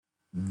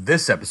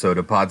This episode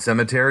of Pod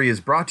Cemetery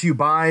is brought to you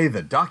by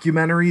the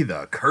documentary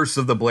The Curse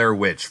of the Blair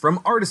Witch from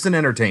Artisan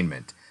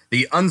Entertainment,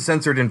 the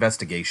uncensored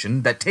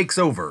investigation that takes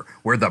over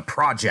where the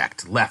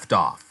project left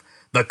off.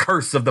 The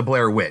Curse of the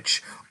Blair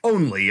Witch,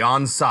 only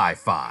on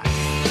Sci-Fi.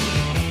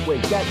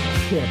 Wait, that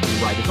can't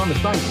be right. It's on the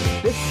science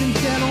fiction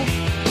channel?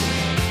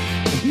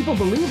 And people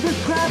believe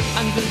this crap?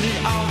 Under the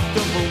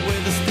October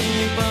with the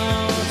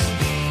steamboats,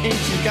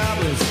 ancient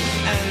goblins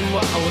and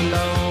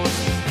wallows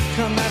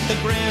come at the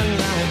grand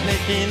light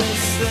making a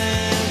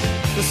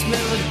sound. The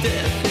smell of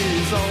death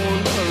is all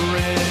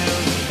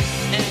around.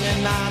 And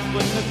at night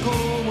when the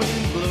cold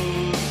wind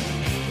blows,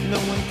 no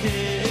one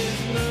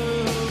cares,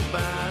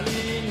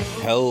 nobody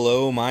knows.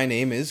 Hello, my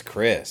name is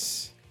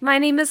Chris. My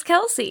name is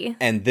Kelsey.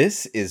 And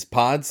this is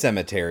Pod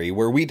Cemetery,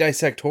 where we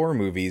dissect horror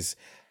movies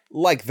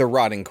like the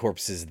rotting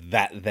corpses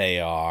that they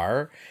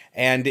are.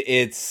 And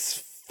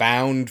it's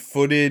found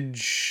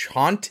footage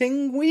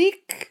haunting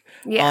week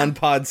on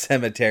Pod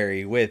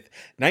Cemetery with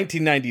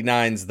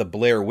 1999's The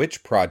Blair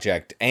Witch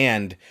Project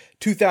and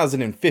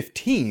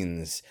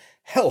 2015's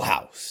Hell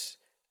House,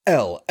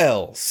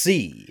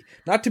 LLC.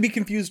 Not to be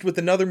confused with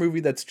another movie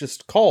that's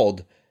just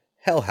called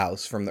Hell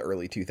House from the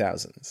early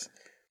 2000s.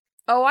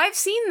 Oh, I've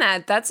seen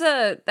that. That's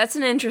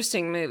an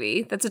interesting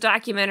movie. That's a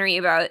documentary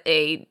about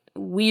a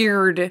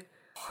weird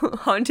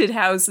haunted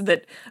house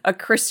that a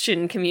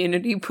Christian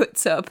community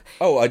puts up.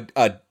 Oh,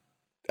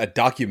 a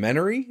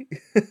documentary?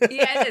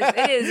 Yeah,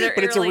 it is.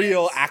 But it's a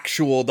real,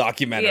 actual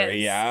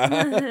documentary,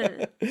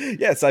 yes. Yeah.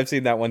 Yes, I've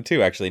seen that one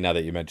too, actually, now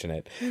that you mention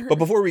it. But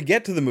before we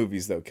get to the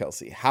movies, though,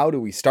 Kelsey, how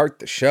do we start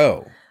the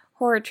show?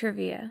 Horror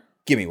trivia.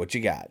 Give me what you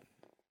got.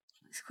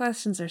 These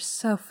questions are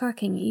so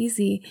fucking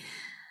easy.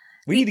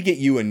 We need to get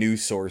you a new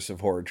source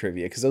of horror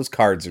trivia, because those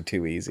cards are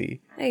too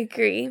easy. I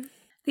agree.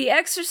 The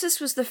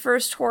Exorcist was the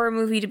first horror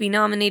movie to be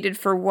nominated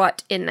for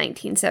what in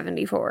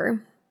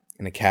 1974?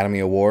 An Academy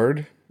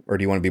Award? Or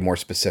do you want to be more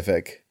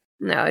specific?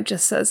 No, it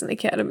just says an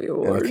Academy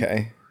Award.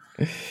 Okay.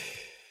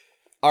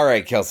 All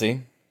right,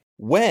 Kelsey.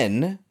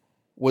 When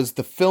was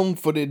the film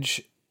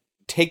footage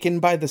taken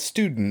by the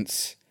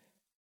students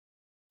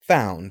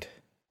found?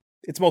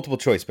 It's multiple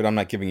choice, but I'm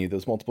not giving you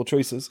those multiple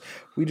choices.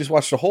 We just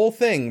watched a whole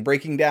thing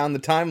breaking down the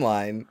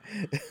timeline.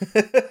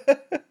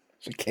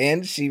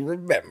 Can she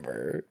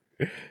remember?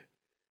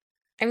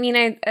 I mean,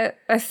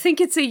 I think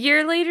it's a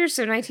year later,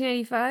 so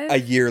 1985? A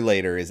year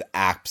later is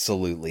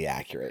absolutely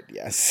accurate,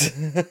 yes.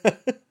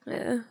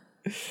 Yeah.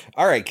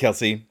 All right,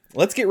 Kelsey,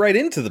 let's get right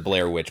into the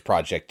Blair Witch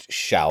Project,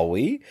 shall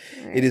we?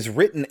 Right. It is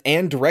written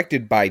and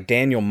directed by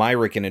Daniel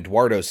Myrick and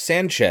Eduardo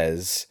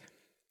Sanchez,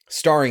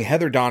 starring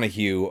Heather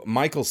Donahue,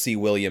 Michael C.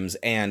 Williams,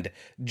 and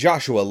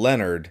Joshua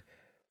Leonard.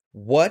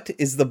 What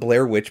is the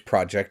Blair Witch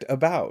Project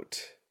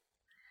about?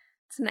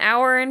 It's an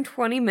hour and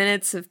 20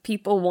 minutes of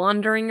people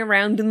wandering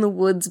around in the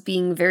woods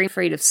being very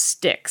afraid of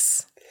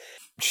sticks.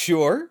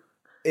 Sure.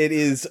 It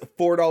is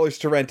 $4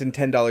 to rent and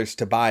 $10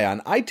 to buy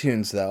on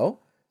iTunes, though.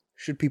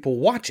 Should people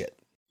watch it?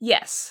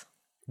 Yes.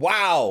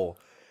 Wow.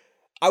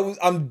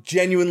 I'm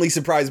genuinely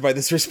surprised by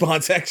this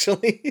response,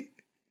 actually.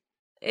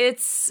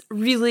 It's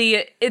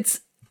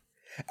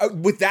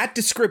with that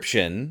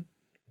description,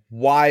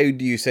 why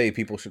do you say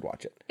people should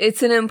watch it?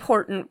 It's an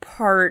important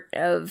part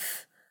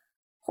of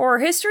horror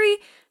history.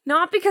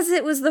 Not because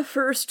it was the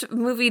first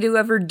movie to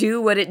ever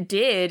do what it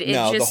did.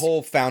 The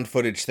whole found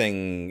footage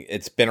thing,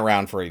 it's been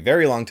around for a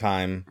very long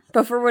time.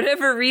 But for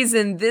whatever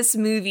reason, this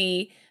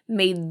movie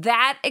made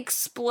that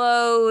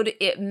explode.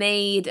 It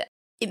made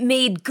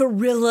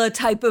guerrilla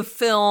type of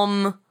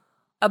film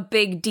a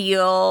big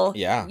deal.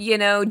 Yeah. You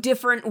know,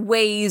 different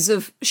ways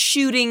of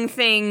shooting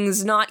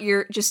things, not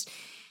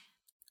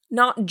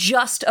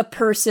just a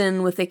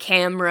person with a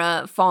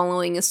camera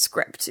following a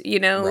script, you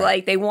know, right.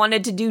 Like they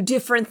wanted to do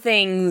different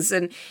things.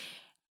 And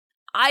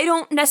I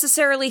don't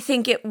necessarily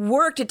think it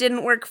worked. It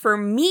didn't work for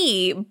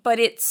me, but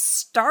it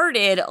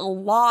started a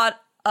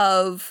lot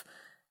of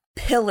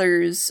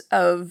pillars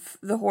of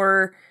the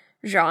horror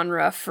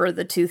genre for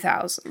the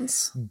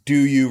 2000s. Do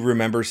you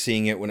remember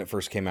seeing it when it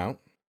first came out?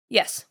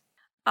 Yes.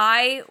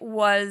 I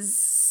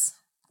was,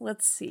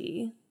 let's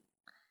see,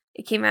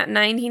 it came out in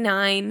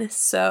 99,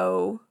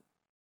 so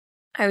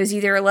I was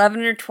either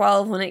 11 or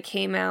 12 when it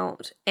came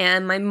out,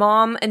 and my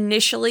mom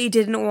initially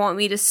didn't want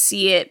me to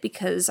see it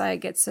because I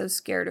got so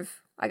scared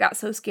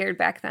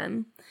back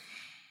then.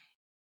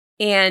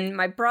 And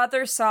my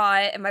brother saw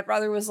it, and my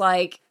brother was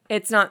like,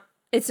 it's not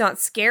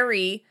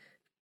scary,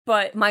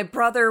 but my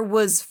brother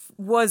was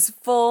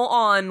full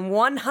on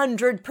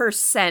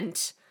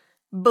 100%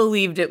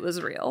 believed it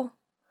was real.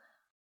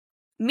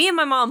 Me and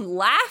my mom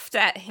laughed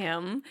at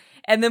him,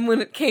 and then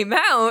when it came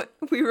out,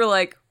 we were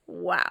like,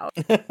 wow.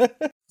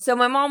 So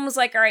my mom was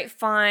like, all right,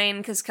 fine,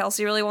 because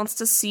Kelsey really wants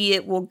to see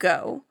it, we'll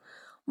go.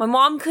 My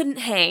mom couldn't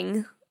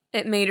hang.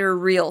 It made her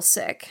real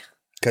sick.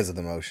 Because of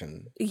the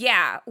motion.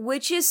 Yeah,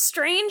 which is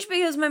strange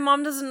because my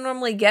mom doesn't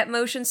normally get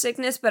motion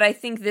sickness, but I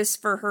think this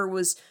for her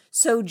was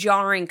so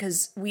jarring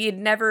because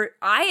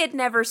I had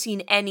never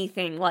seen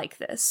anything like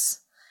this.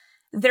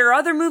 There are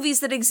other movies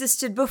that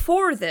existed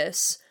before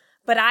this,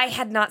 but I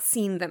had not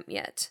seen them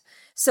yet.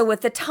 So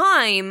at the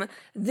time,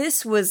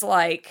 this was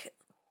like,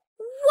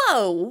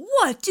 whoa,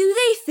 what do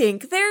they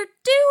think they're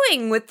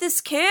doing with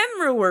this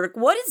camera work?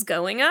 What is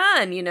going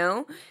on, you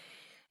know?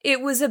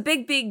 It was a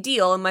big, big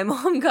deal, and my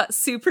mom got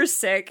super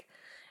sick,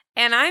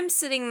 and I'm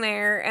sitting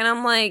there, and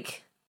I'm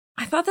like,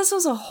 I thought this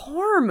was a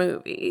horror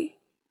movie.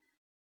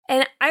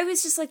 And I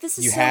was just like, this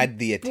is You so had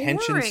the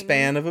attention boring.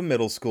 span of a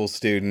middle school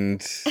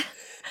student.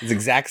 It's the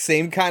exact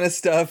same kind of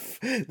stuff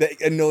that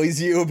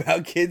annoys you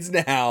about kids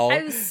now.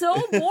 I was so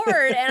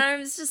bored, and I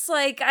was just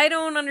like, I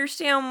don't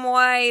understand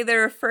why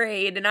they're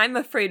afraid, and I'm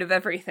afraid of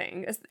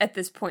everything at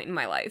this point in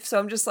my life. So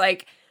I'm just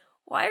like,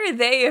 why are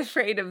they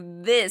afraid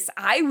of this?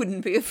 I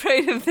wouldn't be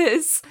afraid of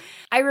this.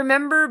 I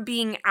remember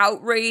being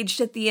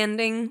outraged at the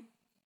ending.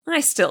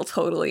 I still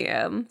totally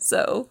am.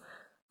 So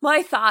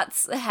my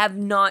thoughts have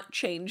not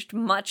changed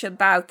much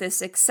about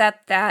this,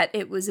 except that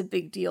it was a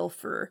big deal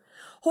for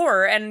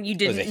horror, and you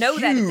didn't know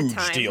that at the time. It was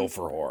a huge deal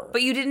for horror.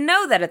 But you didn't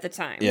know that at the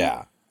time.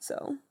 Yeah.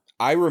 So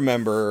I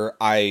remember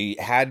I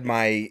had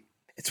my...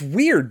 It's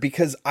weird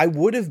because I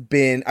would have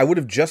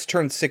just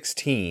turned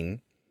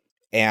 16,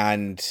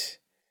 and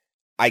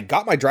I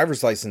got my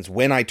driver's license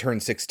when I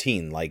turned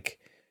 16, like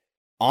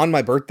on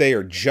my birthday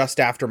or just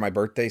after my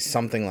birthday,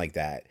 something like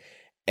that.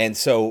 And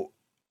so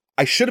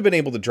I should have been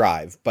able to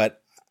drive,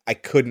 but I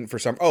couldn't for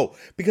some... Oh,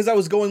 because I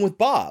was going with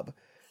Bob.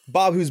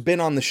 Bob, who's been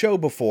on the show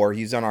before,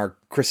 he's on our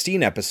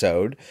Christine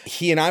episode.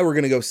 He and I were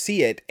going to go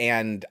see it,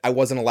 and I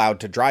wasn't allowed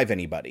to drive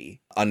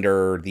anybody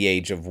under the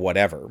age of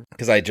whatever,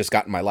 because I had just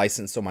gotten my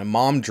license, so my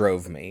mom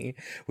drove me.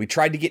 We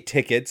tried to get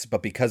tickets,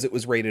 but because it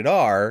was rated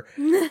R,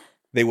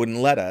 they wouldn't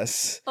let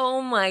us.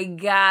 oh my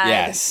God.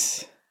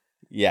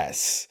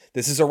 Yes.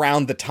 This is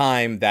around the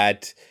time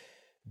that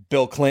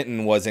Bill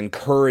Clinton was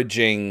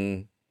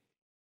encouraging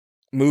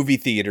movie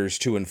theaters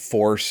to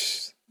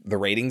enforce the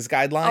ratings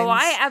guidelines. Oh,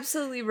 I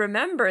absolutely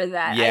remember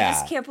that. Yeah. I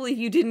just can't believe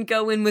you didn't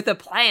go in with a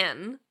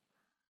plan.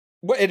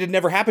 Well, it had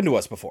never happened to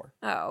us before.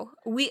 Oh,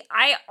 we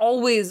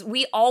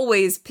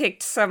always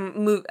picked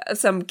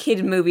some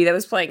kid movie that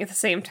was playing at the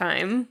same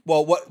time.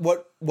 Well,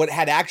 what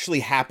had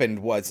actually happened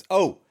was,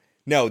 oh,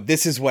 no,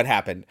 this is what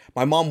happened.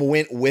 My mom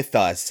went with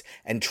us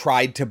and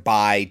tried to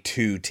buy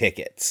 2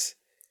 tickets.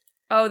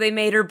 Oh, they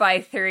made her buy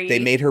 3. They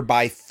made her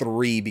buy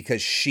 3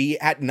 because she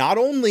had, not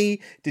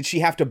only did she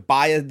have to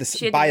buy us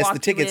the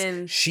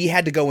tickets, she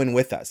had to go in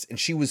with us. And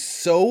she was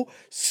so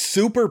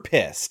super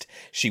pissed.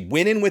 She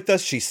went in with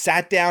us, she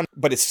sat down,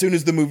 but as soon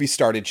as the movie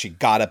started, she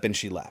got up and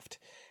she left.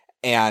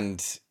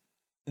 And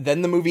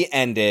then the movie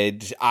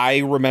ended. I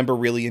remember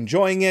really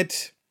enjoying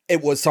it.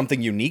 It was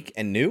something unique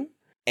and new.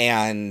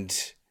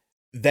 And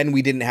then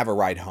we didn't have a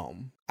ride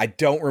home. I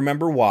don't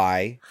remember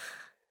why,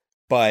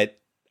 but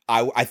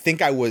I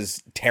think I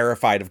was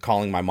terrified of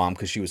calling my mom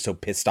because she was so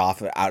pissed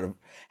off out of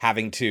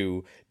having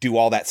to do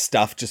all that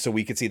stuff just so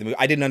we could see the movie.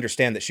 I didn't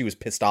understand that she was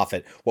pissed off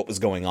at what was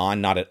going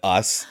on, not at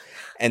us.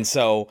 And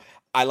so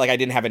I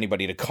didn't have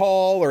anybody to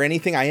call or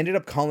anything. I ended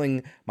up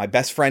calling my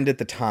best friend at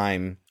the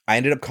time. I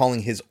ended up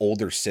calling his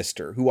older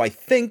sister, who I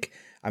think,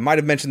 I might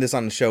have mentioned this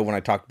on the show when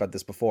I talked about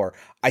this before.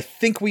 I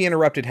think we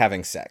interrupted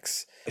having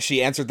sex.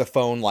 She answered the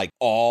phone like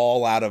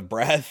all out of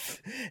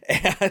breath,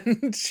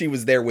 and she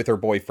was there with her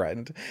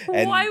boyfriend.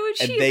 And, why would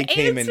she they have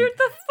came answered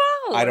the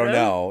phone? I don't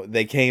know.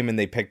 They came and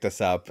they picked us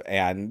up,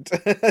 and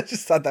I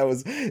just thought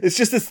it's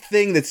just this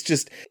thing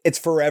it's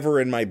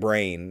forever in my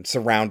brain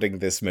surrounding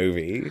this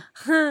movie.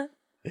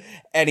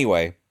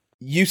 Anyway,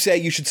 you say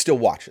you should still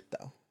watch it,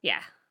 though.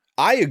 Yeah.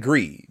 I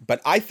agree,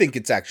 but I think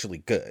it's actually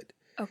good.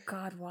 Oh,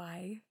 God,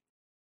 why?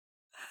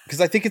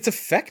 Because I think it's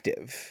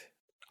effective.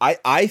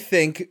 I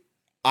think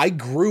I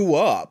grew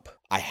up,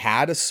 I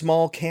had a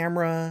small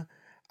camera,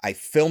 I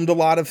filmed a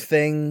lot of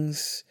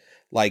things,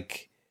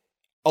 like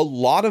a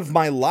lot of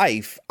my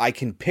life I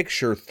can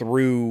picture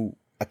through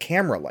a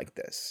camera like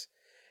this.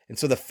 And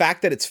so the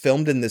fact that it's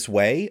filmed in this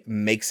way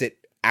makes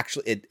it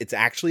actually, it's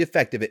actually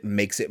effective. It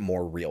makes it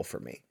more real for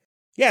me.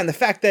 Yeah, and the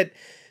fact that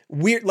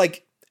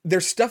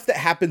there's stuff that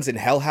happens in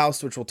Hell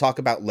House, which we'll talk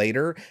about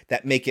later,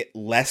 that make it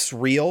less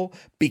real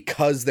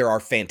because there are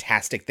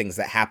fantastic things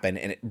that happen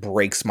and it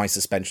breaks my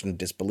suspension of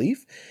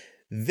disbelief.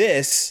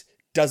 This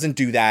doesn't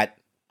do that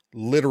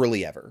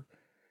literally ever.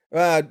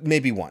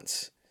 Maybe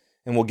once,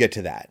 and we'll get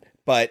to that.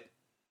 But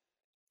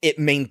it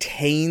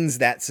maintains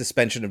that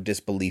suspension of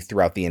disbelief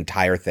throughout the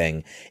entire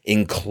thing,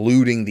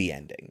 including the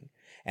ending.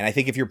 And I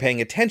think if you're paying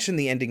attention,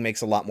 the ending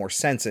makes a lot more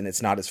sense and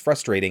it's not as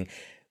frustrating.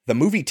 The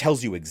movie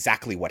tells you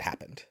exactly what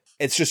happened.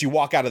 It's just you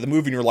walk out of the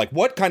movie and you're like,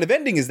 what kind of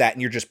ending is that?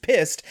 And you're just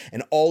pissed.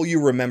 And all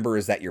you remember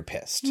is that you're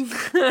pissed.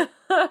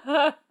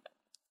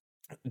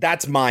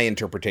 That's my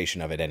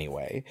interpretation of it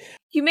anyway.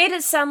 You made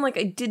it sound like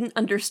I didn't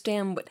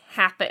understand what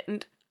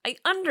happened. I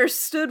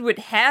understood what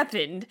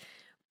happened,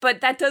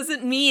 but that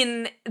doesn't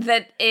mean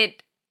that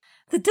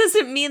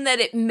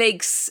it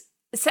makes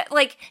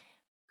like,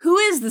 who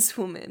is this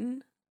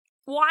woman?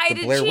 Why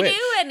did she do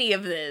any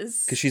of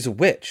this? Because she's a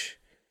witch.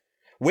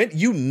 When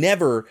you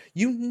never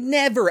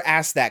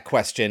ask that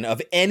question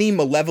of any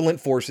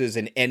malevolent forces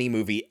in any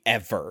movie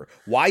ever.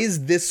 Why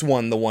is this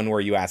one the one where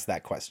you ask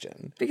that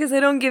question? Because they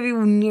don't give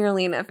you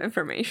nearly enough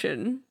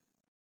information.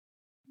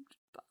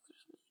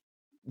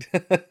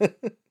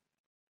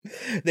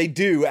 They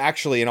do,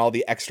 actually, in all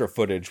the extra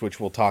footage, which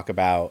we'll talk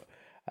about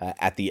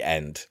at the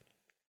end.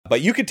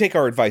 But you could take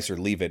our advice or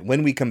leave it.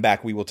 When we come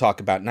back, we will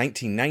talk about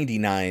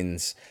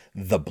 1999's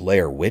The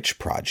Blair Witch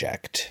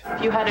Project.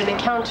 You had an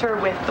encounter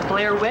with the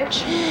Blair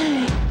Witch?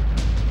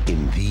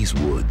 In these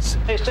woods,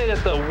 They say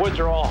that the woods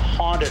are all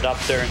haunted up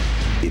there.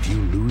 if you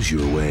lose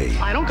your way,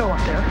 I don't go up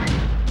there.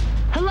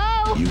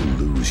 Hello? you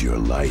lose your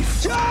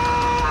life.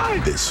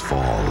 This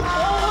fall,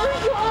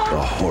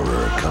 the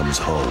horror comes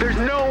home. There's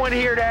no one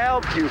here to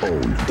help you.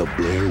 Own The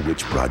Blair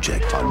Witch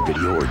Project on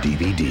video or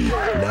DVD.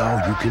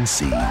 Now you can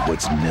see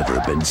what's never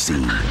been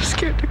seen.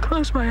 Scared to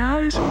close my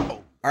eyes.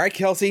 All right,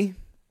 Kelsey,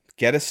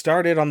 get us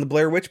started on The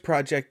Blair Witch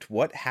Project.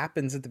 What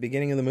happens at the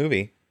beginning of the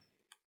movie?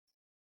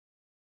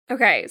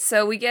 Okay,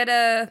 so we get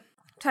a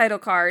title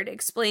card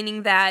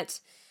explaining that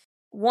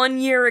 1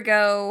 year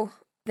ago,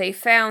 they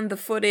found the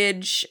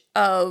footage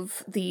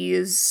of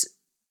these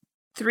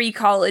 3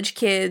 college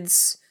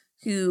kids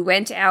who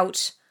went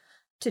out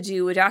to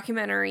do a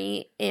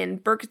documentary in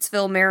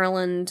Burkittsville,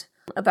 Maryland,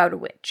 about a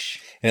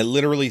witch. And it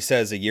literally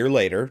says a year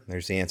later,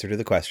 there's the answer to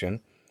the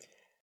question,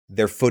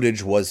 their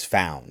footage was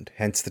found,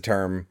 hence the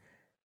term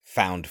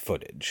found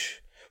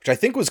footage, which I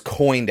think was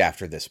coined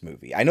after this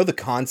movie. I know the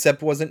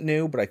concept wasn't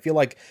new, but I feel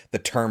like the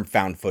term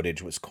found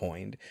footage was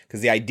coined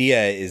because the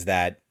idea is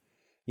that,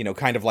 you know,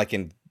 kind of like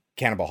in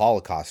Cannibal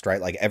Holocaust,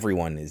 right? Like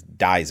everyone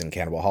dies in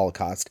Cannibal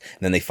Holocaust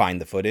and then they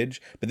find the footage,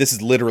 but this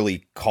is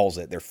literally calls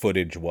it their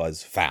footage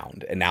was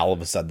found. And now all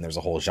of a sudden there's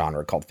a whole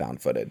genre called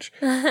found footage.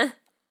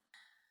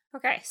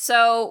 Okay,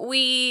 so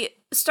we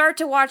start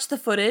to watch the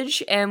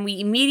footage and we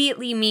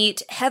immediately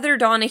meet Heather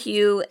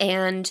Donahue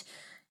and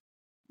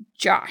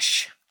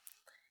Josh.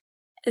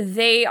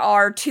 They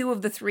are 2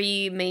 of the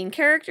 3 main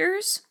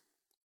characters,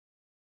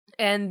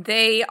 and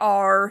they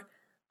are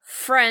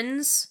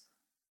friends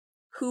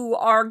who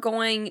are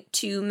going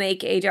to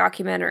make a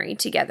documentary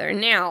together.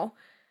 Now,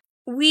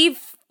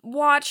 we've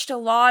watched a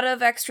lot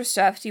of extra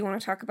stuff. Do you want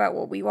to talk about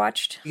what we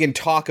watched? We can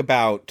talk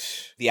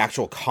about the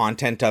actual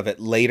content of it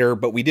later,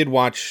 but we did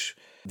watch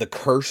The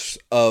Curse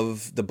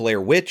of the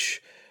Blair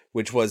Witch,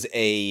 which was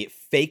a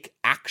fake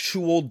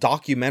actual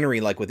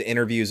documentary, like with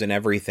interviews and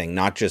everything,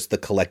 not just the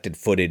collected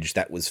footage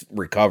that was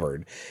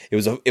recovered.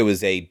 It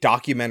was a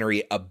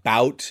documentary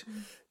about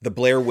the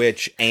Blair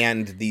Witch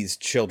and these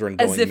children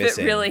going missing. As if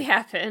it really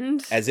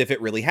happened. As if it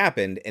really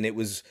happened. And it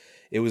was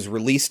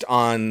released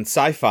on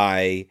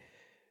Sci-Fi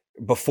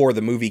before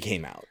the movie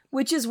came out.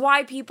 Which is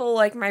why people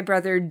like my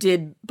brother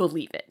did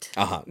believe it.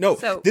 No,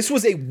 So- this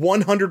was a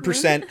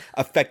 100%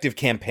 effective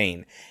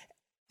campaign.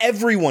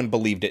 Everyone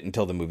believed it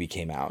until the movie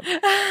came out.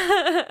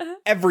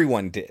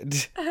 Everyone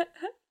did.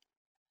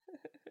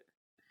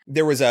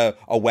 There was a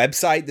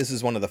website. This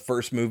is one of the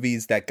first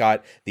movies that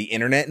got the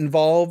internet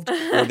involved,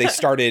 where they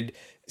started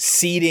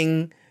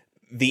seeding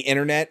the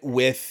internet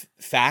with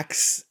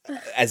facts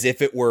as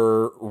if it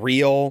were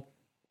real.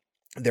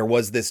 There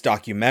was this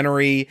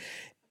documentary.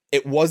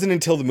 It wasn't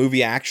until the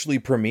movie actually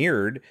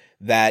premiered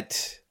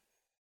that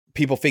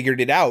people figured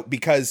it out,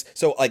 because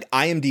so like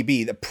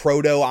IMDb, the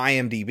proto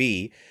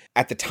IMDb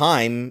at the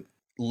time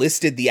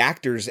listed the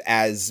actors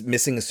as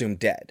missing, assumed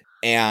dead.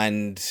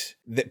 And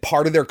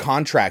part of their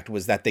contract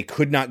was that they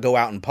could not go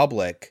out in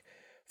public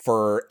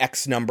for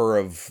X number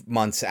of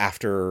months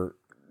after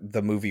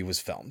the movie was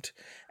filmed.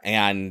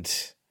 And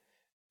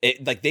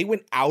it like they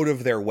went out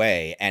of their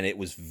way, and it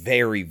was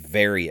very,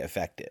 very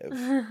effective.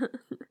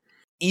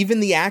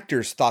 Even the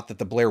actors thought that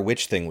the Blair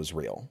Witch thing was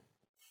real.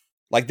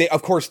 Like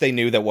of course they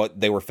knew that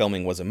what they were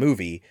filming was a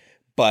movie,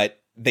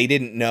 but they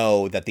didn't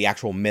know that the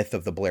actual myth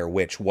of the Blair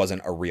Witch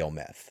wasn't a real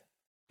myth.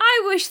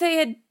 I wish they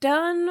had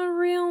done a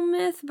real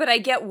myth, but I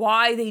get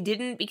why they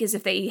didn't, because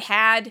if they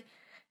had,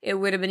 it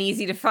would have been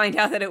easy to find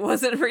out that it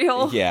wasn't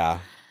real. Yeah.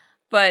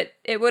 But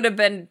it would have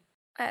been,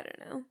 I don't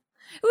know.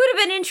 It would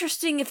have been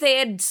interesting if they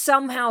had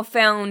somehow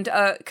found,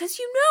 because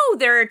you know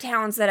there are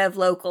towns that have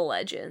local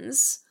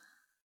legends.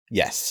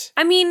 Yes.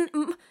 I mean,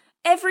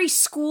 every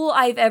school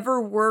I've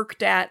ever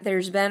worked at,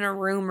 there's been a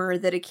rumor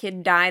that a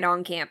kid died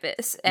on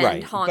campus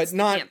and haunts but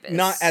not, the campus.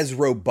 not as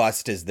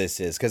robust as this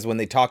is, because when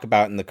they talk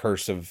about in The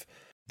Curse of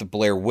the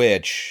Blair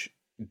Witch,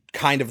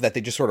 kind of that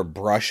they just sort of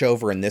brush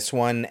over in this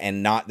one,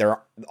 and not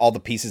all the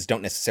pieces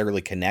don't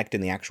necessarily connect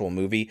in the actual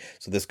movie,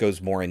 so this goes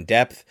more in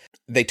depth.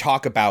 They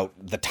talk about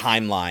the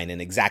timeline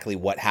and exactly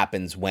what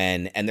happens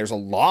when, and there's a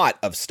lot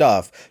of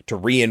stuff to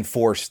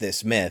reinforce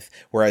this myth,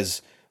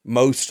 whereas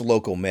most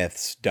local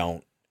myths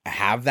don't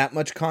have that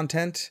much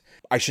content.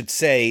 I should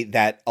say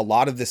that a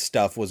lot of this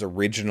stuff was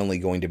originally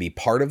going to be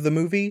part of the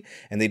movie,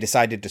 and they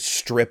decided to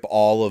strip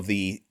all of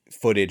the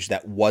footage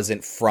that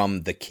wasn't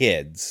from the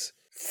kids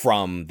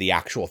from the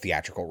actual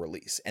theatrical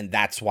release. And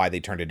that's why they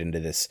turned it into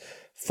this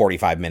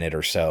 45-minute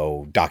or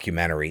so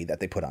documentary that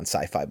they put on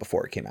Sci-Fi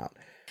before it came out.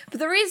 But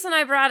the reason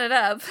I brought it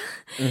up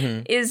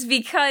is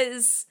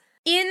because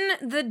in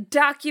the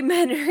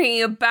documentary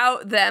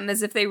about them,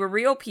 as if they were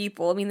real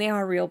people, I mean, they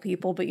are real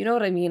people, but you know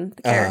what I mean,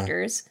 the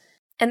characters.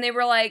 And they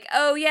were like,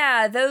 oh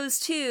yeah, those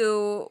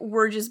two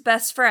were just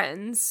best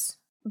friends.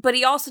 But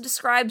he also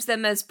describes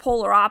them as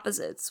polar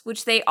opposites,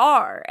 which they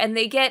are. And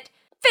they get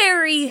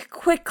very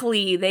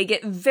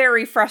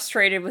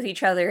frustrated with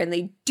each other, and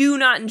they do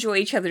not enjoy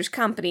each other's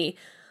company.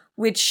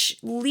 Which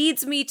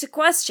leads me to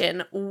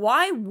question,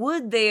 why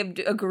would they have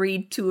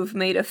agreed to have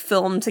made a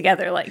film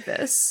together like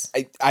this?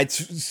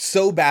 It's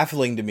so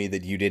baffling to me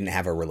that you didn't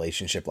have a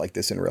relationship like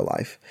this in real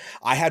life.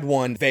 I had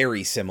one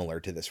very similar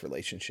to this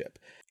relationship.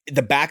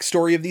 The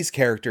backstory of these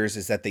characters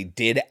is that they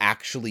did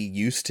actually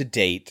used to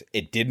date.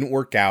 It didn't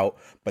work out,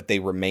 but they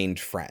remained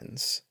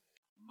friends.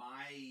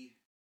 My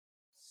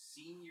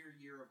senior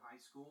year of high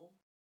school,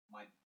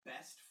 my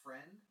best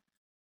friend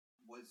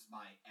was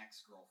my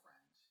ex-girlfriend.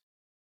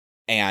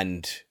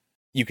 And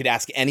you could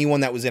ask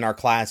anyone that was in our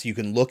class, you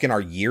can look in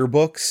our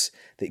yearbooks,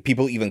 that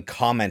people even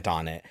comment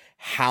on it,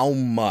 how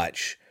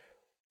much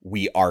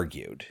we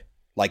argued,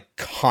 like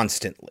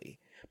constantly.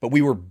 But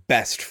we were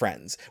best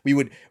friends.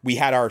 We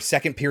had our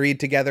second period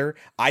together.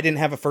 I didn't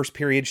have a first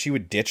period. She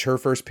would ditch her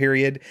first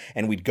period,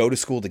 and we'd go to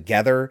school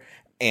together,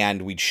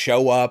 and we'd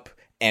show up,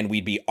 and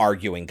we'd be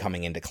arguing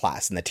coming into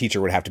class. And the teacher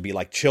would have to be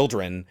like,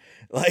 children,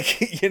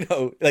 like, you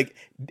know, like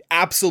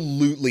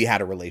absolutely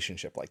had a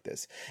relationship like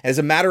this. As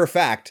a matter of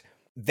fact,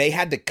 they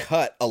had to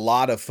cut a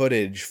lot of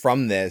footage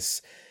from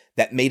this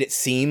that made it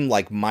seem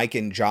like Mike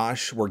and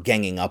Josh were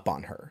ganging up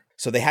on her.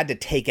 So they had to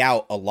take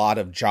out a lot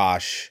of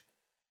Josh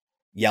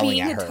yelling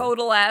being at her. Being a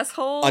total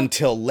asshole.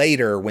 Until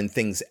later when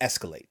things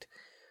escalate.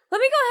 Let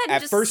me go ahead and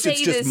At just first, say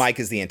it's just this. Mike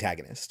is the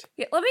antagonist.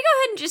 Yeah, let me go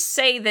ahead and just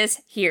say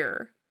this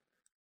here.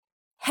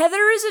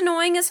 Heather is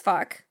annoying as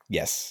fuck.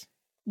 Yes.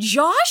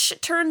 Josh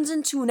turns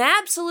into an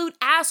absolute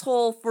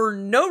asshole for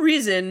no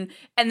reason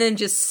and then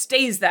just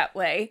stays that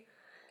way.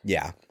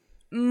 Yeah.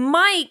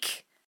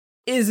 Mike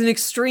is an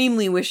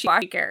extremely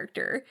wishy-washy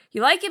character.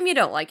 You like him, you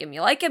don't like him.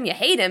 You like him, you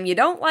hate him. You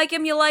don't like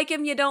him, you like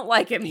him. You don't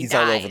like him, he He's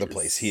dies. all over the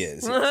place. He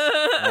is.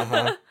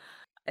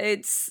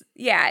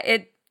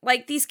 Yes.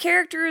 Like, these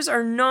characters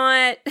are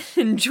not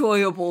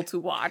enjoyable to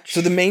watch. So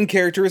the main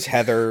character is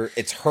Heather.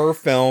 It's her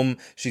film.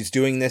 She's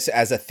doing this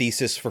as a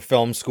thesis for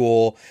film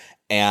school.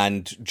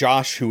 And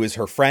Josh, who is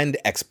her friend,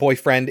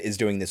 ex-boyfriend, is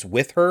doing this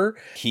with her.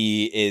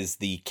 He is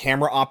the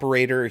camera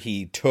operator.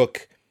 He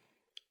took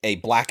a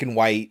black and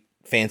white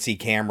fancy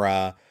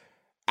camera,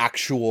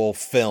 actual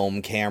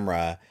film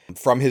camera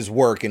from his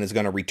work and is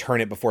going to return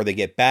it before they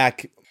get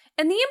back.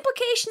 And the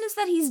implication is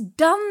that he's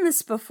done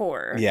this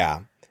before.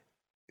 Yeah.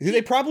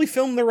 They probably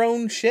film their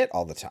own shit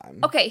all the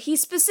time. Okay, he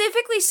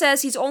specifically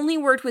says he's only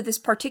worked with this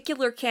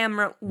particular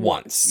camera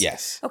once.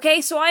 Yes.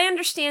 Okay, so I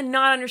understand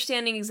not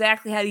understanding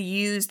exactly how to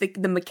use the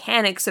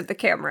mechanics of the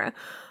camera.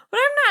 But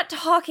I'm not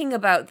talking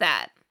about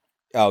that.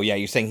 Oh, yeah,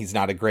 you're saying he's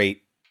not a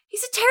great...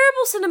 He's a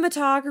terrible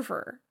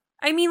cinematographer.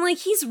 I mean, like,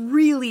 he's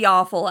really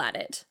awful at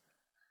it.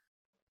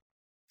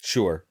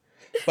 Sure.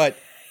 But...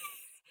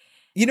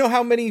 you know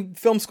how many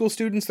film school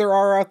students there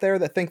are out there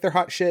that think they're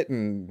hot shit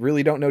and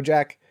really don't know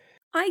jack?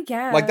 I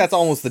guess. Like, that's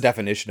almost the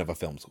definition of a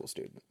film school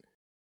student.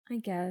 I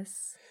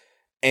guess.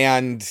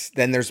 And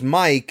then there's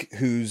Mike,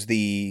 who's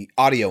the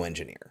audio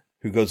engineer,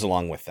 who goes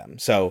along with them.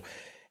 So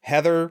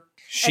Heather,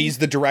 she's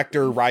the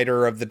director,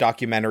 writer of the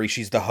documentary.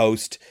 She's the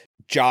host.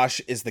 Josh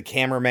is the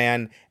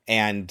cameraman,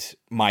 and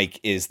Mike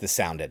is the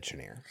sound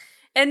engineer.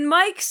 And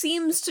Mike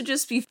seems to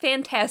just be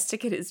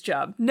fantastic at his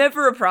job.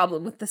 Never a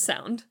problem with the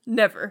sound.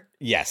 Never.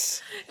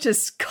 Yes.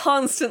 Just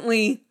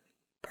constantly...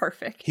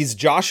 perfect. He's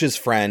Josh's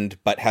friend,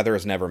 but Heather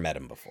has never met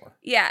him before.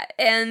 Yeah,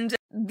 and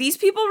these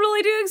people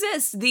really do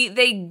exist.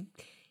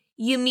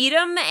 You meet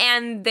them,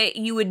 and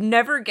you would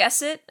never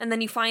guess it, and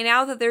then you find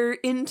out that they're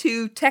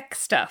into tech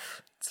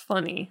stuff. It's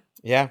funny.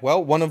 Yeah,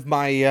 well, one of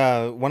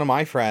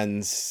my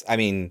friends, I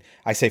mean,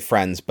 I say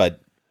friends,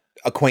 but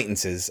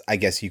acquaintances, I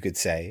guess you could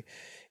say,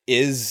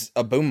 is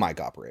a boom mic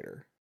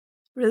operator.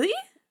 Really?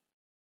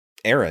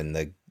 Aaron,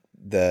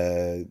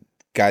 the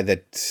guy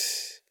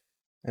that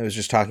I was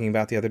just talking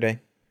about the other day.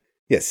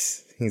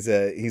 Yes, he's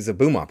a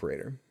boom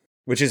operator,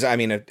 which is, I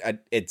mean,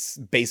 it's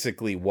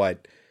basically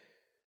what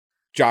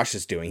Josh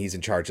is doing. He's in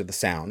charge of the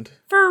sound.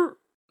 For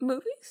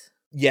movies?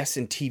 Yes,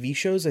 in TV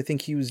shows. I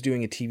think he was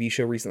doing a TV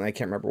show recently. I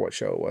can't remember what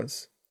show it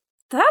was.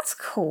 That's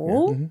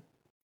cool.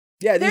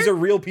 Yeah, these are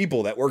real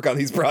people that work on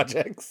these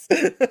projects.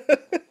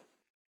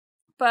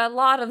 But a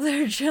lot of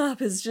their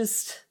job is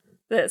just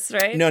this,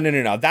 right?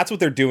 No. That's what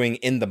they're doing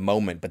in the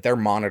moment, but they're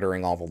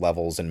monitoring all the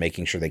levels and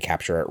making sure they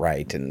capture it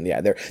right. And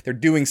yeah, they're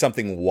doing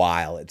something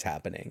while it's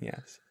happening.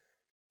 Yes.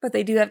 But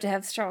they do have to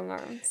have strong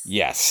arms.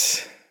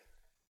 Yes.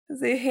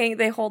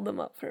 They hold them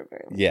up for a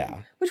very long Yeah.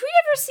 time. Which we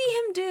never see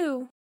him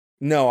do.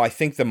 No, I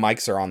think the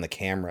mics are on the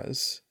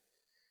cameras.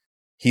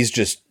 He's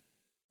just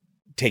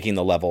taking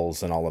the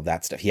levels and all of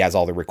that stuff. He has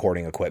all the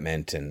recording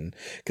equipment, and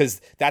because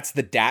that's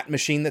the DAT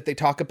machine that they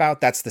talk about.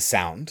 That's the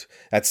sound.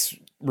 That's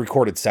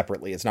recorded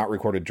separately. It's not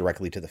recorded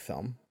directly to the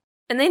film.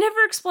 And they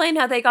never explain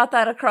how they got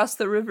that across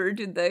the river,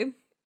 did they?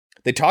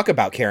 They talk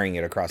about carrying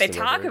it across the river. They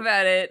talk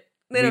about it.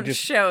 They don't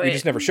show it. We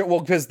just never show.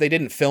 Well, because they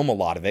didn't film a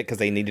lot of it because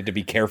they needed to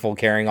be careful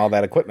carrying all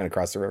that equipment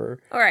across the river.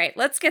 All right,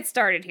 let's get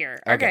started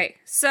here. Okay,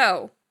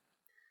 so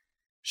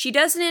she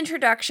does an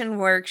introduction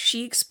where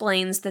she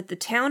explains that the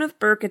town of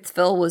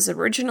Burkittsville was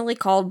originally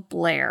called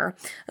Blair.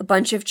 A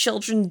bunch of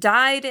children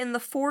died in the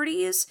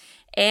 40s,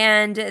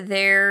 and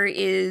there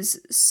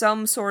is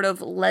some sort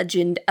of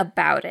legend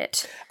about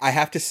it. I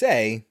have to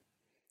say,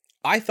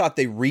 I thought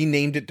they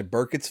renamed it to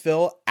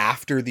Burkittsville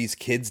after these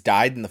kids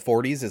died in the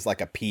 40s as like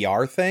a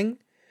PR thing.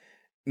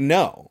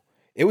 No,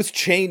 it was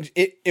changed.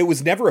 It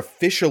was never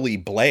officially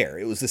Blair.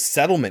 It was a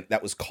settlement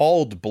that was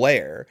called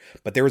Blair,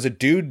 but there was a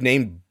dude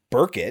named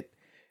Burkett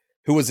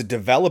who was a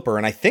developer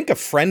and I think a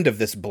friend of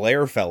this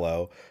Blair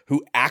fellow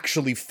who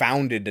actually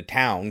founded a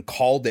town,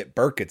 called it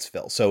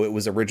Burkittsville. So it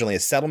was originally a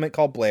settlement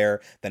called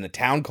Blair, then a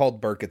town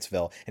called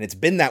Burkittsville, and it's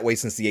been that way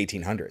since the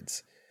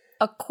 1800s.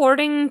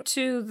 According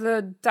to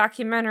the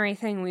documentary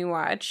thing we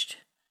watched,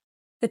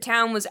 the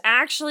town was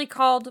actually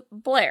called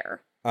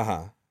Blair.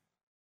 Uh-huh.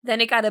 Then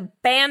it got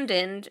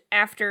abandoned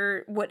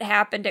after what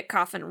happened at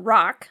Coffin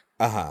Rock.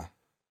 Uh-huh.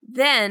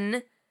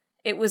 Then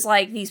it was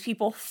like these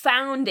people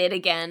found it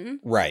again.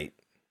 Right.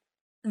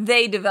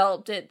 They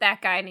developed it.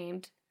 That guy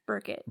named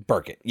Burkett.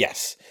 Burkett,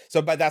 yes.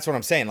 So, but that's what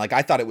I'm saying. Like,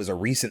 I thought it was a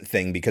recent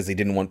thing because they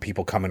didn't want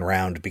people coming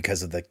around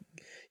because of the,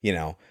 you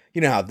know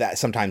how that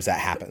sometimes that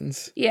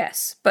happens.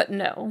 Yes, but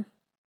no.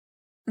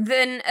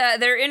 Then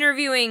they're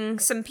interviewing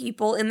some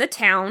people in the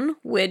town,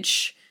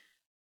 which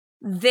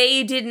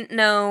they didn't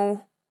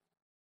know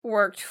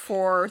worked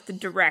for the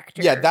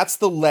director. Yeah, that's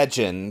the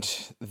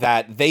legend,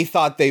 that they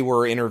thought they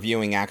were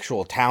interviewing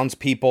actual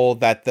townspeople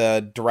that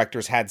the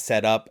directors had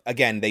set up.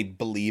 Again, they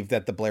believed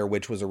that the Blair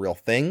Witch was a real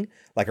thing,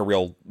 like a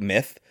real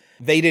myth.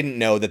 They didn't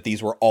know that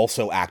these were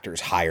also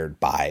actors hired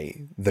by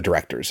the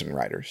directors and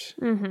writers.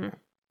 Mm-hmm.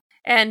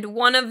 And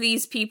one of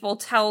these people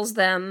tells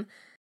them,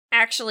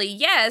 actually,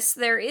 yes,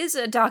 there is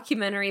a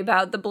documentary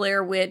about the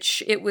Blair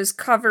Witch. It was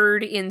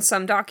covered in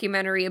some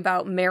documentary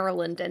about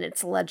Maryland and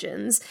its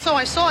legends. So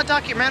I saw a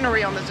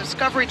documentary on the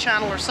Discovery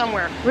Channel or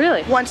somewhere.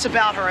 Really? Once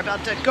about her,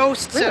 about the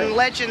ghosts and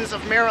legends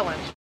of Maryland.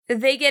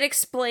 They get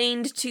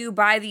explained to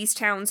by these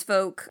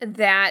townsfolk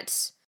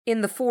that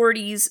in the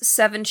 40s,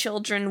 7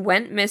 children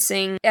went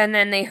missing, and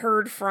then they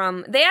heard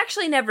from... They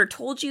actually never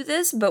told you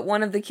this, but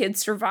one of the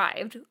kids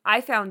survived. I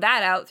found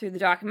that out through the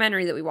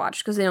documentary that we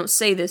watched, because they don't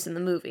say this in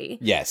the movie.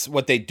 Yes,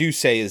 what they do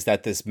say is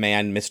that this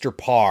man, Mr.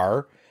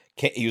 Parr,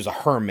 he was a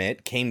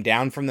hermit, came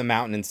down from the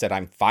mountain and said,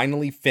 "I'm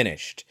finally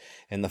finished,"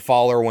 in the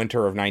fall or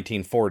winter of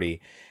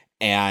 1940.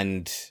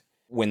 And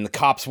when the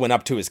cops went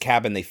up to his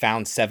cabin, they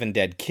found 7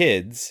 dead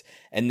kids.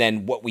 And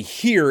then what we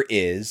hear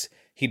is...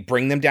 he'd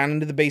bring them down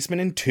into the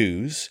basement in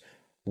twos.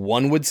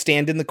 One would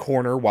stand in the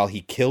corner while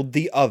he killed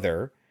the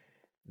other.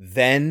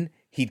 Then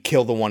he'd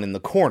kill the one in the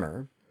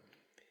corner.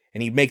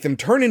 And he'd make them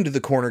turn into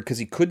the corner because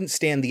he couldn't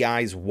stand the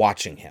eyes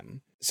watching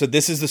him. So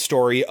this is the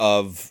story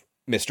of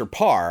Mr.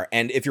 Parr.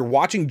 And if you're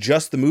watching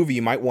just the movie,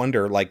 you might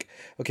wonder, like,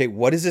 okay,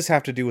 what does this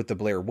have to do with the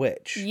Blair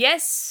Witch?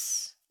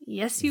 Yes.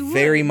 Yes, you would.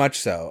 Very much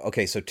so.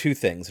 Okay, so 2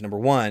 things. Number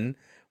 1,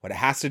 what it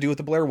has to do with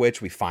the Blair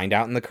Witch, we find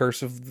out in The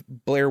Curse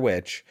of Blair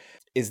Witch,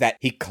 is that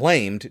he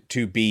claimed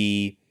to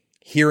be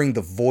hearing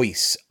the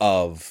voice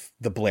of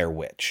the Blair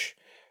Witch,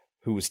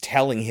 who was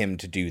telling him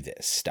to do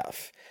this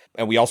stuff.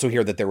 And we also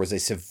hear that there was a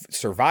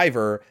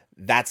survivor.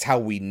 That's how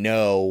we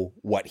know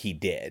what he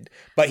did.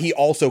 But he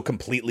also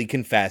completely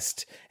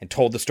confessed and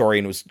told the story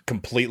and was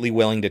completely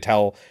willing to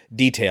tell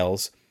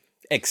details,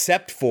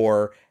 except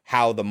for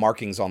how the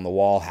markings on the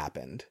wall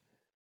happened.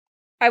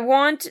 I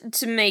want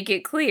to make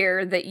it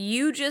clear that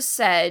you just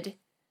said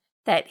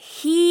that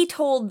he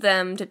told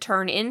them to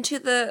turn into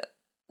the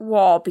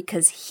wall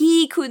because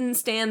he couldn't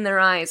stand their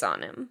eyes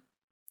on him.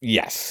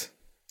 Yes.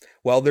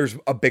 Well, there's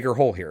a bigger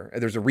hole here.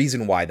 There's a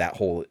reason why that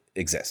hole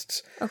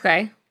exists.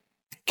 Okay.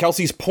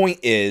 Kelsey's point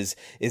is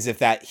if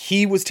that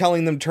he was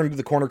telling them to turn to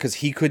the corner because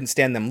he couldn't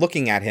stand them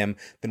looking at him,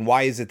 then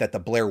why is it that the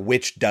Blair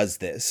Witch does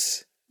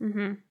this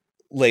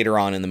later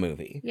on in the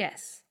movie?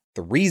 Yes.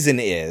 The reason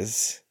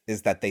is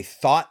that they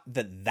thought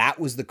that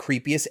was the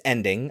creepiest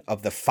ending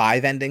of the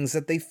 5 endings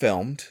that they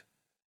filmed.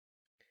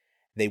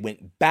 They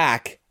went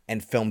back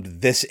and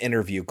filmed this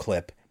interview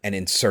clip and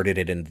inserted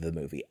it into the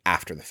movie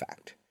after the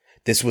fact.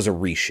 This was a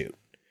reshoot.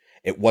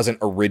 It wasn't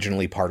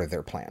originally part of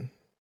their plan.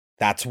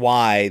 That's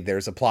why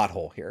there's a plot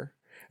hole here.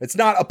 It's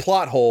not a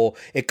plot hole.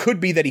 It could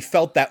be that he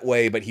felt that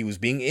way, but he was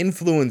being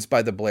influenced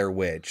by the Blair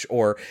Witch,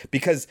 or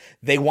because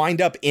they wind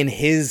up in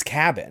his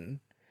cabin,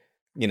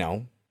 you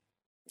know,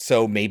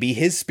 so maybe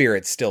his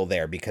spirit's still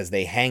there because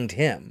they hanged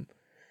him,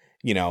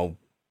 you know.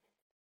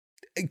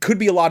 It could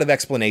be a lot of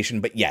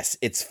explanation, but yes,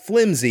 it's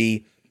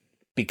flimsy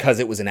because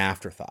it was an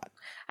afterthought.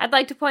 I'd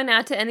like to point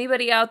out to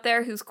anybody out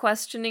there who's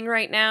questioning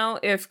right now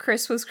if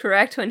Chris was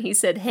correct when he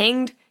said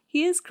hanged.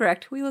 He is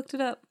correct. We looked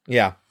it up.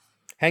 Yeah.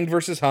 Hanged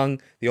versus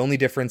hung. The only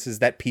difference is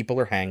that people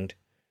are hanged.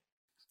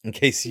 In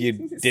case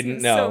you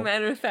didn't So know.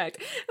 matter of fact.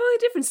 The only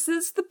difference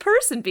is the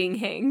person being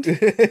hanged.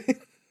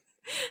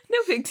 No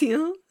big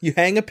deal. You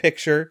hang a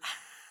picture.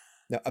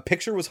 Now, a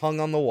picture was hung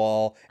on the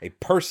wall. A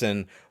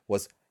person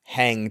was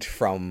hanged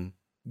from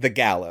the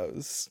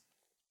gallows.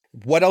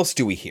 What else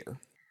do we hear?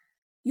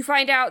 You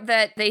find out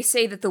that they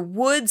say that the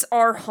woods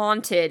are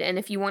haunted, and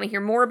if you want to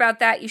hear more about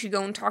that, you should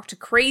go and talk to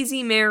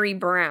Crazy Mary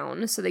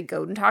Brown. So they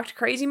go and talk to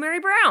Crazy Mary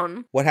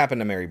Brown. What happened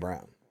to Mary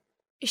Brown?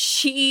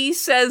 She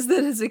says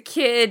that as a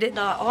kid...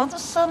 all of a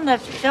sudden I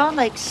felt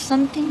like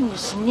something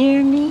was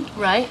near me.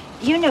 Right.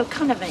 You know,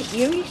 kind of an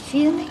eerie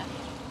feeling.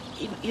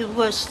 It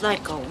was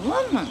like a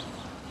woman.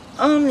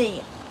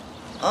 Only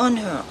on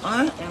her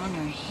arm, on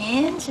her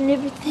hands and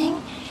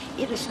everything.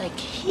 It was like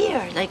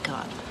hair, like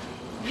a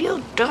real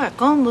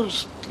dark,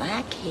 almost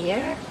black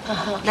hair.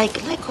 Like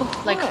a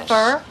horse. Like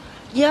fur?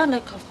 Yeah,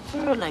 like a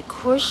fur, like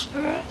horse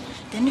fur.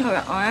 Then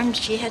her arms,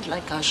 she had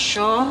like a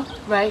shawl.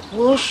 Right.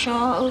 Wool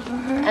shawl over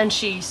her. And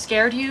she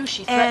scared you?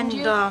 She threatened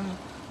you? And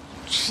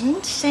she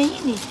didn't say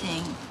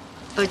anything.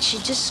 But she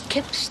just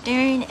kept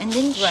staring, and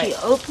then she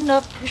opened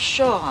up her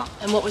shawl.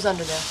 And what was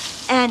under there?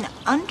 And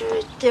under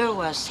it, there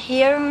was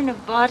hair on her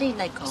body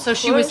like a So horse.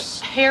 she was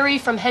hairy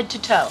from head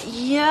to toe?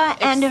 Yeah,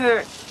 and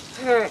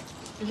her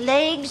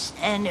legs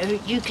and her,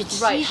 you could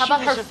see Right, how she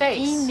about was her a face?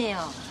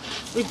 female.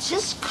 With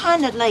just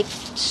kind of like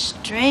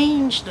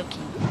strange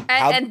looking.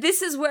 And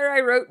this is where I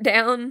wrote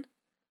down,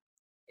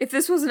 if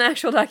this was an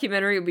actual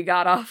documentary, it would be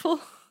god-awful.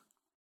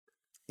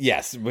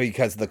 Yes,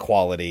 because the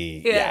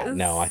quality. Yes. Yeah,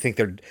 no, I think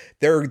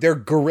they're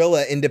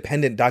guerrilla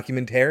independent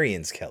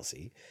documentarians,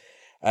 Kelsey.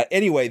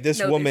 Anyway, this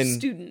No, they're woman.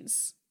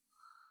 students.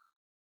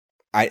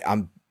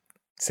 I'm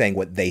saying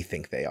what they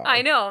think they are.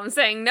 I know, I'm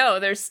saying no,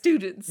 they're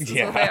students. Is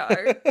what they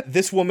are.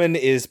 This woman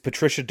is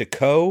Patricia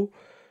Decaux,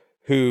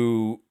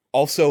 who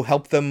also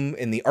helped them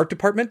in the art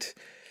department.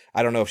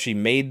 I don't know if she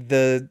made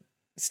the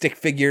stick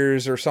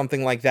figures or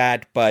something like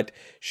that, but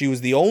she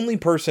was the only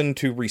person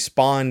to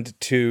respond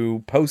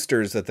to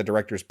posters that the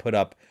directors put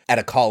up at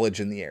a college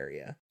in the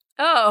area.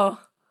 Oh,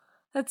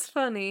 that's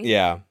funny.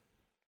 Yeah.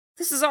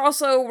 This is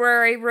also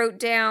where I wrote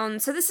down,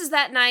 so this is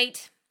that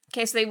night.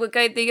 Okay, so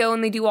they go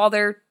and they do all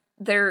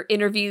their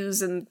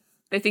interviews, and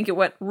they think it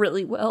went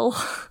really well.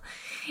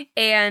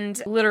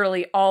 And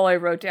literally all I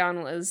wrote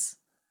down was,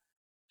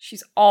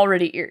 she's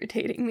already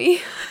irritating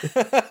me.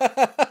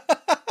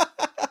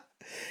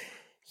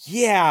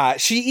 Yeah,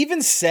 she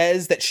even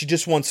says that she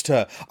just wants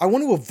to, I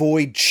want to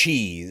avoid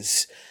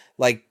cheese.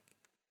 Like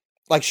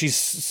she's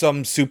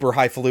some super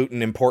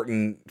highfalutin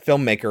important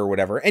filmmaker or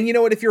whatever. And you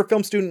know what? If you're a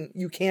film student,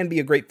 you can be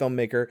a great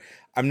filmmaker.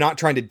 I'm not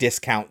trying to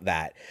discount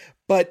that.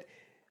 But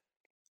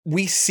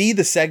we see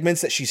the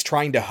segments that she's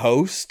trying to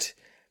host,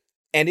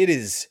 and it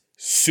is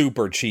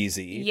super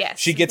cheesy. Yes,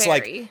 she gets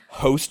very. like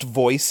host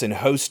voice and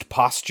host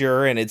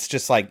posture, and it's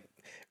just like,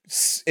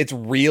 it's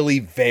really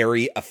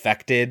very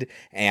affected,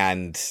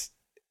 and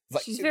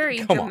like, She's very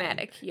come on.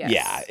 dramatic, yes.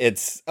 Yeah,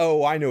 it's,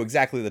 oh, I know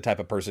exactly the type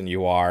of person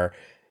you are.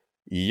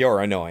 You're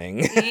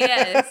annoying.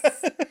 Yes.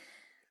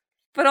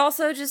 But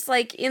also just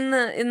like in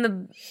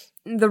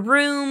the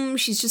room,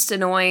 she's just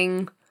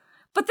annoying.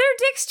 But they're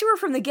dicks to her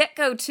from the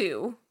get-go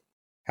too.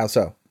 How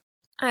so?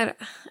 I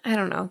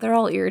don't know. They're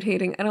all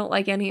irritating. I don't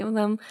like any of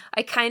them.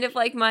 I kind of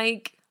like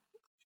Mike.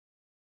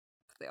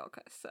 They all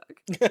kind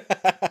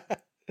of suck.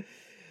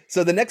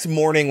 So the next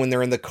morning when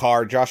they're in the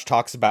car, Josh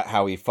talks about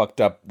how he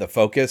fucked up the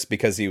focus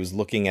because he was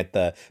looking at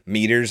the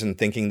meters and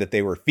thinking that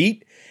they were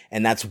feet.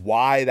 And that's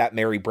why that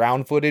Mary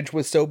Brown footage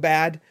was so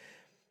bad.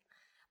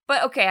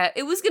 But okay,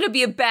 it was going to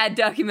be a bad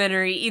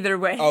documentary either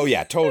way. Oh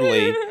yeah,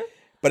 totally.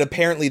 But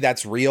apparently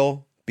that's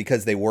real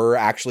because they were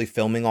actually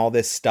filming all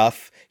this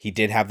stuff. He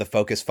did have the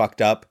focus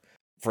fucked up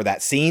for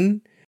that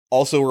scene.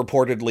 Also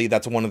reportedly,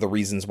 that's one of the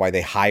reasons why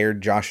they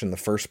hired Josh in the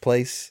first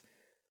place,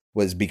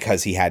 was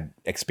because he had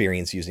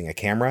experience using a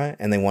camera,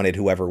 and they wanted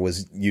whoever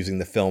was using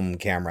the film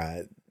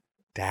camera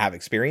to have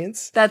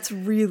experience. That's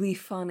really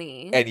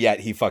funny. And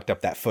yet he fucked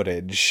up that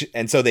footage.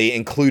 And so they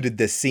included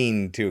this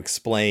scene to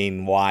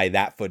explain why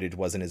that footage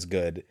wasn't as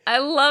good. I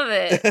love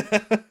it.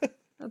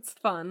 That's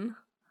fun.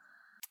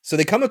 So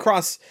they come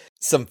across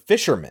some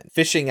fishermen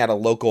fishing at a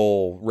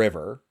local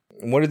river.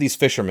 What do these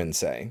fishermen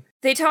say?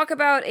 They talk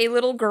about a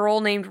little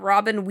girl named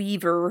Robin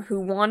Weaver who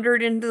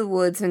wandered into the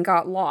woods and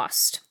got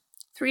lost.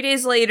 3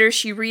 days later,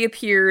 she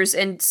reappears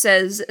and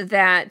says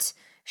that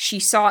she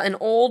saw an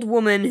old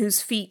woman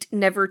whose feet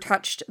never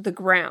touched the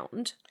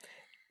ground.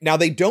 Now,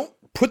 they don't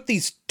put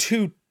these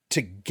two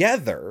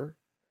together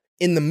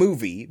in the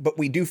movie, but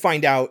we do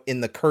find out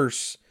in the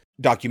Curse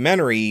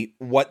documentary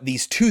what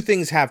these two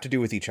things have to do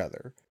with each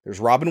other.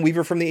 There's Robin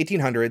Weaver from the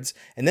 1800s,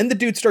 and then the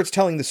dude starts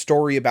telling the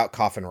story about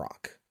Coffin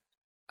Rock.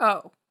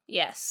 Oh,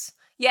 yes.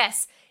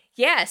 Yes.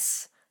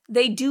 Yes.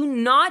 They do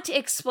not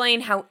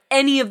explain how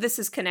any of this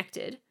is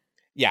connected.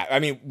 Yeah, I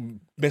mean,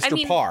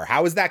 Mr. Parr,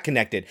 how is that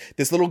connected?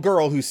 This little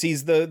girl who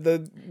sees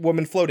the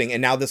woman floating,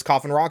 and now this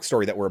Coffin Rock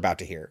story that we're about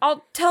to hear.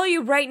 I'll tell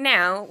you right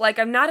now, like,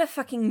 I'm not a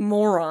fucking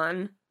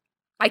moron.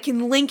 I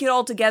can link it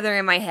all together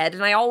in my head,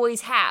 and I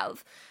always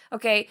have.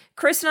 okay,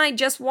 Chris and I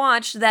just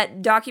watched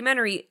that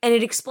documentary and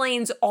it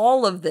explains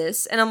all of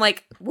this. And I'm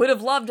like, would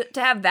have loved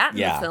to have that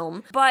in the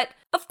film. But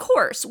of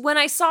course, when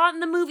I saw it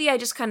in the movie, I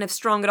just kind of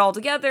strung it all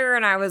together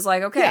and I was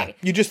like, okay. Yeah,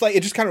 you just like,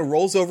 it just kind of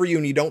rolls over you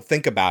and you don't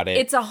think about it.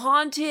 It's a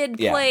haunted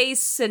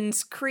place and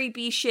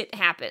creepy shit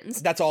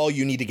happens. That's all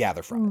you need to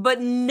gather from it.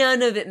 But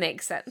none of it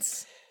makes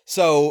sense.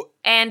 So.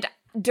 And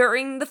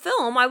during the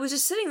film, I was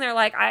just sitting there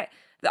like, I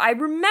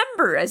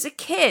remember as a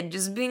kid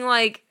just being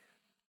like,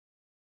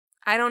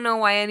 I don't know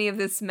why any of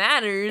this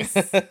matters,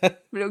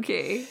 but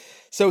okay.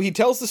 So he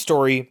tells the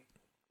story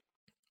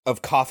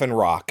of Coffin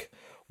Rock,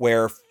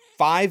 where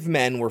 5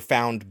 men were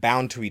found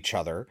bound to each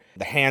other.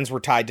 The hands were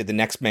tied to the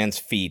next man's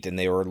feet, and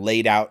they were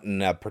laid out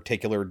in a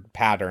particular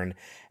pattern,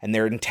 and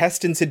their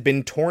intestines had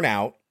been torn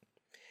out,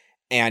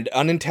 and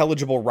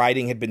unintelligible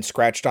writing had been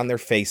scratched on their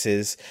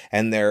faces,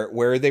 and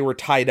where they were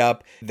tied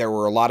up, there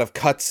were a lot of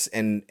cuts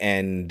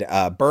and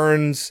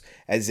burns,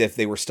 as if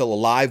they were still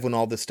alive when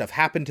all this stuff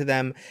happened to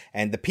them.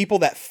 And the people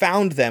that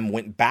found them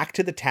went back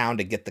to the town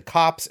to get the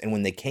cops, and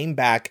when they came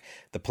back,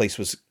 the place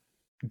was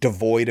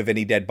devoid of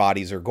any dead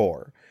bodies or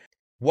gore.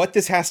 What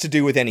this has to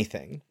do with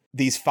anything,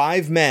 these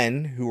 5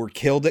 men who were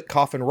killed at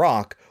Coffin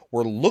Rock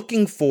were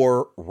looking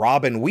for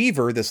Robin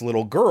Weaver, this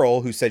little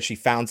girl who said she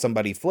found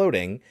somebody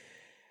floating.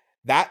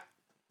 That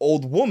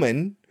old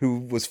woman who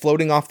was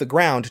floating off the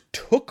ground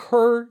took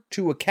her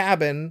to a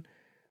cabin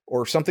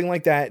or something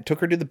like that,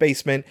 took her to the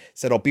basement,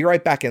 said, I'll be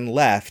right back, and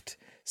left.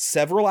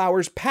 Several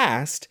hours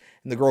passed,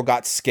 and the girl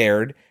got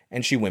scared,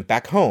 and she went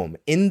back home.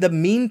 In the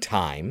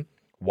meantime,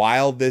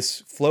 while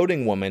this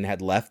floating woman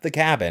had left the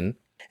cabin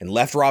and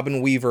left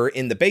Robin Weaver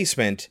in the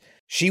basement,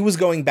 she was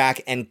going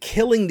back and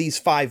killing these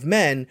 5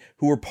 men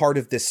who were part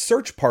of this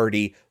search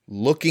party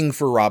looking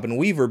for Robin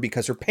Weaver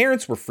because her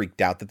parents were freaked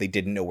out that they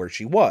didn't know where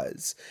she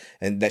was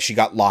and that she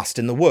got lost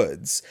in the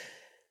woods.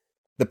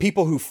 The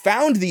people who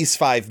found these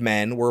 5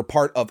 men were a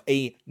part of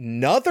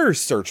another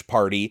search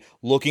party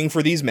looking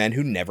for these men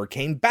who never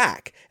came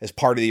back as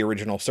part of the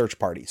original search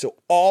party. So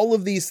all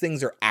of these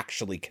things are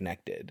actually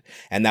connected.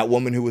 And that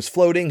woman who was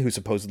floating, who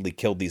supposedly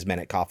killed these men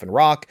at Coffin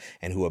Rock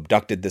and who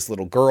abducted this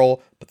little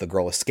girl, but the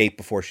girl escaped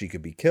before she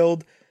could be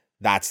killed,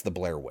 that's the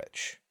Blair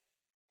Witch.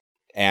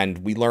 And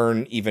we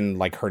learn even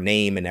like her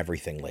name and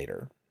everything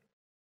later.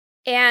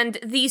 And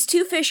these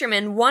 2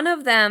 fishermen, one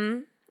of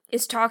them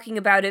is talking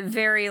about it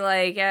very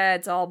like,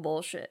 it's all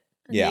bullshit.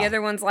 And the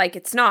other one's like,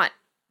 it's not.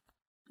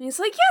 And he's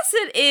like, yes,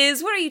 it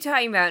is. What are you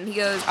talking about? And he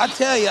goes, I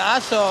tell you, I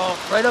saw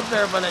right up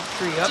there by that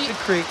tree, up the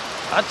creek.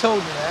 I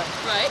told you that.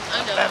 Right,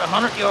 I know. About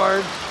 100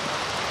 yards,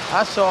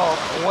 I saw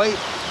a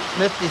white,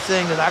 nifty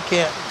thing that I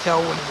can't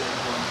tell what it is.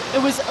 It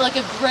was like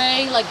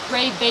gray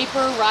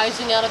vapor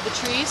rising out of the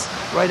trees?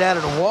 Right out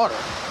of the water.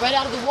 Right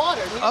out of the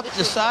water? Up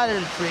the side of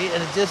the tree,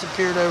 and it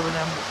disappeared over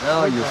them.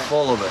 No, you're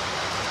full of it.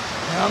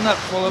 No, I'm not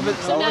full of it.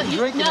 So now, how is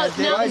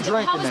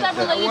that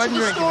related to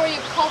the story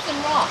of Coffin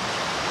Rock?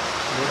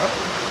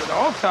 It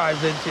all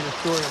ties into the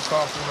story of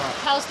Coffin Rock.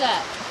 How's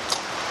that?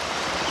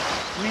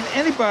 I mean,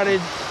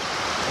 anybody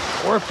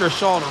worth their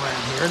salt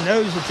around here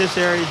knows that this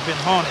area's been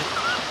haunted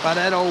by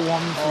that old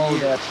woman for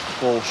years. That's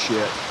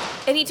bullshit.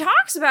 and he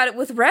talks about it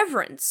with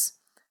reverence.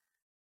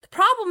 The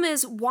problem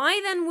is,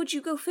 why then would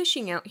you go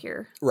fishing out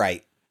here?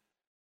 Right.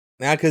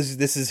 Now, because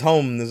this is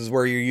home. This is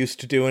where you're used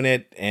to doing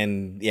it.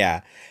 And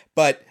yeah.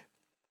 But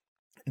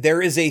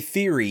there is a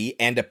theory,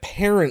 and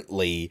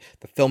apparently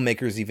the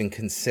filmmakers even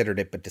considered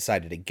it but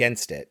decided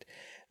against it,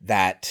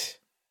 that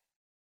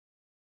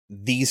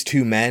these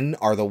two men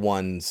are the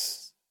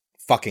ones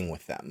fucking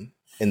with them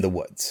in the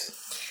woods.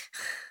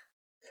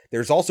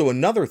 There's also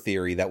another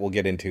theory that we'll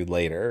get into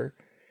later,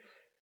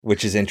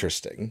 which is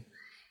interesting.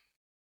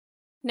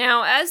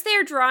 Now, as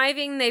they're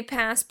driving, they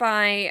pass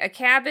by a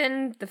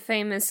cabin, the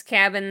famous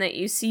cabin that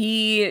you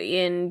see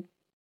in...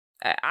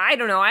 I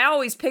don't know, I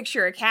always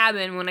picture a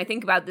cabin when I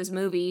think about this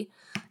movie,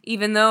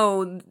 even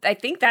though I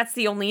think that's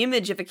the only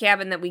image of a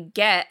cabin that we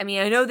get. I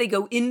mean, I know they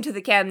go into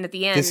the cabin at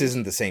the end. This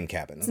isn't the same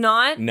cabin. It's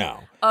not?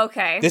 No.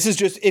 Okay. This is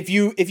just, if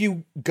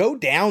you go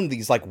down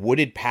these like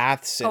wooded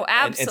paths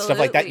and stuff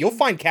like that, you'll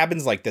find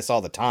cabins like this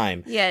all the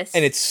time. Yes.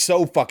 And it's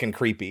so fucking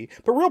creepy.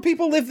 But real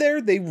people live there.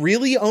 They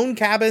really own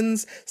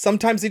cabins.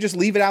 Sometimes they just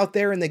leave it out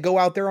there and they go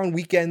out there on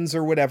weekends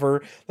or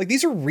whatever. Like,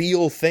 these are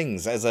real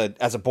things. As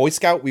a Boy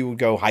Scout, we would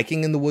go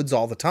hiking in the woods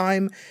all the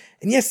time.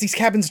 And yes, these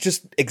cabins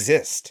just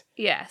exist.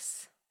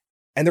 Yes.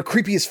 And they're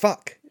creepy as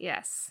fuck.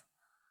 Yes.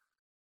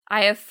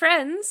 I have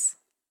friends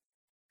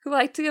who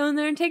like to go in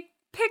there and take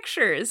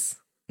pictures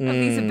of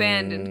these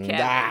abandoned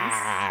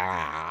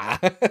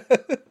cabins.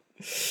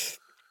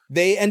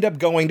 They end up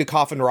going to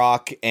Coffin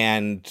Rock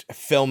and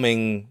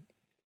filming,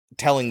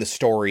 telling the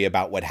story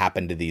about what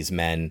happened to these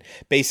men,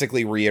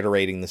 basically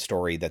reiterating the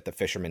story that the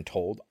fisherman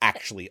told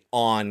actually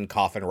on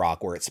Coffin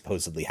Rock where it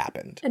supposedly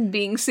happened. And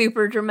being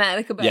super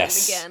dramatic about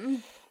it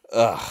again.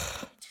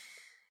 Ugh.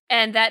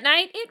 And that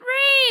night, it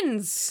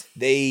rains.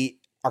 They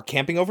are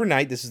camping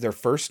overnight. This is their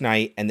first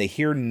night, and they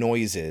hear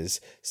noises.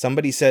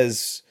 Somebody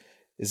says,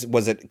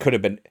 could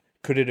have been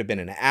could it have been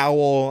an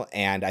owl?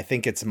 And I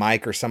think it's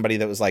Mike or somebody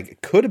that was like,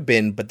 it could have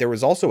been, but there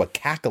was also a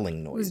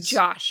cackling noise. It was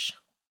Josh.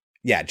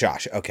 Yeah,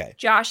 Josh. Okay.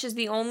 Josh is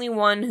the only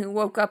one who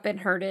woke up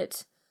and heard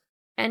it.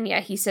 And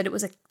yeah, he said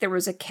there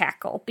was a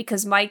cackle,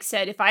 because Mike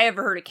said, if I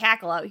ever heard a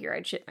cackle out here,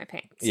 I'd shit my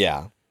pants.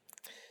 Yeah.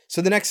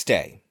 So the next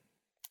day,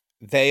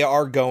 they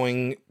are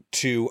going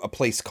to a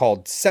place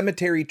called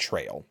Cemetery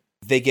Trail.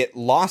 They get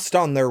lost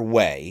on their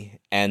way,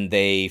 and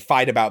they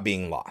fight about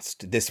being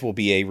lost. This will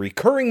be a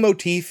recurring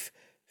motif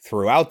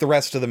throughout the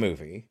rest of the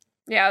movie.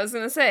 Yeah, I was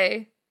going to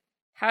say,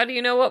 how do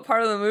you know what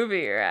part of the movie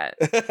you're at?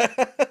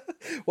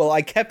 Well,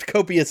 I kept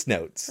copious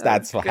notes.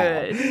 That's how.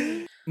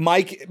 Good.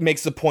 Mike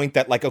makes the point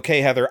that, like,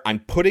 okay, Heather, I'm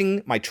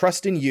putting my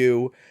trust in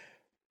you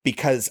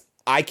because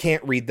I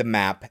can't read the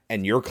map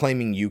and you're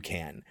claiming you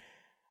can.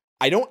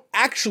 I don't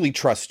actually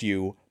trust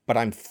you, but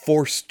I'm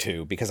forced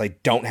to because I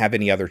don't have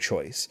any other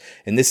choice.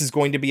 And this is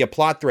going to be a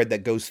plot thread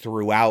that goes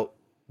throughout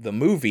the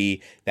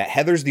movie, that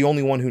Heather's the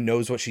only one who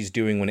knows what she's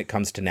doing when it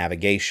comes to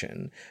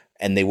navigation.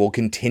 And they will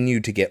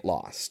continue to get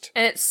lost.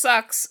 And it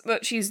sucks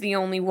that she's the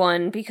only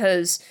one,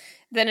 because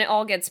then it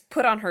all gets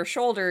put on her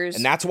shoulders.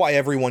 And that's why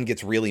everyone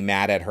gets really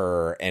mad at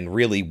her and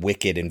really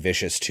wicked and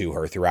vicious to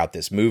her throughout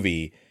this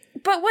movie.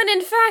 But when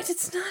in fact,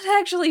 it's not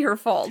actually her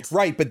fault.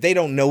 Right, but they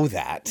don't know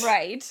that.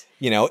 Right.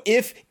 You know,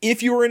 if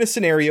you were in a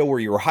scenario where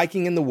you were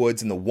hiking in the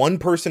woods and the one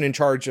person in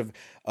charge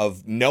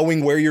of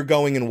knowing where you're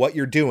going and what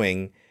you're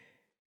doing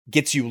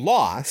gets you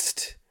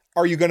lost,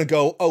 are you going to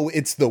go, oh,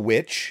 it's the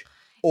witch?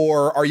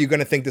 Or are you going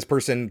to think this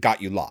person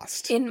got you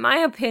lost? In my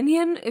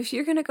opinion, if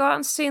you're going to go out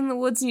and stay in the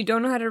woods and you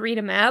don't know how to read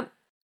a map,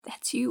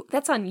 that's you.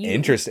 That's on you.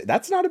 Interesting.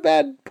 That's not a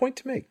bad point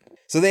to make.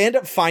 So they end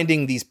up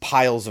finding these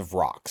piles of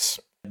rocks.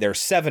 There's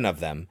 7 of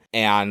them.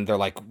 And they're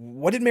like,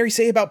 what did Mary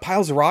say about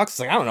piles of rocks? It's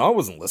like, I don't know. I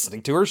wasn't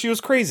listening to her. She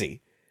was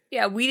crazy.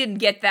 Yeah, we didn't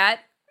get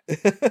that.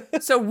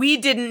 So we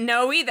didn't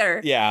know either.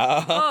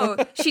 Yeah.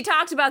 Oh, she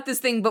talked about this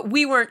thing, but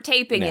we weren't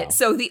taping it.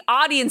 So the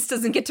audience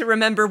doesn't get to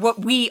remember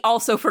what we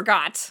also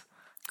forgot.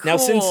 Cool.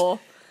 Now,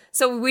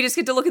 so we just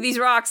get to look at these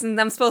rocks and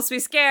I'm supposed to be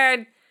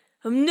scared.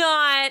 I'm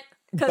not.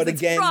 Because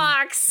it's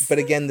rocks. But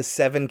again, the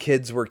 7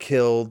 kids were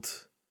killed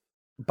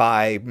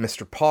by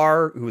Mr.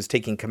 Parr, who was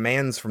taking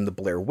commands from the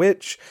Blair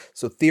Witch.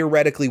 So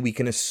theoretically, we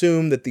can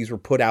assume that these were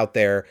put out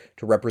there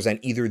to represent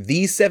either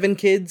these 7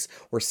 kids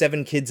or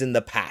 7 kids in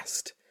the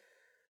past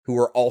who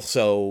were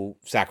also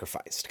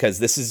sacrificed. Because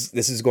this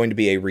is going to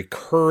be a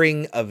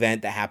recurring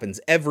event that happens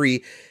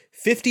every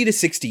 50 to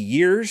 60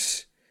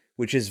 years,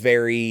 which is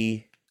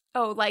very...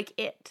 Oh, like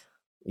it.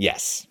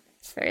 Yes.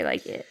 Very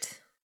like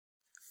it.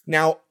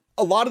 Now,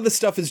 a lot of the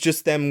stuff is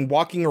just them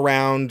walking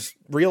around,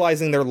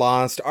 realizing they're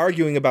lost,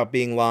 arguing about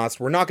being lost.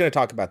 We're not going to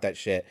talk about that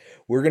shit.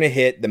 We're going to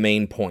hit the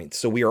main points.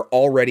 So we are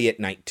already at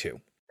night 2.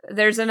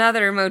 There's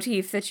another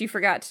motif that you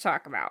forgot to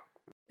talk about.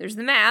 There's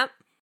the map.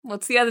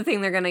 What's the other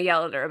thing they're going to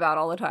yell at her about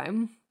all the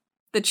time?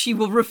 That she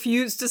will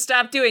refuse to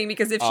stop doing,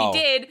 because if she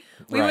did,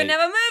 we wouldn't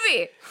have a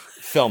movie.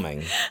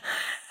 Filming.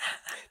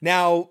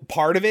 Now,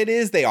 part of it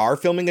is they are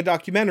filming a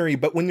documentary,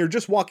 but when you're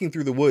just walking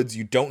through the woods,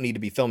 you don't need to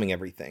be filming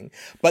everything.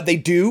 But they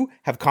do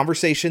have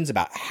conversations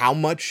about how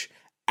much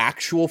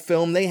actual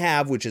film they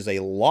have, which is a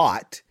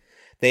lot.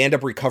 They end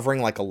up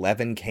recovering like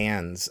 11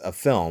 cans of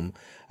film,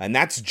 and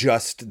that's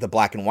just the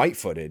black and white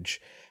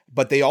footage.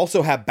 But they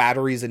also have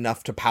batteries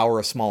enough to power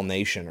a small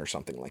nation or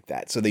something like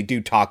that. So they do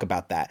talk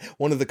about that.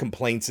 One of the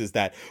complaints is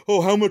that,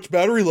 oh, how much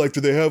battery life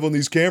do they have on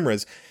these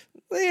cameras?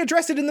 They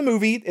address it in the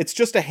movie. It's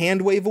just a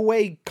hand wave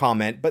away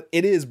comment, but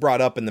it is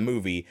brought up in the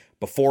movie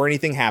before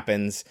anything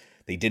happens.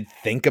 They did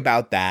think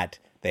about that.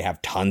 They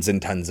have tons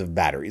and tons of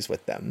batteries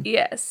with them.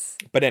 Yes.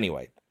 But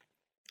anyway,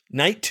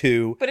 night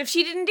 2. But if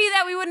she didn't do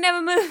that, we wouldn't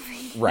have a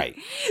movie. Right.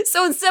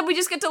 So instead, we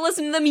just get to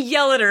listen to them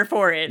yell at her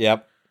for it.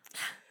 Yep.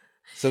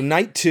 So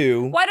night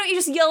 2. Why don't you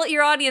just yell at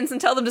your audience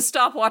and tell them to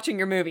stop watching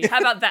your movie? How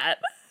about that?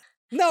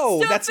 No,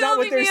 Stop that's not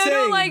what they're saying. I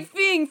don't like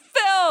being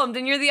filmed.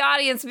 And you're the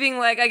audience being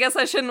like, I guess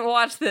I shouldn't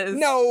watch this.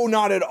 No,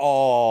 not at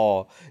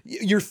all.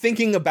 You're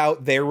thinking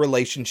about their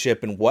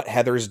relationship and what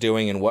Heather's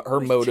doing and what her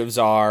motives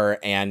are.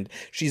 And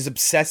she's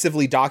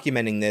obsessively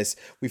documenting this.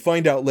 We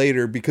find out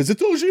later because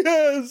it's all she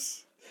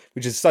has.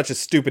 Which is such a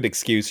stupid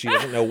excuse. She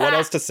doesn't know what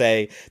else to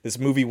say. This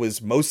movie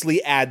was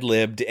mostly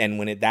ad-libbed. And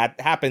when that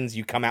happens,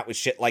 you come out with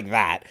shit like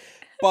that.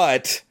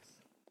 But...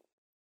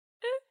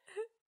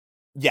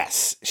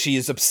 yes, she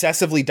is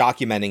obsessively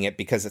documenting it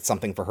because it's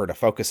something for her to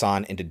focus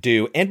on and to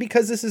do, and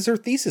because this is her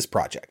thesis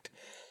project.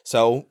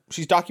 So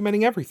she's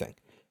documenting everything.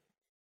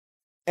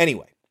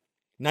 Anyway,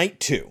 night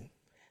 2,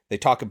 they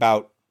talk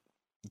about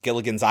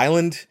Gilligan's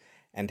Island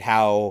and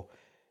how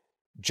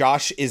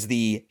Josh is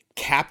the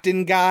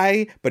captain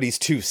guy, but he's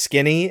too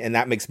skinny, and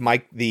that makes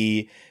Mike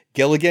the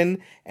Gilligan,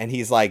 and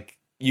he's like,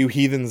 you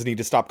heathens need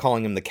to stop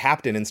calling him the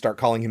captain and start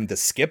calling him the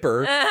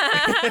skipper. The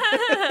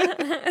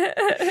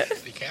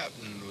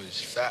captain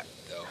was fat,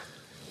 though.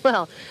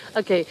 Well,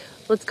 okay,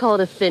 let's call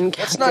it a thin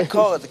captain. Let's not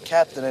call it the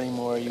captain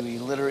anymore, you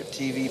illiterate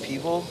TV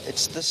people.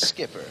 It's the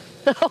skipper.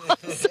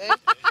 Okay?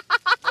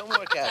 No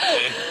more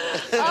captain.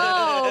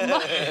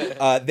 Oh,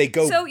 my. They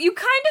go... So you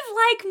kind of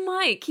like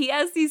Mike. He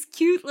has these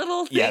cute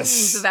little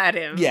things about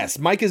him. Yes,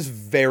 Mike is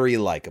very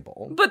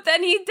likable. But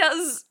then he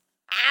does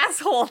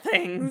asshole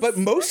things. But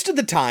most of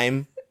the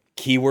time,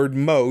 keyword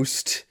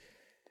most,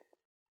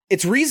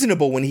 it's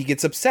reasonable when he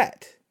gets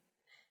upset.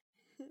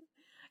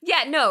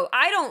 Yeah, no,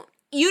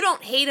 you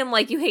don't hate him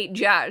like you hate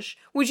Josh,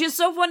 which is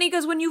so funny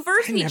because when you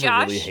first meet Josh... I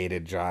never really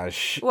hated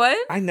Josh. What?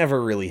 I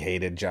never really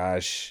hated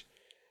Josh.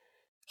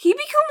 He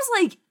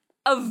becomes like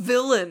a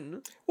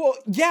villain. Well,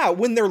 yeah,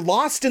 when they're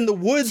lost in the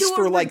woods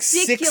for like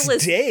 6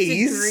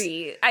 days.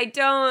 Degree.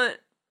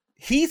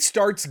 He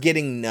starts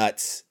getting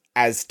nuts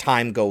as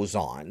time goes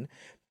on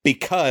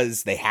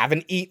because they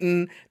haven't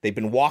eaten, they've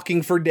been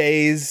walking for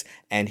days,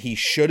 and he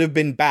should have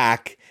been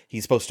back.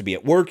 He's supposed to be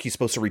at work, he's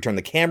supposed to return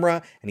the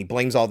camera, and he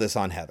blames all this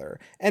on Heather.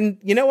 And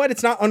you know what?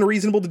 It's not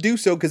unreasonable to do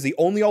so because the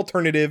only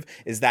alternative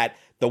is that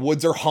the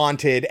woods are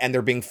haunted and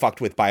they're being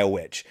fucked with by a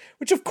witch,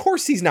 which of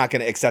course he's not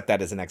going to accept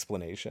that as an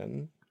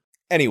explanation.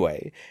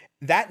 Anyway,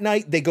 that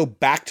night they go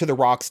back to the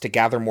rocks to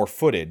gather more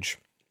footage,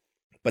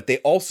 but they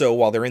also,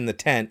 while they're in the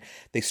tent,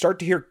 they start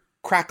to hear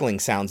crackling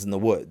sounds in the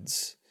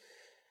woods.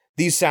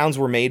 These sounds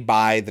were made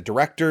by the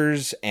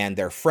directors and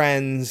their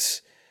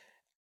friends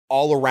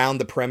all around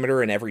the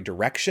perimeter in every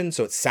direction,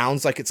 so it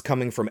sounds like it's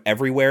coming from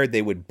everywhere.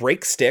 They would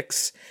break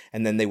sticks,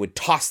 and then they would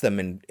toss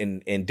them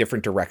in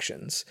different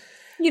directions.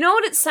 You know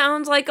what it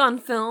sounds like on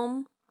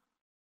film?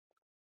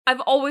 I've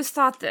always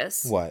thought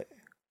this. What?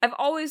 I've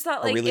always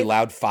thought like... A really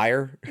loud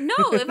fire? No,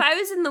 if I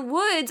was in the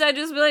woods, I'd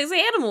just be like, it's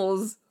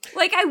animals.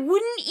 Like, I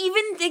wouldn't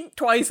even think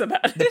twice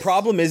about it. The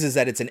problem is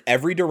that it's in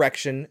every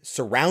direction,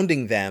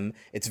 surrounding them.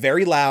 It's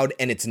very loud,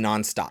 and it's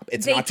nonstop.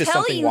 It's not just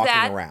something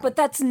walking around. But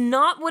that's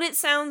not what it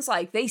sounds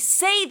like. They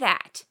say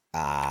that.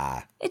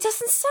 Ah. It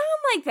doesn't sound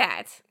like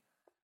that.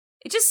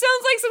 It just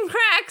sounds like some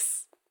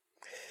cracks.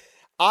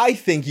 I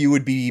think you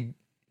would be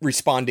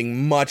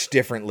responding much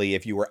differently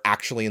if you were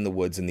actually in the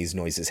woods and these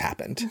noises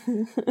happened.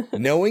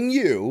 Knowing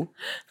you,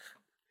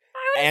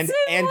 and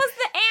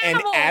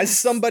as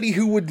somebody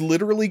who would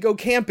literally go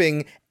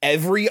camping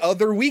every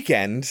other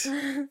weekend,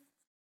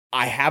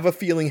 I have a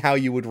feeling how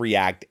you would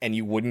react, and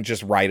you wouldn't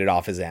just write it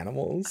off as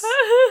animals.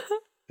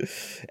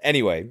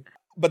 Anyway,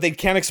 but they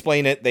can't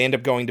explain it. They end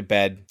up going to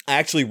bed. I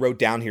actually wrote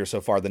down here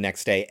so far the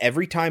next day,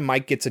 every time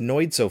Mike gets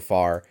annoyed so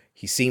far,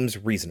 he seems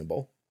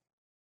reasonable.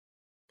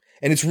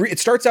 And it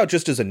starts out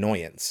just as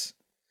annoyance.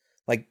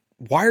 Like,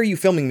 why are you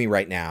filming me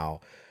right now?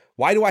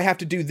 Why do I have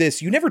to do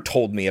this? You never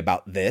told me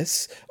about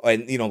this.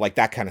 And, like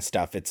that kind of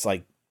stuff. It's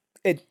like,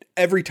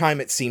 every time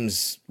it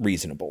seems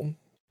reasonable.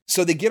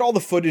 So they get all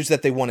the footage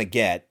that they want to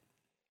get.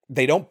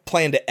 They don't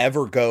plan to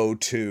ever go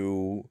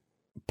to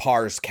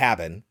Parr's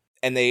cabin.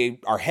 And they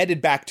are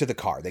headed back to the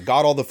car. They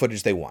got all the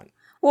footage they want.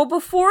 Well,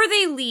 before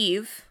they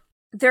leave,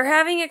 they're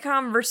having a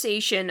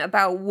conversation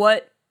about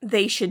what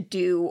they should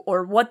do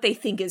or what they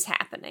think is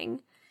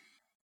happening.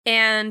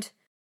 And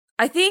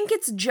I think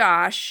it's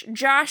Josh.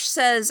 Josh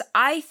says,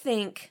 I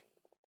think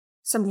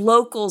some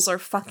locals are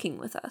fucking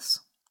with us.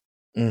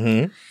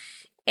 Mm-hmm.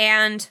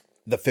 And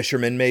the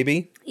fishermen,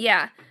 maybe?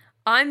 Yeah.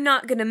 I'm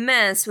not going to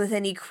mess with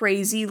any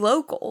crazy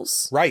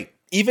locals. Right.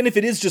 Even if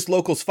it is just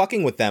locals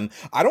fucking with them,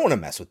 I don't want to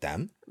mess with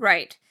them.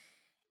 Right.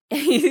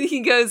 He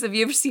goes, have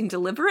you ever seen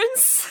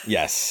Deliverance?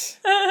 Yes.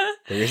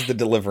 There's the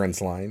Deliverance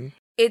line.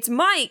 It's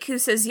Mike who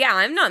says, yeah,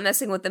 I'm not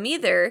messing with them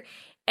either.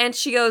 And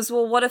she goes,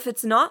 well, what if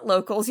it's not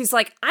locals? He's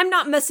like, I'm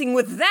not messing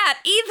with that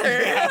either.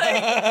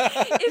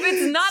 Like, if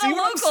it's not See a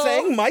local... what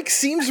I'm saying? Mike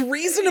seems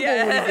reasonable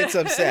when he gets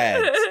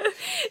upset.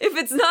 If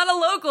it's not a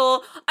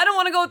local, I don't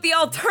want to go with the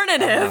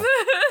alternative.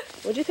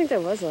 What do you think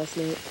that was last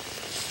night?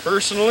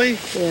 Personally?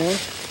 Yeah.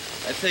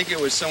 I think it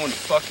was someone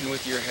fucking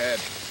with your head.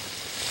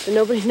 But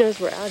nobody knows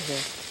we're out here.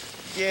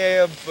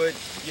 Yeah, but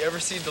you ever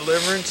see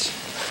Deliverance?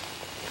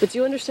 But do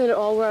you understand at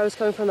all where I was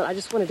coming from? That I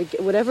just wanted to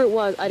get whatever it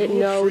was. I didn't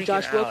know.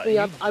 Josh woke me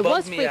up. I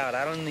was freaking out.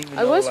 I don't even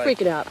know. I was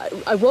freaking out.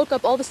 I woke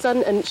up all of a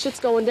sudden and shit's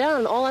going down.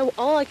 And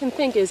all I can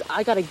think is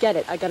I gotta get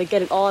it. I gotta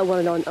get it all. I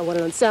want it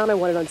on sound. I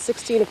want it on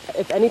 16.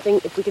 If anything,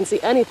 if we can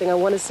see anything, I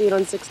want to see it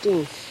on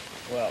 16.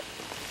 Well, it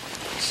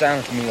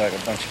sounded to me like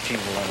a bunch of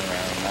people running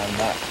around. And I'm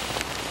not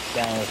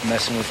down with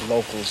messing with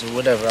locals or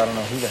whatever. I don't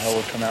know who the hell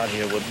would come out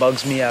here. What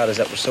bugs me out is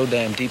that we're so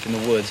damn deep in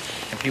the woods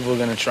and people are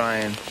gonna try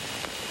and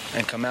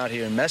come out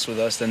here and mess with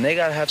us, then they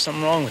gotta have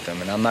something wrong with them,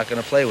 and I'm not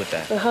gonna play with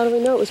that. Well, how do we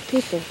know it was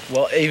people?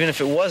 Well, even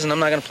if it wasn't, I'm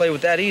not gonna play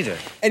with that either.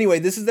 Anyway,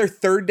 this is their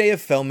third day of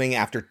filming.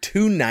 After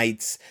 2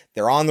 nights,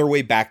 they're on their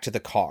way back to the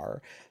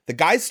car. The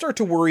guys start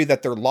to worry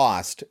that they're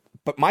lost,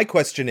 but my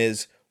question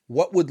is,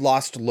 what would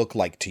lost look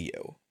like to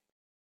you?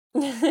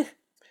 They're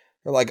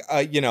like,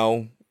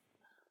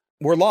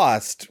 we're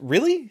lost.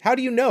 Really? How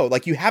do you know?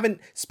 Like, you haven't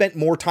spent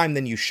more time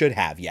than you should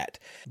have yet.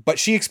 But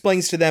she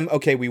explains to them,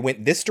 okay, we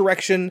went this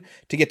direction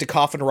to get to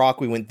Coffin Rock.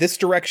 We went this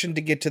direction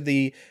to get to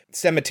the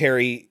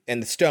cemetery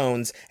and the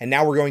stones. And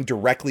now we're going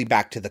directly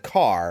back to the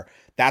car.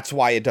 That's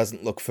why it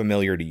doesn't look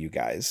familiar to you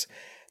guys.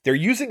 They're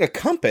using a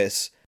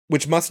compass,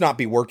 which must not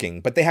be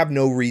working, but they have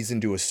no reason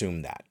to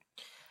assume that.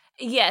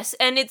 Yes,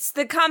 and it's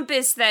the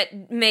compass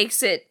that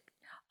makes it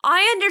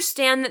I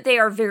understand that they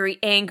are very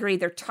angry,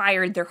 they're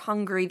tired, they're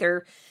hungry,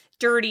 they're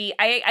dirty.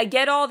 I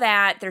get all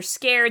that. They're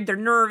scared, they're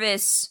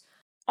nervous.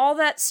 All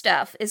that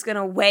stuff is going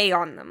to weigh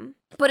on them.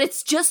 But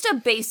it's just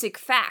a basic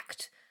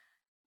fact.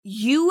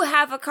 You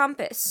have a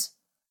compass.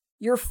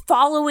 You're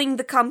following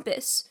the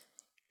compass.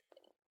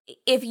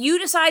 If you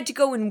decide to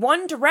go in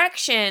one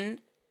direction,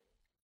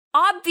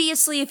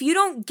 obviously, if you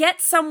don't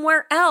get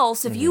somewhere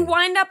else, if you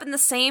wind up in the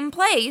same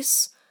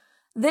place,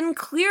 then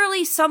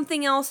clearly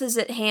something else is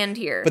at hand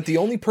here. But the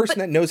only person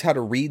that knows how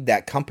to read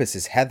that compass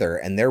is Heather,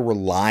 and they're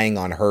relying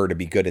on her to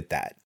be good at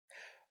that.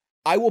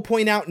 I will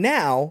point out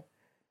now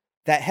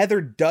that Heather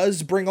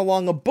does bring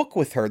along a book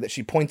with her that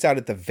she points out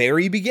at the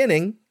very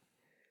beginning,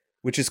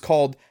 which is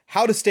called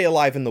How to Stay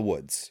Alive in the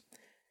Woods.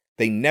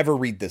 They never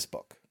read this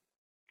book.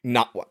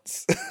 Not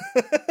once.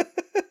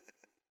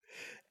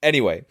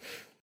 Anyway,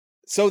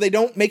 so they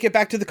don't make it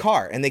back to the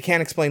car, and they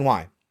can't explain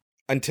why.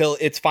 Until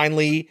it's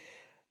finally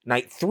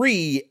night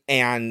 3,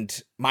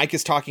 and Mike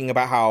is talking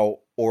about how,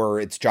 or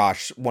it's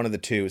Josh, one of the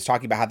two, is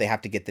talking about how they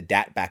have to get the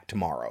DAT back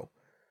tomorrow.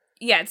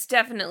 Yeah, it's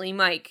definitely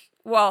Mike.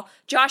 Well,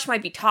 Josh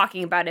might be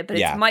talking about it, but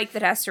it's Mike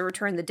that has to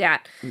return the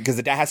DAT. Because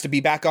the DAT has to be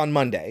back on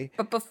Monday.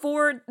 But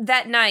before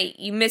that night,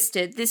 you missed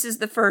it. This is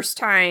the first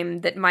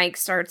time that Mike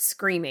starts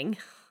screaming.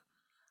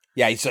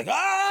 Yeah, he's like,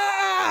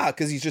 ah!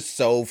 Because he's just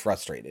so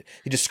frustrated.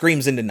 He just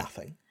screams into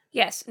nothing.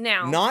 Yes,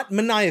 now. Not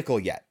maniacal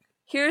yet.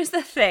 Here's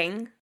the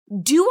thing.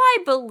 Do I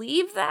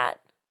believe that?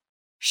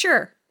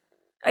 Sure.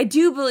 I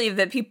do believe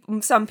that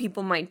some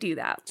people might do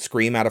that.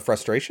 Scream out of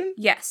frustration?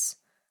 Yes.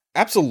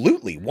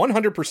 Absolutely.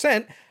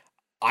 100%.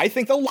 I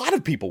think a lot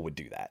of people would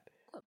do that.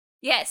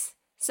 Yes.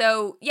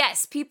 So,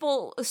 yes,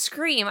 people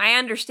scream. I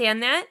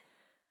understand that.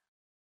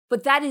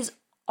 But that is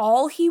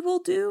all he will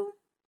do.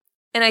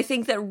 And I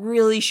think that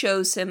really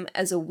shows him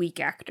as a weak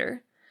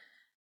actor.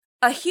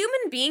 A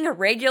human being, a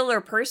regular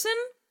person,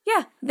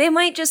 yeah, they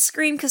might just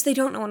scream because they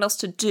don't know what else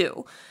to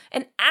do.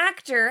 An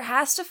actor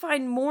has to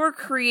find more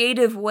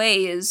creative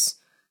ways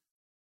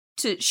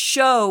to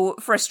show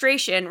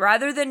frustration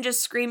rather than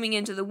just screaming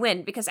into the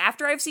wind. Because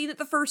after I've seen it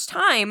the first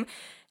time,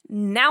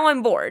 now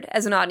I'm bored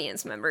as an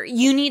audience member.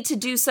 You need to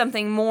do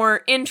something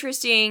more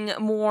interesting,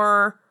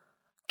 more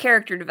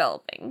character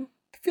developing.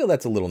 I feel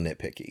that's a little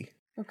nitpicky.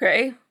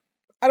 Okay.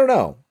 I don't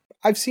know.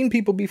 I've seen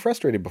people be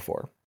frustrated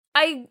before.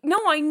 I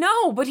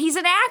know, but he's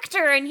an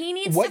actor and he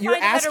needs to find a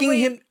better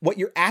way. What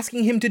you're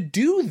asking him to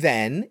do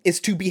then is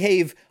to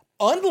behave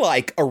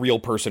unlike a real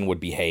person would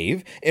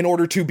behave in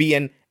order to be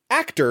an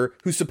actor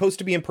who's supposed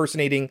to be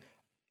impersonating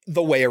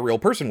the way a real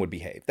person would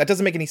behave. That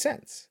doesn't make any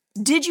sense.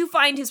 Did you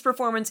find his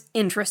performance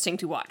interesting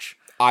to watch?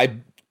 I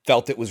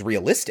felt it was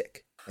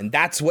realistic. And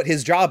that's what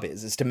his job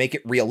is to make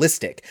it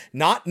realistic,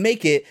 not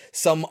make it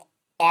some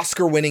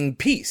Oscar-winning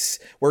piece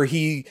where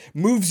he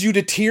moves you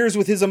to tears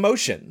with his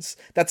emotions.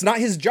 That's not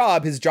his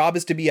job. His job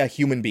is to be a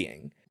human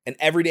being, an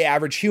everyday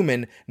average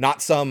human,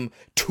 not some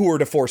tour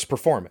de force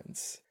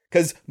performance.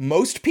 Because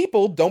most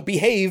people don't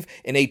behave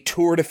in a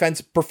tour de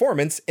force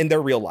performance in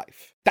their real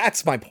life.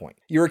 That's my point.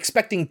 You're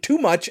expecting too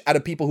much out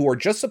of people who are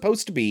just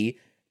supposed to be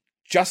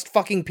just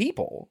fucking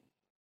people.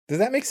 Does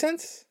that make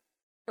sense?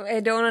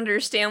 I don't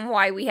understand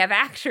why we have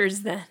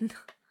actors then.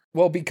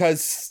 Well,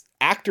 because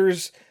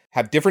actors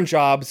have different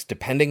jobs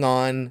depending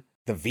on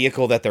the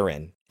vehicle that they're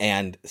in.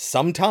 And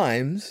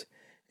sometimes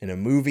in a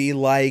movie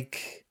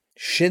like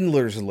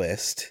Schindler's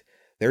List,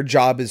 their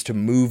job is to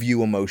move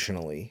you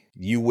emotionally.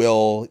 You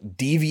will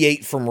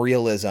deviate from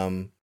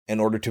realism in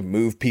order to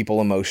move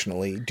people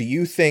emotionally. Do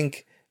you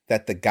think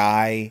that the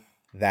guy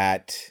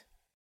that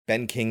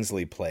Ben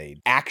Kingsley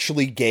played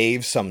actually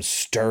gave some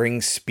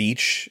stirring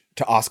speech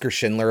to Oskar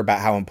Schindler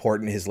about how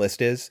important his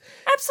list is?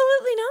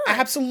 Absolutely not.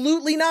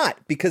 Absolutely not,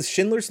 because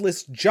Schindler's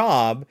List's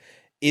job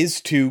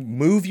is to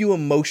move you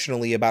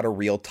emotionally about a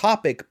real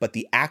topic, but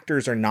the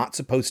actors are not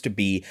supposed to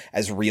be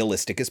as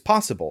realistic as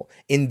possible.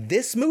 In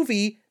this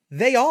movie,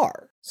 they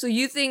are. So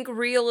you think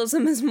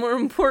realism is more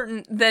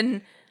important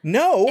than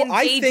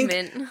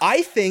engagement?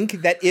 I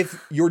think that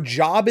if your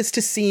job is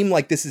to seem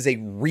like this is a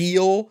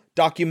real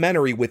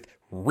documentary with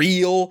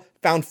real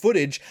found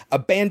footage,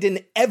 abandon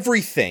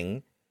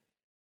everything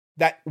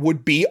that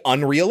would be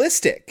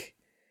unrealistic.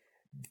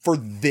 For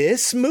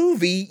this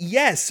movie,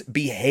 yes,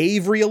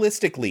 behave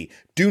realistically.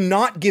 Do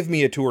not give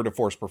me a tour de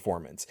force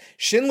performance.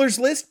 Schindler's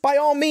List, by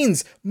all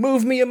means,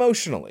 move me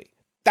emotionally.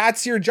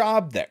 That's your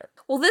job there.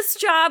 Well, this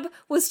job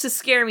was to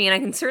scare me, and I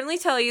can certainly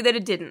tell you that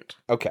it didn't.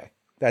 Okay,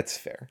 that's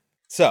fair.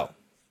 So,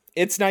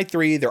 it's night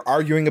 3. They're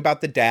arguing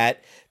about the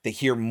DAT. They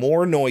hear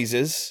more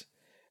noises.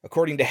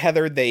 According to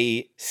Heather,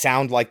 they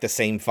sound like the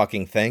same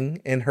fucking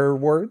thing, in her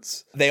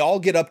words. They all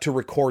get up to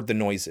record the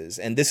noises,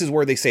 and this is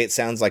where they say it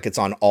sounds like it's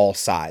on all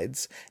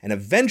sides. And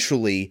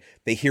eventually,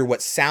 they hear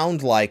what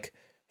sound like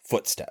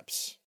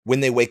footsteps. When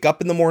they wake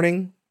up in the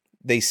morning,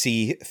 they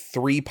see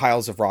 3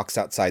 piles of rocks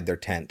outside their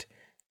tent,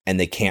 and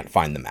they can't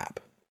find the map.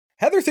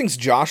 Heather thinks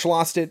Josh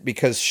lost it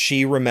because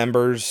she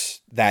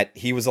remembers that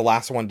he was the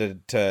last one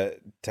to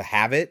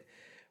have it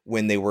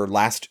when they were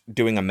last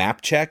doing a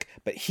map check,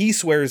 but he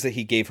swears that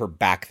he gave her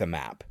back the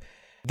map.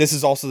 This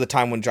is also the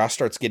time when Josh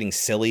starts getting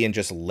silly and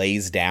just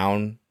lays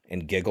down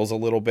and giggles a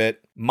little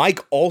bit. Mike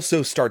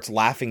also starts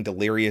laughing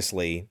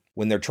deliriously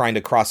when they're trying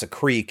to cross a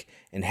creek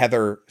and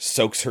Heather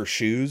soaks her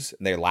shoes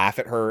and they laugh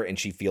at her and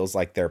she feels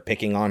like they're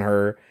picking on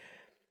her.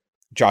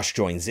 Josh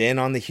joins in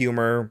on the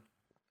humor.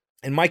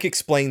 And Mike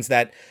explains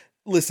that,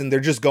 listen, they're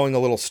just going a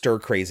little stir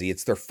crazy.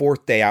 It's their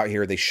 4th day out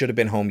here. They should have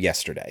been home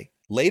yesterday.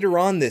 Later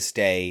on this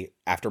day,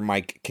 after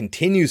Mike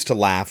continues to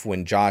laugh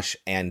when Josh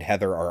and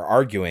Heather are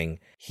arguing,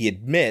 he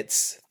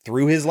admits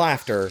through his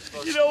laughter,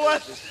 You know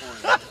what?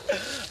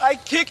 I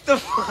kicked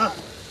the...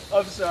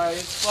 I'm sorry,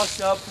 it's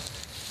fucked up.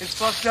 It's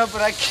fucked up,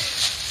 but I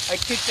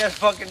kicked that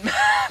fucking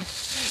map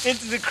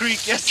into the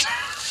creek yesterday.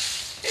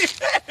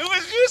 It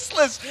was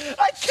useless.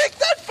 I kicked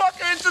that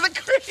fucker into the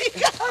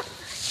creek.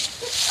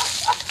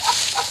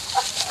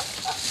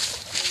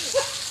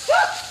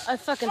 I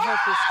fucking hope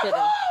he's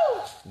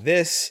kidding.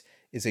 This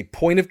is a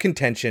point of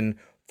contention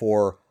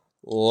for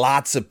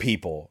lots of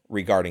people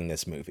regarding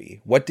this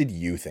movie. What did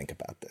you think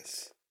about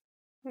this?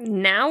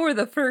 Now or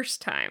the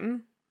first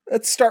time?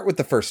 Let's start with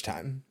the first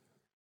time.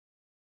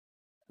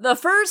 The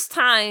first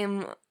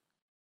time,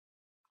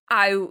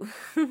 I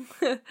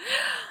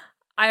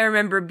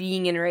remember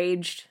being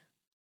enraged.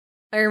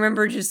 I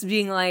remember just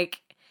being like,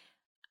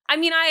 I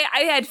mean,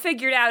 I had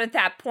figured out at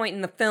that point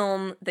in the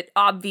film that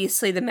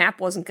obviously the map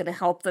wasn't going to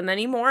help them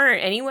anymore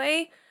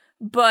anyway,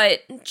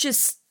 but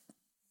just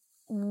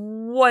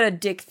what a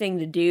dick thing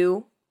to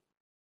do,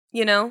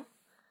 you know?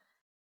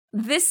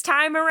 This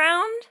time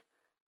around,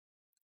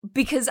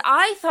 because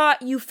I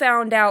thought you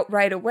found out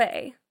right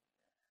away.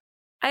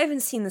 I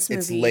haven't seen this movie.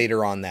 It's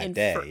later on that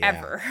day.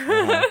 Forever. Yeah.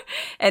 Uh-huh.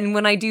 And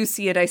when I do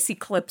see it, I see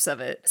clips of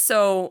it.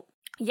 So,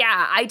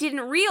 yeah, I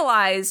didn't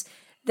realize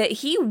that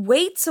he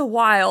waits a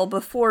while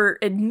before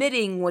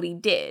admitting what he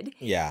did.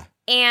 Yeah.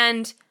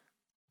 And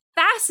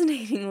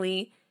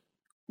fascinatingly,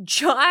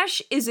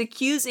 Josh is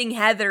accusing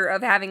Heather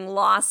of having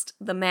lost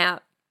the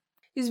map.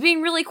 He's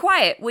being really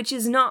quiet, which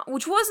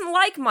wasn't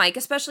like Mike,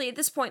 especially at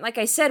this point. Like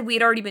I said, we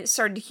had already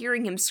started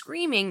hearing him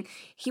screaming.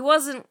 He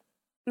wasn't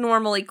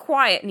normally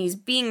quiet, and he's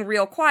being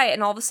real quiet,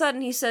 and all of a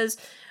sudden he says,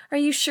 "Are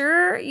you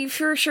sure? You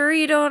sure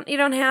you don't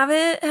have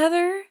it,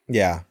 Heather?"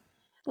 Yeah.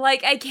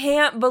 Like, I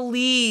can't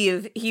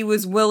believe he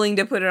was willing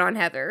to put it on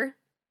Heather.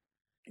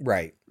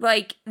 Right.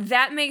 Like,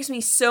 that makes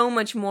me so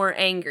much more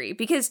angry,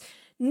 because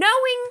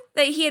knowing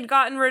that he had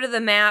gotten rid of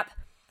the map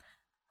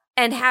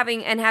and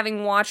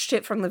having watched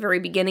it from the very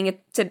beginning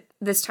to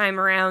this time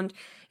around,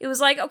 it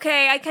was like,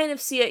 okay, I kind of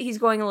see it. He's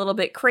going a little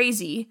bit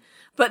crazy.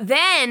 But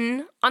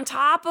then, on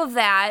top of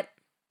that,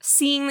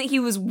 seeing that he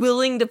was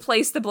willing to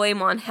place the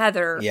blame on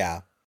Heather.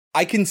 Yeah.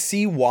 I can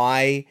see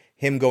why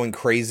him going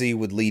crazy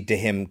would lead to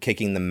him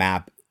kicking the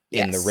map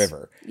in the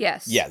river.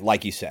 Yes. Yeah,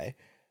 like you say.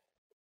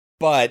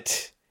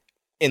 But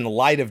in the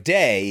light of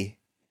day,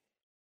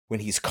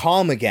 when he's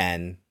calm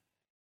again,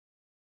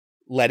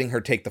 letting her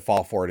take the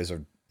fall for it is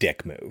a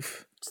dick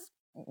move.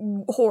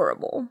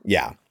 Horrible.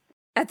 Yeah.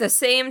 At the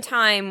same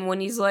time, when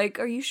he's like,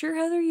 "Are you sure,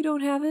 Heather, you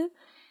don't have it?"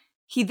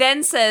 He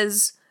then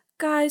says,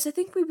 "Guys, I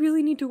think we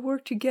really need to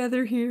work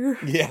together here."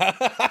 Yeah.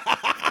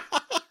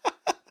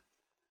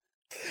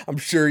 I'm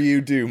sure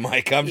you do,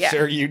 Mike. I'm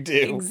sure you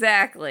do.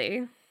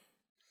 Exactly.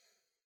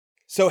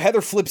 So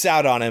Heather flips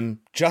out on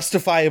him,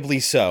 justifiably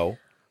so.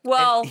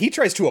 Well, and he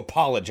tries to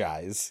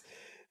apologize.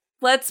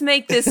 Let's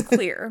make this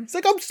clear. It's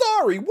like, I'm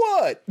sorry,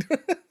 what?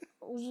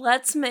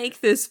 Let's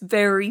make this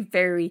very,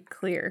 very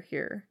clear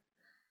here.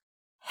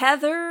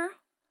 Heather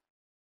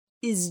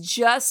is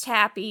just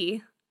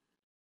happy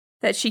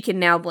that she can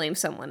now blame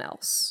someone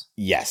else.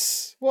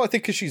 Yes. Well, I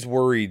think because she's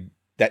worried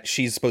that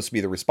she's supposed to be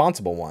the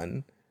responsible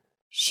one.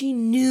 She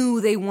knew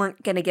they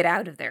weren't going to get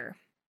out of there.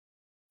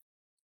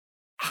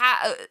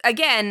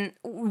 Again,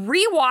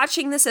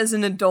 rewatching this as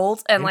an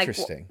adult and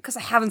because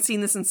I haven't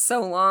seen this in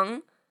so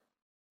long,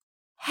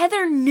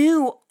 Heather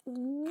knew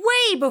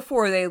way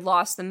before they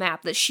lost the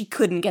map that she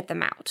couldn't get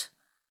them out.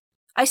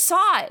 I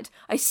saw it.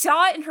 I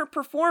saw it in her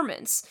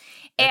performance.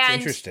 That's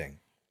interesting.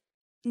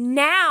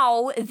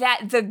 Now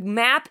that the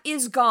map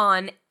is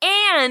gone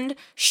and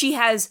she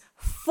has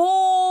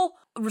full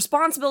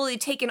responsibility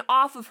taken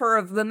off of her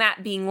of the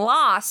map being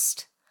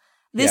lost,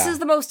 this is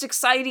the most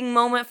exciting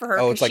moment for her.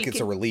 Oh, it's like it's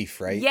a relief,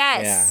 right?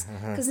 Yes.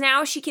 Because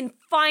now she can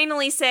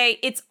finally say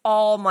it's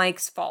all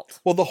Mike's fault.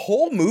 Well, the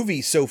whole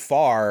movie so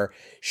far,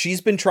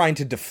 she's been trying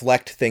to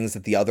deflect things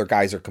that the other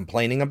guys are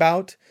complaining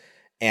about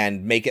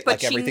and make it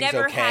like everything's okay.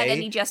 But she never had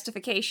any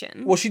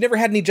justification. Well, she never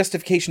had any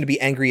justification to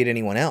be angry at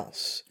anyone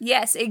else.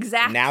 Yes,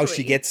 exactly. Now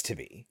she gets to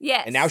be.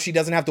 Yes. And now she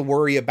doesn't have to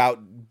worry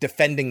about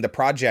defending the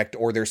project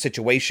or their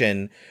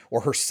situation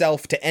or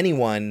herself to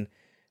anyone.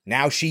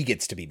 Now she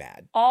gets to be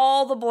mad.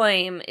 All the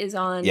blame is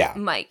on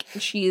Mike.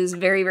 She is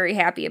very, very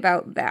happy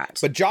about that.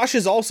 But Josh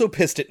is also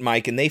pissed at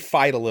Mike, and they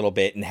fight a little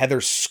bit, and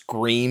Heather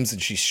screams,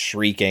 and she's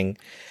shrieking.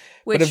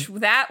 Which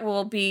that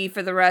will be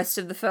for the rest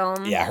of the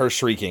film. Yeah, her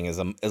shrieking is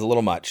a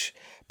little much.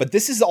 But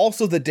this is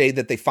also the day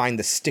that they find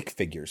the stick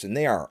figures, and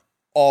they are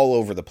all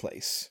over the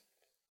place.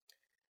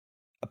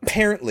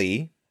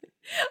 Apparently,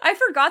 I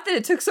forgot that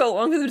it took so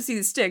long for them to see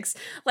the sticks.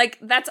 Like,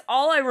 that's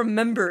all I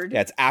remembered.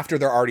 Yeah, it's after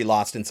they're already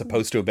lost and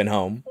supposed to have been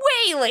home.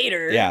 Way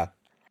later. Yeah.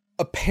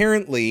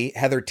 Apparently,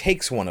 Heather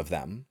takes one of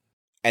them,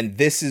 and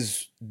this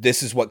is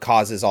what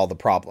causes all the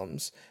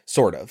problems,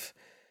 sort of.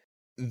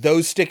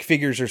 Those stick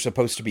figures are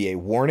supposed to be a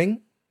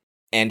warning,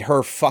 and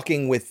her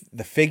fucking with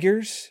the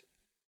figures,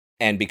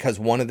 and because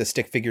one of the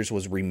stick figures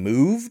was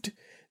removed,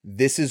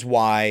 this is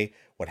why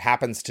what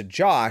happens to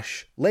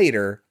Josh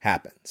later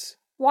happens.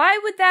 Why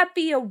would that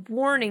be a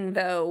warning,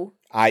 though?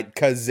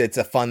 Because it's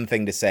a fun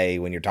thing to say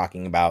when you're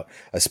talking about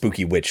a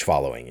spooky witch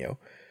following you.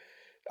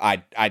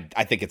 I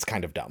think it's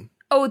kind of dumb.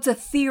 Oh, it's a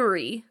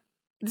theory.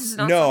 This is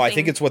not No, something... I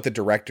think it's what the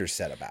director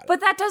said about it.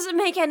 But that doesn't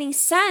make any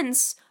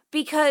sense,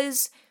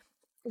 because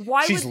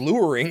why She's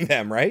luring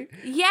them, right?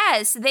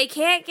 Yes, they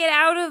can't get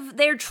out of...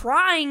 They're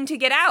trying to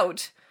get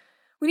out.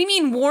 What do you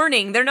mean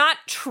warning? They're not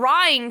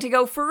trying to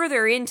go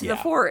further into the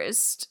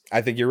forest.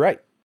 I think you're right.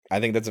 I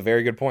think that's a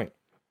very good point.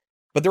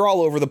 But they're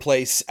all over the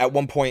place. At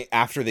one point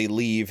after they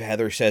leave,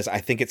 Heather says, I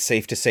think it's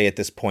safe to say at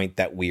this point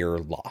that we're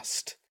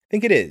lost. I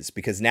think it is,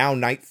 because now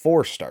night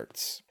 4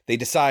 starts. They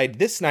decide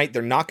this night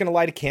they're not going to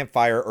light a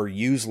campfire or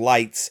use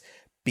lights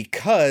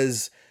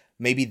because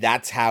maybe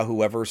that's how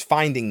whoever's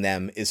finding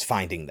them is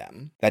finding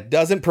them. That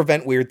doesn't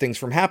prevent weird things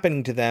from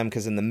happening to them,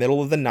 because in the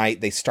middle of the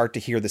night, they start to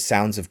hear the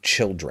sounds of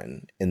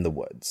children in the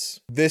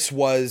woods. This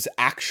was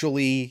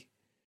actually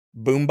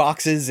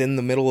boomboxes in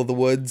the middle of the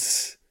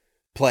woods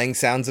playing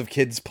sounds of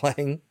kids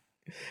playing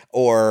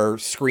or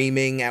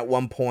screaming at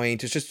one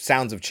point. It's just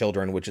sounds of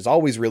children, which is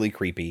always really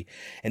creepy.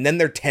 And then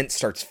their tent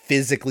starts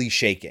physically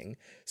shaking.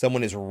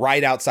 Someone is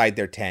right outside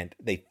their tent.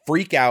 They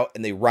freak out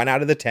and they run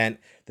out of the tent.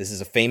 This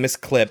is a famous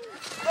clip.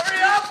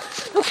 Hurry up!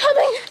 I'm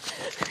coming!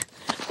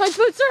 My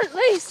boots aren't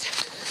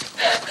laced.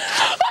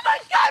 Oh my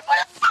god,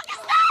 what the fuck is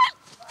that?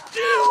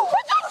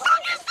 What the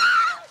fuck is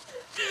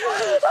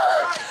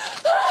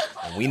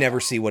that? And we never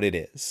see what it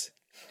is.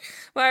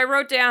 Well, I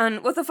wrote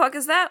down, what the fuck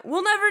is that?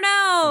 We'll never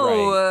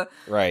know.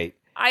 Right.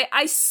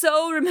 I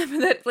so remember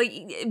that,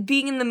 like,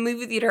 being in the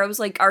movie theater, I was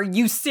like, are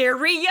you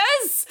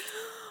serious?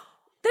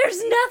 There's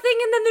nothing,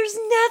 and then there's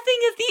nothing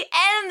at the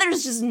end.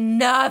 There's just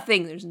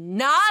nothing. There's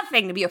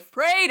nothing to be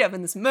afraid of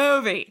in this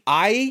movie.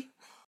 I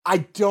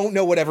don't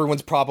know what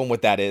everyone's problem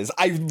with that is.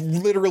 I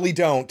literally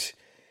don't.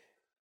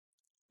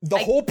 The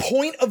whole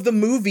point of the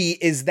movie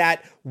is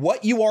that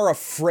what you are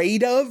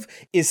afraid of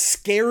is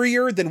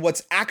scarier than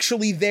what's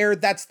actually there.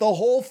 That's the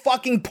whole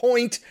fucking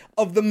point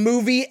of the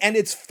movie and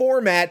its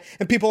format.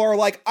 And people are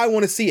like, I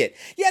want to see it.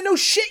 Yeah, no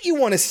shit, you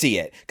want to see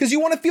it because you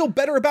want to feel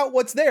better about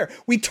what's there.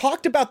 We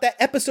talked about that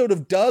episode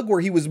of Doug where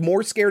he was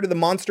more scared of the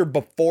monster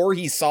before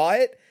he saw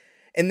it.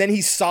 And then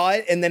he saw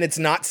it and then it's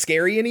not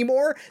scary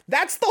anymore.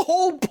 That's the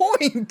whole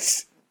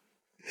point.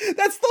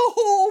 That's the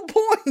whole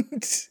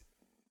point.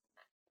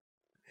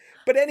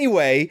 But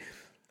anyway,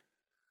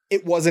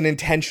 it wasn't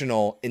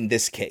intentional in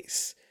this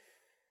case.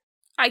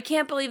 I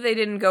can't believe they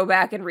didn't go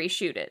back and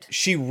reshoot it.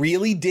 She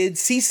really did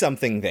see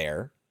something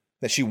there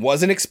that she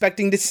wasn't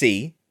expecting to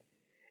see.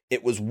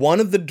 It was one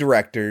of the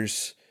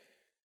directors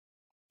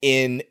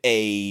in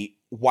a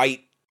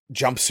white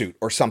jumpsuit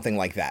or something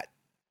like that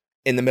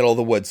in the middle of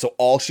the woods. So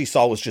all she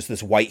saw was just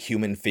this white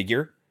human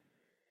figure.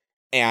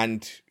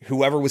 And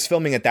whoever was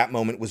filming at that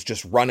moment was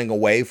just running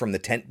away from the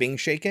tent being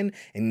shaken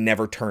and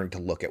never turned to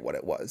look at what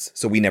it was.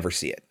 So we never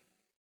see it.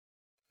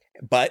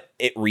 But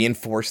it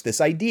reinforced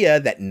this idea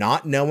that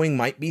not knowing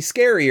might be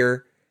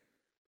scarier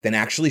than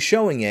actually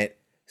showing it.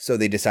 So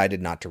they decided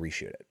not to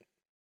reshoot it.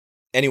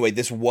 Anyway,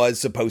 this was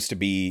supposed to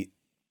be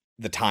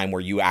the time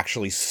where you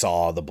actually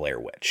saw the Blair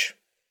Witch.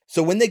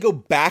 So when they go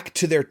back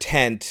to their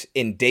tent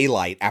in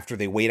daylight after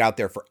they wait out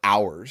there for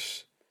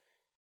hours,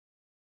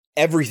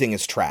 everything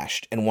is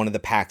trashed, and one of the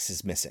packs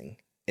is missing.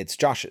 It's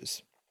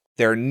Josh's.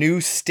 There are new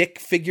stick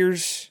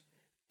figures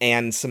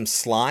and some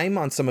slime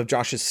on some of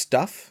Josh's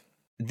stuff.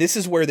 This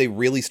is where they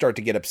really start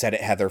to get upset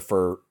at Heather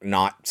for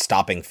not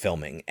stopping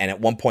filming. And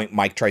at one point,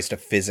 Mike tries to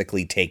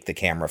physically take the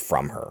camera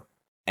from her.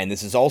 And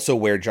this is also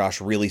where Josh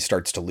really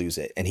starts to lose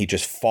it. And he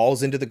just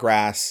falls into the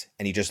grass,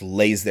 and he just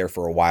lays there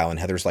for a while. And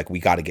Heather's like, we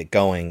got to get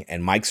going.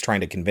 And Mike's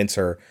trying to convince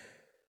her,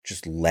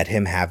 just let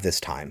him have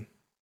this time.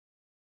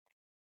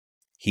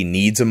 He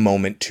needs a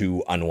moment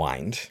to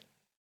unwind.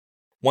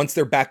 Once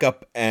they're back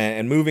up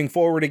and moving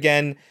forward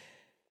again,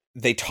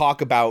 they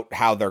talk about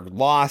how they're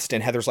lost.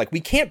 And Heather's like, we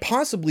can't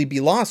possibly be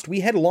lost.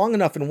 We head long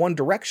enough in one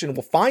direction.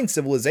 We'll find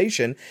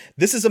civilization.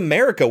 This is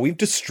America. We've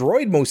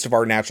destroyed most of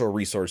our natural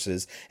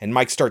resources. And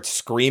Mike starts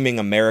screaming,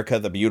 America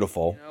the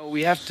Beautiful. You know,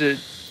 we have to...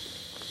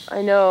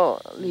 I know.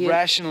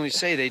 Rationally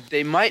say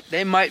they might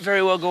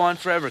very well go on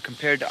forever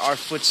compared to our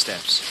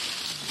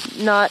footsteps.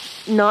 Not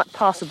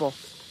possible.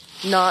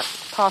 Not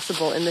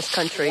possible in this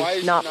country. Why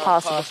is not it not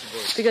possible.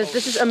 Because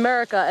this is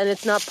America and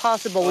it's not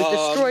possible. We've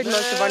destroyed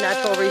most of our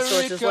natural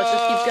resources. Let's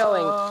just keep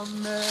going.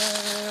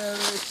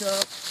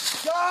 America,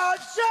 God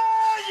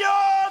shine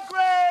your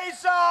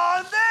grace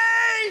on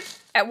thee.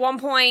 At one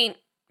point,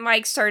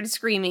 Mike started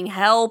screaming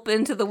help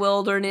into the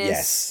wilderness.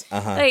 Yes.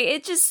 Uh-huh.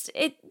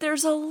 Like,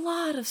 there's a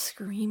lot of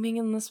screaming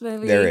in this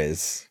movie. There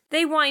is.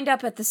 They wind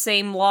up at the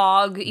same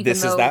log, even This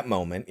is though that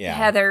moment, yeah.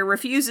 Heather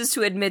refuses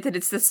to admit that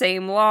it's the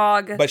same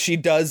log. But she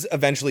does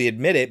eventually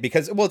admit it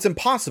because, well, it's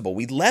impossible.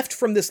 We left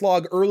from this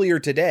log earlier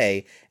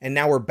today, and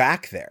now we're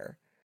back there.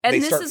 And They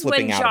this start is when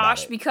flipping out about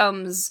Josh it.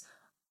 becomes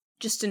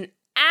just an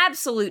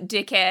absolute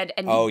dickhead.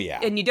 And Oh, yeah.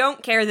 And you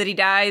don't care that he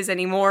dies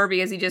anymore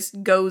because he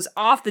just goes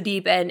off the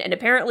deep end. And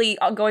apparently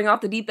going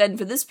off the deep end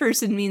for this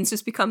person means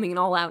just becoming an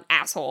all-out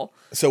asshole.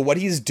 So what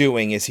he's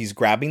doing is he's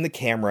grabbing the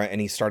camera and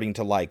he's starting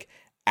to, like,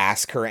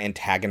 ask her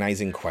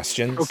antagonizing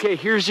questions. Okay,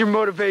 here's your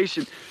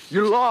motivation.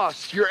 You're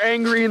lost. You're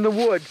angry in the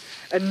woods,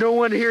 and no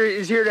one here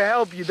is here to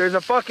help you. There's a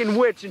fucking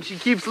witch, and she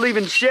keeps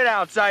leaving shit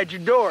outside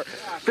your door.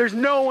 There's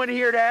no one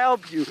here to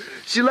help you.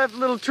 She left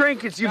little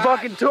trinkets. You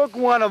fucking took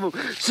one of them.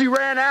 She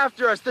ran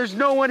after us. There's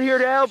no one here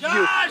to help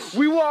you.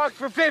 We walked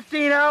for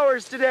 15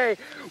 hours today.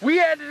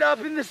 We ended up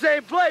in the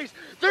same place.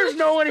 There's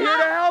no one here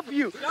to help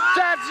you.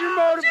 That's your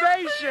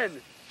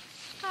motivation.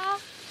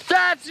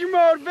 That's your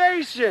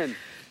motivation.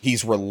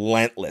 He's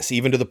relentless,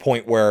 even to the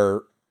point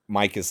where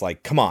Mike is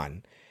like, come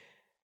on.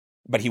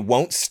 But he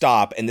won't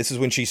stop, and this is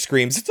when she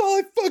screams, it's all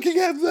I fucking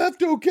have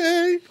left,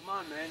 okay? Come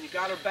on, man. You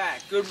got her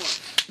back. Good one.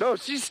 No,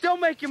 she's still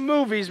making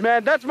movies,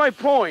 man. That's my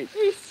point.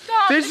 Please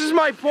stop. This is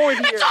my point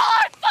here. It's all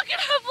I fucking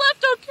have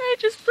left, okay?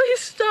 Just please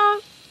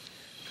stop.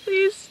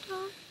 Please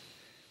stop.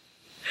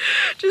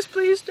 Just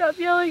please stop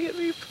yelling at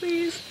me,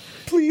 please.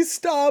 Please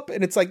stop.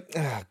 And it's like,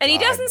 oh, And he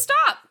God. doesn't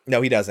stop.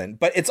 No, he doesn't.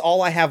 But it's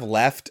all I have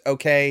left,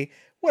 okay?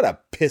 What a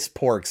piss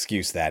poor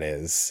excuse that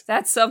is.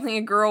 That's something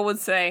a girl would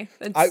say.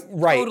 That's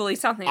Right. totally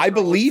something a I girl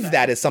would believe say.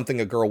 that is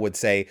something a girl would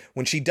say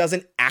when she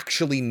doesn't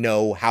actually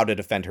know how to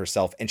defend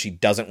herself and she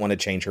doesn't want to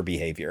change her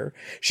behavior.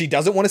 She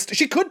doesn't want to.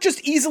 She could just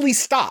easily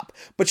stop,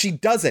 but she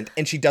doesn't,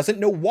 and she doesn't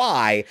know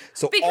why.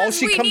 So all Because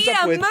she we comes need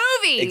up a with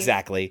movie.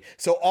 exactly.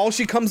 So all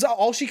she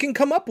can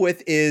come up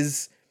with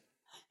is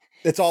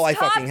it's all I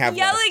fucking have left.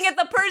 yelling at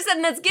the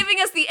person that's giving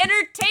us the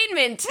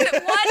entertainment.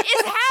 What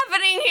is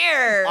happening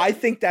here? I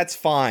think that's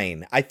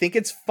fine. I think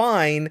it's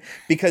fine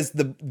because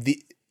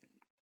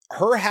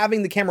her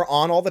having the camera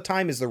on all the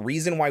time is the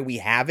reason why we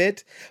have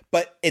it,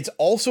 but it's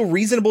also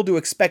reasonable to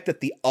expect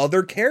that the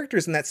other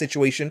characters in that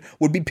situation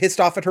would be pissed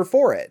off at her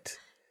for it.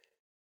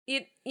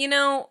 You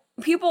know,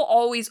 people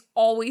always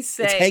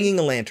say It's hanging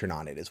a lantern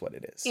on it is what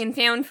it is. in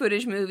found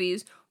footage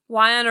movies,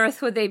 why on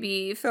earth would they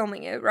be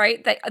filming it,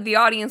 right? The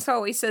audience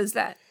always says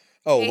that.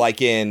 Oh, like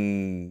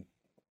in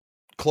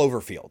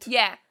Cloverfield.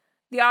 Yeah.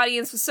 The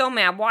audience was so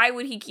mad. Why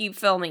would he keep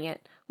filming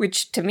it?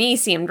 Which to me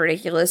seemed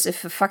ridiculous.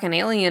 If a fucking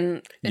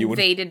alien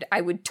invaded, I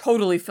would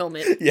totally film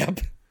it. Yep.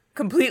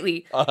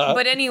 Completely. Uh-huh.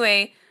 But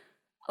anyway,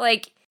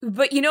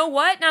 but you know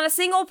what? Not a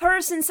single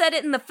person said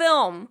it in the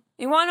film.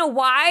 You want to know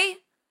why?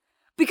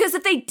 Because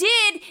if they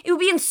did, it would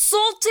be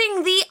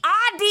insulting the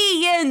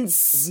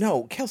audience.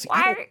 No, Kelsey.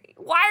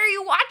 Why are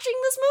you watching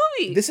this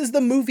movie? This is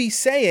the movie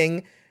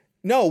saying,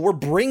 no, we're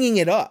bringing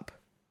it up.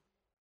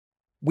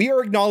 We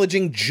are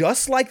acknowledging,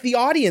 just like the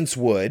audience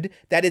would,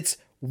 that it's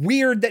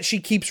weird that she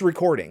keeps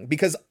recording.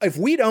 Because if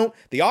we don't,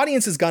 the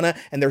audience is gonna,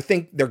 and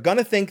they're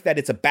gonna think that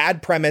it's a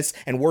bad premise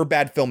and we're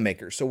bad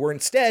filmmakers. So we're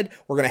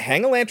gonna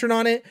hang a lantern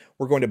on it,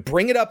 we're going to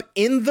bring it up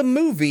in the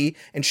movie,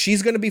 and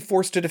she's gonna be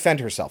forced to defend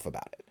herself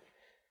about it.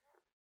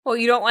 Well,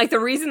 you don't like the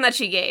reason that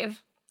she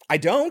gave. I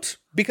don't,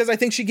 because I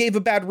think she gave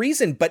a bad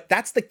reason, but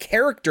that's the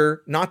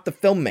character, not the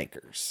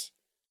filmmakers.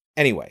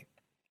 Anyway,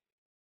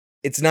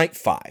 it's night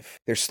 5.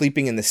 They're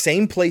sleeping in the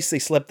same place they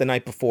slept the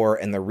night before,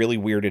 and they're really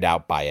weirded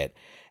out by it.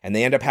 And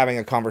they end up having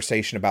a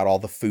conversation about all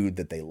the food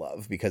that they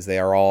love, because they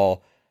are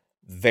all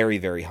very,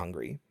 very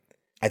hungry.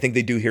 I think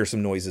they do hear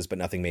some noises, but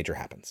nothing major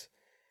happens.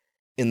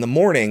 In the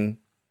morning,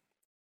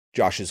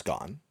 Josh is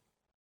gone.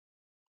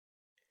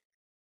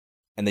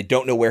 And they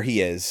don't know where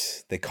he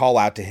is. They call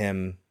out to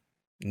him.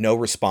 No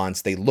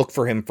response. They look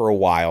for him for a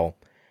while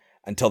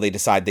until they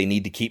decide they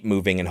need to keep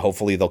moving, and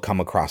hopefully they'll come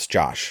across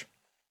Josh.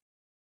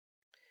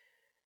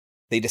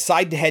 They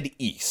decide to head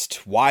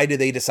east. Why do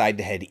they decide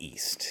to head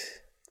east?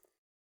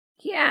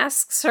 He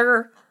asks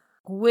her,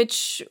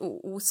 which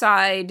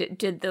side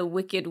did the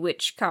Wicked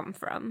Witch come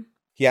from?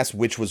 He asked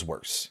which was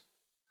worse.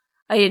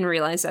 I didn't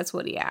realize that's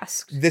what he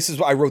asked. This is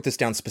why I wrote this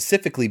down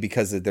specifically,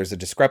 because there's a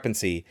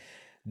discrepancy.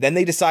 Then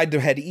they decide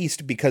to head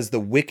east because the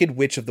Wicked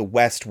Witch of the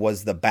West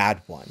was the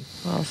bad one.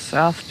 Well,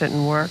 south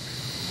didn't work.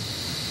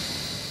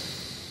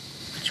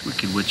 Which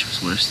Wicked Witch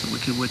was worse, the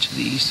Wicked Witch of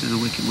the East or the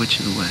Wicked Witch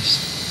of the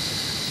West?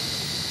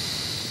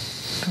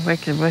 The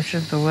Wicked Witch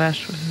of the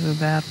West was the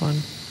bad one.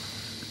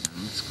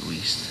 Let's go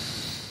east.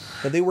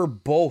 But they were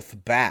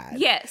both bad.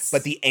 Yes.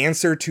 But the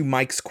answer to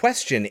Mike's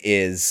question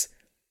is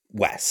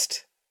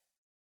west.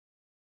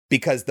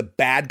 Because the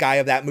bad guy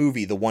of that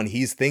movie, the one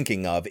he's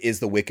thinking of, is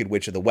the Wicked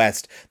Witch of the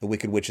West. The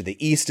Wicked Witch of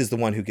the East is the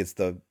one who gets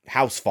the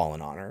house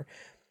fallen on her.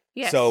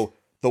 Yes. So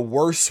the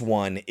worse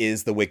one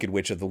is the Wicked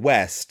Witch of the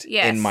West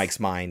Yes. in Mike's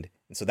mind.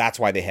 And so that's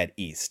why they head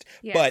east.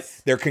 Yes.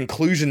 But their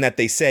conclusion that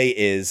they say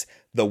is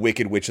the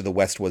Wicked Witch of the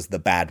West was the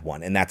bad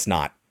one. And that's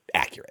not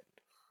accurate.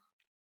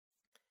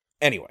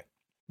 Anyway,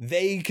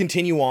 they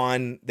continue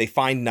on. They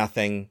find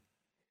nothing.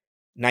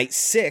 Night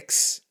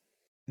 6,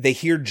 they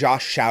hear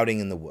Josh shouting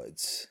in the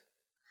woods.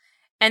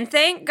 And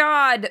thank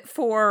God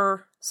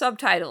for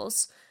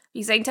subtitles,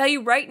 because I can tell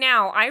you right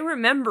now, I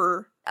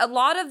remember a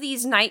lot of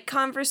these night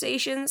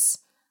conversations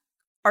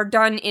are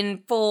done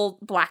in full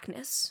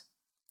blackness.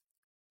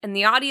 And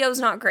the audio's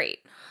not great.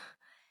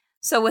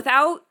 So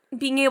without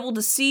being able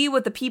to see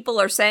what the people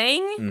are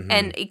saying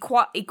and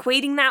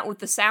equating that with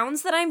the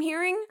sounds that I'm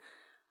hearing,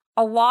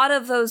 a lot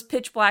of those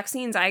pitch black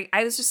scenes, I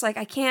was just like,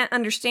 I can't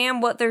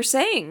understand what they're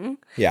saying.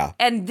 Yeah.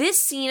 And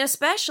this scene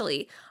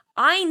especially,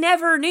 I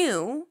never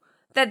knew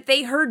that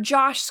they heard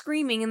Josh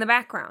screaming in the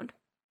background.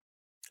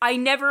 I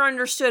never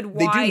understood why.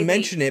 They do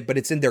mention it, but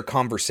it's in their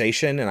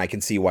conversation, and I can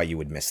see why you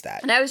would miss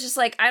that. And I was just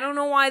like, I don't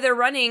know why they're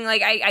running.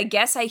 Like, I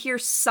guess I hear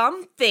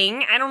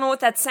something. I don't know what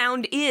that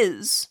sound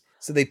is.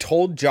 So they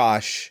told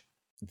Josh,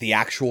 the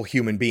actual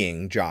human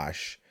being,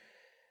 Josh,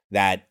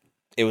 that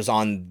it was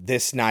on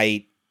this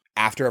night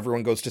after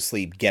everyone goes to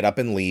sleep, get up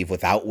and leave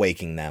without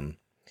waking them.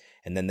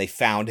 And then they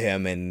found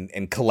him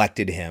and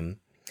collected him.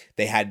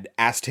 They had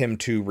asked him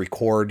to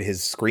record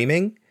his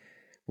screaming,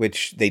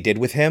 which they did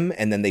with him,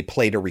 and then they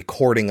played a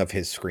recording of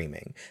his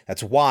screaming.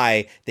 That's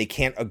why they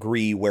can't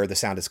agree where the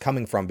sound is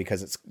coming from,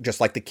 because it's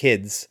just like the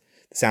kids,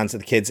 the sounds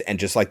of the kids, and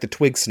just like the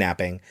twig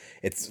snapping,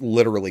 it's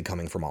literally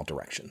coming from all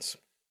directions.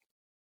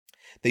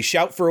 They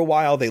shout for a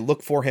while, they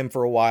look for him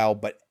for a while,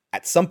 but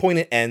at some point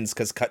it ends,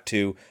 because cut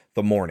to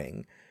the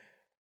morning.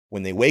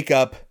 When they wake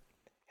up,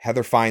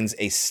 Heather finds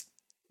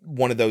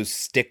one of those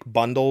stick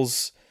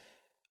bundles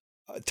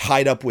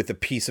tied up with a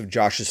piece of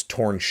Josh's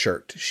torn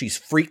shirt. She's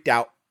freaked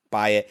out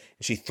by it,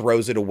 and she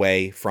throws it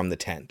away from the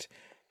tent.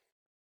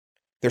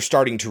 They're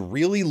starting to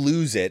really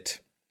lose it,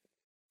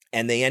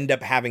 and they end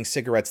up having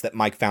cigarettes that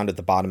Mike found at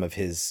the bottom of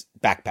his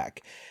backpack.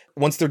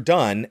 Once they're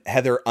done,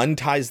 Heather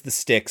unties the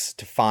sticks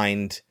to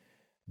find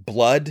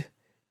blood,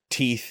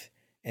 teeth,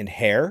 and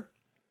hair.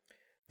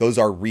 Those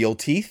are real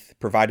teeth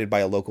provided by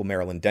a local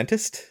Maryland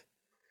dentist.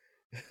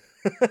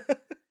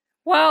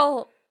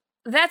 Well,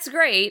 that's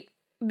great,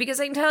 because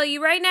I can tell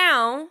you right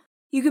now,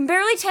 you can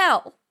barely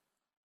tell.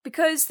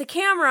 Because the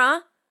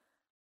camera,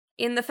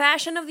 in the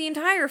fashion of the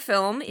entire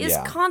film, is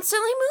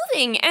constantly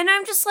moving. And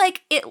I'm just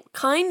like, it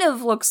kind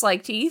of looks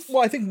like teeth.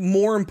 Well, I think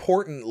more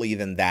importantly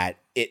than that,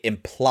 it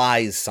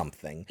implies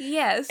something.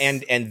 Yes.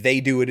 And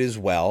they do it as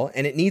well.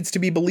 And it needs to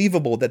be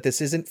believable that this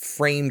isn't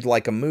framed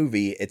like a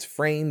movie. It's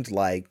framed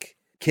like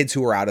kids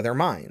who are out of their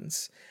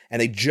minds.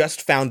 And they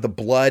just found the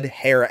blood,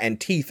 hair,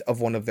 and teeth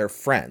of one of their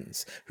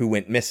friends who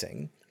went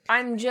missing.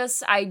 I'm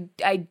just,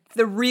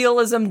 the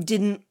realism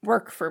didn't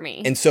work for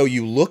me. And so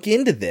you look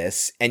into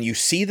this and you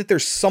see that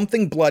there's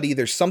something bloody,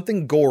 there's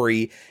something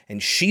gory,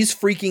 and she's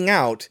freaking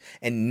out,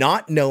 and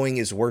not knowing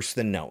is worse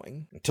than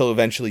knowing. Until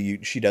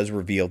eventually she does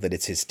reveal that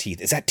it's his teeth.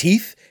 Is that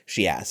teeth?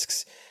 She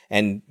asks.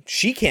 And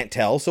she can't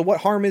tell, so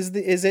what harm is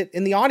it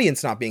in the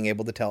audience not being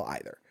able to tell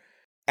either?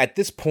 At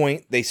this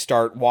point, they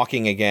start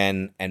walking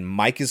again, and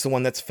Mike is the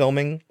one that's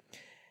filming.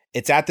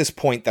 It's at this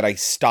point that I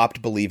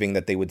stopped believing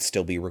that they would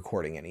still be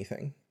recording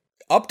anything.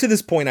 Up to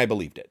this point, I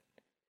believed it.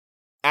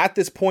 At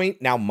this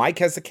point, now Mike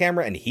has the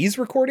camera and he's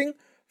recording?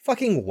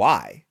 Fucking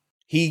why?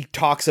 He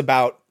talks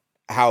about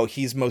how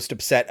he's most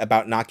upset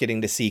about not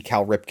getting to see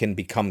Cal Ripken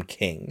become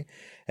king.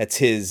 That's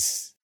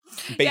his,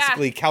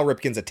 basically, Cal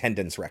Ripken's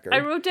attendance record. I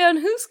wrote down,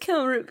 who's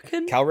Cal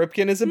Ripken? Cal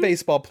Ripken is a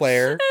baseball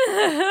player.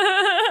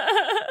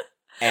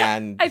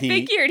 And I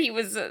figured he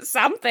was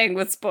something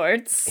with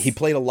sports. He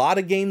played a lot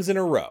of games in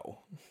a row.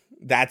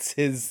 That's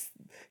his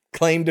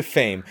claim to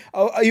fame.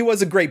 Oh, he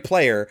was a great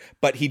player,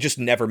 but he just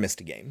never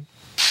missed a game.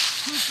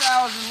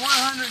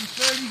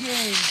 2,130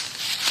 games.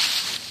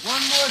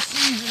 One more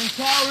season and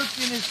Cal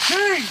Ripken is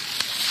king!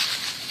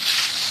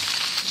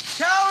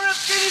 Cal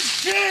Ripken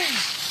is king!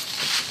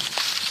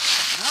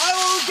 I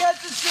will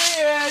get to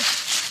see it!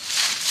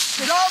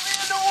 Drop me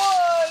in the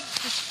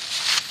woods!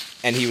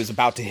 And he was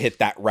about to hit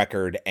that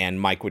record,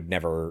 and Mike would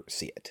never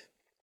see it.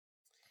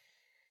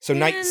 So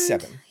night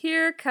 7.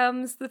 Here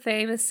comes the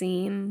famous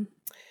scene.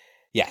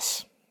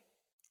 Yes.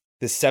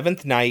 The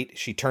 7th night,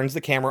 she turns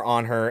the camera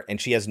on her, and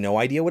she has no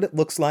idea what it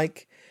looks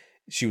like.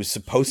 She was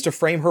supposed to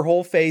frame her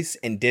whole face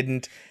and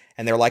didn't.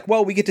 And they're like,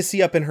 well, we get to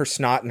see up in her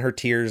snot and her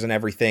tears and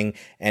everything,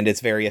 and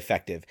it's very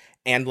effective.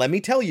 And let me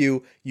tell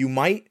you, you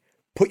might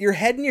put your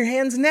head in your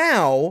hands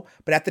now,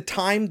 but at the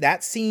time,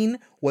 that scene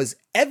was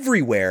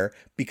everywhere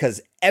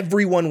because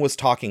everyone was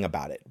talking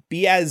about it.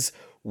 Be as,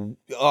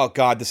 oh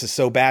God, this is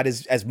so bad,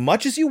 as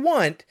much as you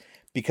want,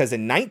 because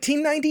in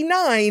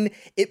 1999,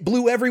 it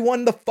blew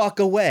everyone the fuck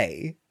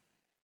away.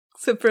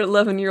 Except for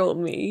 11-year-old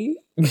me.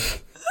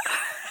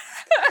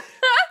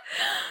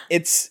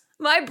 It's...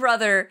 My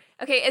brother,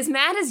 okay, as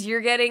mad as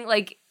you're getting,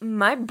 like,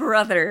 my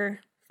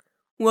brother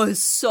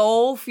was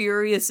so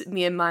furious at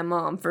me and my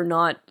mom for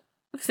not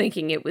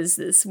thinking it was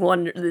this oh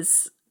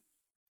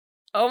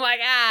my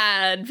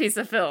God, piece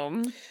of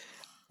film.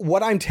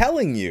 What I'm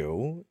telling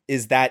you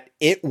is that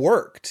it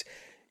worked.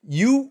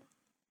 You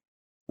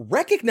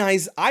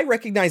I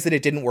recognize that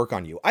it didn't work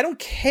on you. I don't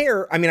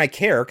care. I mean, I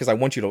care because I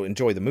want you to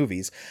enjoy the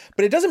movies,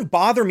 but it doesn't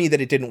bother me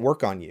that it didn't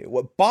work on you.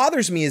 What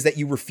bothers me is that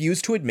you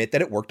refuse to admit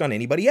that it worked on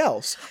anybody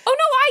else. Oh,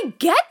 no, I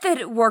get that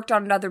it worked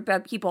on other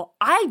people.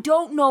 I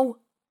don't know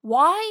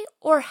why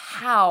or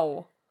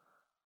how.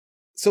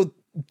 So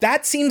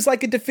that seems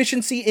like a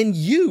deficiency in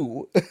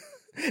you,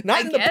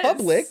 not in the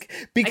public,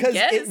 because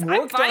it worked.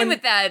 I'm fine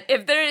with that.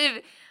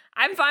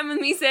 I'm fine with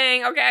me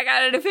saying, okay, I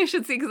got a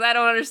deficiency because I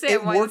don't understand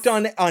it worked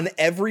on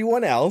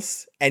everyone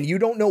else, and you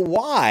don't know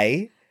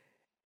why.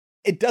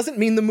 It doesn't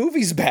mean the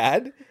movie's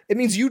bad. It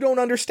means you don't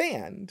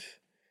understand.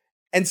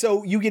 And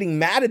so you getting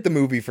mad at the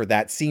movie for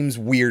that seems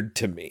weird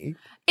to me.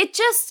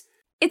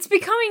 It's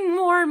becoming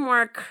more and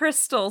more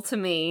crystal to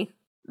me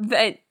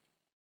that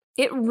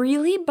it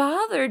really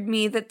bothered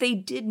me that they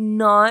did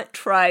not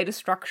try to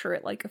structure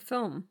it like a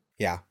film.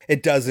 Yeah,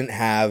 it doesn't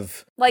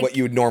have what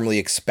you would normally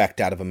expect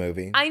out of a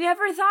movie. I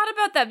never thought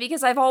about that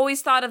because I've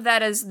always thought of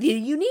that as the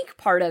unique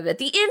part of it,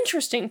 the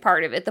interesting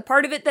part of it, the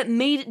part of it that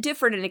made it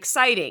different and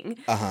exciting.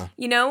 Uh-huh.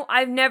 You know,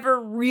 I've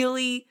never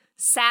really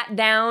sat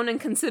down and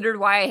considered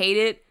why I hate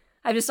it.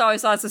 I just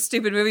always thought it's a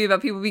stupid movie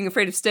about people being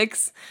afraid of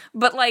sticks.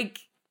 But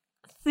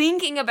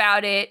thinking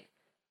about it,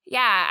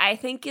 yeah, I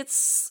think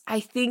it's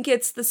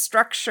the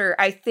structure.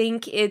 I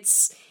think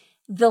it's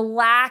the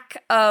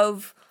lack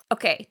of,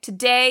 okay,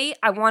 today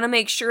I want to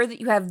make sure that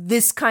you have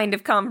this kind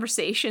of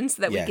conversation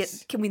so that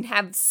we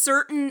have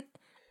certain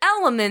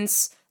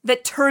elements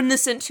that turn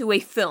this into a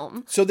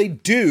film. So they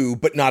do,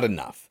 but not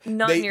enough.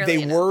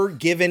 They were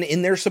given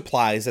in their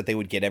supplies that they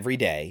would get every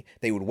day.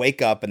 They would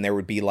wake up and there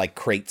would be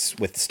crates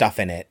with stuff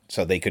in it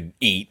so they could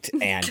eat,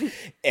 and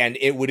and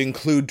it would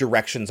include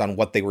directions on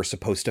what they were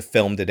supposed to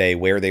film today,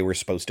 where they were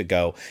supposed to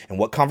go, and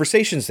what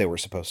conversations they were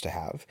supposed to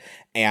have.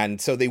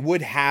 And so they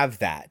would have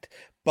that.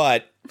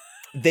 But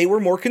they were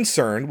more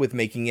concerned with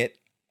making it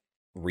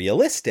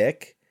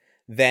realistic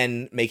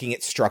than making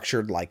it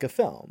structured like a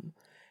film.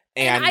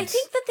 And I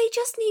think that they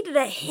just needed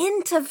a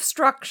hint of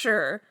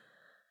structure.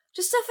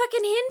 Just a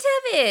fucking hint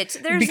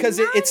of it. Because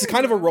it's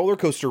kind of a roller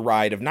coaster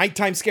ride of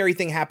nighttime scary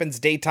thing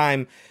happens,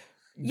 daytime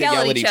they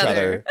yell at each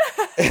other.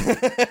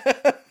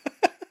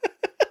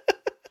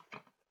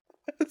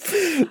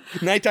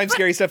 Nighttime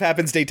scary stuff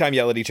happens, daytime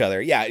yell at each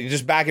other. Yeah,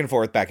 just back and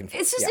forth, back and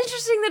forth. It's just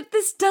interesting that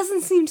this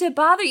doesn't seem to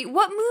bother you.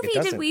 What movie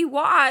did we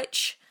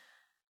watch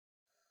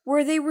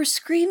where they were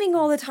screaming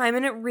all the time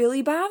and it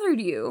really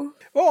bothered you?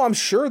 Oh, I'm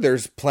sure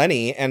there's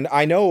plenty. And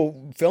I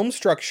know film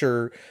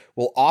structure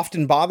will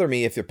often bother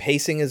me if the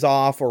pacing is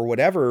off or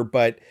whatever.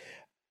 But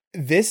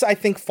this, I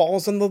think,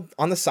 falls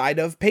on the side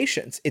of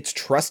patience. It's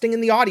trusting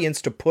in the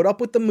audience to put up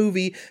with the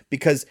movie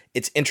because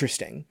it's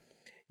interesting.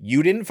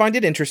 You didn't find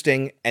it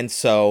interesting, and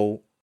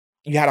so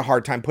you had a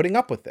hard time putting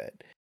up with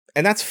it.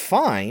 And that's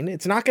fine.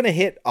 It's not going to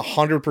hit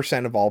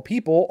 100% of all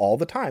people all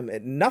the time.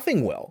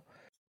 Nothing will.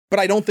 But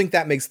I don't think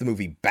that makes the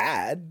movie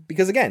bad,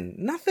 because again,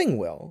 nothing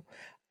will.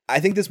 I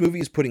think this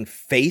movie is putting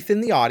faith in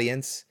the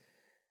audience.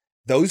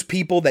 Those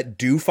people that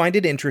do find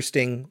it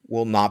interesting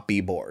will not be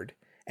bored.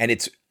 And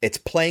it's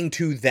playing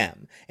to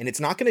them. And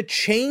it's not going to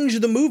change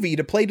the movie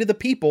to play to the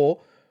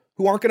people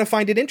who aren't going to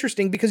find it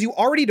interesting, because you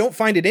already don't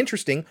find it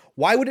interesting.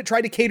 Why would it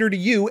try to cater to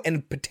you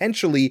and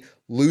potentially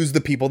lose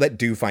the people that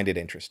do find it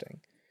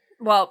interesting?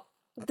 Well,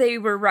 they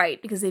were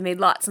right, because they made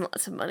lots and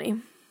lots of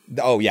money.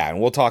 Oh, yeah, and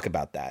we'll talk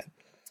about that.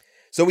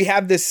 So we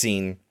have this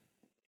scene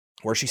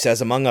where she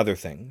says, among other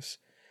things,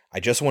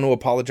 I just want to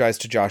apologize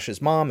to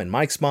Josh's mom and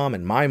Mike's mom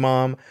and my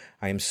mom.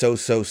 I am so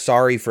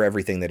sorry for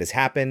everything that has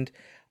happened.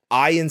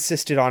 I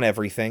insisted on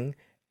everything.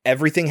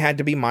 Everything had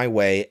to be my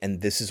way,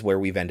 and this is where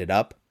we've ended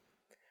up.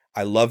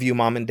 I love you,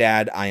 Mom and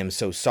Dad. I am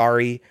so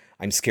sorry.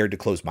 I'm scared to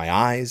close my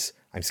eyes.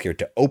 I'm scared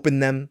to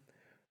open them.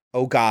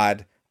 Oh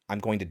God, I'm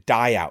going to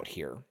die out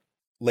here.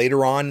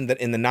 Later on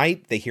in the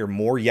night, they hear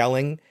more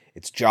yelling.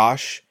 It's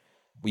Josh.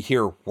 We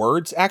hear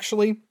words,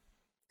 actually.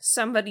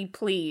 Somebody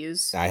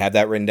please. I had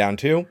that written down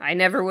too. I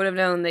never would have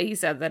known that he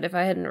said that if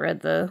I hadn't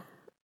read the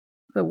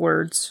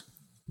words.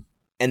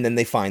 And then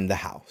they find the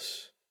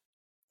house.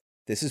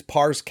 This is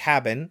Parr's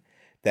cabin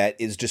that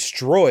is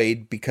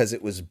destroyed because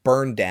it was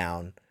burned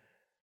down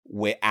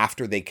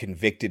after they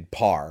convicted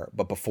Parr,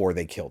 but before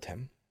they killed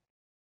him.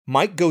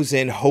 Mike goes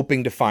in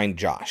hoping to find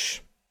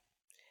Josh,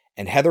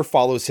 and Heather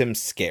follows him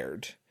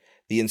scared.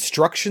 The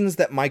instructions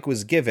that Mike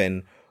was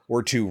given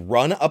were to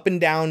run up and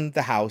down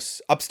the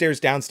house, upstairs,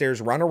 downstairs,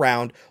 run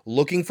around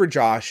looking for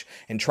Josh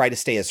and try to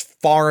stay as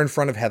far in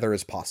front of Heather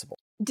as possible.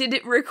 Did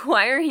it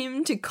require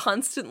him to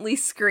constantly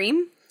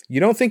scream? You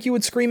don't think you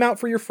would scream out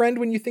for your friend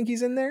when you think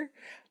he's in there?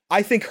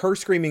 I think her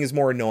screaming is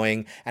more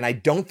annoying, and I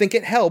don't think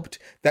it helped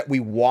that we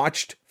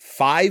watched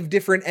 5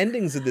 different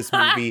endings of this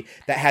movie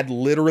that had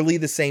literally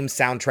the same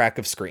soundtrack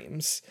of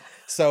screams.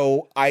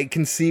 So I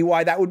can see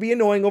why that would be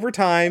annoying over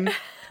time.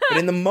 But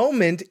in the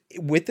moment,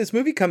 with this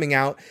movie coming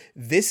out,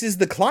 this is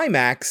the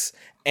climax,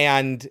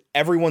 and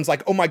everyone's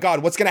like, oh my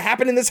God, what's going to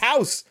happen in this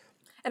house?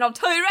 And I'll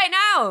tell you right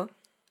now,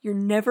 you're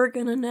never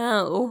going to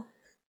know.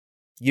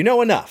 You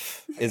know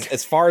enough,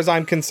 as far as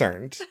I'm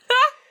concerned.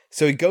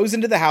 So he goes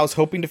into the house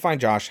hoping to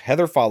find Josh.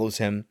 Heather follows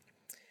him.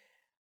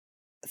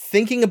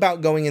 Thinking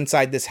about going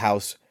inside this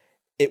house,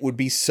 it would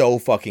be so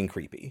fucking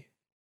creepy.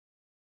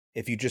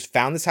 If you just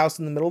found this house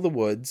in the middle of the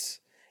woods,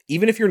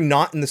 even if you're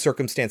not in the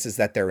circumstances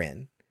that they're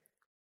in,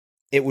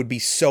 it would be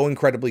so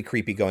incredibly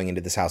creepy going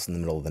into this house in the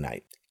middle of the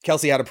night.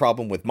 Kelsey had a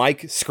problem with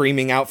Mike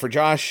screaming out for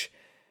Josh.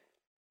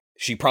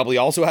 She probably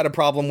also had a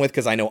problem with,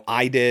 because I know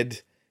I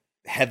did,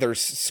 Heather's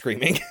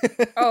screaming.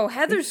 Oh,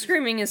 Heather's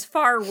screaming is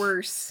far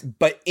worse.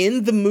 But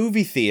in the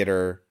movie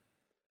theater,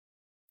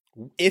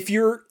 if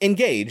you're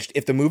engaged,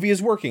 if the movie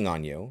is working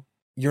on you,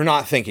 you're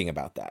not thinking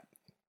about that.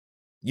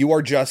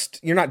 You're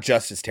not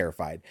just as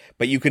terrified,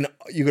 but you can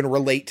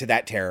relate to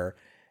that terror,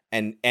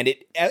 and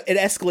it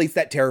escalates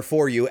that terror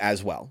for you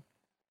as well.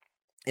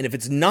 And if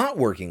it's not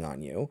working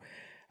on you,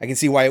 I can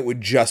see why it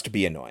would just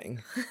be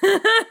annoying.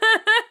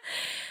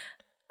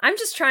 I'm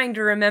just trying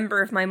to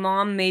remember if my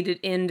mom made it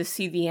in to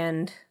see the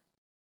end.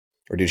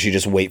 Or did she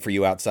just wait for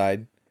you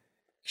outside?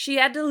 She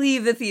had to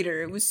leave the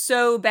theater. It was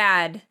so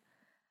bad.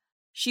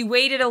 She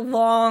waited a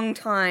long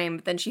time,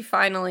 but then she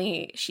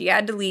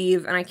had to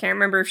leave, and I can't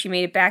remember if she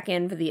made it back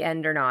in for the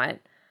end or not.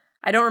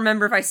 I don't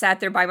remember if I sat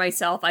there by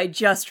myself. I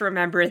just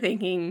remember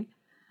thinking,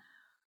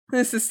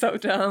 this is so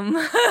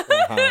dumb.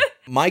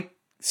 Mike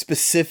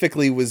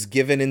specifically was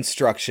given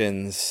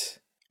instructions,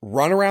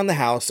 run around the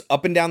house,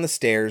 up and down the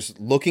stairs,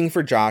 looking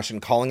for Josh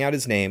and calling out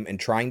his name and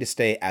trying to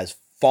stay as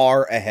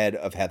far ahead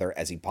of Heather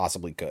as he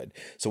possibly could.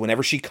 So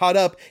whenever she caught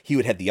up, he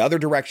would head the other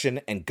direction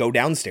and go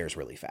downstairs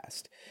really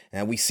fast.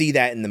 And we see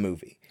that in the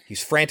movie.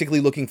 He's frantically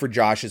looking for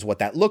Josh is what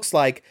that looks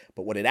like,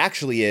 but what it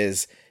actually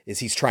is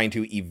he's trying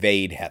to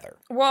evade Heather.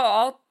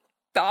 Well,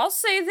 I'll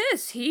say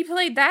this. He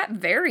played that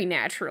very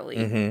naturally.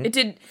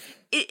 Mm-hmm.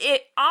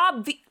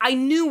 I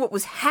knew what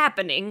was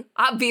happening.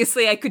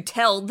 Obviously, I could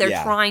tell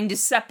they're trying to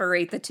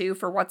separate the two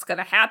for what's going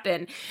to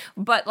happen.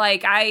 But,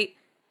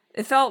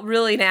 it felt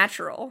really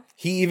natural.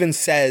 He even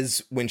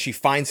says when she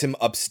finds him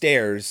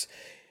upstairs,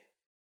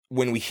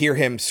 when we hear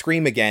him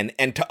scream again,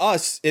 and to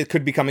us, it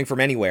could be coming from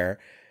anywhere,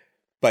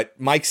 but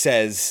Mike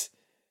says,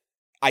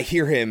 I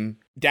hear him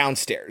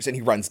downstairs, and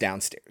he runs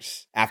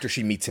downstairs after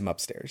she meets him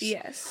upstairs.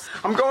 Yes.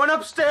 I'm going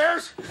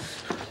upstairs.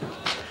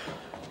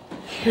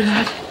 Hear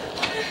that?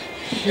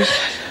 Hear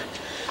that?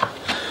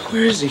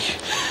 Where is he?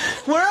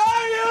 Where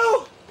are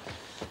you?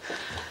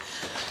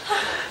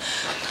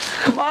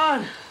 Come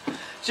on,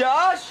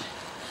 Josh.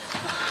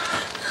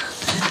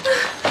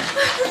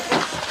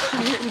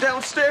 I hear him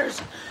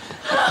downstairs.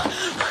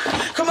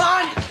 Come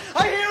on!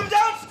 I hear him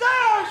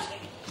downstairs!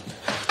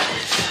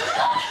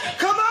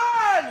 Come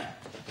on!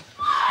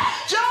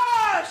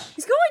 Josh!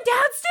 He's going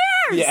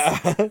downstairs!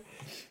 Yeah.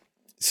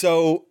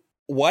 So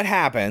what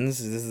happens,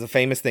 this is a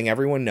famous thing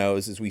everyone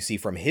knows, is we see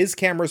from his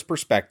camera's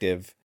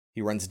perspective,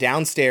 he runs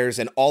downstairs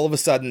and all of a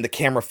sudden the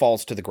camera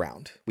falls to the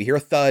ground. We hear a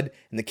thud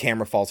and the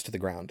camera falls to the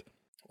ground.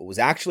 What was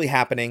actually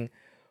happening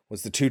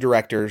was the two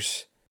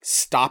directors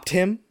stopped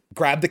him,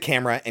 grabbed the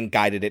camera, and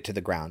guided it to the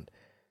ground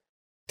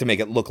to make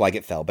it look like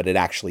it fell, but it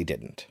actually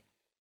didn't.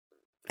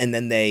 And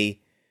then they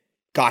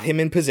got him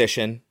in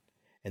position,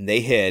 and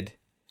they hid.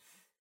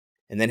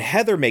 And then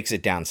Heather makes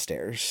it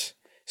downstairs,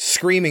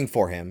 screaming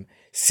for him,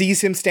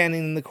 sees him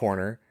standing in the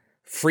corner,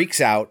 freaks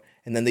out,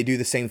 and then they do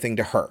the same thing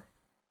to her.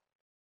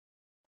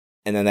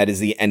 And then that is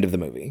the end of the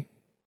movie.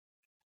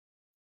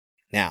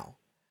 Now,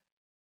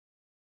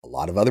 a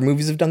lot of other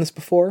movies have done this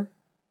before,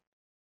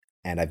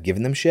 and I've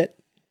given them shit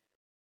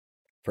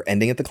for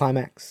ending at the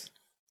climax.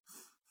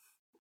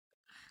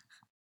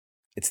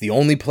 It's the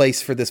only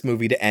place for this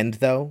movie to end,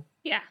 though.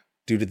 Yeah.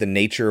 Due to the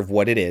nature of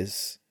what it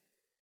is.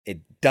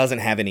 It doesn't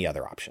have any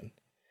other option.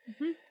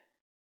 Mm-hmm.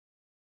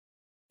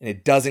 And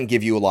it doesn't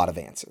give you a lot of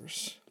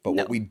answers. But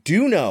what we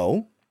do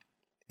know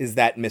is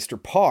that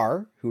Mr.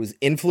 Parr, who was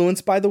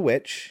influenced by the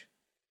witch,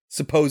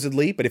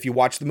 supposedly, but if you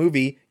watch the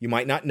movie, you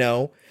might not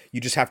know.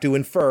 You just have to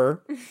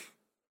infer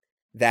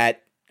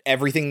that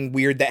everything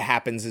weird that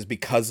happens is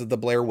because of the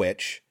Blair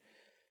Witch.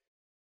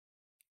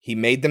 He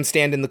made them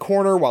stand in the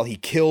corner while he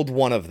killed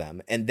one of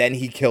them, and then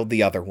he killed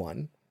the other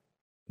one.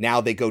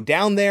 Now they go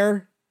down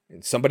there,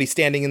 and somebody's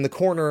standing in the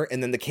corner,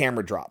 and then the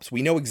camera drops.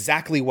 We know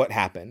exactly what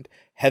happened.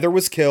 Heather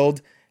was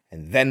killed,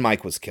 and then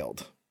Mike was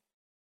killed.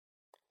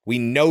 We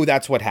know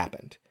that's what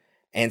happened.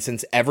 And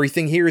since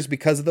everything here is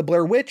because of the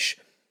Blair Witch,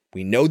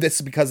 we know this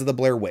is because of the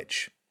Blair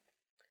Witch.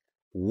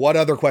 What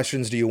other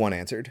questions do you want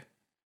answered?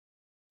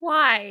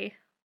 Why?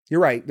 You're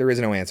right, there is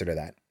no answer to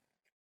that.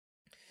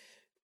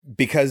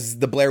 Because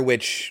the Blair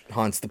Witch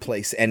haunts the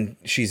place and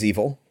she's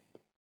evil.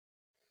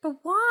 But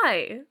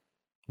why?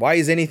 Why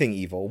is anything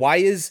evil? Why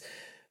is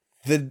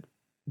the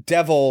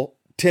devil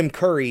Tim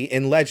Curry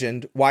in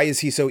Legend, why is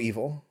he so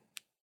evil?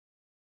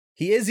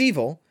 He is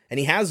evil and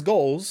he has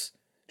goals,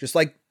 just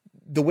like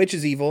the witch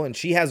is evil and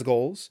she has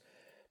goals.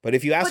 But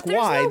if you ask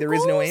why, there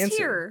is no answer.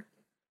 Here.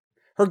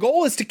 Her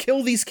goal is to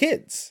kill these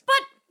kids.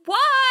 But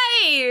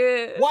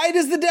why? Why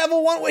does the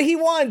devil want what he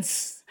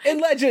wants in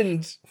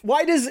Legend?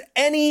 Why does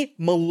any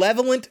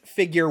malevolent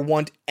figure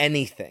want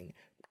anything?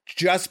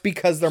 just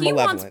because they're He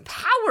malevolent. wants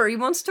power. He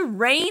wants to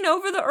reign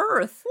over the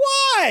earth.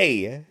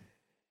 Why?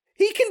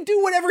 He can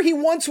do whatever he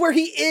wants where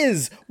he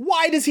is.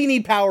 Why does he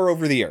need power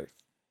over the earth?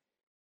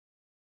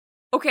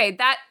 Okay,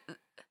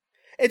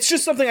 it's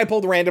just something I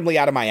pulled randomly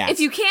out of my ass. if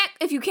you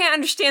can't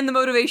understand the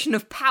motivation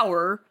of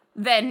power,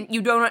 then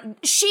you don't.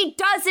 She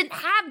doesn't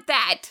have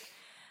that.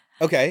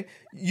 Okay,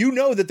 you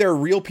know that there are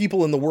real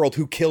people in the world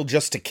who kill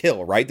just to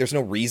kill, right? There's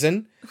no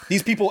reason.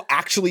 These people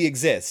actually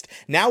exist.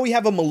 Now we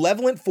have a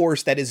malevolent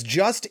force that is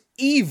just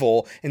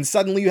evil, and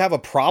suddenly you have a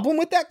problem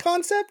with that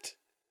concept?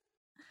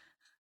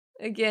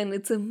 Again,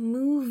 it's a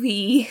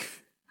movie.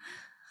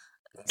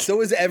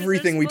 So is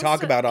everything we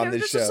talk about on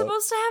this show. Characters are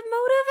supposed to have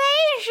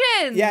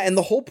motivation. Yeah, and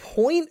the whole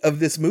point of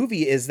this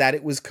movie is that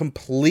it was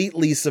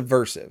completely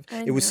subversive.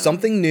 It was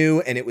something new,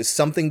 and it was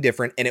something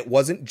different, and it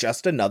wasn't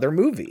just another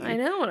movie. I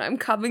know, and I'm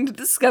coming to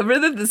discover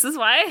that this is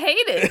why I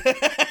hate it.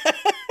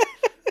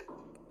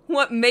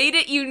 What made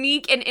it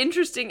unique and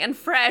interesting and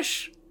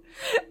fresh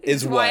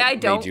is why I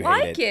don't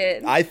like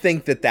it. I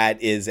think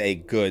that is a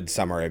good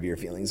summary of your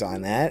feelings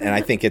on that, and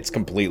I think it's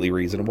completely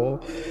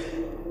reasonable.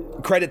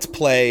 Credits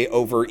play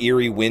over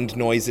eerie wind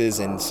noises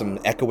and some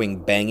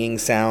echoing banging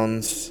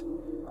sounds.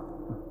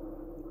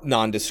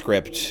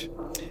 Nondescript.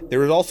 There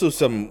was also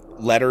some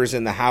letters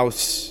in the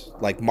house,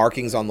 like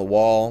markings on the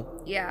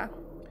wall. Yeah.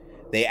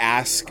 They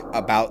ask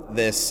about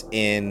this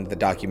in the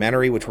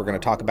documentary, which we're going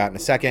to talk about in a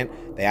second.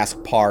 They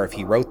ask Parr if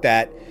he wrote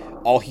that.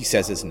 All he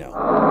says is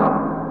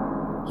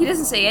no. He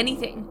doesn't say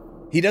anything.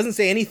 He doesn't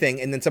say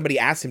anything, and then somebody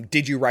asks him,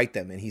 did you write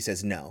them? And he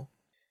says no.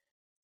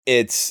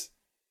 It's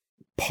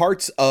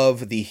parts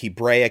of the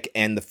Hebraic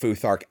and the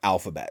Futhark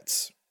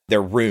alphabets.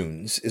 They're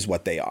runes is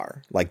what they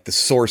are, like the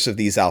source of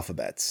these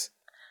alphabets.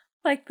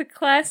 Like the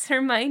class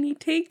Hermione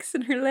takes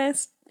in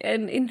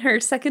her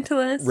second to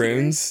last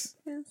runes.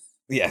 Yes.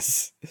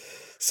 Yes.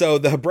 So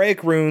the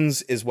Hebraic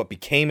runes is what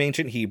became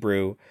ancient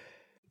Hebrew.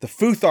 The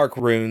Futhark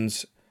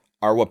runes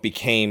are what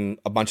became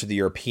a bunch of the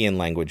European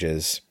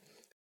languages.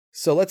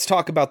 So let's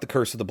talk about the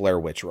Curse of the Blair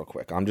Witch real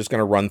quick. I'm just going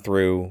to run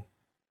through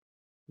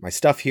my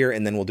stuff here,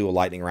 and then we'll do a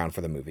lightning round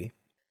for the movie.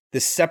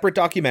 This separate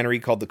documentary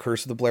called The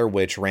Curse of the Blair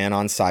Witch ran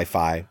on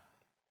Sci-Fi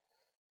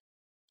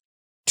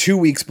 2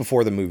 weeks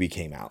before the movie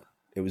came out.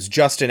 It was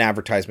just an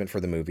advertisement for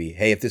the movie.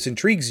 Hey, if this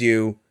intrigues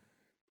you,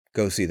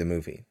 go see the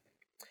movie.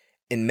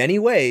 In many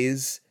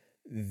ways,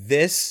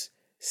 this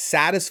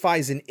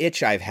satisfies an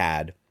itch I've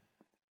had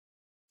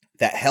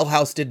that Hell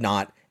House did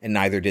not, and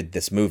neither did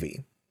this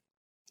movie.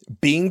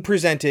 Being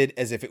presented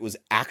as if it was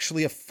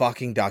actually a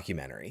fucking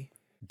documentary.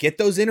 Get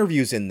those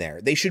interviews in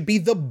there. They should be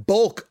the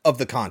bulk of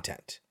the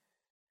content.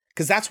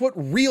 Because that's what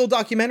real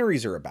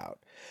documentaries are about.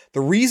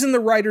 The reason the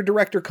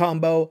writer-director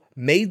combo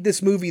made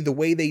this movie the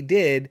way they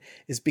did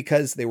is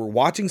because they were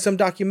watching some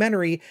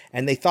documentary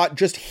and they thought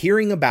just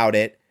hearing about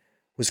it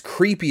was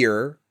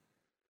creepier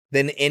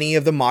than any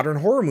of the modern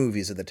horror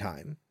movies of the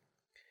time.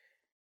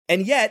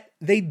 And yet,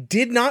 they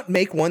did not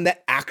make one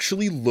that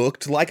actually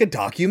looked like a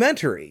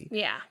documentary.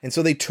 Yeah. And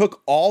so they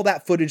took all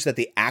that footage that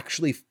they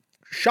actually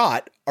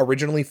shot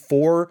originally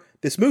for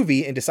this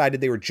movie and decided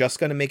they were just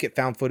going to make it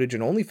found footage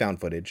and only found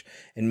footage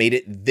and made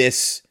it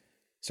this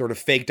sort of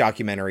fake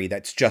documentary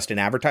that's just an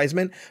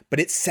advertisement, but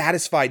it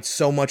satisfied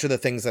so much of the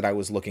things that I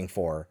was looking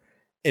for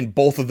in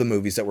both of the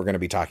movies that we're going to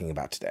be talking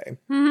about today.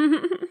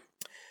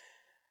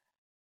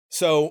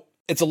 So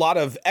it's a lot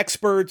of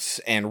experts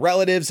and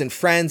relatives and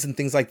friends and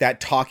things like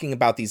that talking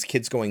about these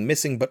kids going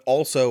missing, but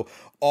also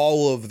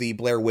all of the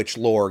Blair Witch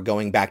lore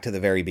going back to the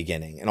very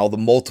beginning and all the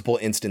multiple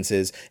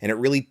instances, and it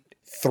really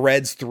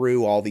threads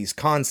through all these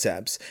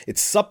concepts.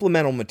 It's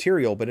supplemental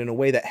material, but in a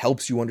way that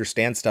helps you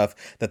understand stuff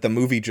that the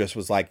movie just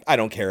was like, I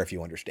don't care if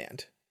you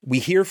understand. We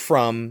hear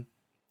from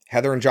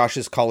Heather and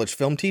Josh's college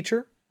film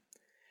teacher,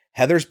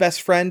 Heather's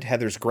best friend,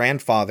 Heather's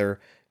grandfather,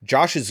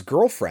 Josh's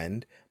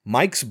girlfriend,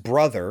 Mike's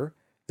brother,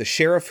 the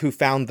sheriff who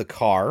found the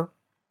car,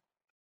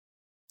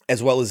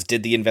 as well as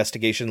did the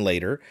investigation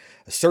later,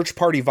 a search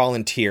party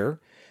volunteer,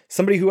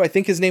 somebody who I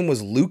think his name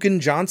was Lucan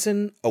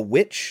Johnson, a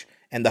witch,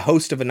 and the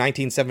host of a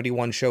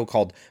 1971 show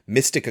called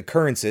Mystic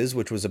Occurrences,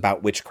 which was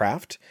about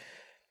witchcraft.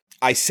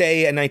 I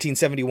say a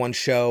 1971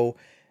 show,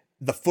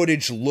 the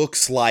footage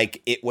looks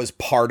like it was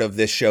part of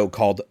this show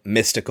called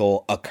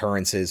Mystical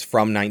Occurrences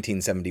from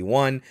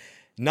 1971.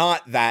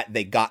 Not that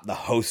they got the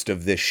host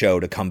of this show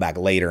to come back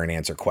later and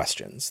answer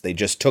questions. They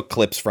just took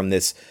clips from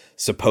this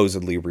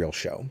supposedly real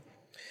show.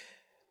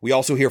 We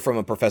also hear from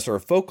a professor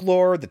of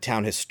folklore, the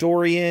town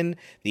historian,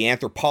 the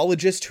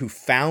anthropologist who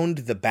found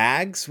the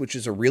bags, which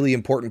is a really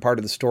important part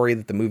of the story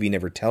that the movie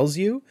never tells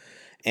you,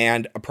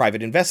 and a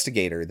private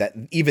investigator that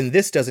even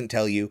this doesn't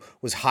tell you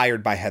was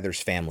hired by Heather's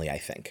family, I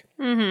think.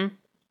 Mm-hmm.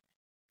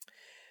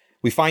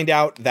 We find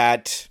out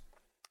that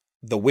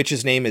the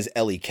witch's name is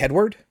Ellie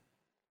Kedward,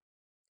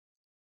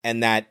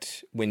 and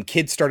that when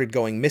kids started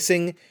going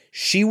missing,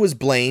 she was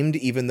blamed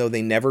even though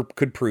they never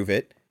could prove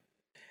it.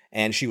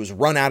 And she was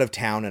run out of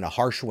town in a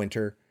harsh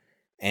winter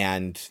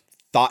and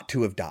thought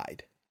to have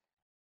died.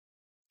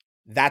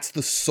 That's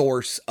the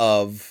source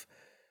of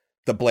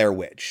the Blair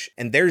Witch.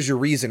 And there's your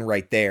reason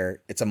right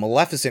there. It's a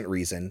Maleficent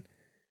reason.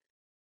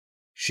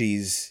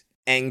 She's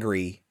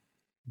angry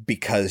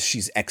because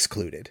she's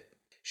excluded.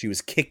 She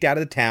was kicked out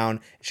of the town.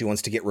 She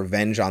wants to get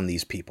revenge on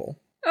these people.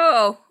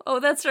 Oh,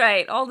 that's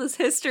right. All this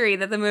history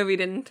that the movie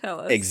didn't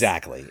tell us.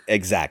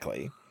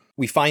 Exactly.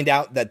 We find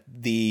out that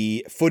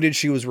the footage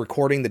she was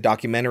recording, the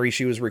documentary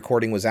she was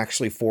recording, was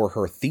actually for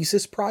her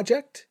thesis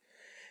project,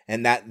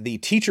 and that the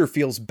teacher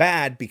feels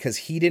bad because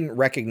he didn't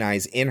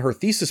recognize in her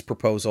thesis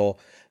proposal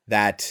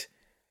that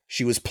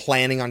she was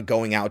planning on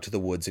going out to the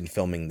woods and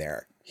filming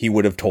there. He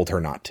would have told her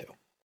not to.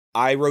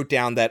 I wrote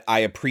down that I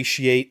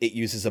appreciate it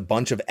uses a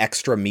bunch of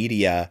extra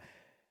media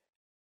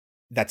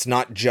that's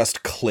not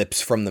just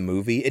clips from the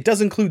movie. It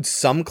does include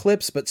some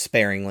clips, but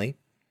sparingly.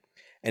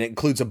 And it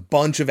includes a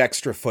bunch of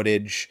extra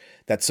footage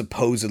that's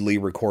supposedly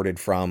recorded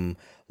from,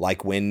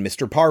 like, when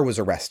Mr. Parr was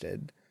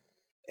arrested,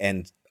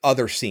 and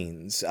other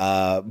scenes,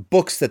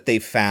 books that they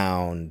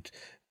found,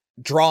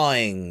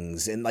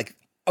 drawings, and, like,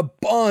 a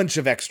bunch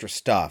of extra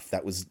stuff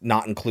that was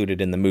not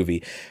included in the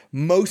movie.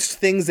 Most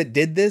things that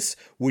did this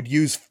would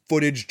use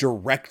footage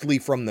directly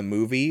from the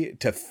movie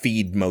to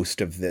feed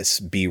most of this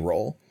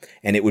B-roll,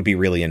 and it would be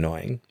really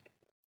annoying.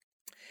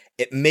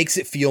 It makes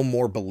it feel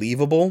more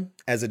believable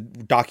as a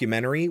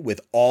documentary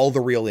with all the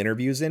real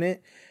interviews in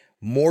it,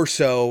 more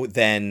so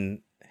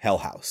than Hell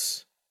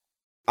House.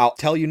 I'll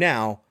tell you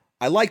now,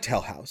 I liked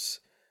Hell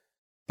House,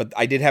 but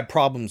I did have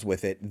problems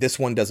with it. This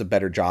one does a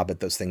better job at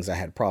those things I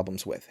had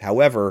problems with.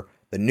 However,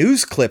 the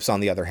news clips, on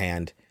the other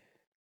hand,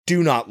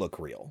 do not look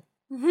real.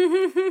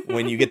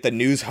 When you get the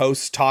news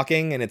hosts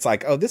talking and it's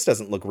like, oh, this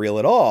doesn't look real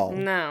at all.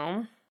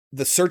 No.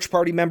 The search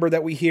party member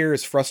that we hear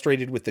is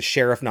frustrated with the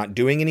sheriff not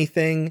doing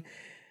anything,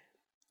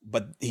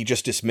 but he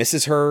just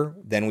dismisses her.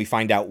 Then we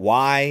find out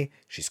why.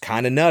 She's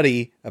kind of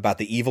nutty about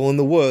the evil in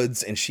the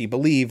woods, and she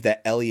believed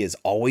that Ellie is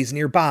always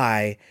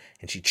nearby,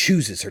 and she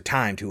chooses her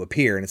time to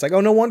appear. And it's like,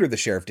 oh, no wonder the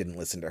sheriff didn't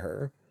listen to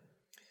her.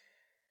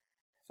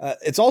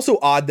 It's also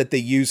odd that they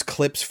use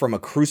clips from a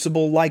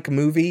Crucible-like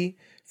movie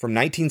from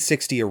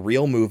 1960, a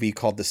real movie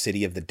called The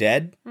City of the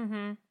Dead,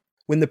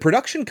 when the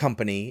production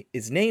company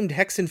is named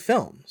Hexen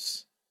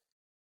Films,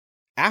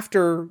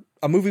 after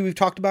a movie we've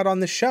talked about on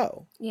this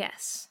show.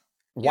 Yes.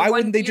 Why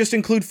wouldn't they just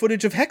include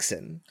footage of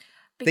Hexen?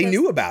 They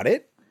knew about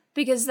it.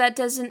 Because that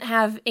doesn't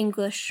have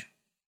English.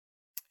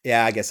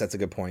 Yeah, I guess that's a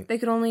good point. They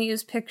could only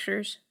use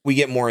pictures. We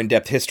get more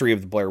in-depth history of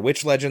the Blair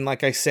Witch legend,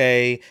 like I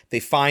say. They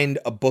find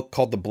a book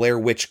called The Blair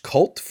Witch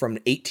Cult from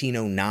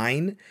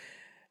 1809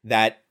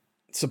 that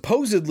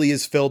supposedly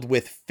is filled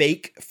with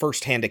fake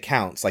first-hand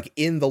accounts. Like,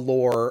 in the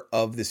lore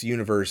of this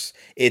universe,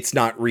 it's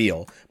not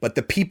real. But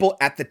the people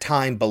at the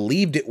time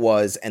believed it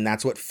was, and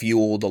that's what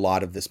fueled a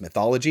lot of this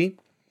mythology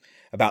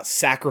about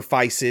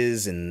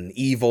sacrifices and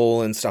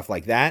evil and stuff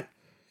like that.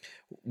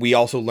 We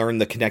also learn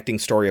the connecting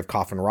story of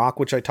Coffin Rock,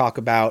 which I talk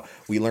about.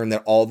 We learn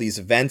that all these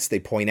events, they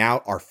point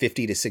out, are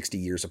 50 to 60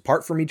 years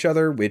apart from each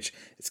other, which,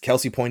 as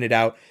Kelsey pointed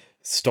out,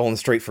 stolen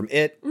straight from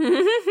It.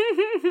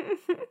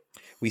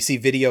 We see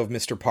video of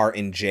Mr. Parr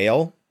in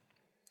jail.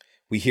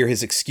 We hear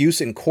his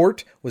excuse in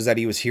court was that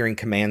he was hearing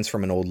commands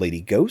from an old lady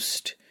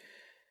ghost.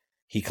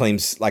 He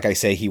claims, like I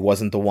say, he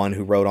wasn't the one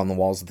who wrote on the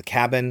walls of the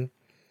cabin.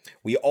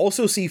 We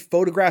also see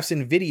photographs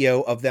and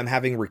video of them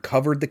having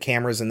recovered the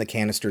cameras and the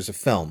canisters of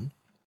film.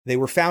 They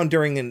were found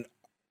during an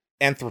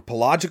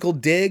anthropological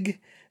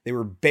dig. They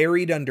were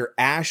buried under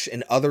ash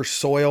and other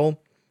soil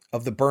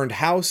of the burned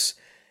house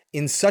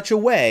in such a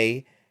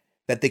way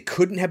that they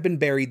couldn't have been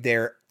buried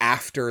there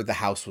after the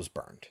house was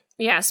burned.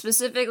 Yeah,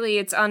 specifically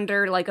it's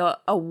under like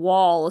a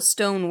wall, a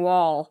stone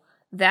wall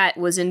that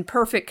was in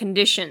perfect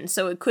condition,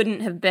 so it couldn't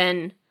have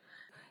been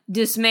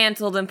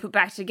dismantled and put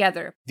back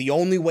together. The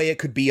only way it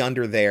could be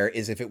under there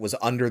is if it was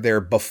under there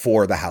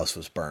before the house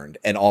was burned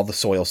and all the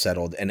soil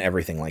settled and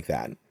everything like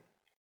that.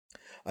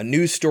 A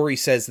news story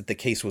says that the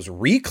case was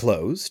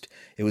reclosed.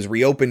 It was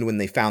reopened when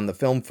they found the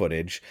film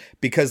footage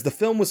because the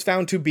film was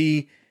found to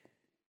be,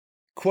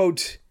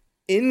 quote,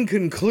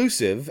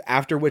 inconclusive,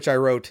 after which I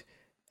wrote,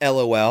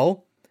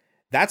 LOL,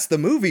 that's the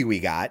movie we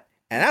got,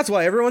 and that's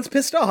why everyone's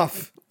pissed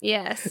off.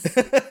 Yes,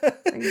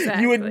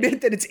 exactly. You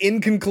admit that it's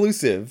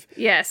inconclusive.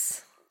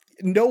 Yes.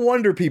 No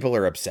wonder people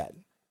are upset.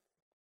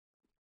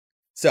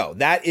 So,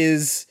 that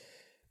is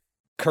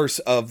Curse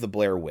of the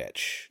Blair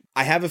Witch.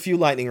 I have a few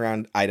lightning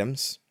round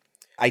items.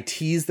 I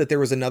teased that there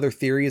was another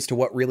theory as to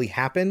what really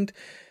happened.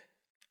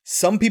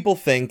 Some people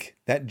think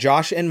that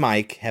Josh and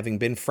Mike, having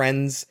been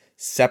friends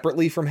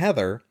separately from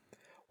Heather,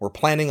 were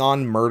planning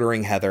on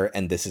murdering Heather,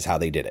 and this is how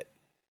they did it.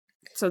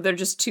 So they're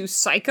just two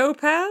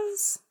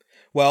psychopaths?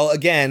 Well,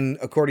 again,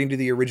 according to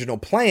the original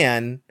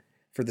plan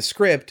for the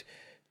script,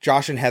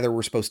 Josh and Heather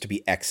were supposed to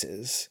be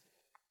exes.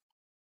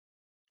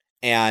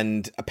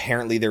 And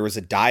apparently there was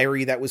a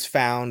diary that was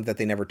found that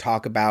they never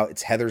talk about.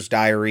 It's Heather's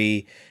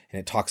diary, and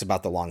it talks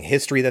about the long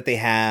history that they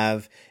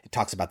have. It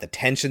talks about the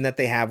tension that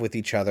they have with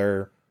each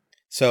other.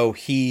 So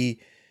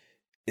he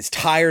is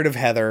tired of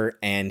Heather,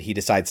 and he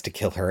decides to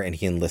kill her, and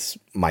he enlists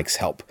Mike's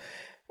help.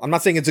 I'm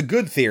not saying it's a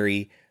good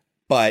theory,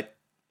 but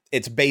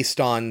it's based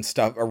on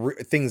stuff,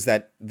 things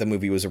that the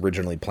movie was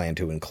originally planned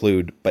to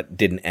include, but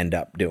didn't end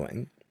up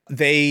doing.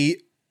 They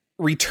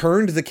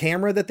returned the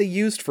camera that they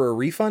used for a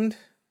refund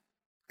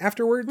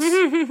afterwards.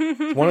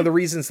 One of the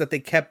reasons that they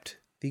kept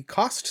the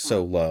cost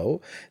so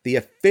low. The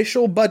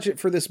official budget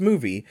for this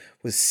movie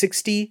was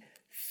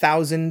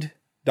 $60,000.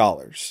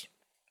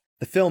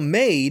 The film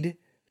made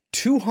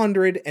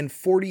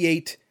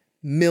 $248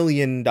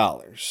 million.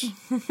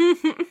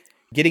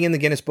 Getting in the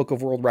Guinness Book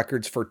of World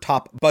Records for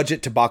top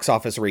budget to box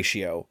office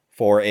ratio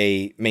for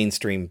a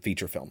mainstream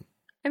feature film.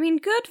 I mean,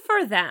 good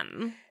for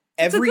them.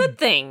 It's a good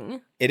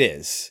thing. It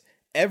is.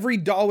 Every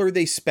dollar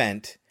they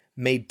spent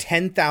made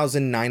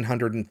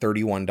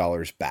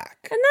 $10,931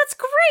 back. And that's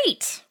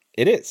great.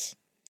 It is.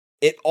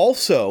 It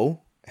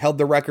also held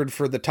the record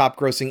for the top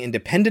grossing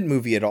independent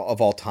movie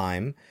of all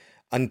time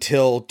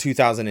until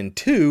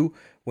 2002,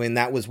 when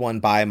that was won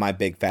by My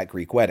Big Fat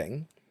Greek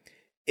Wedding.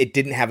 It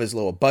didn't have as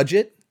low a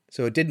budget,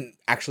 so it didn't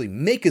actually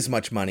make as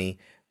much money,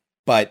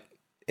 but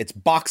its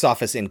box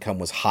office income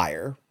was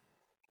higher,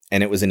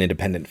 and it was an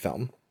independent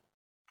film.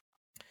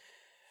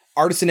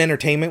 Artisan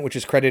Entertainment, which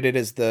is credited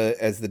as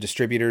the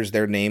distributors,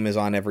 their name is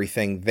on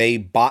everything. They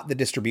bought the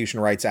distribution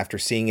rights after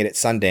seeing it at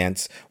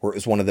Sundance, where it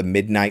was one of the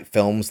midnight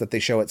films that they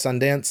show at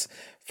Sundance,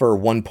 for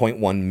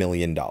 $1.1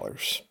 million.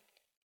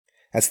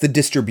 That's the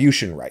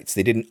distribution rights.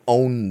 They didn't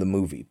own the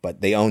movie, but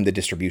they owned the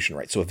distribution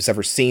rights. So if it's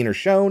ever seen or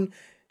shown,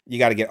 you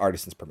got to get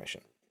Artisan's permission.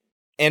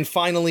 And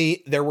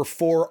finally, there were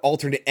 4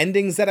 alternate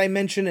endings that I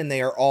mentioned, and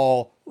they are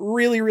all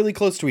really, really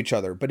close to each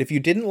other. But if you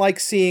didn't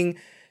like seeing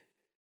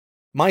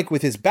Mike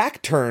with his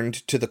back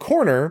turned to the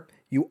corner,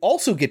 you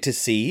also get to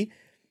see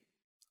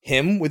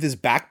him with his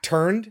back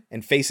turned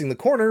and facing the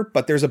corner,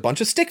 but there's a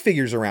bunch of stick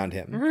figures around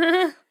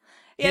him.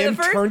 Him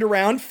turned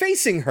around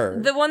facing her.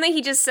 The one that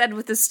he just said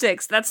with the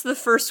sticks, that's the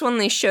first one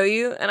they show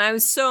you, and I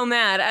was so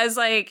mad. I was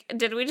like,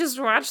 did we just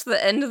watch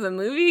the end of the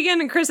movie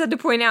again? And Chris had to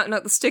point out, no,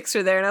 the sticks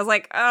are there, and I was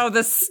like, oh,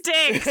 the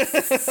sticks!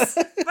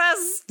 The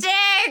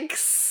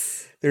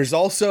sticks! There's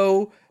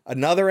also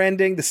another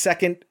ending. The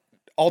second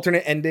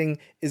alternate ending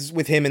is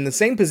with him in the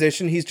same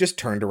position. He's just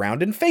turned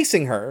around and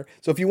facing her.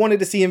 So if you wanted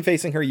to see him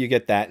facing her, you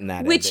get that in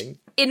that Which, ending.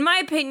 in my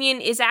opinion,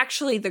 is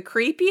actually the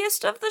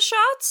creepiest of the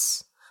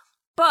shots,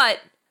 but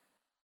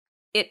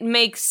it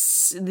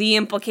makes the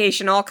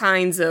implication all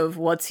kinds of,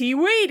 what's he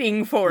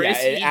waiting for? Yeah,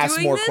 Is it he asks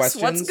doing more this?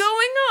 questions. What's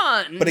going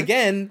on? But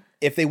again,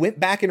 if they went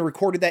back and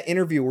recorded that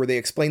interview where they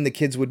explained the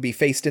kids would be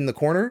faced in the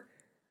corner,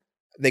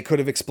 they could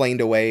have explained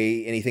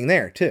away anything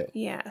there too.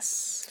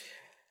 Yes.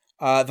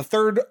 The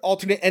third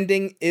alternate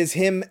ending is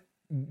him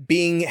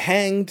being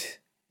hanged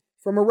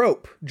from a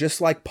rope,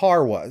 just like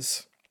Parr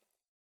was.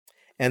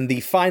 And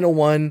the final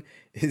one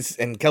is,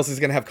 and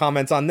Kelsey's going to have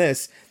comments on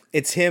this,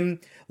 it's him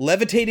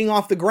levitating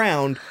off the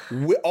ground,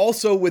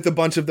 also with a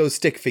bunch of those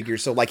stick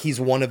figures. So like he's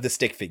one of the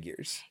stick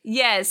figures.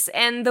 Yes,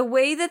 and the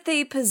way that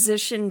they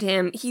positioned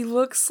him, he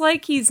looks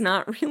like he's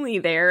not really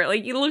there.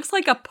 Like, he looks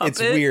like a puppet. It's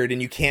weird, and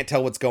you can't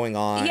tell what's going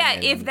on. Yeah,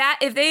 if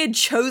they had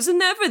chosen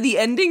that for the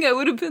ending, I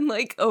would have been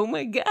like, oh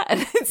my god.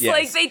 It's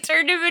like they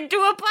turned him into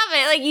a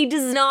puppet. Like, he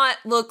does not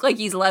look like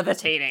he's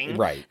levitating.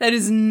 Right. That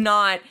is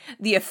not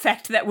the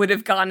effect that would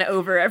have gone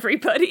over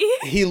everybody.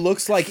 He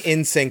looks like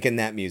NSYNC in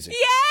that music.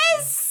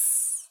 Yes!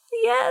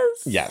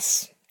 Yes.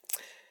 Yes.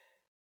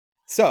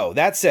 So,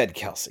 that said,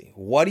 Kelsey,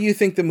 what do you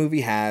think the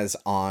movie has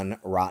on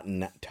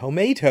Rotten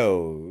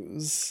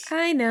Tomatoes?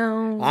 I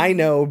know. I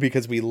know,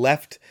 because we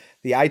left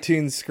the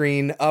iTunes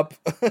screen up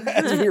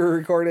as we were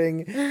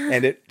recording,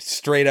 and it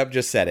straight up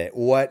just said it.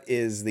 What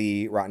is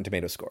the Rotten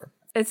Tomato score?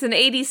 It's an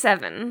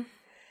 87.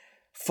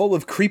 Full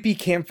of creepy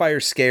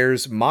campfire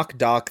scares, Mock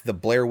Doc, The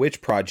Blair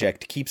Witch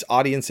Project, keeps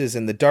audiences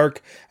in the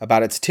dark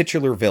about its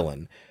titular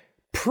villain,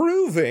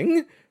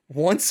 proving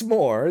once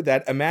more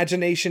that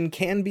imagination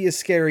can be as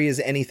scary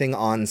as anything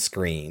on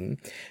screen.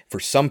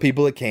 For some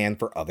people it can,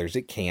 for others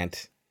it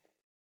can't.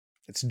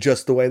 It's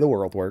just the way the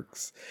world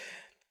works.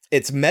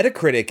 Its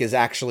Metacritic is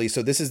actually,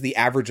 so this is the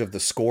average of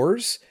the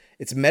scores,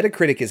 its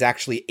Metacritic is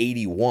actually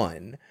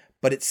 81,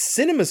 but its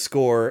cinema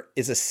score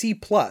is a C+,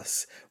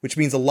 which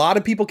means a lot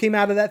of people came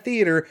out of that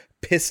theater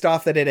pissed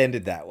off that it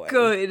ended that way.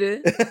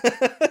 Good.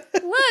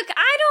 Look,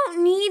 I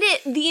don't need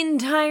it the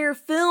entire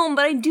film,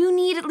 but I do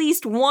need at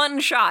least one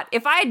shot.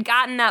 If I had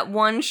gotten that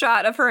one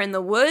shot of her in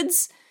the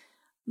woods,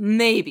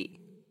 maybe.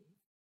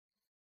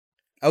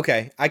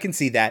 Okay, I can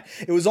see that.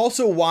 It was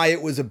also why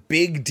it was a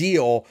big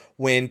deal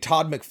when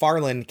Todd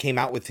McFarlane came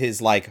out with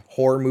his like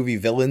horror movie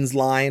villains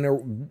line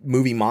or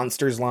movie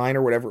monsters line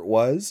or whatever it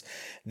was,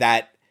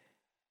 that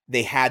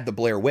they had the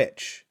Blair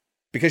Witch,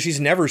 because she's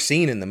never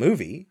seen in the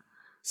movie.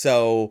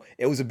 So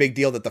it was a big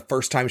deal that the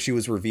first time she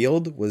was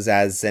revealed was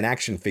as an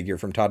action figure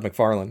from Todd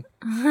McFarlane.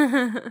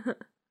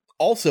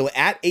 Also,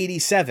 at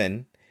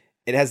 87,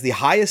 it has the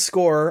highest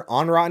score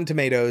on Rotten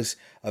Tomatoes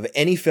of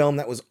any film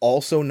that was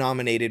also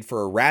nominated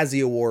for a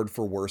Razzie Award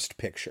for Worst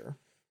Picture.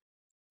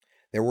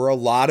 There were a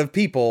lot of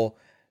people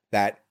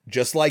that,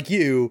 just like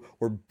you,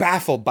 were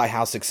baffled by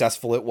how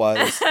successful it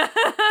was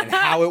and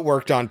how it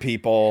worked on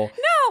people.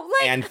 No,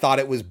 like, and thought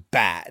it was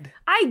bad.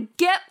 I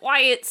get why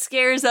it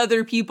scares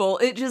other people.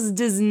 It just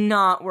does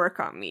not work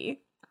on me.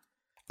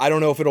 I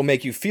don't know if it'll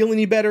make you feel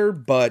any better,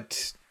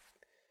 but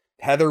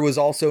Heather was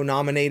also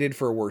nominated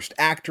for Worst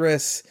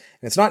Actress.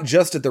 And it's not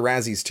just at the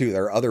Razzies, too.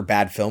 There are other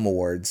bad film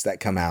awards that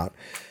come out.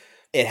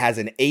 It has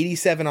an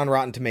 87 on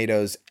Rotten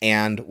Tomatoes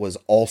and was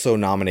also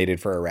nominated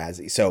for a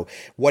Razzie. So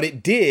what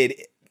it did,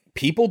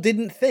 people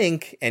didn't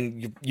think,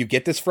 and you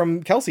get this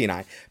from Kelsey and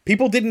I,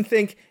 people didn't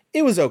think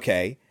it was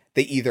okay.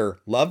 They either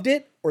loved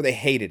it or they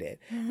hated it.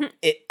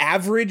 It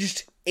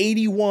averaged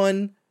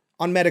 81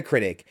 on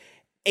Metacritic.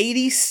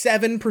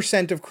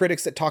 87% of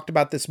critics that talked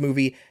about this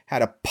movie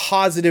had a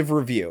positive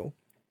review,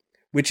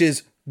 which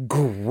is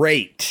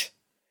great.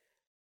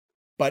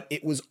 But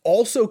it was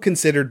also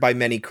considered by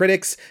many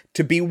critics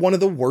to be one of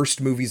the worst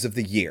movies of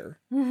the year.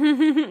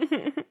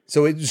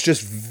 So it was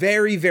just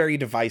very, very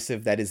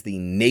divisive. That is the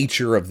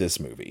nature of this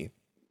movie.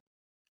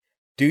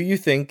 Do you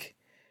think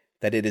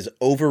that it is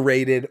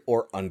overrated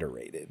or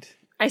underrated?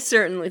 I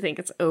certainly think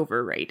it's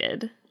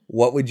overrated.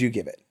 What would you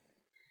give it?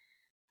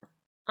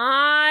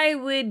 I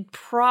would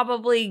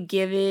probably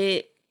give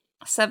it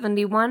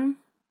 71.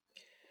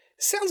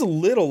 Sounds a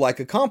little like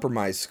a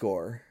compromise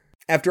score.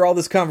 After all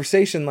this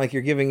conversation, like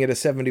you're giving it a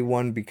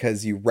 71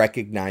 because you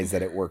recognize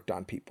that it worked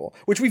on people,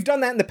 which we've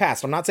done that in the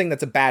past. I'm not saying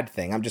that's a bad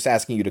thing. I'm just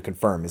asking you to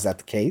confirm. Is that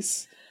the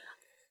case?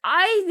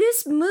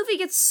 This movie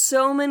gets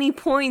so many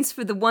points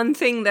for the one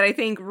thing that I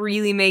think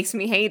really makes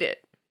me hate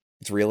it.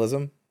 It's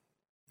realism?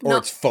 Or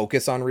its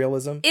focus on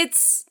realism?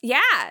 It's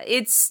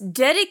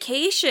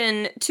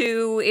dedication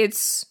to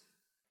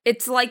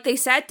it's like they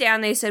sat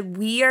down, they said,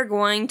 we are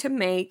going to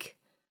make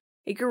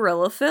a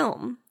guerrilla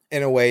film.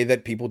 In a way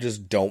that people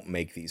just don't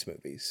make these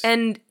movies.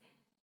 And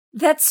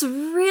that's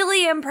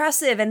really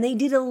impressive, and they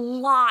did a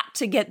lot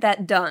to get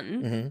that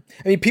done. Mm-hmm.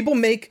 I mean, people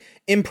make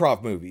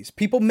improv movies.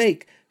 People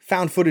make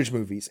found footage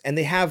movies, and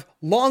they have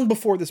long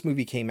before this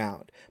movie came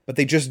out, but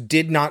they just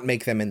did not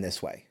make them in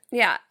this way.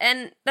 Yeah,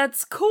 and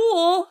that's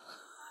cool.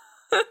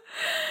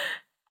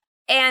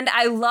 And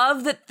I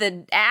love that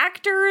the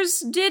actors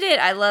did it.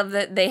 I love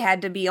that they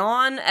had to be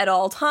on at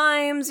all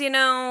times, you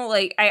know?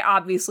 Like,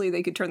 obviously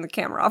they could turn the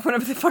camera off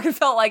whenever they fucking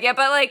felt like it,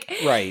 but like,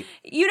 right.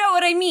 You know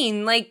what I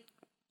mean? Like,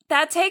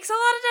 that takes a lot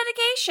of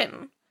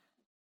dedication.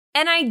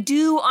 And I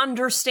do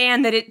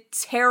understand that it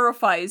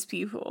terrifies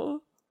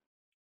people.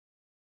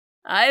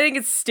 I think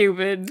it's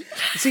stupid.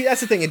 See,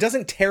 that's the thing. It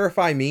doesn't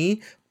terrify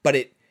me, but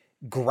it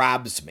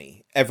grabs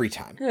me every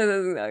time. It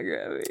does not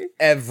grab me.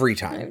 Every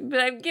time. But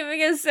I'm giving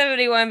it a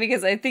 71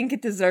 because I think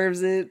it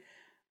deserves it.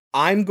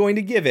 I'm going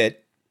to give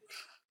it...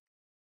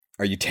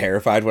 Are you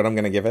terrified what I'm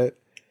going to give it?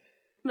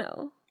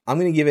 No. I'm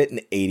going to give it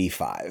an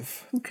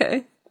 85.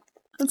 Okay.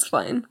 That's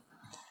fine.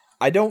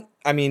 I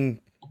mean,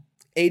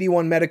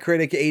 81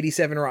 Metacritic,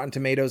 87 Rotten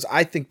Tomatoes.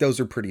 I think those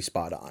are pretty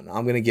spot on.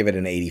 I'm going to give it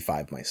an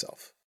 85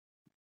 myself.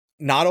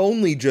 Not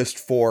only just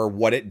for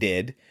what it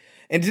did,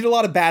 and it did a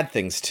lot of bad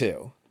things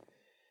too.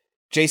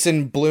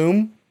 Jason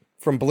Blum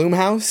from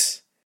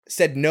Blumhouse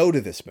said no to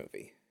this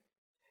movie.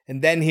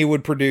 And then he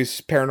would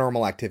produce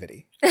Paranormal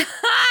Activity.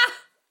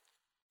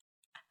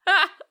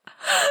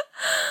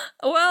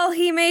 Well,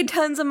 he made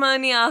tons of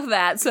money off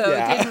that, so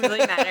it didn't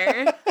really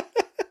matter.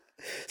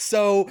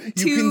 So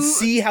you can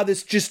see how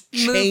this just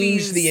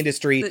changed the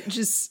industry.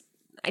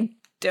 I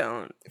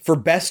don't. For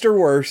best or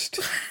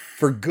worst,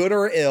 for good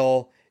or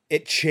ill,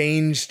 it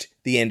changed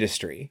the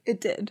industry.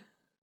 It did.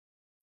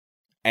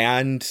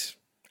 And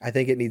I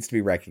think it needs to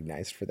be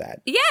recognized for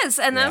that. Yes,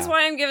 and that's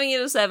why I'm giving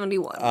it a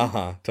 71.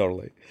 Uh-huh,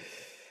 totally.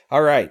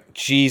 All right,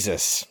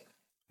 Jesus.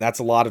 That's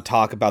a lot of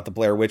talk about the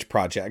Blair Witch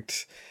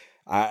Project.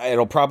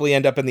 It'll probably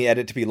end up in the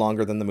edit to be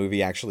longer than the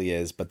movie actually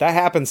is, but that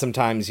happens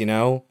sometimes, you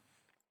know?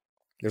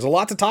 There's a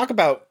lot to talk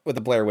about with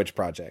the Blair Witch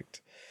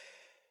Project.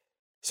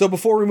 So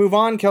before we move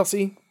on,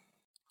 Kelsey,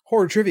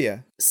 horror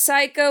trivia.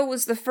 Psycho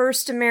was the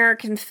first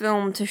American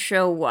film to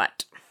show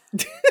what?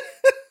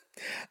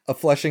 A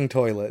flushing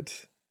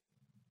toilet.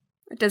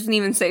 It doesn't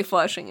even say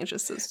flushing, it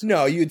just says...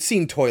 No, you had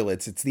seen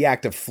toilets. It's the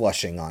act of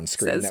flushing on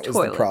screen. That was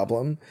the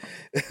problem.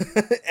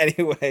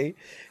 Anyway,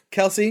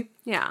 Kelsey?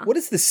 Yeah? What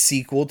is the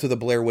sequel to the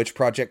Blair Witch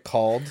Project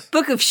called?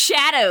 Book of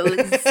Shadows.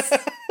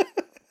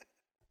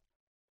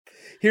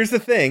 Here's the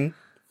thing.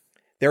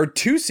 There are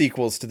 2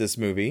 sequels to this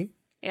movie.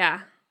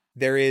 Yeah.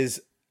 There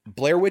is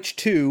Blair Witch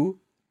 2,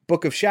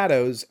 Book of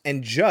Shadows,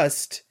 and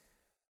just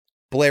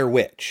Blair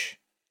Witch.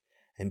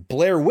 And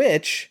Blair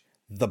Witch,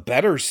 the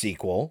better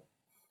sequel,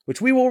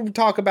 which we will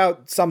talk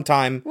about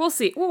sometime. We'll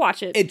see. We'll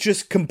watch it. It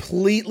just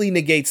completely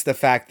negates the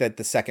fact that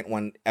the second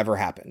one ever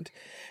happened.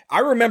 I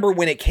remember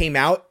when it came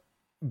out,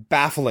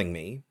 baffling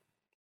me.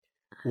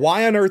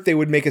 Why on earth they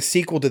would make a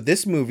sequel to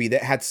this movie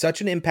that had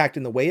such an impact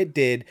in the way it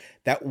did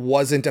that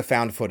wasn't a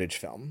found footage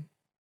film?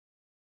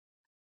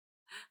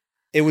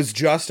 It was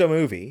just a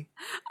movie.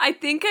 I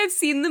think I've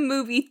seen the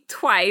movie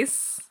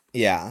twice.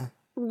 Yeah.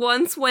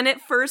 Once when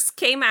it first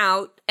came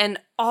out, and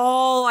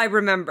all I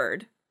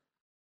remembered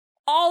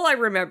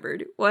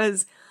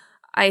was,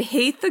 I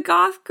hate the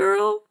goth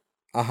girl.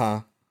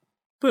 Uh-huh.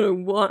 But I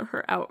want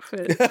her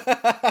outfit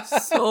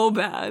so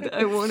bad.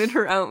 I wanted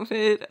her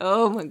outfit.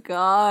 Oh my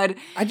god.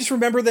 I just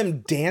remember them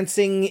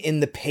dancing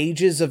in the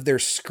pages of their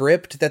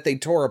script that they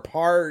tore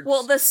apart.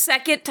 Well, the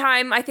second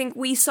time I think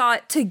we saw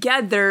it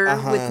together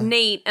with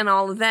Nate and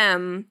all of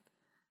them,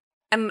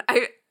 and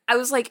I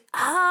was like,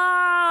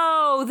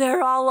 oh,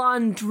 they're all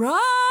on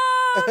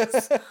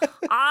drugs.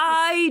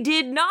 I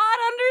did not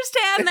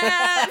understand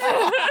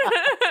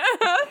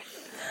that.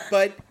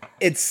 But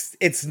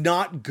it's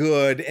not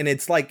good, and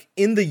it's like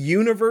in the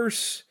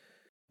universe,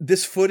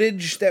 this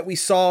footage that we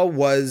saw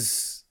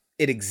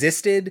it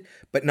existed,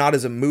 but not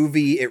as a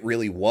movie. It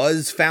really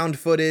was found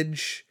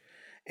footage,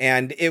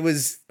 and it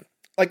was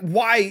like,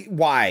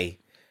 why?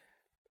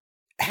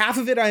 Half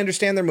of it, I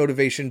understand their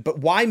motivation, but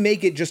why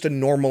make it just a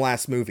normal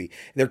ass movie?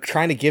 They're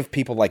trying to give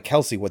people like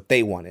Kelsey what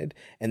they wanted,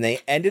 and they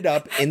ended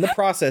up in the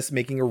process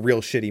making a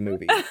real shitty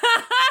movie.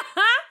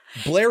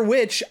 Blair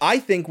Witch, I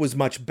think, was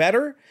much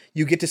better.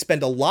 You get to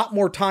spend a lot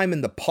more time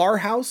in the Parr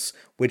house,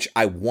 which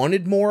I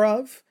wanted more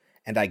of,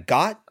 and I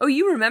got. Oh,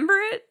 you remember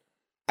it?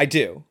 I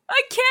do.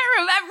 I can't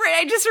remember it.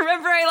 I just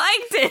remember I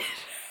liked it.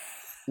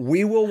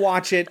 We will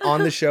watch it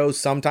on the show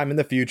sometime in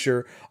the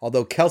future,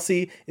 although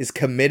Kelsey is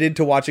committed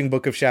to watching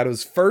Book of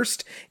Shadows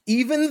first,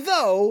 even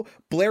though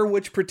Blair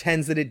Witch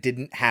pretends that it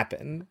didn't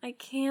happen. I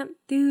can't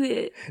do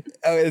it.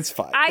 Oh, it's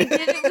fine. I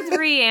did it with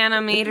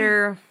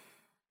Reanimator.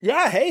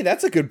 Yeah, hey,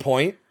 that's a good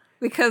point.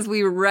 Because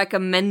we were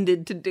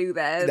recommended to do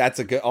that. That's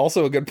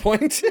also a good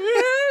point.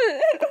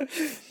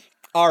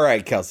 All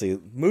right, Kelsey,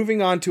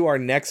 moving on to our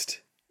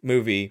next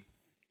movie,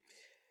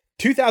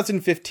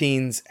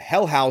 2015's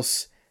Hell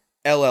House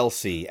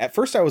LLC. At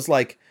first I was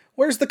like,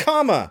 where's the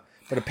comma?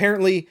 But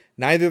apparently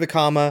neither the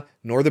comma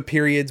nor the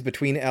periods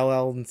between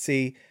LL and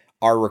C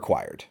are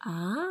required.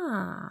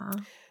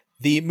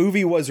 The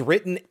movie was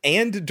written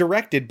and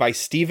directed by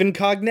Stephen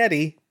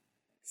Cognetti.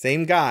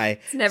 Same guy.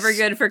 It's never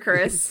good for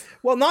Chris.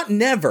 Well, not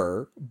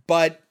never,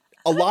 but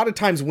a lot of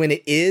times when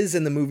it is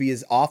and the movie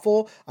is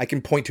awful, I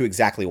can point to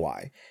exactly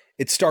why.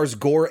 It stars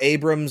Gore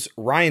Abrams,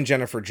 Ryan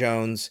Jennifer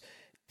Jones,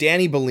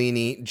 Danny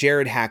Bellini,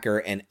 Jared Hacker,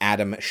 and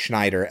Adam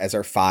Schneider as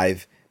our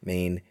 5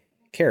 main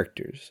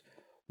characters.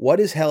 What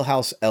is Hell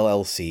House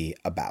LLC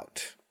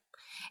about?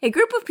 A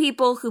group of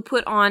people who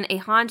put on a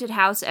haunted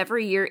house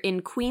every year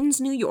in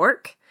Queens, New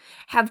York,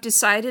 have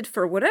decided,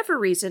 for whatever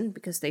reason,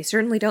 because they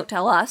certainly don't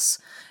tell us,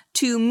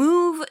 to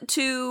move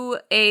to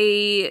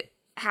a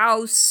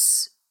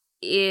house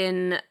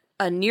in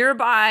a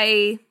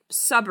nearby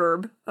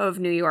suburb of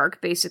New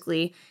York,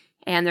 basically,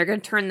 and they're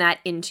going to turn that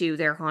into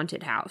their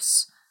haunted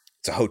house.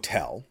 It's a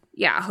hotel.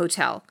 Yeah, a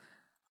hotel.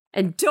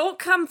 And don't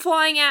come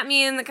flying at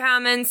me in the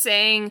comments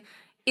saying,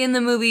 in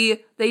the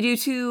movie, they do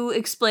to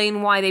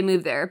explain why they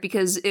moved there,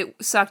 because it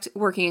sucked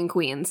working in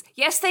Queens.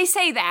 Yes, they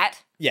say that.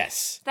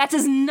 Yes. That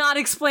does not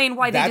explain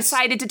why they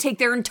decided to take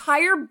their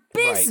entire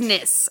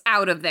business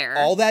out of there.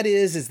 All that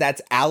is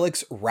that's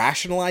Alex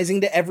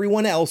rationalizing to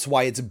everyone else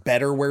why it's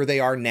better where they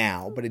are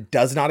now, but it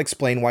does not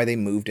explain why they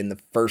moved in the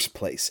first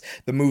place.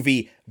 The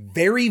movie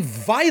very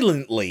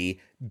violently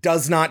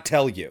does not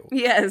tell you.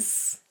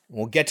 Yes.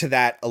 We'll get to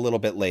that a little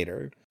bit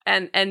later.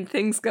 And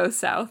things go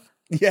south.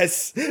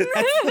 Yes.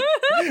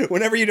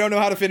 Whenever you don't know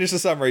how to finish the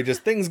summary,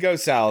 just things go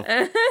south.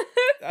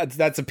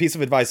 That's a piece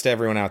of advice to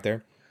everyone out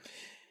there.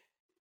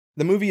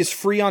 The movie is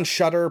free on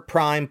Shudder,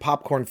 Prime,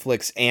 Popcorn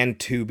Flicks, and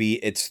Tubi.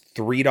 It's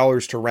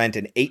 $3 to rent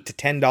and $8 to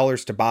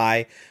 $10 to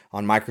buy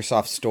on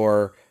Microsoft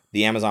Store,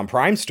 the Amazon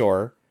Prime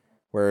Store,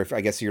 where if I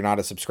guess you're not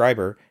a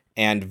subscriber,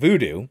 and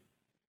Vudu.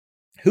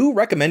 Who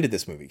recommended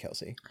this movie,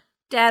 Kelsey?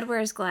 Dad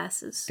Wears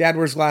Glasses. Dad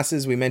Wears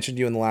Glasses. We mentioned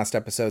you in the last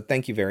episode.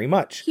 Thank you very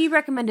much. He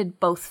recommended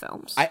both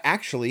films. I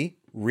actually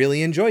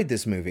really enjoyed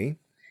this movie.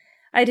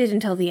 I did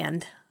until the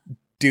end.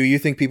 Do you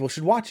think people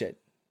should watch it?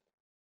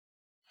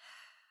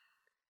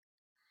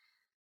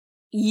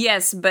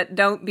 Yes, but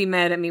don't be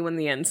mad at me when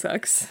the end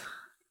sucks.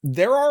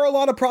 There are a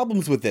lot of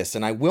problems with this,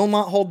 and I will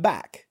not hold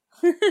back.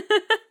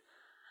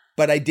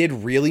 But I did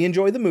really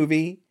enjoy the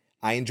movie.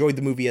 I enjoyed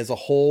the movie as a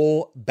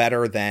whole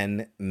better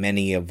than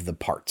many of the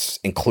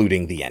parts,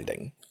 including the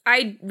ending.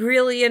 I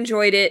really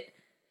enjoyed it.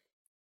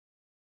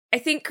 I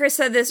think Chris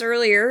said this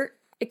earlier.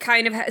 It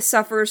kind of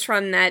suffers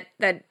from that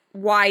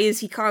why is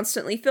he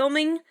constantly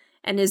filming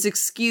and his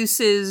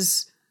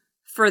excuses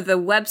for the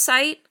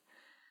website.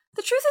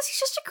 The truth is he's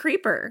just a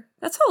creeper.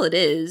 That's all it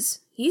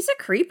is. He's a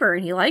creeper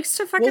and he likes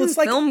to fucking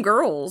film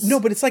girls. No,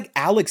 but it's like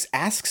Alex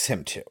asks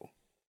him to.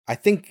 I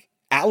think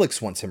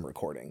Alex wants him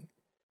recording.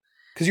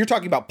 Because you're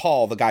talking about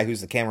Paul, the guy who's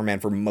the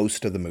cameraman for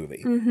most of the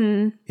movie.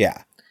 Mm-hmm.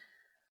 Yeah.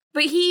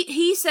 But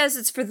he says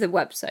it's for the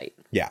website.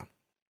 Yeah.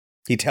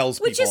 He tells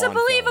people. Which is a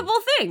believable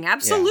thing.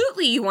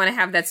 Absolutely, you want to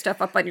have that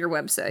stuff up on your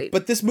website.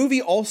 But this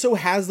movie also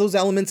has those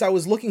elements I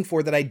was looking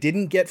for that I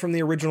didn't get from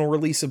the original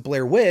release of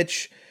Blair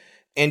Witch,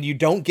 and you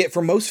don't get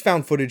from most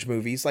found footage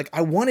movies. Like,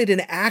 I wanted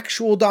an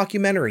actual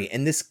documentary,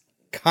 and this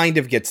kind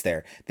of gets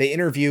there. They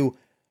interview,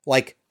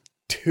 like,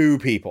 2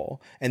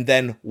 people, and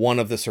then one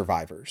of the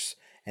survivors.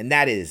 And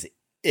that is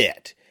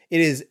it.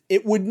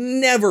 It would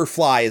never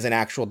fly as an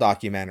actual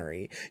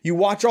documentary. You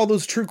watch all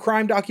those true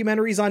crime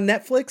documentaries on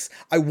Netflix,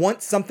 I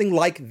want something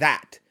like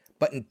that,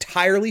 but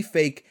entirely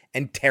fake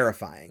and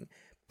terrifying.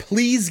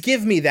 Please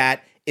give me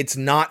that. It's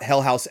not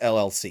Hell House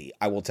LLC.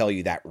 I will tell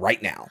you that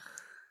right now.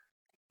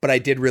 But I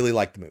did really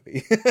like the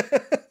movie.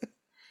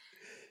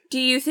 Do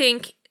you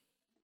think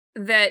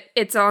that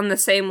it's on the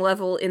same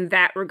level in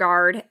that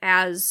regard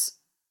as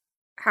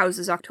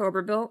Houses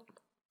October Built?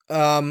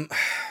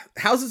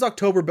 Houses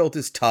October Built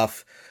is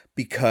tough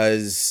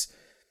because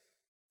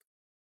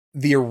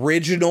the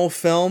original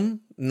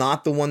film,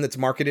 not the one that's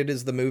marketed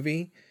as the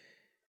movie,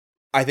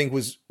 I think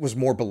was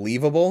more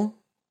believable.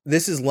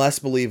 This is less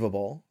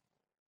believable.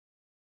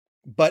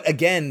 But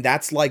again,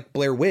 that's like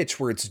Blair Witch,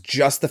 where it's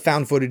just the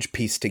found footage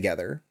pieced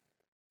together.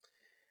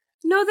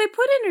 No, they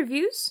put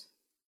interviews.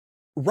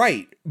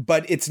 Right,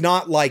 but it's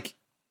not like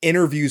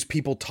interviews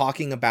people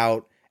talking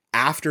about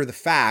after the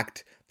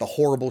fact the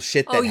horrible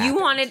shit that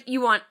happened.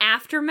 You want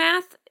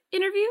aftermath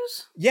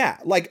interviews? Yeah,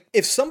 like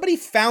if somebody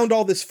found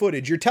all this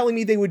footage, you're telling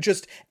me they would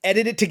just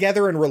edit it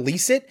together and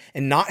release it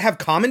and not have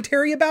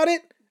commentary about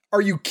it?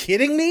 Are you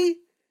kidding me?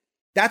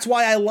 That's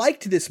why I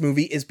liked this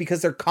movie, is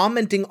because they're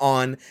commenting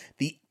on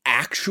the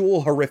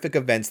actual horrific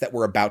events that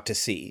we're about to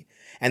see.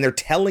 And they're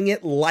telling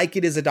it like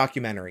it is a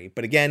documentary.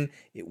 But again,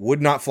 it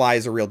would not fly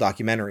as a real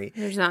documentary.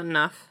 There's not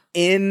enough.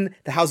 In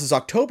The Houses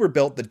October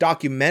Built, the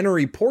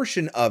documentary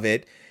portion of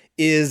it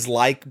is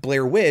like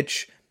Blair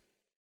Witch.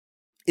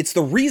 It's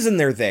the reason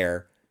they're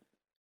there,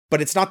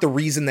 but it's not the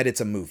reason that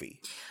it's a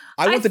movie.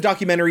 I want the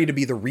documentary to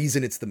be the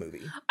reason it's the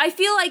movie. I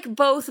feel like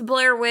both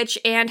Blair Witch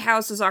and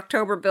Houses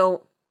October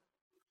Built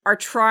are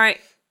trying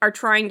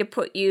to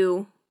put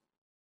you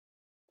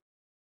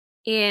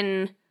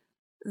in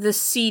the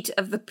seat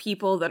of the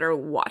people that are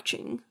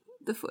watching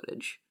the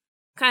footage.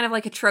 Kind of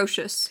like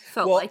Atrocious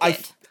felt like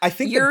it. I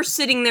think you're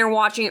sitting there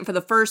watching it for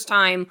the first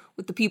time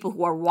with the people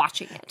who are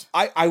watching it.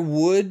 I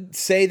would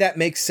say that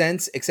makes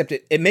sense, except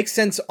it makes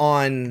sense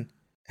on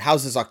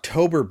Houses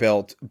October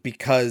Built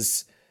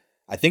because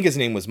I think his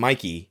name was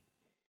Mikey.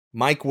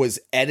 Mike was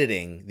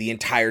editing the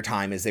entire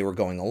time as they were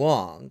going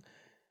along.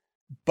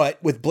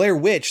 But with Blair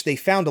Witch, they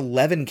found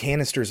 11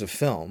 canisters of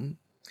film.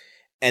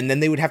 And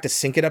then they would have to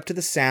sync it up to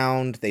the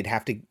sound. They'd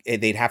have to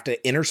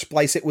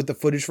intersplice it with the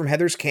footage from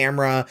Heather's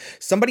camera.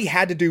 Somebody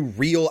had to do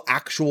real,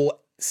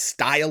 actual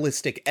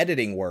stylistic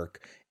editing work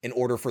in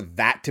order for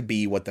that to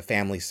be what the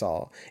family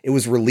saw. It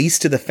was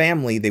released to the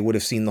family. They would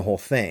have seen the whole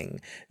thing.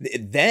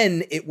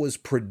 Then it was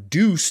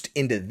produced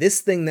into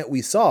this thing that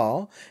we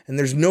saw. And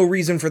there's no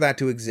reason for that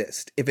to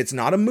exist. If it's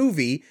not a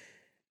movie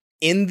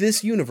in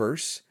this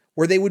universe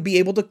where they would be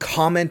able to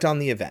comment on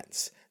the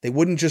events. They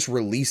wouldn't just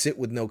release it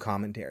with no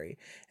commentary.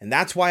 And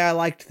that's why I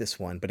liked this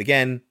one. But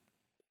again,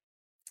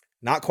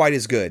 not quite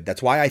as good.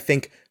 That's why I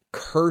think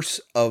Curse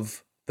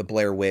of the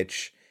Blair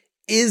Witch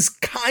is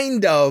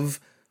kind of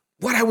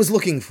what I was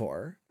looking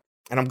for.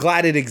 And I'm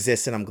glad it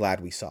exists and I'm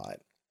glad we saw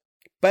it.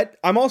 But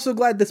I'm also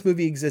glad this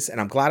movie exists and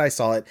I'm glad I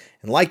saw it.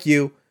 And like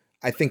you,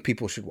 I think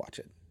people should watch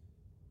it.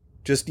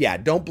 Just, yeah,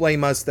 don't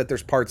blame us that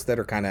there's parts that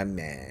are kind of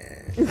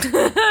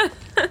meh.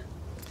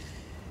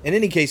 In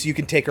any case, you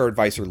can take our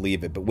advice or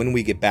leave it, but when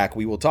we get back,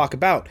 we will talk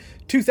about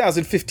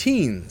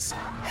 2015's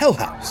Hell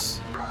House,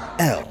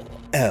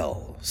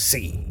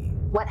 LLC.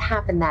 What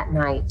happened that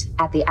night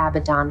at the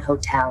Abaddon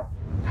Hotel?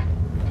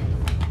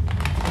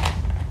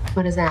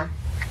 What is that?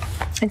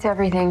 It's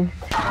everything.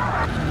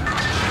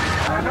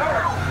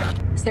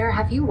 Sarah,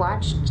 have you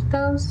watched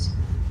those?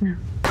 No.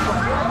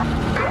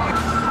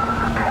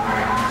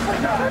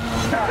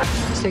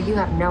 So you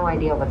have no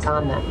idea what's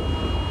on them?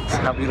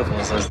 How beautiful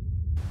is this?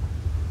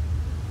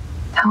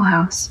 Hell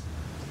House.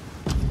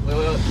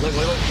 Look,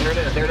 there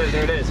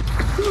it is.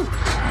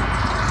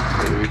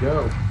 There we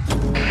go.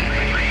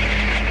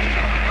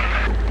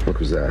 What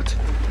was that?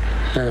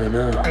 I don't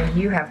know.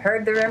 You have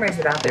heard the rumors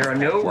about this. There are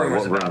no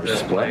rumors about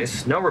this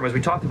place. No rumors.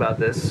 We talked about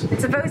this.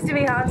 It's supposed to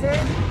be haunted.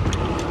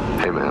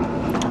 Hey, man.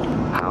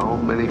 How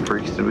many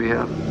freaks do we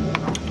have? 3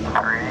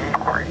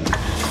 freaks.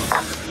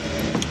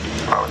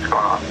 What's going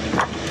on?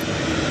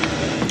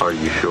 Are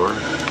you sure?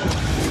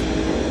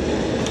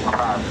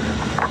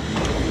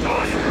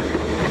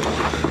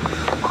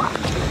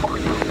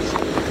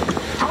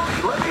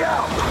 Let me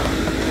out!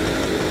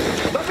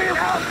 Let me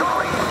out,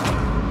 Tony!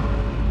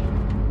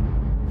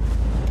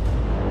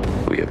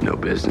 We have no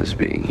business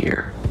being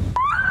here.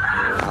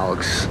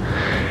 Alex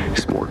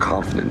is more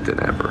confident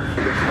than ever.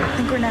 I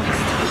think we're next.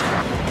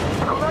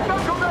 Go back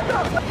up! Go back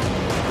up!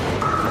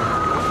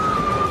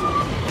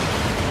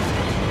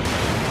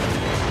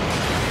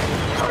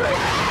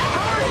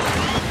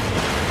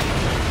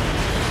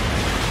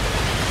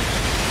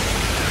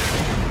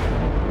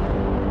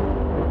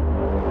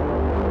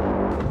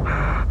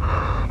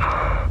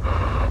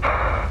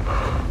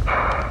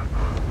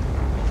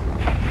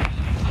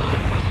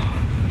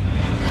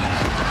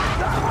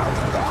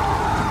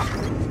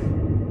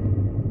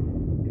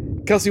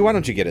 Kelsey, why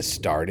don't you get us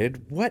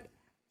started?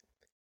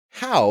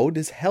 How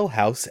does Hell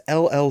House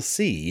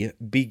LLC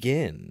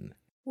begin?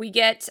 We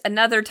get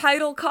another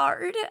title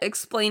card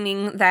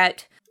explaining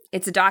that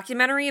it's a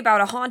documentary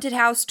about a haunted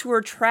house tour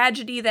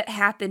tragedy that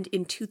happened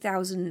in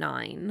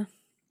 2009.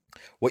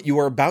 What you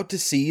are about to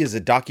see is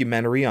a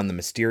documentary on the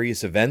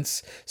mysterious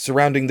events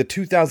surrounding the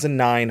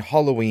 2009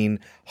 Halloween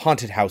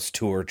haunted house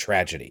tour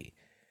tragedy.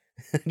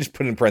 Just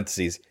put in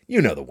parentheses,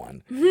 you know the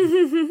one.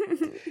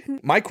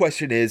 My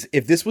question is,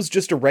 if this was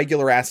just a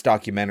regular-ass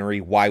documentary,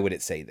 why would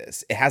it say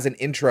this? It has an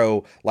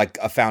intro like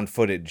a found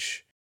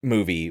footage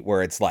movie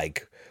where it's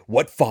like,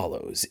 what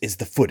follows is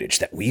the footage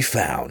that we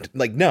found.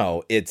 Like,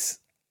 no, it's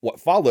what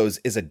follows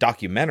is a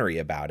documentary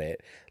about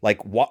it.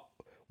 Like, what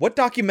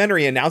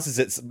documentary announces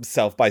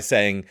itself by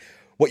saying,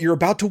 what you're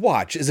about to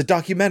watch is a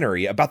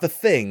documentary about the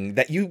thing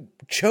that you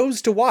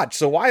chose to watch.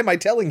 So why am I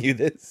telling you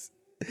this?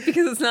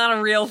 Because it's not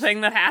a real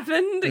thing that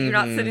happened. You're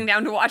not sitting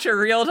down to watch a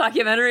real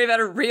documentary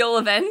about a real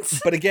event.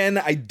 But again,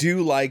 I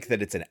do like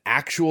that it's an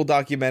actual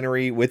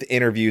documentary with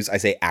interviews. I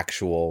say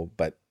actual,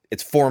 but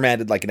it's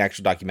formatted like an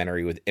actual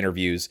documentary with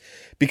interviews.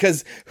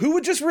 Because who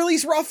would just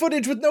release raw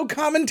footage with no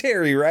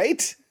commentary,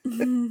 right?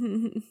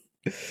 And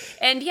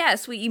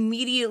yes, we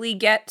immediately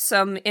get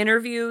some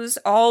interviews.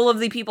 All of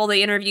the people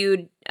they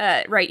interviewed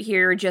right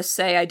here just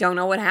say, I don't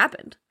know what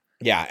happened.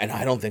 Yeah, and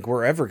I don't think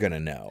we're ever going to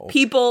know.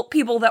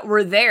 People that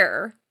were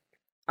there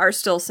are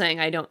still saying,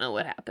 I don't know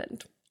what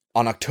happened.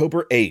 On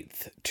October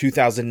 8th,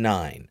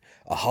 2009,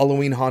 a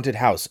Halloween haunted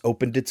house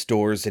opened its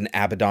doors in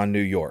Abaddon, New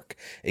York,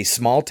 a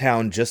small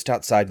town just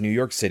outside New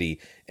York City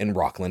in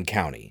Rockland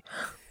County.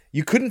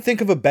 You couldn't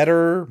think of a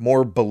better,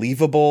 more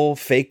believable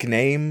fake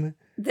name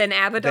than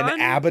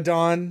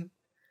Abaddon?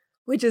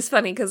 Which is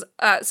funny because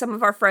some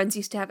of our friends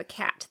used to have a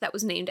cat that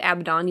was named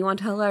Abaddon. You want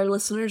to tell our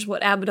listeners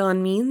what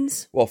Abaddon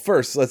means? Well,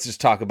 first, let's just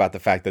talk about the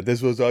fact that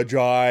this was a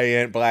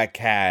giant black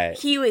cat.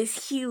 He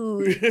was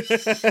huge.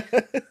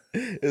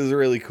 It was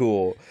really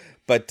cool.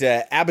 But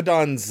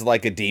Abaddon's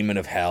like a demon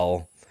of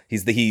hell.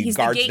 He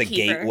guards the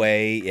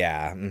gateway.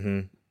 Yeah. Mm-hmm.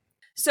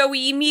 So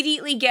we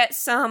immediately get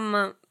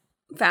some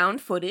found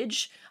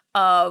footage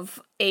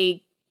of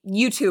a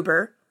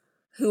YouTuber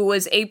who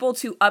was able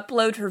to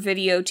upload her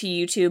video to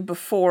YouTube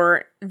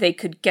before they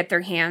could get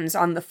their hands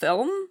on the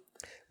film.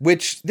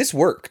 Which, this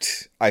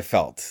worked, I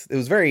felt. It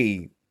was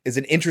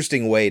an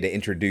interesting way to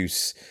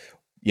introduce,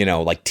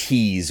 like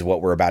tease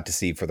what we're about to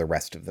see for the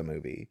rest of the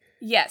movie.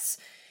 Yes.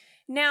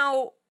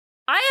 Now,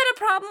 I had a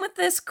problem with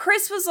this.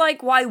 Chris was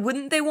like, why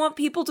wouldn't they want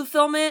people to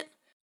film it?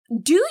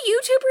 Do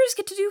YouTubers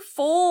get to do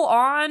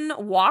full-on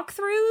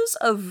walkthroughs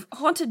of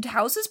haunted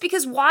houses?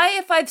 Because why,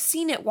 if I've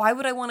seen it, why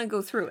would I want to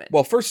go through it?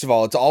 Well, first of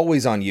all, it's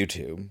always on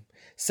YouTube.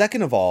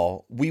 Second of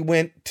all, we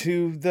went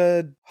to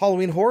the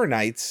Halloween Horror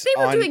Nights.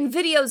 They were doing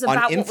videos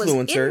about what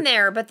was in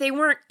there, but they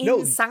weren't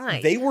inside.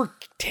 No, they were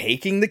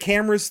taking the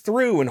cameras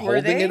through and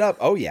holding it up.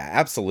 Oh, yeah,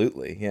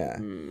 absolutely. Yeah.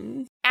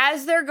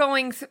 As they're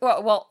going through,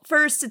 well,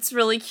 first, it's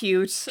really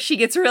cute. She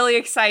gets really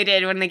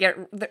excited when they get,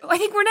 I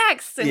think we're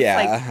next. And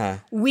yeah,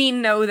 we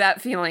know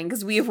that feeling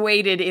because we have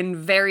waited in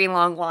very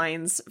long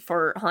lines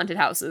for haunted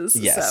houses.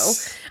 Yes.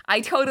 So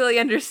I totally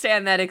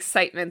understand that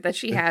excitement that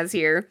she has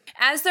here.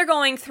 As they're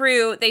going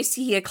through, they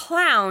see a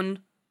clown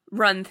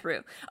run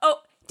through. Oh,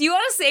 do you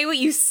want to say what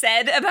you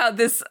said about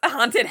this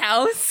haunted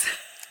house?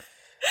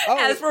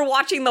 As we're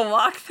watching the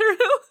walkthrough?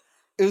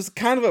 It was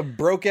kind of a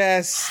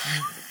broke-ass,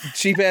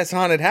 cheap-ass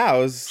haunted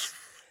house.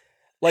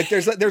 Like,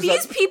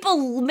 these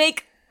people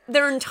make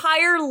their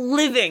entire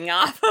living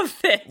off of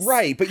this.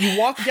 Right, but you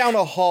walk down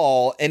a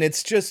hall, and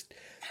it's just,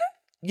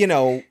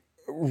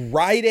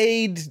 Rite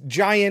Aid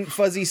giant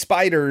fuzzy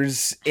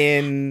spiders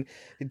in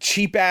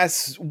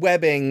cheap-ass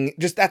webbing.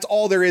 Just, that's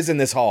all there is in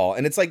this hall.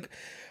 And it's like,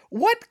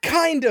 what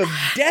kind of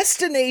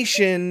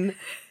destination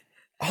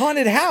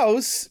haunted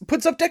house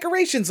puts up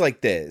decorations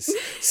like this?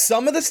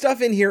 Some of the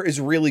stuff in here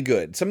is really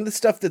good. Some of the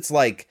stuff that's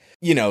like,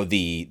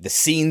 the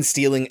scene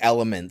stealing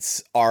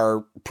elements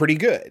are pretty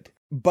good.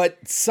 But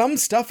some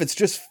stuff, it's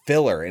just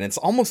filler, and it's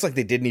almost like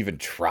they didn't even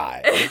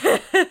try.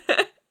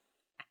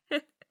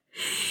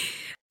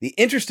 The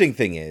interesting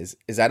thing is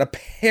that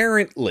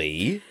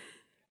apparently,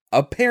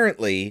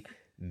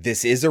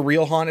 this is a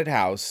real haunted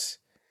house.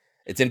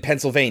 It's in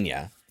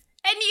Pennsylvania.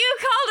 And you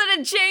called it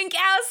a jank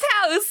ass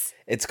house.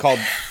 It's called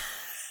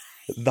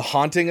The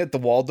Haunting at the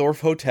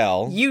Waldorf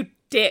Hotel. You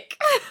dick.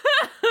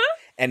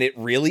 And it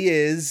really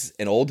is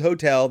an old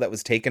hotel that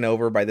was taken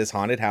over by this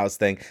haunted house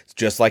thing. It's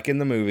just like in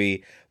the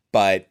movie,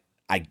 but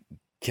I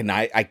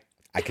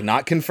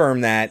cannot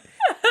confirm that.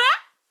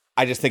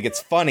 I just think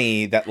it's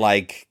funny that,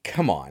 like,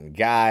 come on,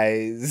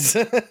 guys.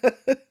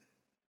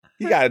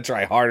 You gotta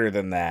try harder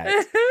than that.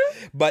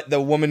 But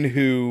the woman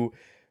who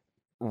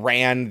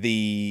ran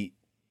the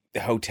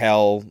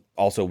hotel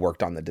also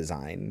worked on the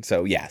design.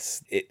 So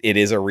yes, it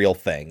is a real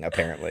thing,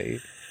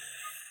 apparently.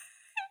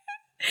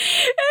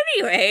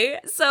 Anyway,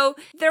 so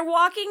they're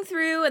walking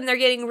through and they're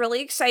getting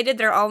really excited.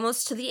 They're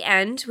almost to the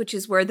end, which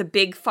is where the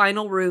big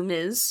final room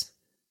is.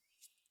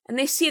 And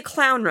they see a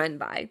clown run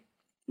by.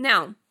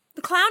 Now,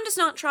 the clown does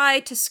not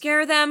try to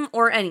scare them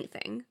or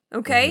anything,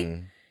 okay?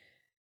 Mm-hmm.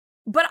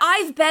 But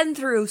I've been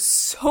through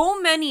so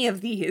many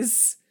of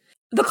these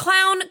The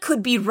clown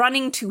could be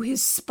running to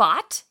his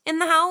spot in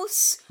the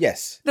house.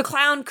 Yes. The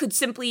clown could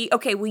simply,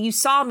 okay, well, you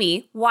saw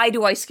me. Why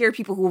do I scare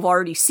people who have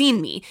already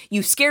seen me?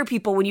 You scare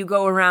people when you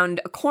go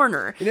around a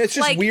corner. You know, it's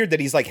just weird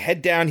that he's like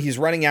head down, he's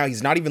running out,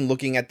 he's not even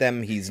looking at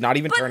them, he's not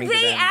even turning to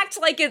them. But they act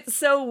like it's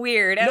so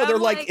weird. And No, they're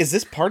I'm like, is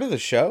this part of the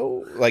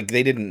show? Like,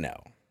 they didn't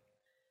know.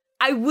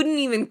 I wouldn't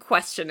even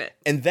question it.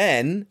 And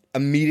then,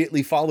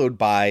 immediately followed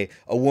by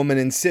a woman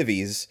in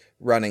civvies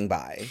running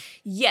by.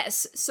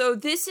 Yes, so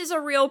this is a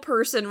real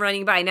person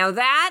running by. Now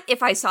that,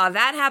 if I saw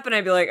that happen,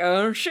 I'd be like,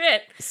 oh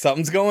shit.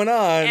 Something's going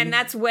on. And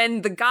that's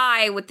when the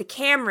guy with the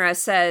camera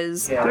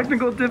says...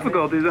 Technical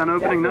difficulties on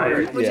opening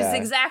night. Which is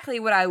exactly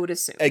what I would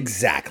assume.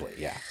 Exactly,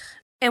 yeah.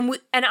 And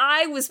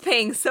I was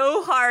paying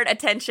so hard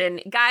attention.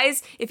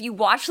 Guys, if you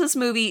watch this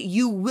movie,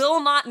 you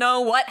will not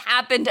know what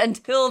happened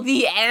until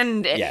the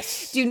end.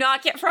 Yes. Do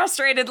not get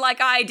frustrated like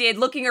I did,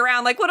 looking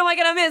around like, what am I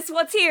going to miss?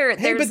 What's here?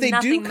 Hey, but they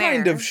do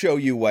kind of show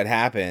you what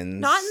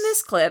happens. Not in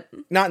this clip.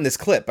 Not in this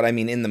clip, but I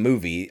mean in the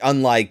movie.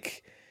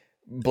 Unlike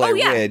Blair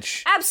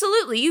Witch.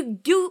 Absolutely.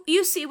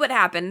 You see what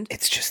happened.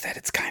 It's just that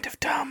it's kind of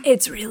dumb.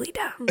 It's really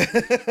dumb.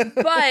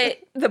 But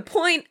the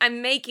point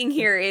I'm making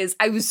here is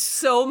I was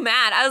so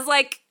mad. I was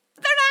like,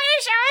 they're not going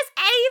to show us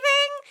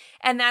anything.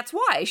 And that's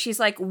why. She's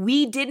like,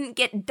 we didn't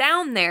get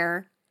down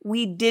there.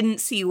 We didn't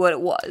see what it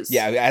was.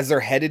 Yeah, as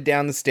they're headed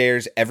down the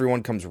stairs,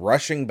 everyone comes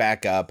rushing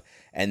back up,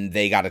 and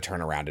they got to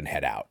turn around and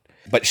head out.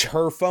 But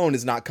her phone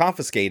is not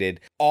confiscated.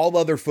 All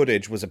other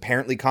footage was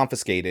apparently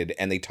confiscated,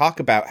 and they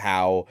talk about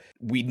how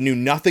we knew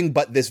nothing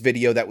but this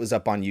video that was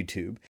up on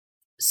YouTube.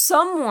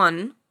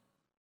 Someone,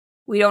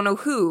 we don't know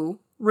who,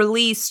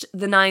 released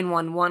the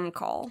 911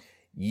 call.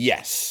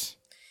 Yes.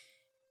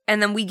 And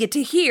then we get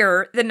to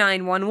hear the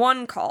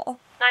 911 call.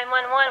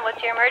 911,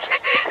 what's your emergency?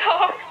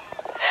 Hello,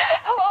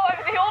 I'm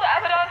at the old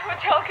Abaddon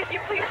Hotel. Could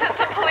you please send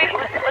some police?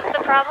 What's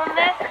the problem,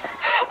 miss?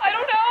 I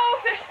don't know.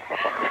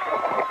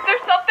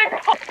 There's something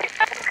into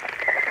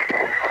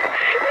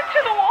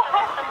the wall.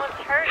 Someone's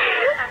hurt.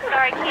 I'm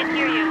sorry, I can't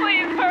hear you.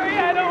 Please hurry,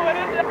 I don't want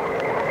to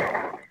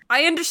die.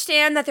 I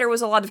understand that there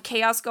was a lot of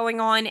chaos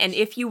going on, and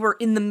if you were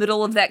in the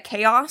middle of that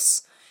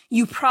chaos,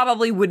 you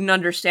probably wouldn't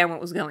understand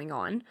what was going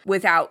on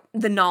without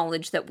the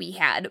knowledge that we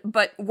had.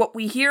 But what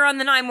we hear on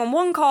the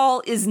 911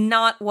 call is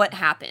not what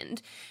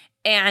happened.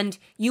 And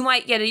you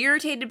might get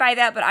irritated by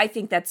that, but I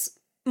think that's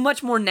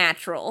much more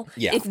natural.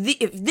 Yeah.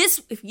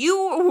 If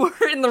you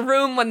were in the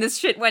room when this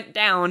shit went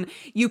down,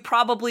 you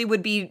probably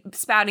would be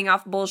spouting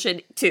off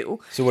bullshit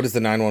too. So what does the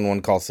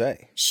 911 call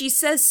say? She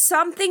says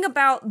something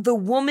about the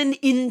woman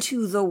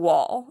into the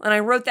wall. And I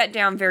wrote that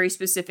down very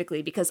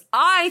specifically because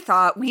I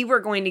thought we were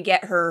going to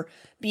get her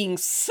being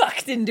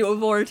sucked into a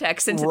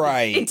vortex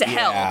into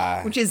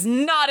hell, which is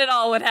not at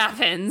all what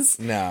happens.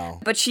 No.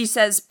 But she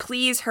says,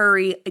 please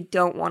hurry, I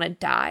don't want to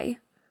die.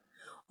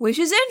 Which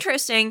is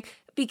interesting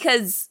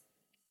because...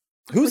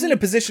 Who's in a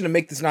position to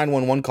make this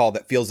 911 call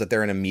that feels that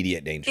they're in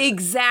immediate danger?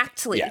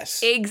 Exactly.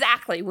 Yes.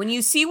 Exactly. When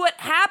you see what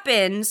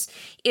happens,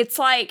 it's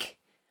like,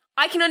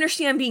 I can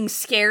understand being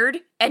scared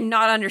and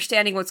not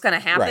understanding what's going to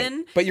happen.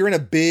 Right. But you're in a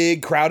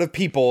big crowd of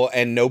people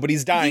and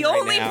nobody's dying The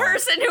only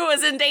person who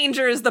was in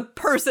danger is the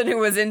person who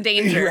was in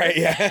danger. Right,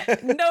 yeah.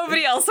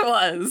 Nobody else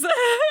was.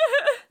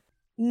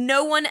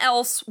 No one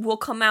else will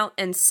come out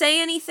and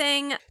say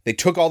anything. They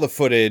took all the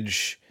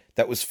footage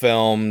that was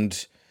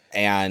filmed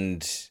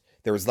and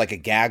there was like a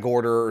gag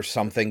order or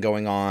something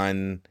going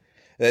on.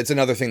 That's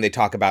another thing they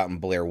talk about in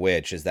Blair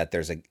Witch is that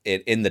there's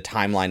in the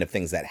timeline of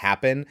things that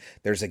happen,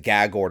 there's a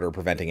gag order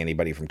preventing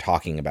anybody from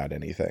talking about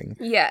anything.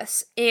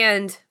 Yes,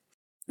 and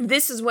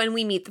this is when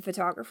we meet the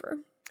photographer.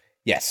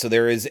 Yes, so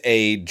there is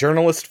a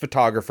journalist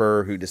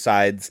photographer who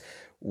decides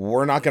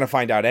we're not going to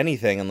find out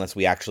anything unless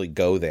we actually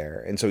go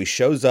there. And so he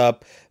shows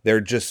up, there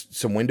are just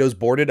some windows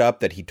boarded up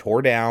that he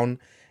tore down,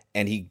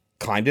 and he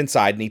climbed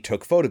inside and he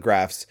took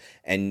photographs,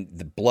 and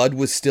the blood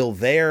was still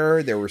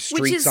there. There were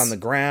streaks on the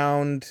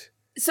ground.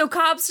 So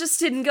cops just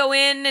didn't go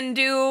in and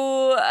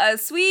do a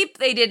sweep.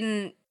 They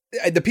didn't.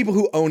 The people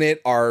who own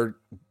it are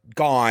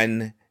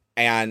gone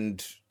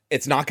and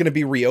it's not going to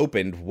be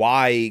reopened.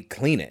 Why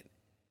clean it?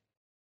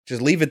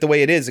 Just leave it the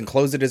way it is and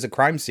close it as a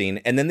crime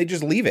scene. And then they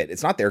just leave it.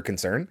 It's not their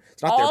concern.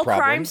 It's not their problem.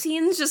 All crime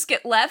scenes just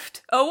get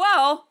left. Oh,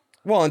 well.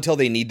 Well, until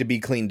they need to be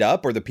cleaned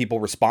up or the people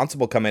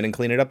responsible come in and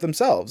clean it up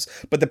themselves.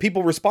 But the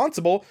people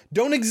responsible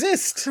don't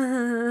exist.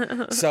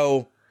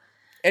 So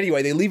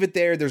anyway, they leave it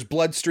there. There's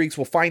blood streaks.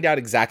 We'll find out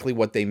exactly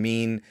what they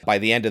mean by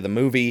the end of the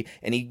movie.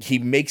 And he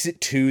makes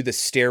it to the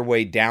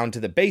stairway down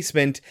to the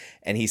basement.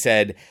 And he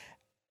said,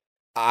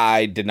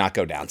 I did not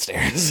go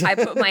downstairs. I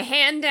put my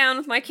hand down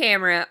with my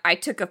camera. I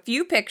took a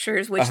few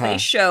pictures, which they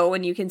show,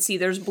 and you can see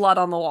there's blood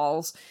on the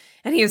walls.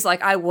 And he was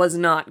like, I was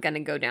not going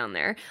to go down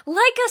there.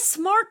 Like a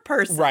smart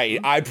person. Right.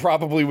 I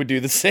probably would do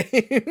the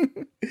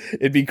same.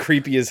 It'd be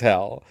creepy as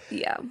hell.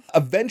 Yeah.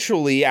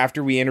 Eventually,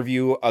 after we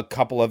interview a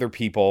couple other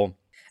people,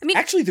 I mean,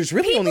 actually, there's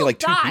really only like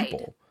 2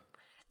 people.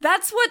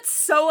 That's what's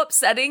so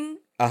upsetting.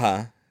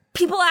 Uh-huh.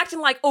 People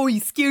acting like, oh, you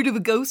scared of a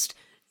ghost?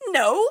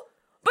 No.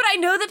 But I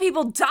know that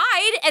people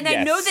died, and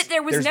I know Yes. that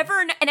there was There's-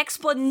 never an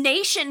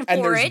explanation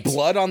And for there's it.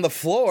 blood on the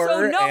floor.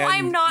 So no, and-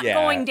 I'm not yeah,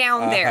 going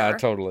down there.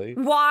 Totally.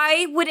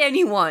 Why would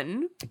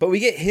anyone? But we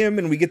get him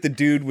and we get the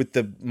dude with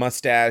the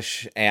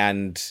mustache,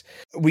 and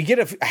we get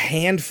a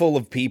handful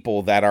of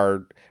people that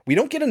are. We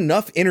don't get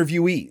enough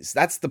interviewees.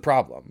 That's the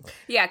problem.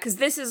 Yeah, because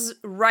this is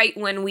right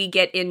when we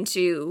get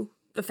into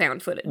the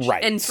found footage.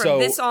 Right, And from so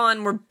this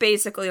on, we're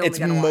basically only It's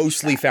going to watch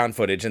mostly found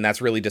footage, and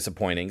that's really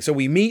disappointing. So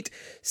we meet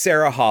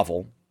Sarah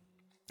Hovel,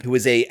 who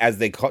is as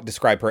they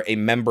describe her, a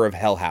member of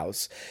Hell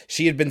House.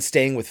 She had been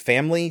staying with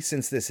family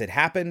since this had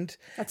happened.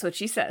 That's what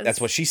she says.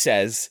 That's what she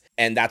says.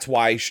 And that's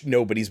why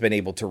nobody's been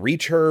able to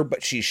reach her.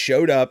 But she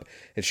showed up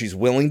and she's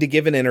willing to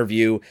give an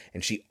interview.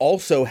 And she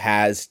also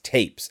has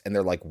tapes. And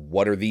they're like,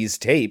 what are these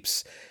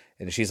tapes?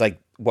 And she's like,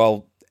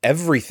 well,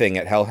 everything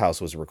at Hell House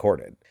was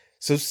recorded.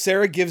 So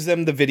Sarah gives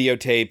them the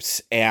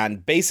videotapes.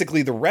 And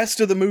basically the rest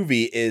of the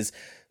movie is...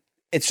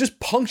 It's just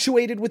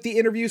punctuated with the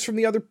interviews from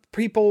the other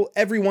people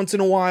every once in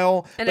a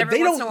while. And but every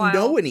they once don't in a while-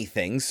 know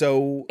anything,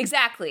 so...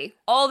 Exactly.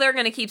 All they're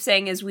going to keep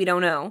saying is, we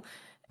don't know.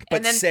 But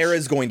and then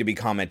Sarah's going to be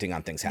commenting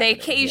on things they happening.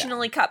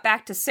 occasionally cut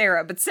back to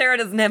Sarah, but Sarah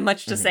doesn't have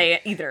much to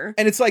say either.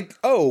 And it's like,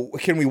 oh,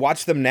 can we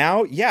watch them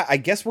now? Yeah, I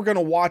guess we're going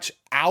to watch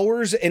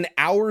hours and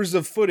hours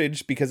of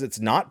footage because it's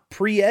not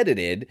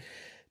pre-edited.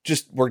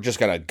 We're just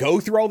going to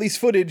go through all this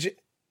footage,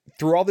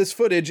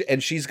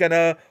 and she's going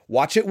to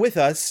watch it with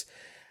us.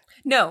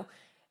 No.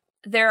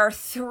 There are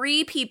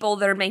 3 people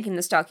that are making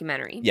this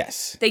documentary.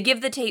 Yes. They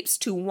give the tapes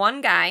to one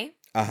guy.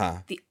 Uh-huh.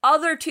 The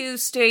other 2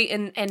 stay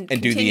and do the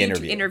continue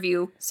interview. to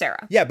interview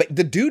Sarah. Yeah, but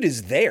the dude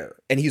is there,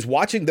 and he's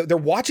watching. They're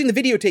watching the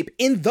videotape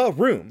in the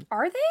room.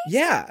 Are they?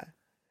 Yeah.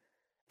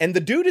 And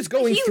the dude is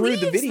going through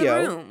the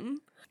video.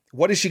 room.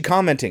 What is she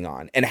commenting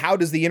on? And how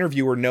does the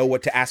interviewer know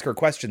what to ask her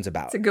questions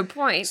about? That's a good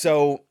point.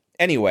 So,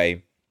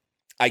 anyway,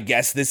 I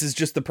guess this is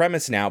just the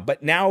premise now.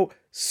 But now,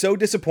 so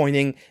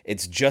disappointing.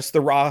 It's just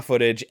the raw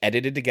footage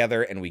edited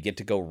together, and we get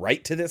to go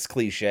right to this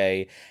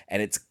cliche,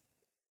 and it's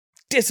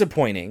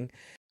disappointing.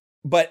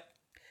 But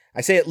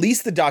I say at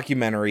least the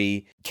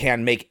documentary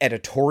can make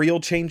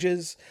editorial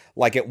changes.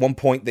 Like at one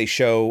point they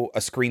show a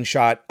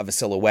screenshot of a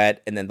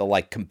silhouette and then they'll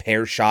like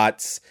compare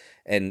shots,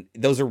 and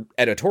those are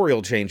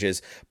editorial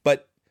changes,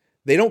 but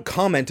they don't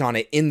comment on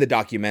it in the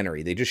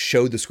documentary. They just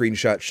show the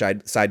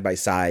screenshot side by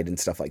side and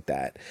stuff like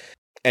that.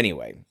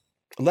 Anyway,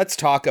 let's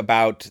talk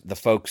about the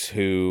folks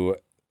who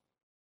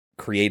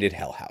created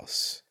Hell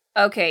House.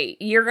 Okay,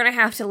 you're going to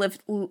have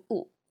to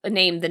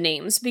name the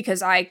names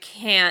because I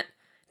can't.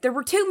 There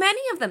were too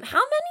many of them. How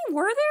many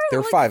were there?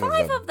 There were like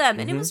 5 of them.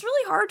 And it was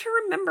really hard to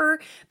remember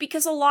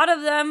because a lot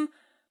of them,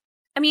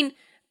 I mean,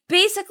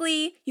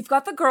 basically, you've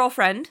got the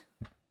girlfriend,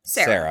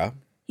 Sarah.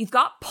 You've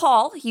got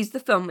Paul, he's the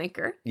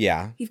filmmaker.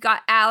 Yeah. You've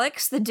got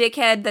Alex, the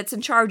dickhead that's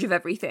in charge of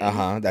everything.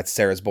 Uh-huh, that's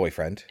Sarah's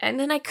boyfriend. And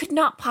then I could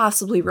not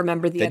possibly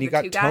remember the Then other you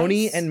got 2 guys.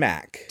 Tony and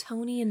Mac.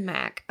 Tony and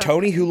Mac. Okay.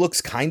 Tony, who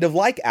looks kind of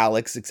like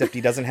Alex, except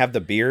he doesn't have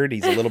the beard.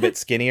 He's a little bit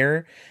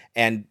skinnier.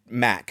 And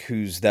Mac,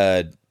 who's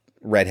the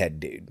redhead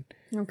dude.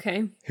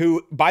 Okay.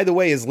 Who, by the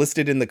way, is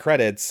listed in the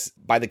credits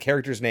by the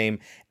character's name,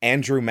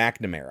 Andrew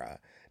McNamara.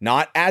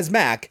 Not as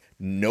Mac.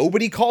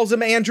 Nobody calls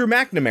him Andrew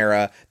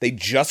McNamara. They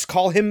just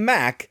call him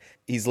Mac.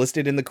 He's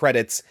listed in the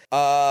credits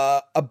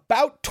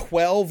about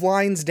 12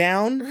 lines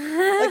down.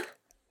 Like,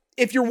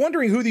 if you're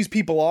wondering who these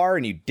people are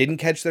and you didn't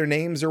catch their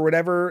names or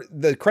whatever,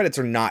 the credits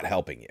are not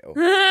helping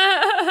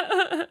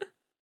you.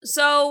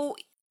 So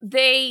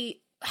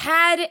they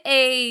had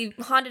a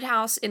haunted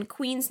house in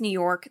Queens, New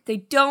York. They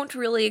don't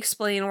really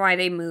explain why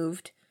they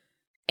moved.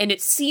 And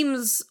it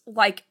seems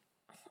like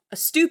a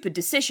stupid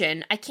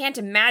decision. I can't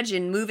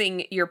imagine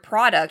moving your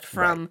product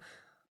from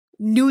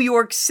New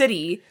York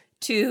City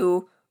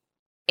to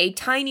a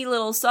tiny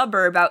little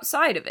suburb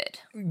outside of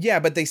it. Yeah,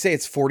 but they say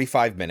it's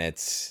 45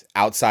 minutes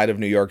outside of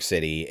New York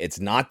City. It's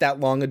not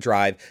that long a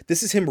drive.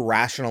 This is him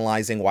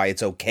rationalizing why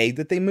it's okay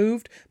that they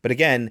moved. But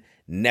again,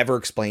 never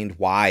explained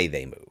why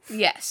they moved.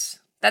 Yes.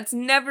 That's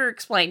never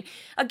explained.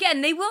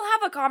 Again, they will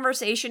have a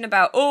conversation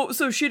about, oh,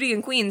 so shitty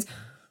in Queens.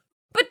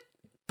 But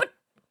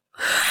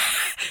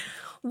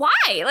why?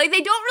 Like,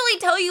 they don't really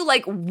tell you,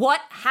 like,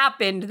 what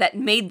happened that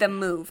made them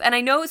move. And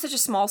I know it's such a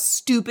small,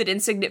 stupid,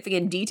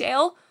 insignificant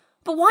detail,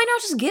 but why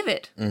not just give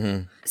it?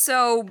 Mm-hmm.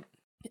 So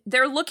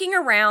they're looking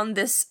around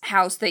this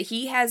house that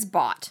he has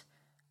bought.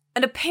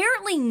 And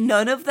apparently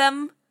none of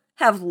them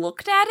have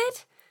looked at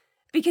it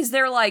because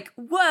they're like,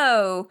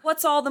 whoa,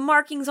 what's all the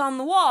markings on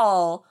the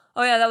wall?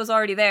 Oh yeah, that was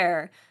already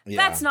there. Yeah.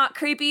 That's not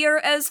creepier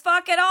as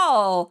fuck at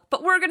all.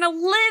 But we're gonna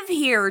live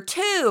here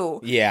too.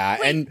 Yeah,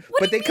 Wait,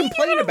 but they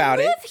complain about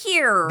it. Live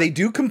here. They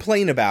do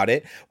complain about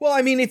it. Well,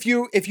 I mean, if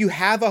you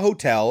have a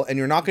hotel and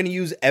you're not going to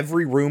use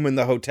every room in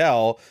the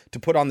hotel to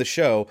put on the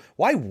show,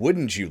 why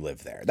wouldn't you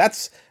live there?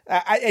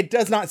 It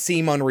does not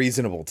seem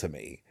unreasonable to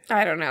me.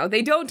 I don't know.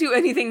 They don't do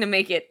anything to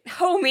make it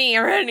homey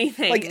or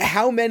anything. Like,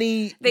 how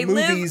many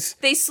movies?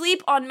 They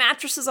sleep on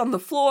mattresses on the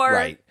floor.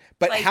 Right.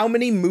 But like, how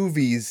many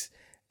movies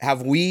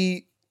have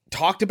we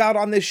talked about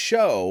on this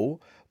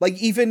show? Like,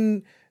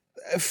 even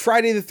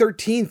Friday the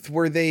 13th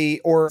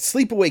or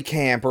Sleepaway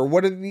Camp, or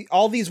what are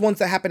all these ones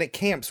that happen at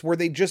camps where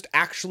they just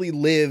actually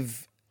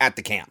live at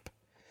the camp.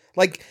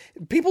 Like,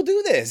 people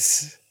do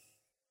this.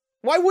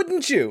 Why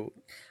wouldn't you?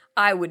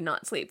 I would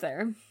not sleep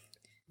there.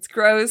 It's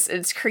gross,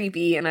 it's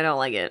creepy, and I don't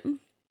like it.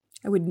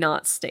 I would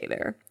not stay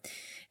there.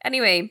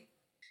 Anyway,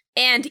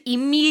 and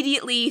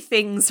immediately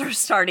things are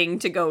starting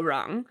to go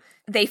wrong.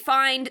 They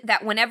find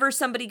that whenever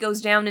somebody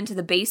goes down into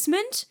the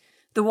basement,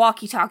 the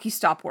walkie-talkies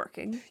stop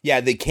working.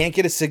 Yeah, they can't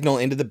get a signal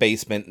into the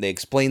basement. They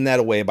explain that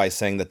away by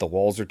saying that the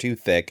walls are too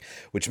thick,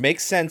 which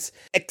makes sense,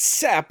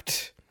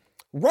 except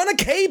run a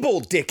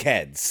cable,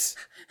 dickheads.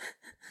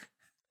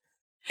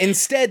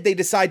 Instead, they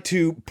decide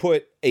to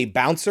put a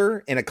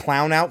bouncer in a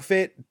clown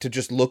outfit to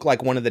just look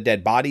like one of the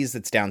dead bodies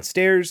that's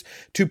downstairs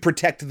to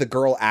protect the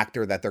girl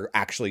actor that they're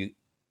actually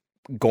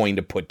going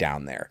to put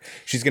down there.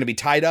 She's going to be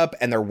tied up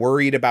and they're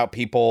worried about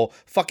people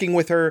fucking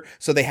with her,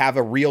 so they have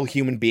a real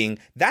human being.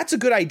 That's a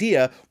good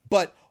idea,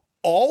 but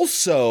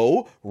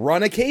also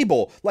run a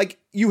cable. Like,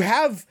 you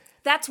have...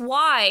 That's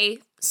why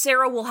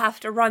Sarah will have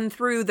to run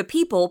through the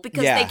people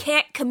because they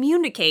can't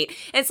communicate.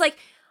 And it's like,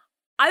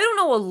 I don't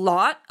know a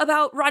lot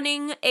about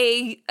running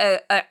a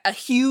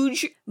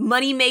huge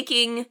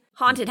money-making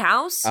haunted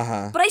house,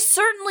 but I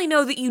certainly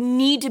know that you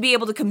need to be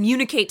able to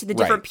communicate to the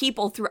different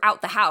people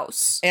throughout the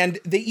house. And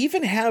they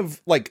even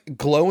have, like,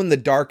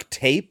 glow-in-the-dark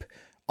tape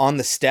on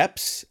the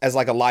steps as,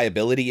 like, a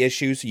liability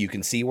issue so you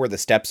can see where the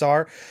steps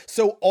are.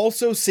 So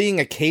also seeing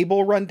a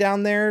cable run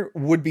down there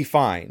would be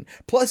fine.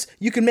 Plus,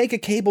 you can make a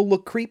cable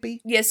look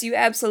creepy. Yes, you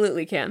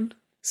absolutely can.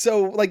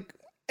 So, like,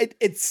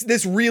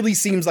 this really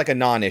seems like a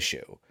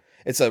non-issue.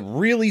 It's a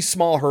really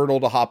small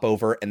hurdle to hop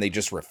over, and they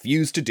just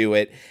refuse to do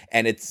it,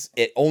 and it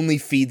only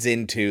feeds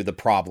into the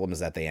problems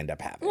that they end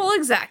up having. Well,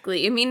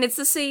 exactly. I mean, it's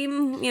the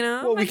same, you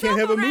know. Well, we can't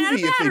have a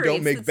movie if they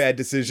don't make bad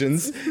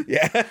decisions.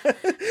 Yeah.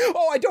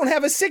 Oh, I don't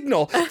have a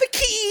signal. The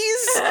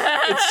keys!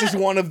 It's just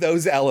one of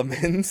those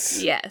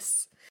elements.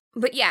 Yes.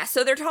 But yeah,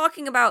 so they're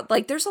talking about,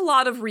 like, there's a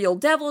lot of real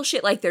devil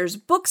shit. Like, there's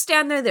books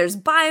down there, there's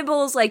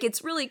Bibles. Like,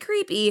 it's really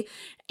creepy.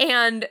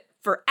 And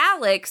for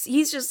Alex,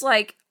 he's just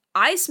like,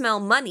 I smell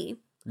money.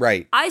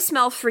 Right. I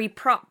smell free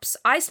props.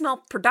 I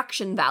smell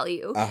production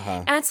value.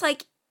 And it's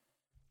like,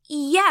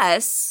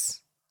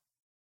 yes,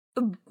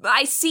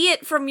 I see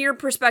it from your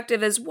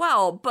perspective as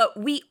well, but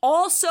we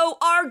also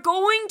are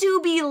going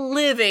to be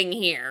living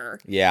here.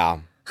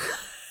 Yeah.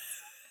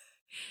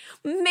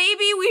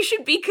 Maybe we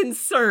should be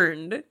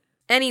concerned.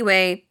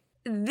 Anyway,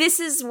 this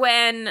is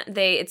when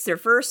it's their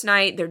first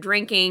night, they're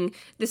drinking.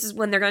 This is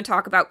when they're going to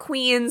talk about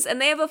queens,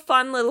 and they have a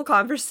fun little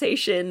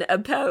conversation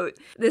about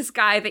this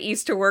guy that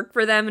used to work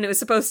for them, and it was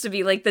supposed to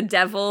be like the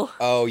devil.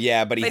 Oh,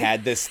 yeah, but he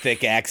had this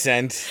thick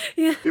accent.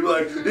 Yeah. He'd be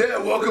like, yeah,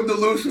 welcome to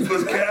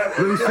Lucifer's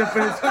cabin.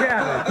 Lucifer's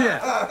cabin,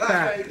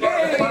 yeah.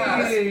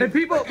 Hey, and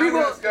people... Come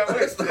back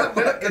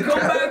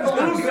to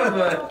Lucifer.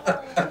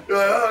 You're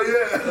like, oh,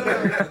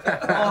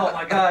 yeah. Oh,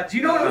 my God. Do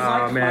you know what it was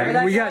like? Oh,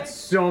 man, we got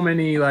so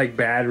many, like,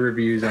 bad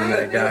reviews on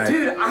that guy.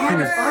 Dude, I had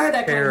to fire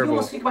that guy. He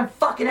almost kicked my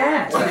fucking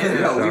ass.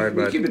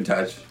 We keep in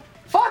touch.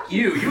 Fuck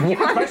you. You keep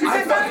in touch with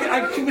that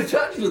guy? I keep in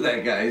touch with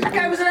that guy. That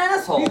guy was an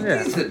asshole.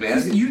 He's decent,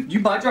 man. You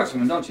buy drugs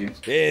from him, don't you?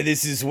 Yeah,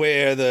 this is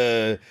where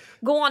the...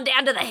 Go on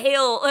down to the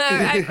hill.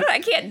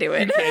 I can't do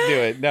it. You can't do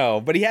it,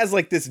 no. But he has,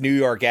 like, this New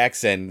York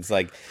accent. It's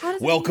like,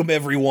 welcome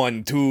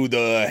everyone to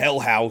the Hell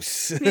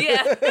House.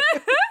 Yeah.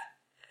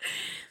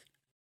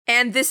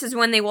 And this is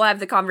when they will have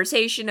the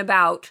conversation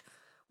about,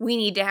 we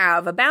need to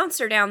have a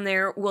bouncer down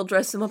there. We'll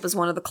dress him up as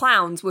one of the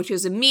clowns, which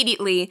is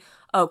immediately,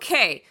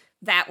 okay,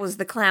 that was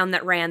the clown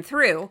that ran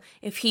through.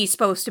 If he's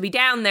supposed to be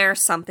down there,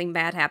 something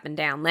bad happened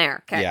down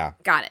there. Okay, yeah.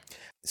 Got it.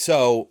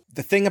 So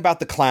the thing about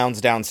the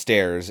clowns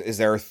downstairs is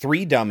there are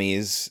 3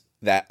 dummies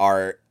that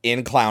are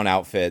in clown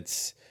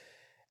outfits.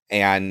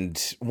 And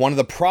one of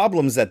the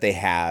problems that they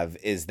have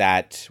is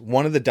that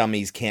one of the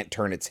dummies can't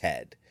turn its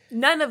head.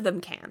 None of them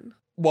can.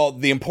 Well,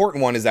 the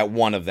important one is that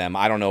one of them,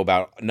 I don't know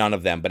about none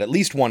of them, but at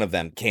least one of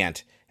them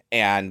can't.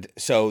 And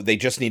so they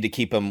just need to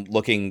keep them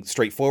looking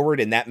straight forward.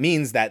 And that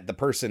means that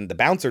the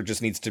bouncer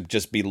just needs to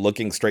just be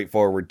looking straight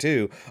forward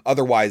too.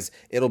 Otherwise,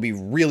 it'll be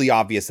really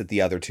obvious that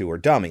the other 2 are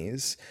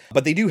dummies.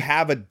 But they do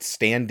have a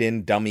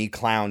stand-in dummy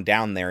clown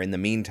down there in the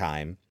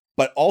meantime.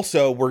 But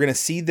also, we're going to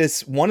see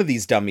one of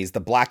these dummies, the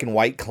black and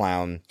white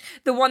clown.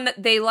 The one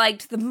that they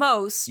liked the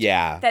most.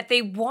 Yeah. That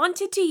they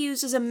wanted to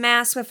use as a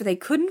mask, but they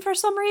couldn't for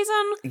some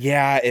reason.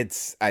 Yeah,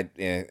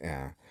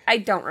 yeah. I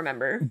don't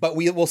remember. But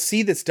we will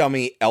see this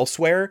dummy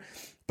elsewhere,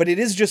 but it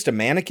is just a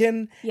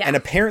mannequin. Yeah. And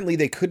apparently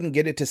they couldn't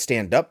get it to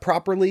stand up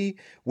properly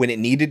when it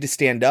needed to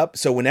stand up.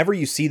 So whenever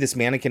you see this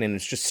mannequin and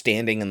it's just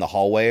standing in the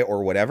hallway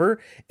or whatever,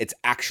 it's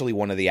actually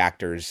one of the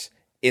actors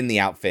in the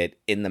outfit,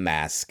 in the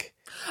mask.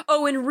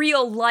 Oh, in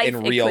real life, it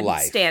couldn't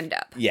stand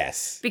up.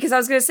 Yes. Because I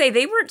was going to say,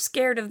 they weren't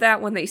scared of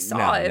that when they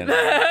saw it.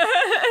 No.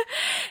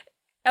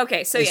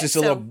 Okay, so it's just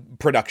a little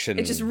production.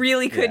 It just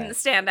really couldn't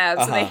stand up,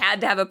 so they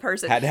had to have a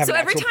person. So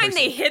every time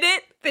they hit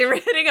it, they were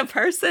hitting a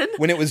person.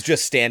 When it was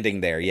just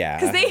standing there, yeah.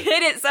 Because they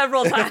hit it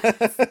several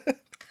times.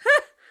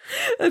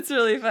 That's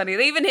really funny.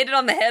 They even hit it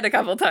on the head a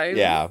couple times.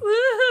 Yeah.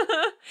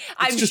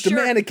 I'm just sure,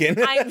 a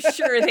mannequin. I'm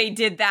sure they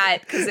did that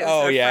because it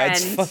was their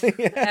friend. It's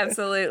funny.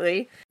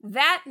 Absolutely.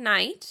 That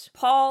night,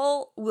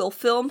 Paul will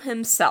film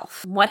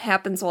himself. What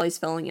happens while he's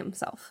filming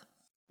himself?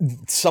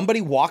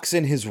 Somebody walks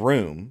in his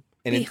room.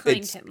 And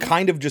it's him.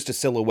 kind of just a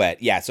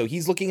silhouette. Yeah, so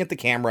he's looking at the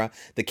camera.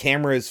 The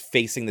camera is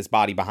facing this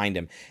body behind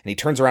him. And he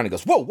turns around and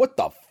goes, whoa, what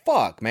the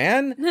fuck,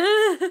 man?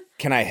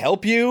 Can I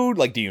help you?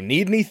 Like, do you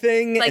need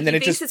anything? Like, and then he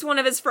it thinks just, it's one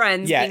of his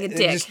friends being a it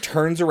dick. just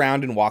turns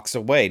around and walks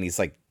away. And he's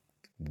like,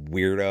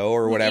 weirdo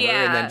or whatever.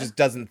 Yeah. And then just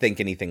doesn't think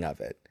anything of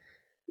it.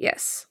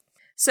 Yes.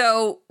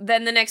 So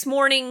then the next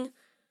morning,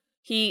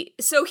 he's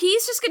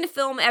just going to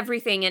film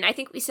everything. And I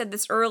think we said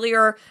this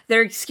earlier.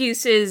 Their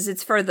excuse is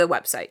it's for the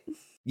website.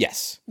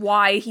 Yes.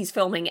 Why he's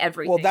filming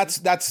everything. Well,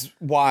 that's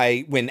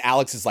why when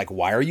Alex is like,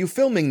 why are you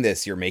filming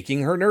this? You're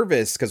making her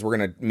nervous because we're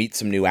going to meet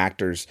some new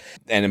actors.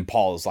 And then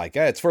Paul is like,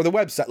 it's for the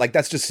website. Like,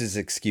 that's just his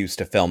excuse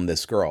to film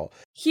this girl.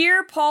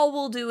 Here, Paul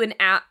will do an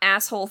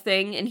asshole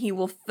thing and he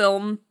will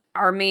film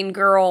our main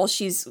girl.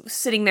 She's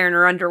sitting there in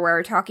her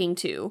underwear talking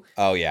to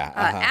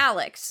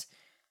Alex.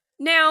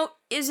 Now,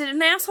 is it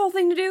an asshole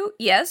thing to do?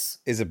 Yes.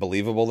 Is it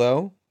believable,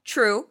 though?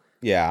 True.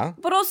 Yeah.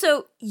 But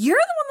also, you're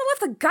the one that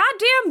left the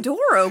goddamn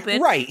door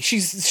open. Right.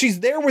 She's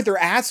there with her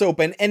ass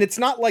open, and it's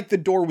not like the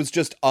door was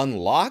just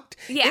unlocked.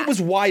 Yeah. It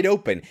was wide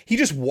open. He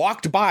just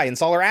walked by and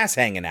saw her ass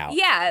hanging out.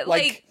 Yeah,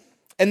 like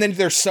and then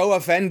they're so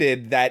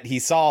offended that he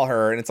saw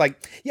her, and it's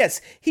like,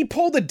 yes, he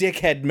pulled a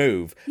dickhead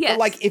move. Yes. But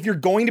like, if you're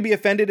going to be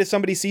offended if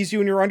somebody sees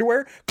you in your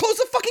underwear, close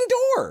the fucking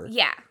door.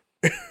 Yeah.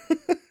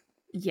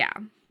 Yeah.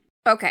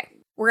 Okay.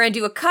 We're going to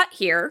do a cut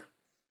here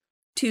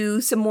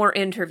to some more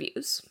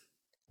interviews.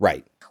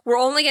 Right. We're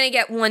only going to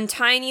get one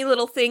tiny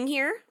little thing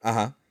here.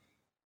 Uh-huh.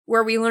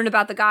 Where we learn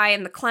about the guy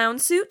in the clown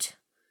suit.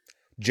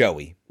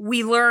 Joey.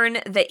 We learn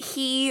that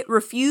he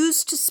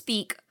refused to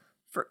speak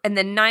and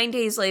then 9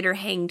 days later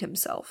hanged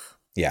himself.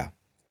 Yeah.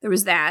 There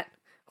was that,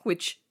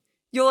 which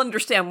you'll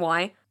understand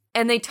why.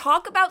 And they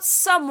talk about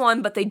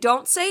someone, but they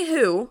don't say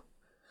who,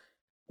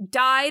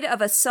 died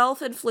of a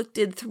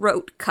self-inflicted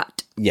throat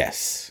cut.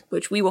 Yes.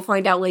 Which we will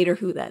find out later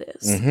who that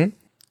is.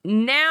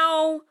 Mm-hmm.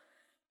 Now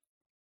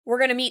we're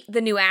going to meet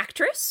the new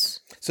actress.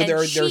 So there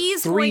are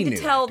she's three going to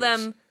new tell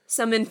actors. them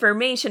some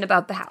information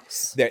about the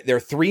house. There are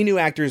three new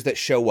actors that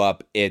show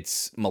up.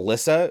 It's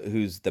Melissa,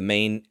 who's the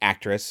main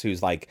actress,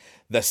 who's like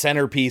the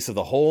centerpiece of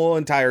the whole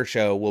entire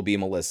show will be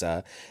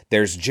Melissa.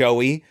 There's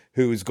Joey,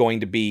 who's going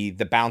to be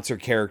the bouncer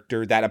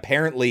character that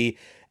apparently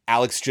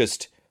Alex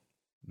just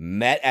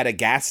met at a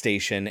gas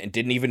station and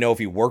didn't even know if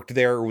he worked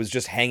there or was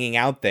just hanging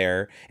out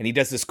there. And he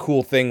does this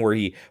cool thing where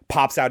he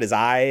pops out his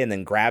eye and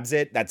then grabs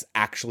it. That's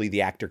actually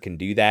the actor can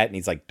do that. And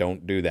he's like,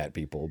 don't do that,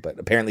 people. But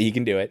apparently he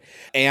can do it.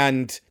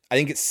 And I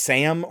think it's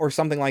Sam or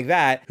something like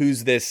that,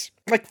 who's this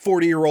like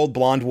 40-year-old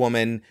blonde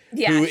woman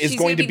who is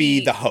going to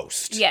be the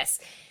host. Yes.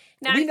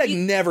 Now, we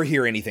never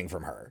hear anything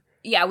from her.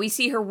 Yeah, we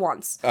see her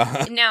once.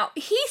 Uh-huh. Now,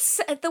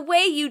 the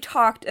way you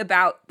talked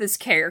about this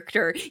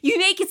character, you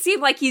make it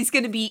seem like he's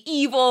going to be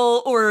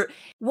evil or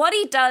what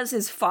he does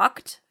is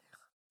fucked,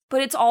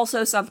 but it's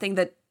also something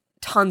that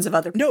tons of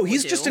other people No,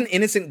 he's do. just an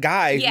innocent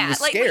guy who was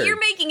like, scared. but you're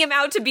making him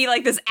out to be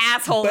like this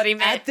asshole But that he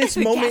met at this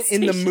the moment gas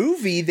in the station.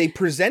 movie, they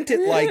present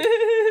it like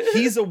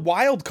he's a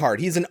wild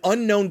card. He's an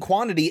unknown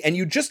quantity, and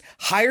you just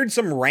hired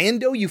some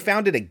rando you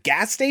found at a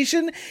gas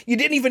station? You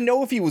didn't even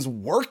know if he was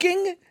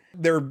working?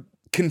 They're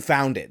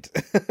confounded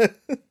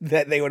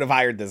that they would have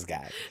hired this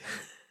guy.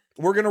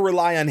 We're going to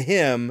rely on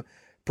him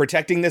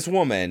protecting this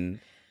woman,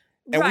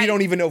 and we Right.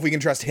 don't even know if we can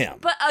trust him.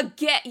 But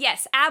again,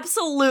 yes,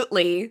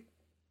 absolutely.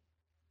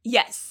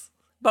 Yes.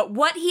 But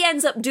what he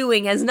ends up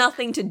doing has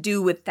nothing to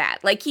do with that.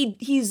 Like,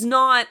 he's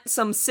not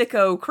some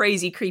sicko,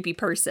 crazy, creepy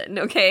person,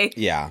 okay?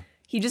 Yeah.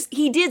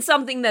 He did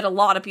something that a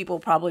lot of people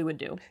probably would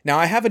do. Now,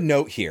 I have a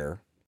note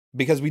here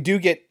because we do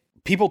get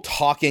people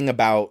talking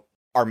about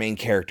our main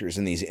characters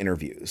in these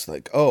interviews.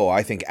 Like, oh,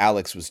 I think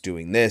Alex was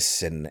doing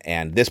this and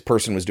this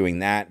person was doing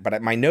that.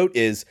 But my note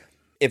is,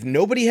 if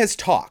nobody has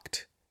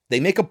talked, they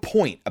make a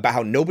point about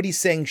how nobody's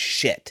saying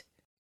shit.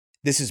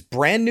 This is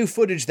brand new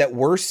footage that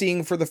we're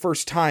seeing for the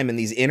first time and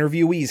these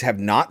interviewees have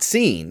not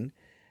seen.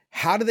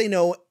 How do they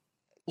know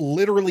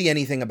literally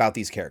anything about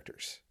these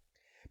characters?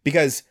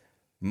 Because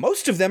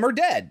most of them are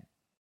dead,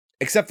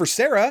 except for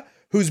Sarah,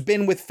 who's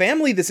been with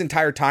family this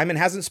entire time and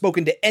hasn't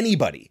spoken to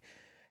anybody.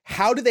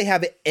 How do they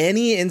have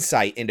any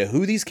insight into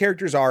who these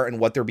characters are and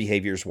what their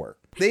behaviors were?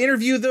 They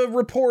interview the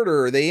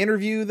reporter. They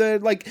interview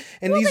and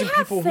these they are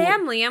have people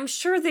family. I'm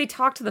sure they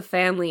talk to the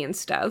family and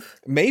stuff.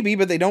 maybe,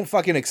 but they don't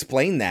fucking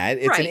explain that.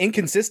 It's an Right.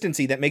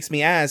 inconsistency that makes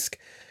me ask,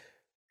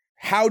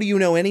 how do you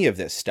know any of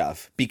this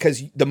stuff?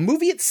 Because the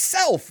movie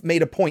itself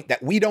made a point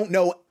that we don't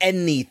know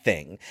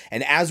anything.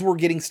 And as we're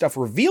getting stuff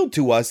revealed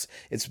to us,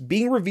 it's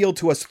being revealed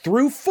to us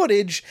through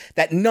footage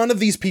that none of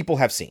these people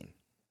have seen.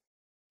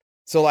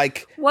 So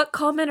like, What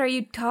comment are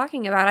you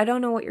talking about? I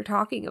don't know what you're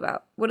talking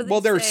about. What do they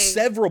well, there are say?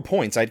 several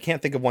points. I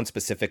can't think of one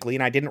specifically,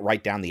 and I didn't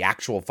write down the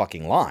actual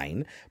fucking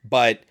line,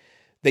 but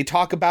they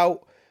talk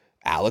about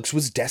Alex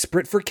was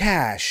desperate for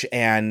cash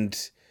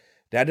and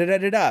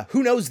da-da-da-da-da.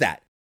 Who knows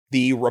that?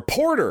 The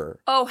reporter.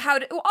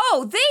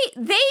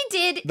 They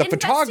did The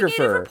photographer.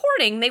 investigative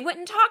reporting. They went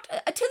and talked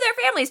to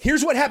their families.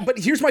 Here's what happened. But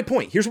here's my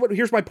point.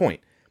 Here's my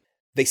point.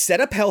 They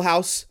set up Hell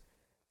House.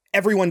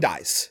 Everyone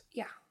dies.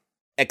 Yeah.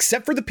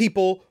 Except for the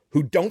people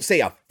who don't say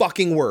a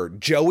fucking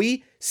word.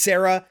 Joey,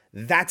 Sarah,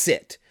 that's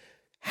it.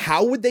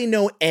 How would they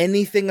know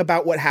anything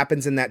about what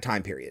happens in that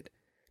time period?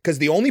 Because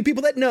the only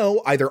people that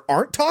know either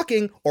aren't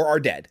talking or are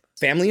dead.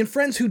 Family and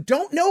friends who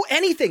don't know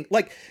anything.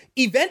 Like,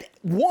 event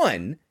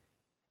 1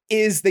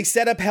 is they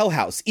set up Hell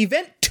House.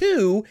 Event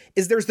 2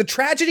 is there's the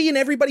tragedy and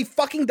everybody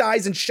fucking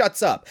dies and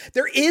shuts up.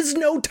 There is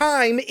no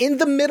time in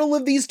the middle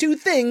of these two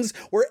things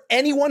where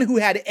anyone who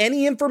had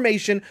any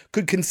information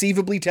could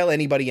conceivably tell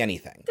anybody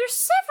anything. There's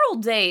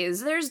several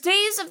days. There's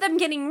days of them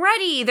getting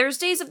ready. There's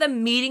days of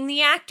them meeting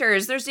the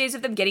actors. There's days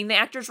of them getting the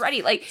actors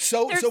ready. Like,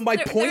 there's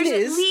at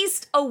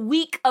least a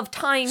week of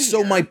time.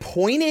 So my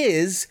point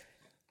is,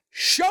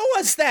 show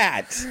us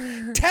that.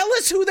 Tell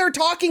us who they're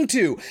talking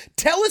to.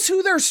 Tell us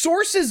who their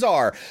sources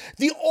are.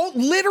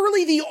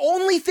 Literally the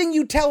only thing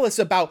you tell us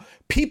about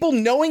people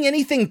knowing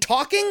anything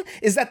talking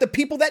is that the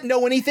people that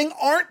know anything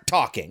aren't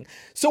talking.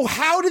 So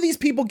how do these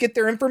people get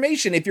their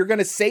information? If you're going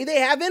to say they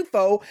have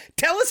info,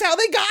 tell us how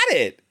they got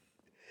it.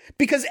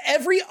 Because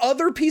every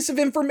other piece of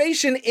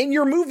information in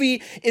your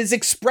movie is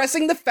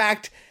expressing the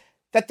fact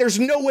that there's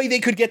no way they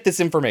could get this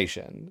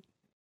information.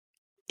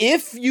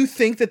 If you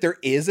think that there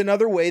is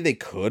another way they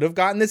could have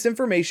gotten this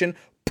information,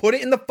 put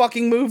it in the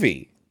fucking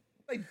movie.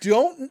 I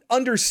don't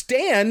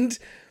understand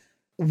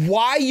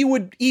why you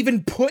would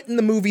even put in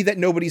the movie that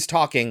nobody's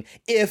talking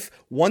if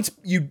once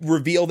you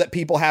reveal that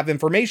people have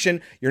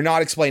information, you're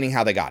not explaining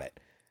how they got it.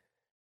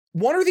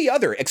 One or the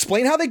other.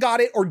 Explain how they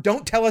got it or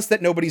don't tell us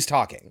that nobody's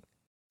talking.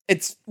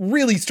 It's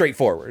really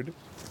straightforward.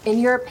 In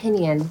your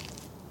opinion,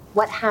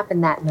 what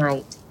happened that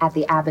night at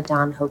the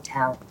Abaddon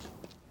Hotel?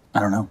 I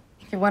don't know.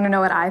 If you want to know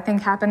what I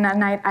think happened that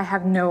night, I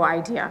have no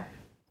idea.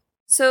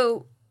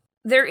 So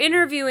they're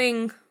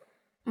interviewing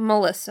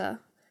Melissa.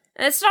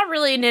 And it's not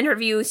really an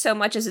interview so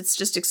much as it's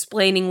just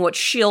explaining what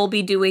she'll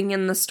be doing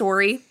in the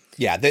story.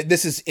 Yeah,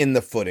 this is in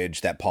the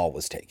footage that Paul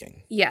was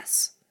taking.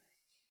 Yes.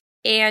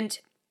 And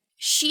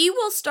she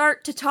will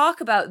start to talk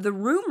about the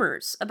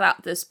rumors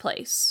about this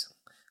place,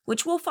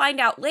 which we'll find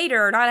out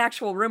later are not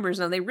actual rumors.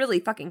 No, they really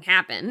fucking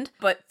happened.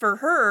 But for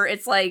her,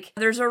 it's like,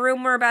 there's a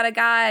rumor about a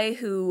guy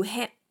who...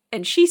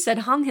 and she said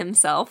hung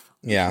himself.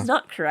 Yeah. Which is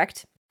not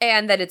correct.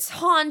 And that it's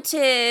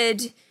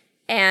haunted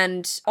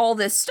and all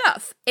this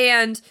stuff.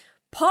 And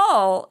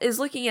Paul is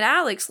looking at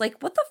Alex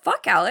like, what the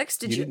fuck, Alex?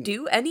 Did you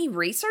do any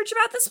research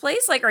about this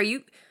place? Like,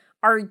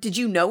 did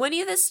you know any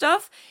of this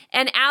stuff?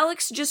 And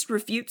Alex just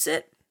refutes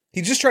it.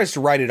 He just tries to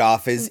write it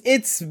off as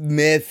it's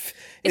myth.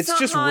 It's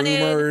just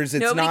haunted. Rumors.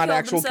 It's Nobody not killed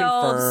actual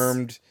themselves.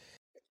 Confirmed.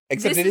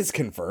 Except it is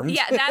confirmed.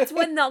 Yeah, that's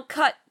when they'll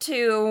cut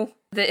to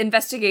the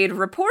investigative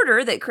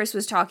reporter that Chris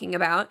was talking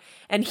about,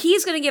 and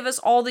he's going to give us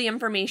all the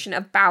information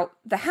about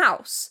the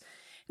house.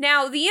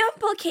 Now, the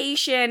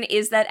implication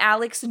is that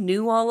Alex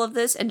knew all of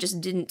this and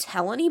just didn't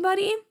tell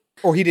anybody.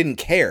 Or he didn't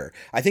care.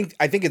 I think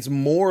it's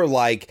more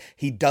like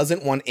he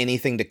doesn't want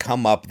anything to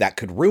come up that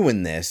could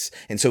ruin this,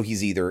 and so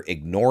he's either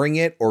ignoring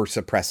it or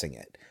suppressing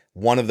it.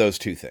 One of those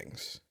two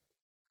things.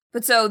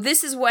 But so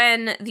this is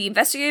when the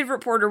investigative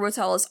reporter will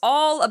tell us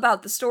all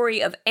about the story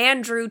of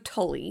Andrew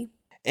Tully.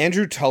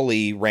 Andrew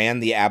Tully ran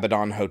the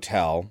Abaddon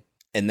Hotel,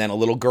 and then a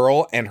little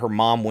girl and her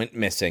mom went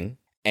missing.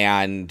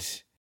 And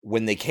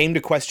when they came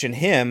to question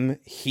him,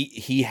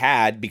 he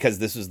had, because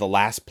this was the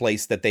last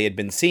place that they had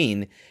been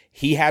seen,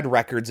 he had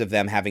records of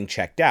them having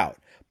checked out.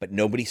 But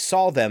nobody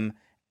saw them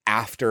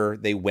after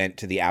they went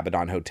to the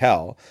Abaddon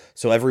Hotel.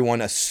 So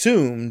everyone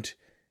assumed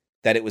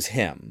that it was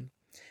him.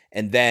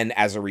 And then,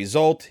 as a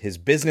result, his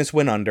business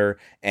went under,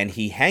 and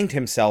he hanged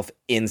himself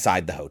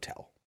inside the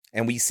hotel.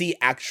 And we see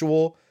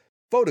actual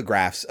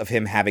photographs of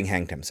him having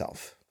hanged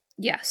himself.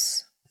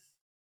 Yes.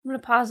 I'm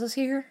going to pause this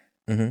here.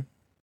 Mm-hmm.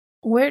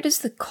 Where does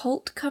the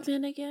cult come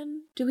in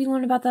again? Do we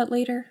learn about that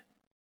later?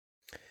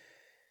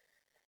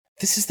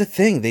 This is the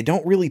thing. They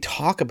don't really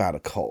talk about a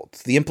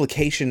cult. The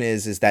implication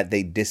is that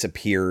they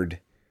disappeared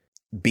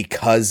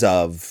because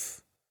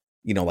of,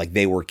 like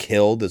they were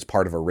killed as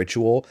part of a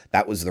ritual.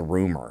 That was the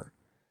rumor.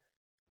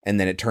 And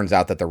then it turns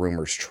out that the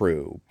rumor's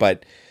true.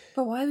 But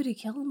why would he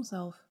kill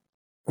himself?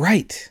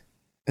 Right.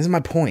 This is my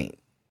point.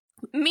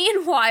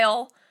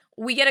 Meanwhile,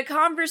 we get a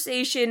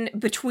conversation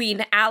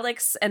between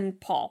Alex and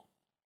Paul.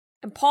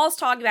 And Paul's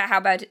talking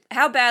about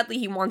how badly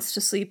he wants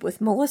to sleep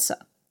with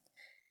Melissa.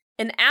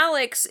 And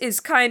Alex is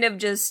kind of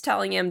just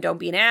telling him, don't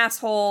be an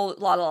asshole,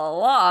 la la la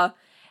la.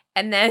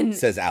 And then...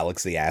 says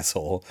Alex the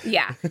asshole.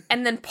 Yeah.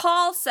 And then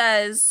Paul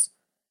says,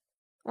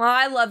 well,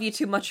 I love you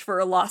too much for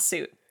a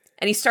lawsuit.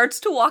 And he starts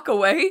to walk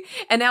away,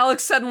 and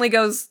Alex suddenly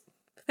goes,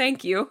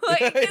 thank you.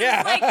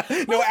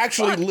 No,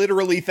 actually,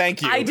 literally,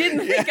 thank you. I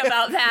didn't think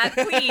about that,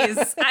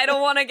 please. I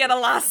don't want to get a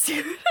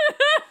lawsuit.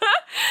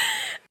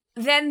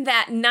 Then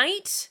that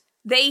night,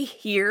 they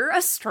hear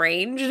a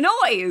strange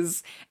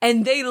noise,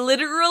 and they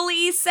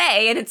literally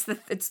say, and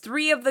it's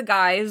three of the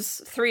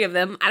guys, three of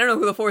them. I don't know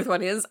who the fourth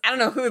one is. I don't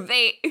know who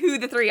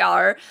the three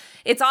are.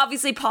 It's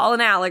obviously Paul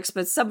and Alex,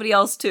 but somebody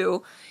else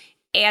too.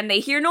 And they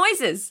hear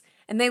noises,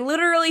 and they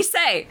literally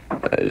say,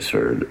 I just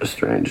heard a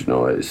strange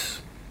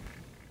noise.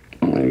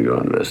 I'm gonna go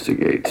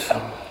investigate.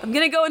 I'm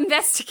gonna go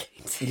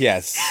investigate.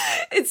 Yes.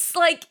 It's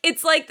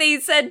like they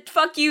said,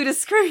 fuck you to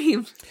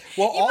Scream.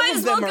 Well, you all might of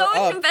as well them go are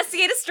and up.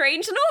 investigate a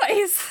strange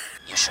noise.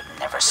 You should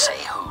never say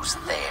who's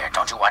there.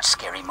 Don't you watch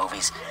scary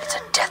movies? It's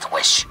a death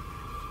wish.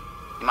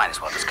 You might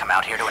as well just come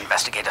out here to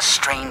investigate a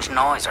strange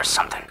noise or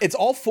something. It's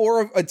all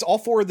four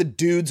of the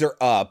dudes are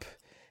up,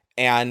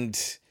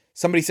 and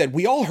somebody said,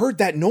 we all heard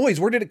that noise.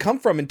 Where did it come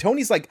from? And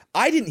Tony's like,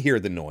 I didn't hear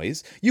the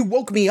noise. You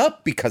woke me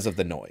up because of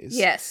the noise.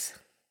 Yes.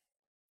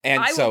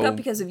 And I so, woke up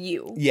because of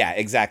you. Yeah,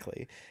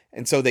 exactly.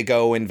 And so they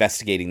go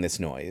investigating this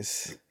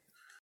noise.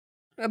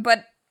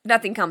 But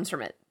nothing comes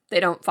from it. They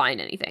don't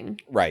find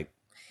anything. Right.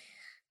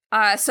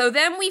 So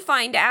then we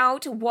find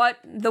out what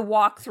the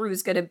walkthrough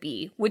is going to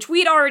be, which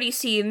we'd already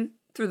seen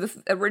through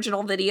the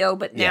original video,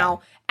 but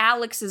now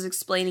Alex is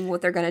explaining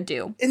what they're going to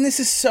do. And this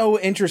is so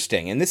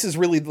interesting. And this is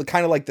really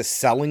kind of like the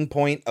selling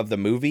point of the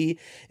movie,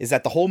 is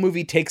that the whole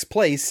movie takes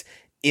place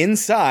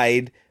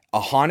inside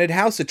a haunted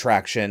house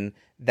attraction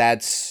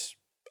that's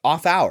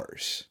off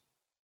hours.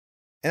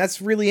 And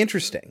that's really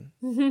interesting.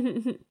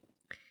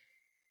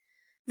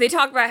 They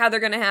talk about how they're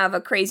going to have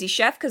a crazy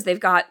chef because they've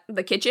got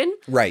the kitchen.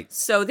 Right.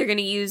 So they're going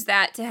to use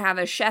that to have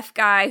a chef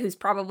guy who's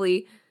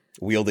probably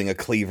wielding a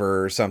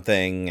cleaver or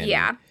something. And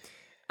yeah.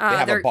 They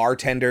have a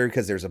bartender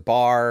because there's a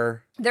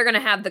bar. They're going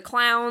to have the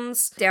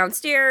clowns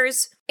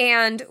downstairs.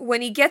 And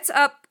when he gets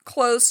up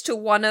close to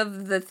one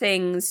of the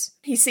things,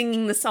 he's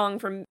singing the song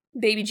from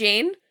Baby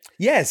Jane.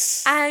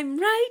 Yes. I'm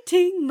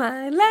writing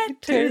my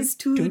letters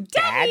to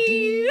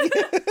Daddy.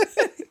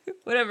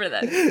 Whatever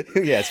that is.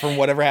 Yes, from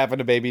Whatever Happened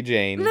to Baby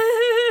Jane.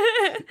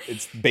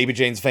 It's Baby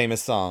Jane's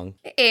famous song.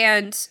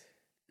 And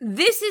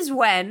this is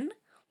when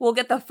we'll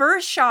get the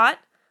first shot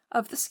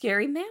of the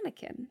scary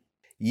mannequin.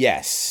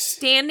 Yes.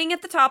 Standing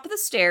at the top of the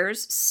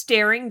stairs,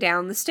 staring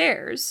down the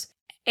stairs.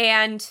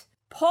 And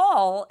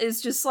Paul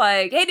is just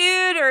like, hey,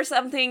 dude, or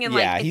something. And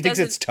yeah, like, he thinks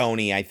it's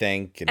Tony, I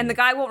think. And the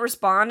guy won't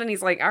respond, and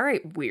he's like, all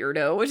right,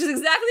 weirdo, which is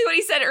exactly what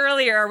he said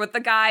earlier with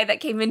the guy that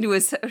came into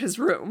his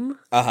room.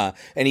 Uh-huh.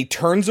 And he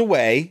turns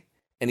away,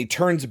 and he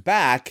turns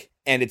back,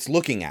 and it's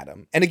looking at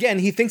him. And again,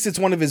 he thinks it's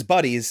one of his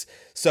buddies,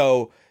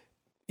 so,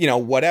 you know,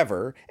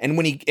 whatever. And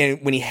when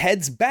he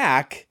heads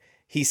back,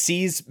 he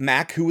sees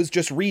Mac, who was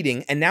just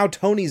reading, and now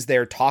Tony's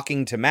there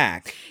talking to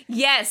Mac.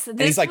 Yes. And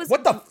he's like,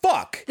 what the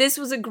fuck? This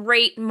was a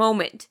great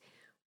moment.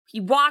 He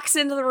walks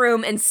into the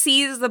room and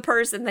sees the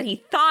person that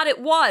he thought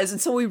it was,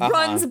 and so he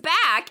runs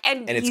back,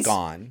 and it's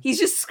gone. He's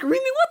just screaming,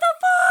 what the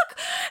fuck?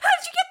 How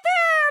did you get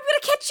there? I'm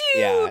gonna catch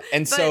you! Yeah,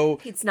 and but so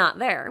it's not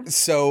there.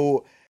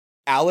 So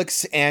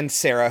Alex and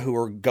Sarah, who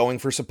are going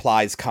for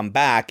supplies, come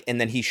back, and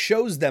then he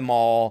shows them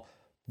all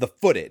the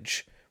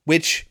footage,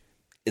 which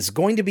is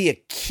going to be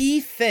a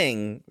key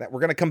thing that we're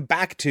going to come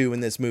back to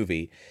in this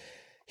movie.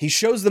 He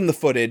shows them the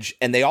footage,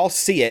 and they all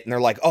see it, and they're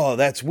like, oh,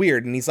 that's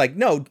weird. And he's like,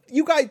 no,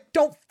 you guys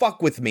don't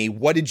fuck with me.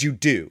 What did you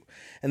do?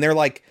 And they're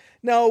like,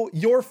 no,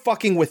 you're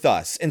fucking with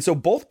us. And so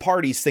both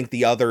parties think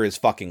the other is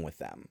fucking with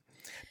them.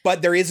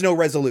 But there is no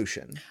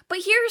resolution. But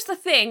here's the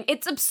thing.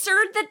 It's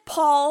absurd that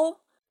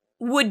Paul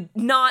would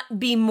not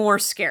be more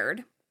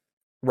scared.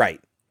 Right.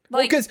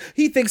 Well, because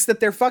he thinks that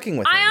they're fucking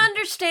with him. I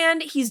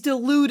understand he's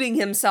deluding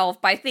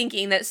himself by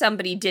thinking that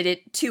somebody did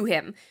it to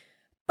him.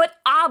 But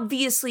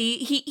obviously,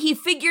 he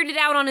figured it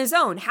out on his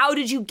own. How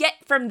did you get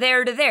from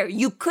there to there?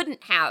 You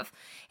couldn't have.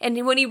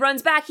 And when he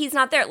runs back, he's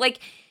not there. Like,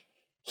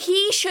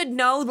 he should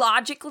know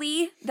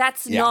logically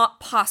that's not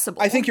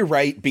possible. I think you're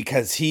right,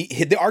 because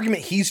the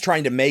argument he's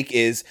trying to make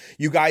is,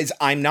 you guys,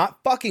 I'm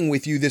not fucking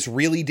with you. This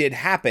really did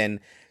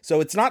happen.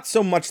 So it's not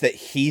so much that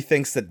he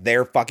thinks that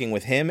they're fucking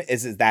with him,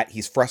 is that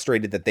he's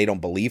frustrated that they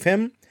don't believe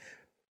him.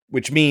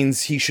 Which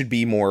means he should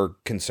be more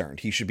concerned.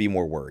 He should be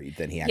more worried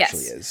than he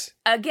actually is.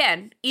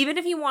 Again, even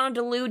if you want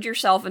to delude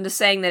yourself into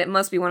saying that it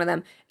must be one of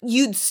them,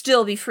 you'd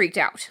still be freaked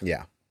out.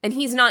 Yeah. And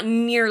he's not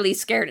nearly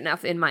scared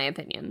enough, in my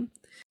opinion.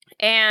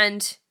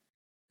 And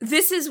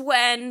this is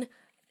when...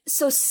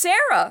 So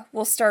Sarah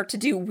will start to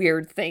do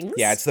weird things.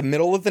 Yeah, it's the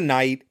middle of the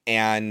night,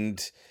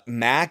 and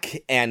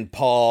Mac and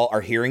Paul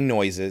are hearing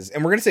noises.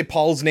 And we're going to say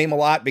Paul's name a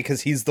lot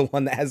because he's the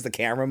one that has the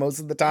camera most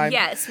of the time.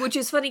 Yes, which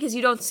is funny because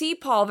you don't see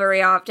Paul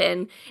very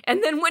often.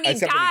 And then when he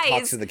Except dies... when he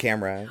talks to the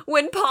camera.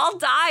 When Paul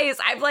dies,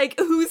 I'm like,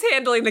 who's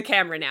handling the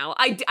camera now?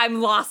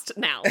 I'm lost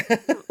now.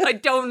 I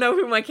don't know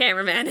who my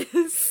cameraman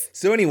is.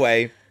 So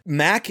anyway,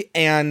 Mac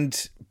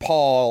and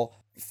Paul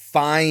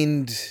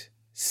find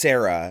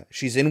Sarah.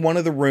 She's in one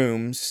of the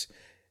rooms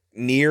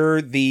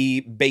near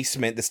the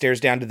basement, the stairs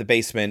down to the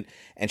basement,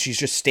 and she's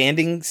just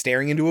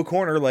staring into a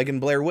corner like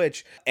in Blair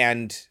Witch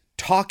and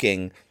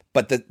talking,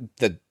 but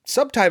the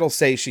subtitles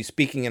say she's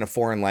speaking in a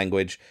foreign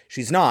language.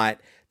 She's not.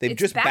 They've It's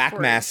just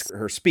backwards. backmasked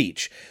her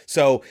speech.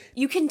 So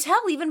You can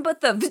tell even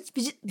but the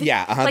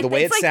the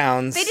way it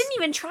sounds. They didn't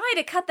even try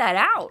to cut that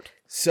out.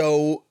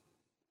 So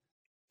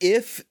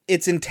if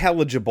it's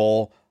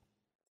intelligible,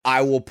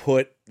 I will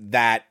put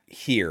that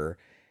here.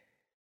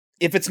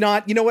 If it's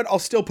not, you know what? I'll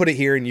still put it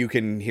here and you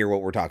can hear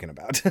what we're talking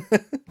about.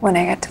 When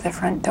I got to the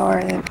front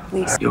door, the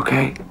police You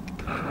okay?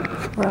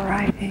 were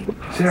arriving.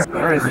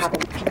 Sarah,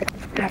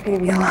 Happy to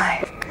be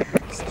alive.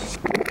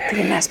 They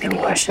didn't ask me any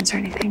questions or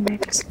anything. They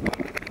just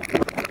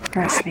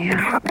rushed me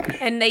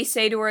out. And they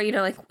say to her,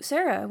 like,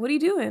 Sarah, what are you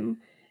doing?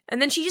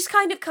 And then she just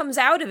kind of comes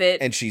out of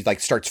it. And she like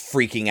starts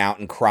freaking out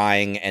and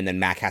crying, and then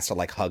Mac has to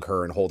like hug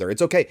her and hold her.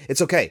 It's okay.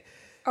 It's okay.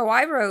 Oh,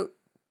 I wrote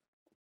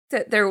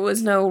that there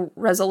was no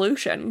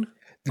resolution.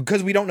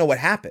 Because we don't know what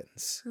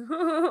happens.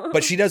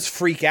 But she does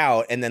freak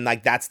out, and then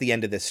like that's the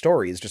end of this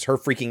story, is just her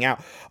freaking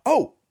out.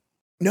 Oh,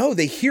 no,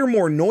 they hear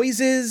more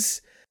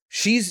noises.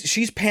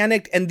 She's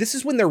panicked, and this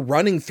is when they're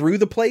running through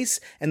the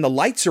place and the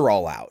lights are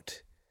all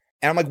out.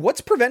 And I'm like,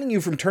 what's preventing you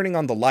from turning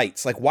on the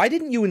lights? Like, why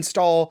didn't you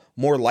install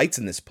more lights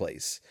in this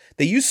place?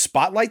 They use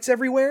spotlights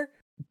everywhere,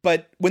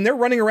 but when they're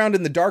running around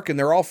in the dark and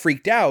they're all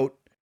freaked out,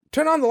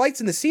 turn on the lights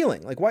in the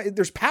ceiling. Like, why?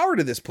 There's power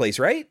to this place,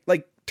 right?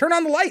 Like, turn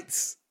on the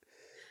lights.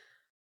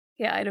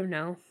 Yeah, I don't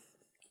know.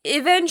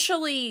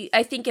 Eventually,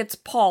 I think it's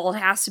Paul. It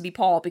has to be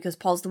Paul because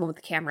Paul's the one with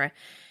the camera.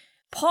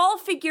 Paul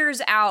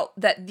figures out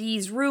that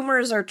these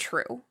rumors are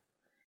true.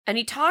 And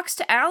he talks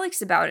to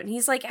Alex about it. And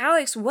he's like,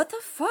 Alex, what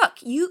the fuck?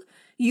 You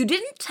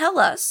didn't tell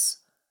us.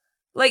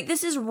 Like,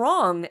 this is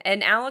wrong.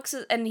 And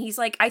he's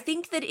like, I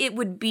think that it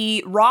would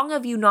be wrong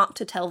of you not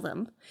to tell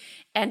them.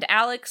 And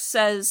Alex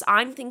says,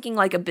 I'm thinking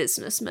like a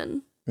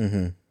businessman.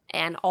 Mm-hmm.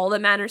 And all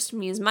that matters to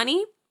me is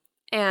money.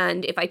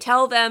 And if I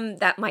tell them,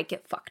 that might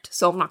get fucked.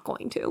 So I'm not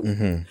going to.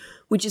 Mm-hmm.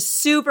 Which is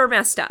super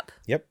messed up.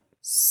 Yep.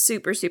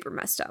 Super, super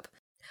messed up.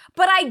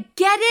 But I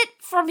get it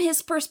from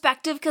his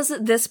perspective, because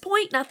at this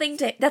point, nothing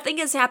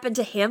has happened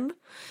to him.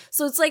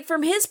 So it's like,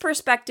 from his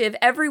perspective,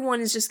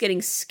 everyone is just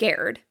getting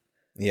scared.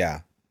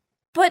 Yeah.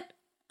 But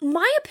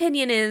my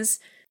opinion is,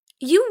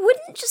 you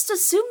wouldn't just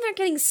assume they're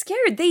getting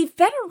scared. They've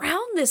been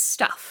around this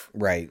stuff.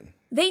 Right.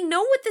 They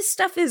know what this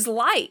stuff is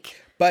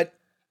like. But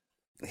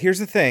here's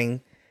the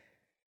thing.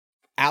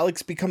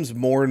 Alex becomes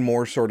more and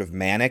more sort of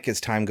manic as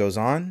time goes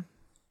on.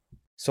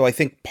 So I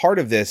think part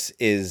of this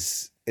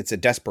is it's a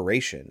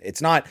desperation.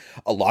 It's not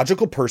a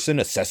logical person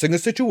assessing a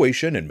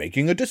situation and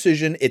making a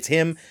decision. It's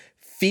him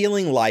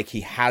feeling like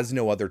he has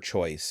no other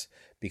choice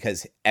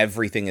because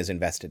everything is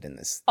invested in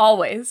this.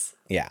 Always.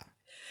 Yeah.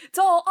 It's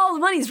all the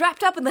money's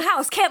wrapped up in the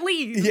house. Can't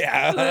leave.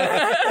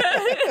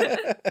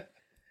 Yeah.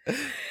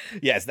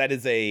 Yes, that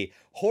is a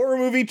horror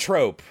movie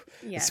trope,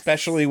 yes.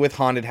 Especially with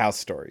haunted house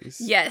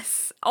stories.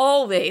 Yes,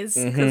 always.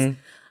 Mm-hmm.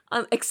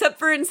 Except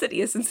for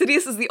Insidious.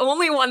 Insidious is the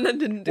only one that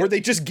didn't do Where they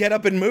just get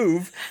up and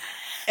move,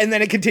 and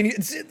then it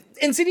continues.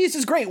 Insidious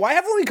is great. Why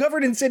haven't we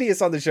covered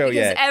Insidious on the show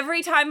yet? Because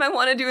every time I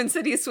want to do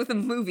Insidious with a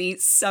movie,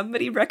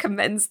 somebody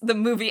recommends the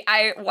movie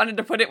I wanted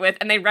to put it with,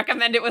 and they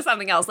recommend it with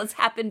something else. That's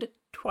happened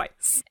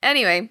twice.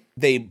 Anyway.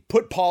 They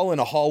put Paul in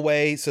a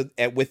hallway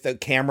with the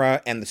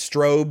camera and the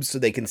strobes so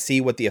they can see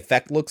what the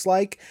effect looks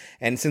like.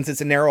 And since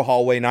it's a narrow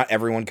hallway, not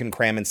everyone can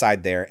cram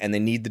inside there, and they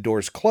need the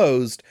doors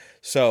closed.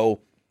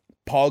 So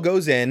Paul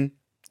goes in,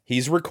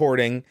 he's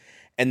recording,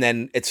 and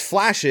then it's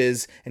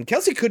flashes, and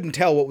Kelsey couldn't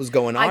tell what was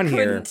going on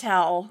here. I couldn't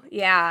tell,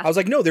 yeah. I was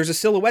like, no, there's a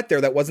silhouette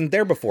there that wasn't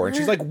there before. And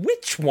she's like,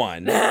 which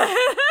one?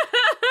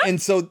 And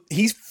so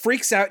he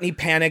freaks out and he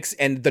panics,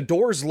 and the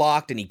door's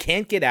locked and he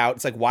can't get out.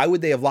 It's like, why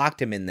would they have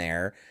locked him in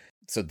there?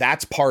 So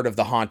that's part of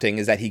the haunting,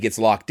 is that he gets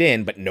locked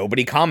in, but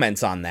nobody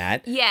comments on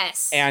that.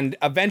 Yes. And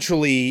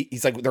eventually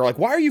they're like,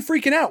 why are you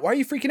freaking out? Why are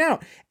you freaking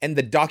out? And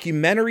the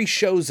documentary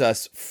shows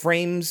us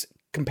frame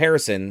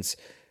comparisons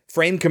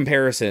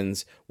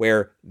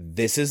where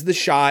this is the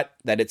shot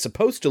that it's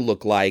supposed to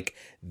look like.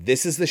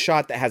 This is the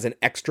shot that has an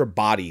extra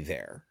body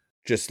there,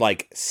 just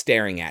like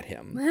staring at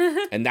him.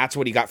 And that's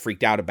what he got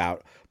freaked out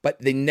about. But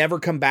they never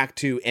come back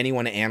to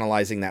anyone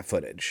analyzing that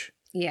footage.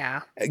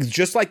 Yeah.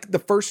 Just like the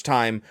first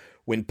time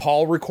when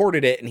Paul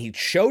recorded it and he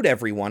showed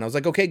everyone, I was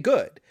like, okay,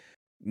 good.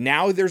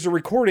 Now there's a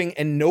recording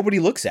and nobody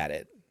looks at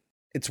it.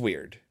 It's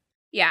weird.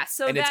 Yeah,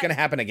 and it's going to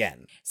happen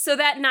again. So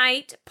that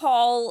night,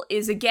 Paul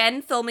is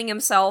again filming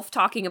himself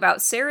talking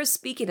about Sarah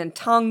speaking in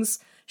tongues.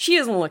 She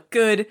doesn't look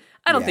good.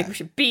 I don't think we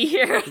should be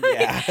here.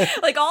 Yeah.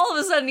 Like all of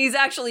a sudden, he's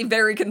actually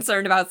very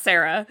concerned about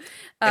Sarah.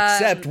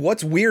 Except,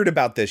 what's weird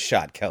about this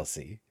shot,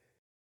 Kelsey?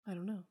 I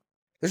don't know.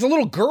 There's a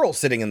little girl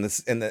sitting on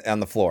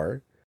the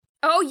floor.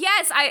 Oh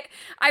yes,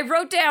 I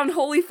wrote down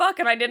 "holy fuck"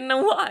 and I didn't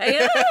know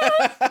why.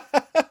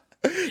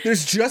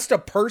 There's just a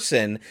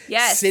person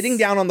sitting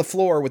down on the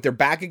floor with their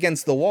back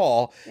against the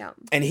wall,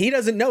 and he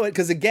doesn't know it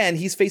because, again,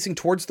 he's facing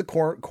towards the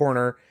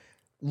corner,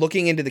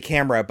 looking into the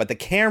camera, but the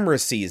camera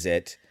sees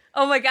it.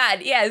 Oh my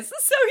god, yes.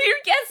 So he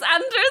gets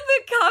under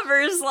the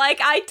covers like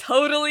I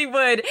totally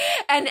would.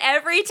 And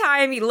every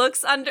time he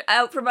looks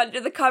out from under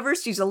the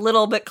covers, she's a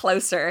little bit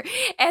closer.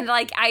 And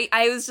like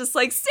I was just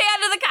like, stay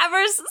under the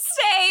covers,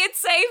 stay, it's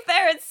safe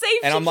there, it's safe.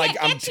 And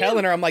I'm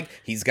telling her, I'm like,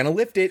 he's gonna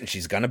lift it and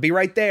she's gonna be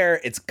right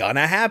there. It's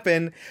gonna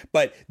happen.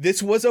 But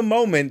this was a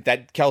moment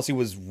that Kelsey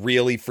was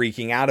really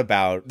freaking out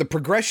about. The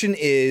progression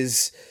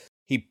is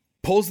he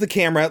pulls the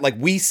camera, like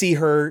we see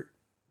her.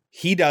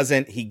 He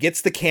doesn't. He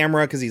gets the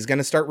camera because he's going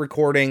to start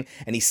recording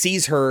and he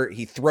sees her.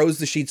 He throws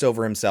the sheets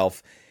over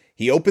himself.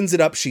 He opens it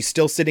up. She's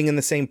still sitting in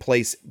the same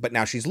place, but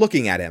now she's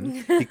looking at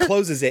him. He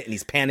closes it and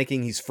he's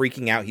panicking. He's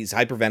freaking out. He's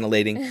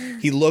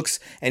hyperventilating. He looks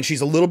and she's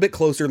a little bit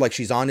closer, like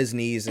she's on his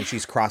knees and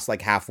she's crossed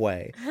like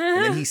halfway.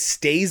 And then he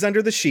stays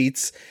under the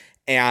sheets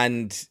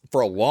and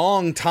for a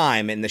long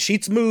time, and the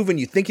sheets move and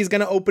you think he's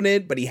going to open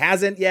it, but he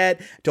hasn't yet,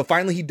 till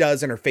finally he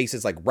does and her face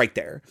is like right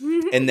there.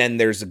 And then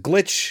there's a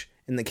glitch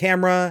in the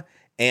camera.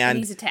 And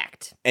he's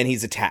attacked. And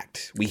he's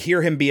attacked. We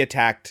hear him be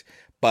attacked,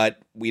 but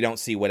we don't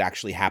see what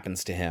actually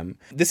happens to him.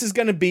 This is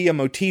going to be a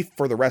motif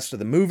for the rest of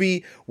the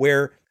movie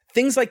where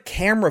things like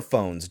camera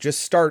phones just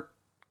start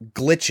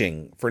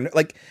glitching for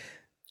like.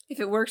 If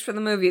it works for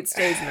the movie, it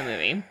stays in the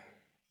movie.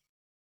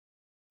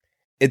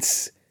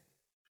 It's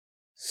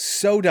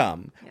so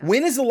dumb. Yeah.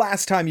 When is the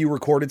last time you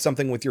recorded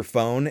something with your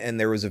phone and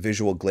there was a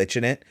visual glitch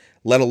in it,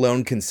 let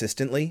alone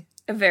consistently?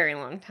 A very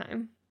long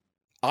time.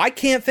 I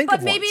can't think of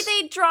But maybe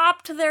they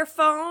dropped their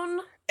phone.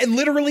 And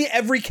literally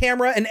every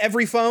camera and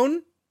every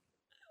phone?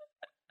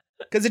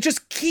 Because it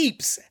just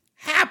keeps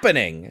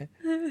happening.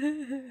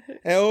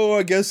 Oh,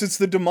 I guess it's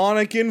the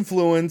demonic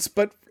influence,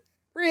 but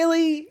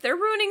really? They're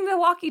ruining the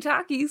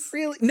walkie-talkies.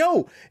 Really?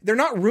 No, they're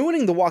not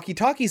ruining the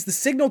walkie-talkies. The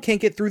signal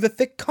can't get through the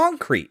thick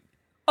concrete.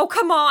 Oh,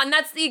 come on.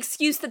 That's the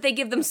excuse that they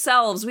give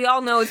themselves. We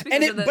all know it's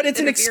because of the But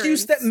it's an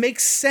excuse that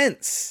makes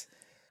sense.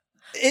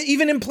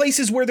 Even in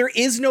places where there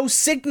is no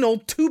signal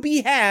to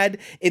be had,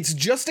 it's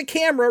just a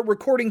camera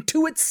recording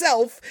to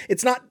itself.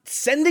 It's not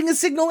sending a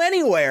signal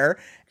anywhere,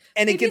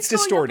 and maybe it gets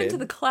distorted. Into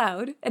the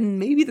cloud, and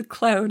maybe the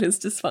cloud is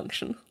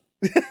dysfunctional.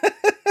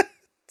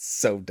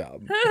 So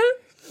dumb.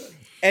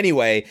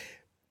 Anyway,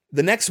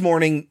 the next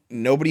morning,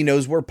 nobody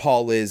knows where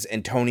Paul is,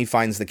 and Tony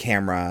finds the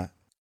camera,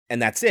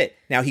 and that's it.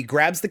 Now he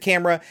grabs the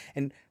camera,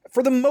 and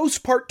for the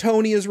most part,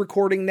 Tony is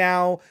recording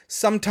now.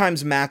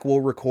 Sometimes Mac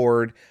will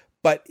record.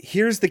 But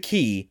here's the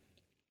key.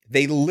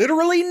 They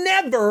literally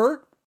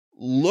never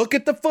look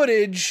at the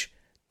footage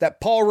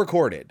that Paul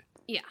recorded.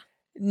 Yeah.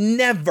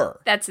 Never.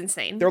 That's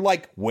insane. They're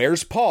like,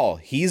 where's Paul?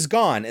 He's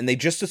gone. And they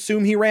just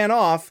assume he ran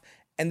off,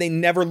 and they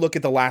never look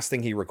at the last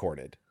thing he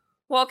recorded.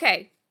 Well,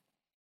 okay.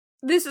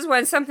 This is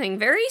when something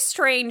very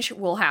strange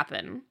will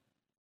happen.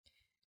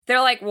 They're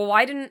like, well,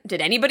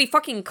 did anybody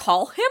fucking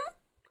call him?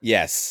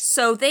 Yes.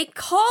 So they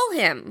call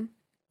him.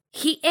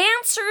 He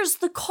answers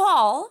the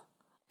call.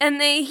 And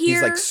they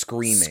hear he's like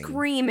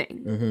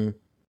screaming. Mm-hmm.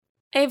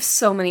 I have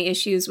so many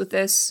issues with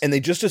this. And they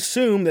just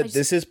assume that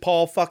this is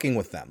Paul fucking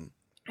with them.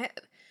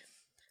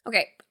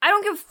 Okay, I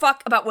don't give a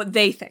fuck about what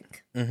they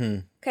think.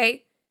 Mm-hmm.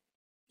 Okay?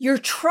 You're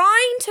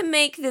trying to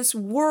make this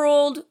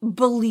world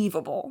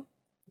believable.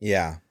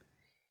 Yeah.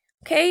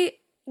 Okay?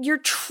 You're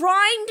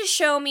trying to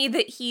show me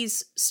that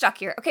he's stuck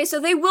here. Okay, so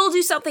they will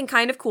do something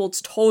kind of cool.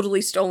 It's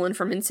totally stolen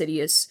from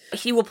Insidious.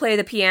 He will play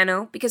the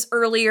piano because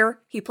earlier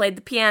he played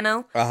the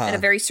piano at a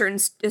very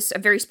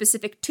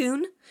specific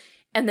tune,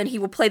 and then he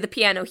will play the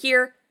piano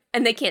here,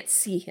 and they can't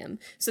see him.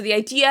 So the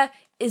idea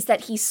is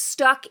that he's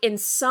stuck in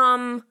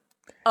some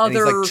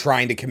other and he's like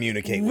trying to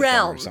communicate with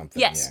them or something.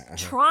 Yes,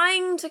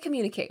 trying to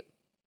communicate.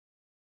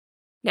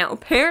 Now,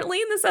 apparently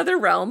in this other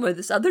realm or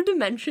this other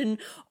dimension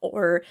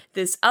or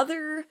this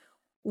other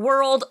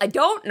world, I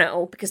don't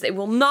know, because they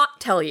will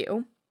not tell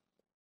you,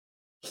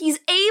 he's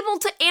able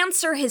to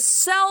answer his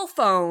cell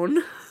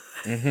phone.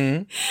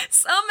 Mm-hmm.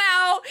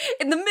 Somehow,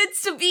 in the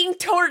midst of being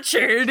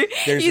tortured,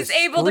 he's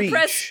able to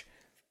press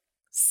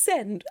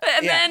send,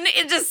 and then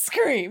it just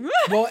screams.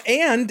 Well,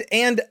 and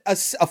a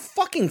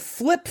fucking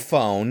flip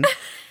phone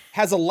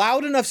has a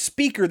loud enough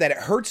speaker that it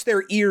hurts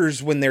their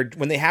ears when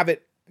they have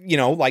it,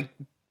 like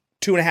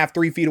 2.5,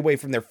 3 feet away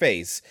from their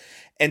face.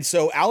 And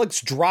so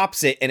Alex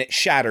drops it and it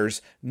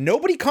shatters.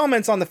 Nobody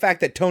comments on the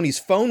fact that Tony's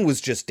phone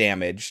was just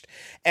damaged.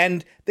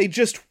 And they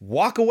just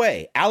walk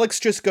away. Alex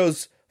just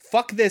goes,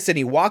 fuck this, and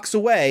he walks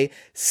away,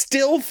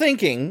 still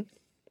thinking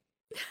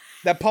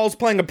that Paul's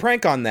playing a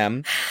prank on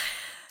them.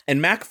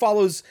 And Mac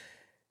follows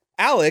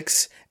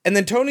Alex, and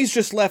then Tony's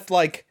just left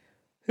like,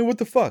 hey, what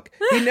the fuck?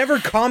 He never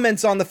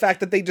comments on the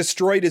fact that they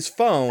destroyed his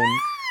phone,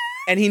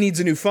 and he needs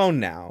a new phone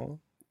now.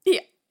 Yeah.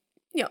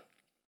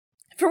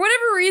 For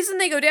whatever reason,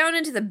 they go down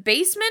into the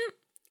basement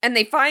and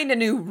they find a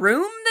new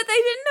room that they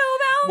didn't know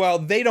about. Well,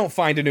 they don't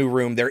find a new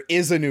room. There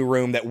is a new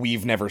room that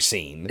we've never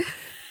seen.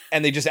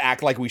 And they just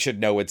act like we should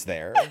know it's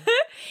there.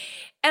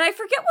 And I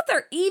forget what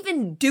they're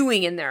even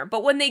doing in there.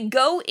 But when they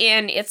go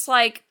in, it's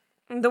like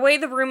the way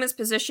the room is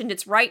positioned,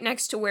 it's right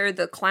next to where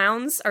the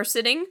clowns are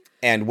sitting.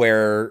 And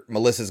where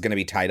Melissa's going to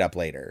be tied up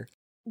later.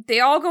 They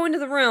all go into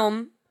the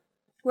room.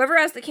 whoever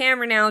has the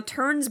camera now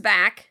turns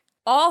back.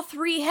 All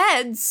 3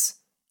 heads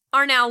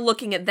are now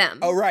looking at them.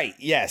 Oh, right.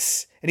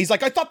 Yes. And he's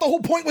like, I thought the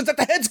whole point was that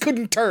the heads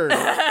couldn't turn.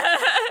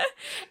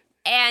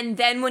 And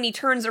then when he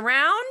turns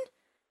around,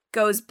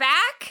 goes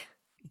back.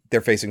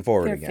 They're facing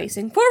forward They're again.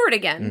 facing forward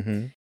again.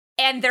 Mm-hmm.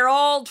 And they're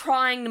all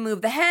trying to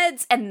move the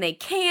heads, and they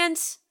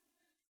can't.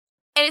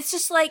 And it's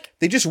just like...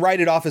 They just write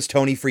it off as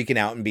Tony freaking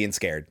out and being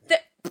scared.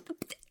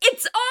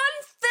 It's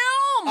on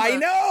film! I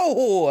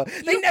know!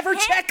 They never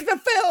check the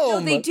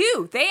film! No, they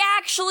do. They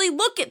actually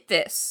look at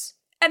this.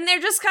 And they're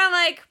just kind of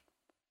like...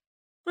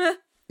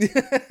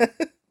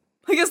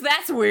 I guess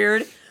that's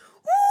weird.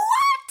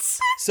 What?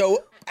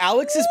 So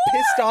Alex is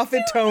pissed off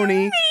at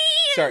Tony.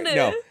 Sorry,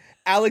 no.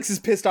 Alex is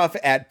pissed off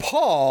at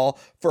Paul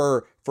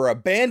for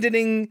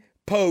abandoning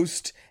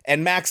Post,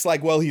 and Mac's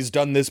like, well, he's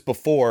done this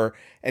before.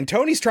 And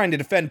Tony's trying to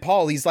defend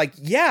Paul. He's like,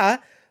 yeah,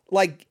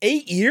 like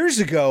 8 years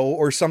ago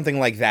or something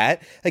like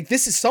that. Like,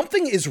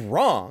 something is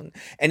wrong.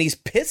 And he's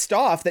pissed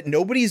off that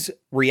nobody's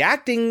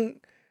reacting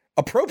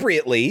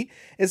appropriately.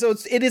 And so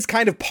it is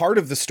kind of part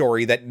of the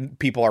story that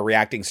people are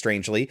reacting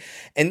strangely.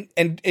 And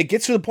it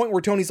gets to the point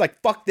where Tony's like,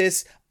 fuck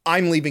this.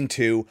 I'm leaving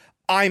too.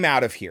 I'm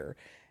out of here.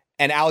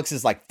 And Alex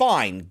is like,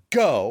 fine,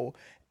 go.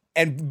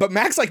 But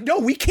Mac's like, no,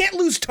 we can't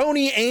lose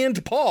Tony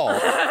and Paul.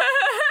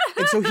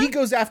 And so he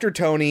goes after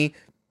Tony,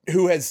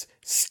 who has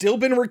still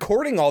been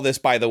recording all this,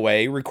 by the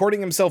way,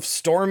 recording himself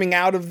storming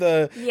out of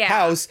the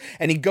house.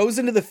 And he goes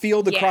into the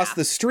field across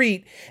the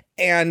street,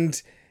 and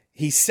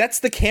he sets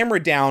the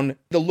camera down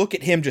to look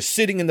at him just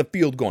sitting in the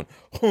field going,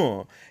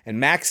 huh. And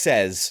Mac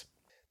says,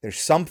 there's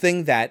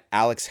something that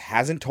Alex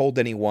hasn't told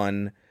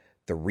anyone.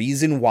 The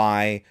reason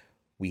why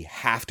we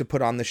have to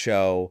put on the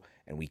show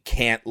and we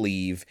can't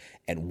leave.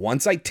 And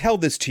once I tell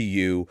this to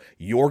you,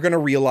 you're going to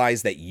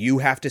realize that you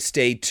have to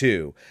stay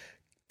too.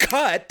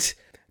 Cut.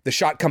 The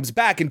shot comes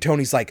back and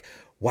Tony's like,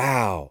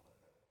 wow,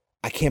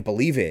 I can't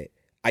believe it.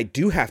 I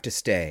do have to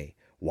stay.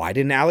 Why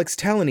didn't Alex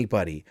tell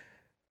anybody?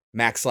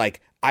 Mac's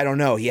like, I don't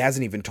know. He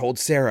hasn't even told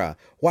Sarah.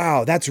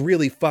 Wow, that's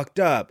really fucked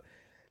up.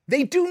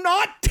 They do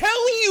not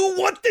tell you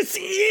what this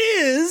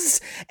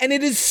is. And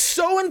it is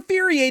so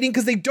infuriating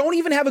because they don't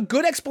even have a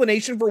good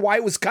explanation for why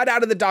it was cut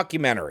out of the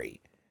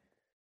documentary.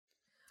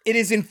 It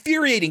is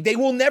infuriating. They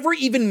will never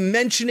even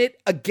mention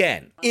it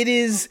again. It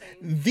is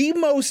the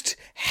most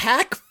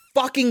hack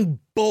fucking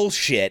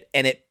bullshit,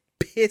 and it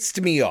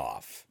pissed me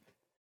off.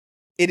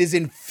 It is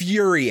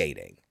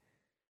infuriating.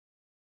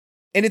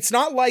 And it's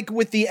not like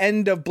with the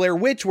end of Blair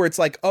Witch where it's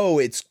like, oh,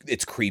 it's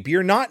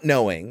creepier not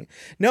knowing.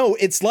 No,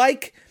 it's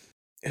like,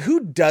 who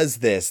does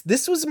this?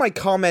 This was my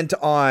comment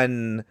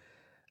on,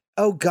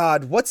 oh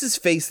God, what's his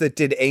face that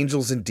did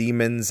Angels and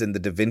Demons and the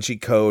Da Vinci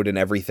Code and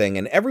everything,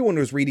 and everyone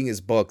was reading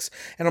his books,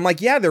 and I'm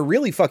like, yeah, they're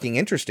really fucking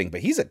interesting,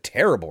 but he's a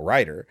terrible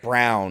writer.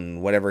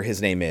 Brown, whatever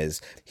his name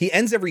is. He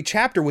ends every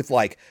chapter with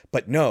like,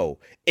 but no,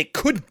 it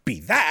could be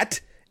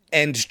that,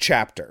 end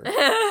chapter.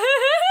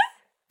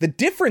 The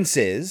difference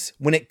is,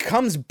 when it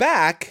comes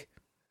back,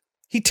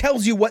 he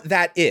tells you what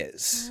that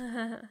is.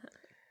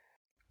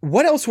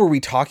 What else were we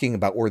talking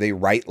about where they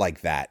write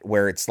like that,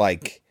 where it's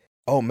like,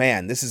 oh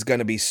man, this is going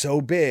to be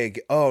so big.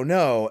 Oh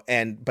no.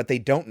 But they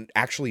don't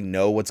actually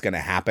know what's going to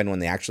happen when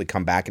they actually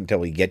come back until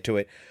we get to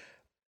it.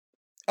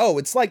 Oh,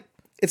 it's like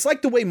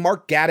the way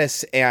Mark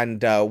Gatiss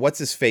and what's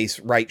his face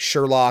write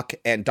Sherlock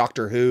and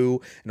Doctor Who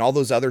and all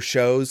those other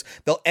shows.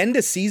 They'll end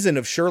a season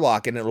of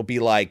Sherlock and it'll be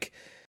like,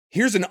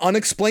 here's an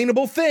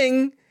unexplainable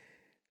thing.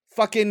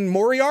 Fucking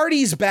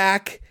Moriarty's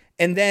back.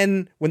 And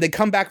then when they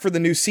come back for the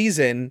new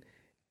season,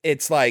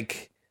 it's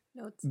like,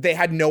 they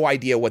had no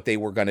idea what they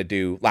were going to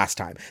do last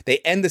time. They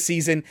end the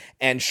season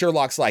and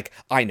Sherlock's like,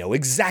 I know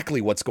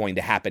exactly what's going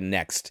to happen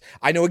next.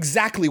 I know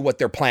exactly what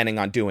they're planning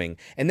on doing.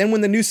 And then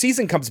when the new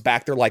season comes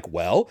back, they're like,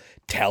 well,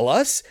 tell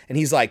us. And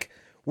he's like,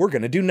 we're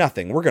going to do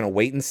nothing. We're going to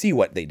wait and see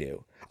what they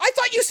do. I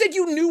thought you said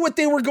you knew what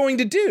they were going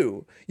to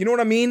do. You know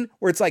what I mean?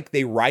 Where it's like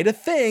they write a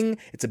thing.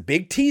 It's a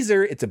big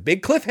teaser. It's a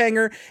big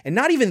cliffhanger. And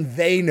not even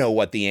they know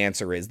what the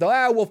answer is.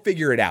 We'll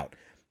figure it out.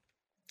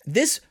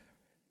 This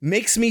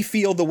makes me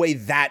feel the way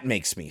that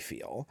makes me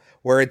feel,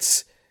 where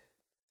it's,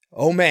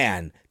 oh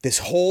man, this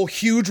whole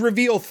huge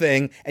reveal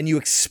thing, and you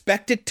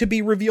expect it to be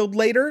revealed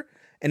later,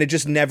 and it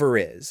just never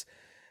is.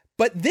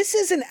 But this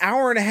is an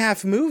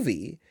 1.5-hour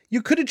movie.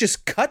 You could have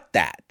just cut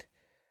that.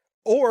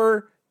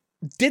 Or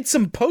did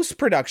some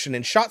post-production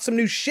and shot some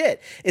new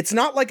shit. It's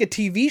not like a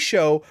TV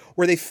show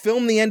where they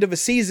film the end of a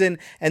season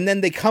and then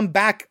they come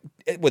back,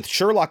 with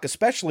Sherlock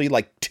especially,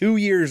 like 2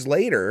 years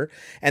later,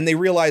 and they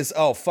realize,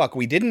 oh fuck,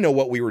 we didn't know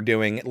what we were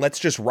doing. Let's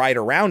just ride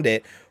around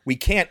it. We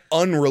can't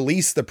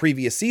unrelease the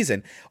previous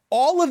season.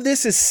 All of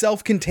this is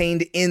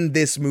self-contained in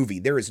this movie.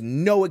 There is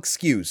no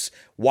excuse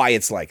why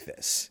it's like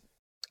this,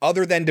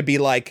 other than to be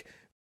like,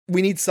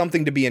 we need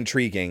something to be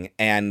intriguing,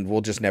 and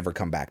we'll just never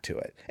come back to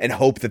it and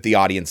hope that the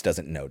audience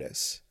doesn't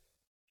notice.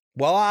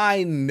 Well,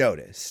 I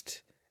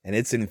noticed, and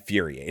it's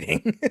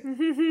infuriating.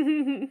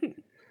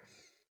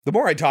 The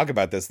more I talk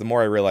about this, the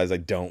more I realize I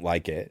don't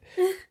like it.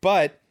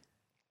 But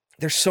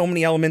there's so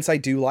many elements I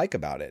do like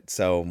about it.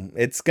 So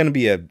it's going to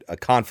be a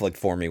conflict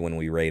for me when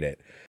we rate it.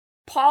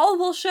 Paul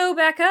will show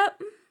back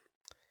up.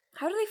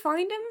 How do they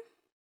find him?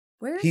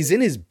 Where is He's he?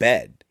 in his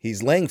bed.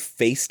 He's laying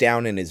face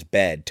down in his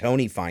bed.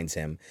 Tony finds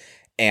him,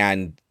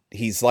 and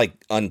he's like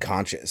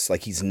unconscious.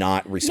 Like he's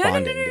not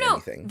responding to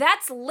anything.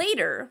 That's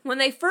later. When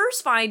they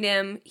first find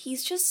him,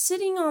 he's just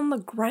sitting on the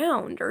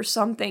ground or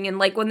something. And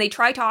like when they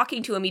try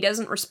talking to him, he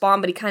doesn't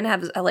respond, but he kind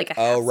of has like a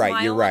half Oh, right.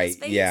 smile You're on right. his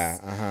face. Yeah.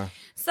 Uh-huh.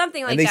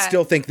 Something like And they that.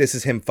 still think this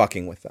is him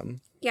fucking with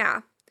them.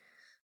 Yeah.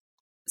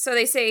 So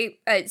they say,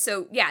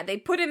 they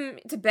put him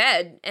to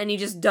bed and he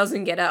just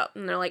doesn't get up.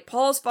 And they're like,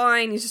 Paul's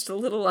fine. He's just a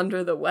little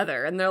under the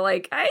weather. And they're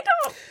like, I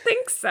don't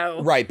think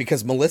so. Right.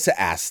 Because Melissa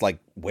asks, like,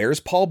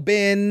 where's Paul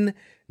been?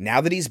 Now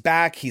that he's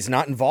back, he's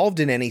not involved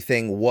in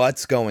anything.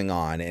 What's going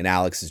on? And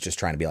Alex is just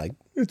trying to be like,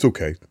 it's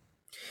okay.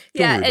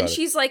 Yeah, worry and about it.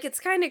 she's like, it's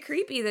kind of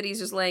creepy that he's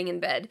just laying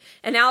in bed.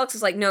 And Alex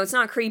is like, no, it's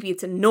not creepy.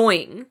 It's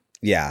annoying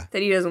Yeah.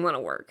 that he doesn't want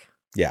to work.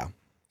 Yeah.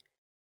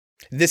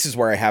 This is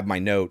where I have my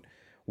note.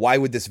 Why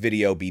would this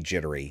video be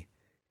jittery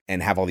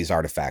and have all these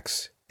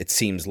artifacts? It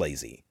seems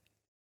lazy.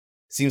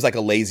 Seems like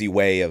a lazy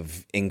way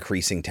of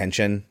increasing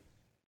tension.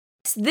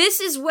 This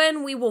is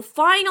when we will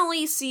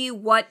finally see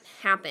what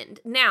happened.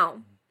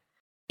 Now,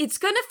 it's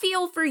going to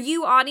feel for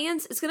you,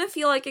 audience, it's going to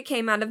feel like it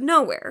came out of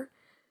nowhere.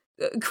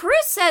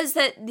 Chris says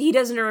that he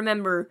doesn't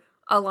remember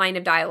a line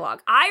of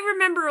dialogue. I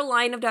remember a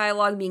line of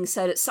dialogue being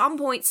said at some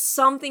point,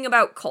 something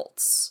about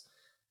cults.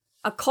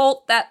 A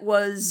cult that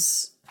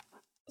was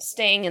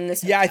staying in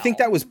this Yeah, I hotel. think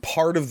that was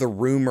part of the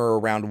rumor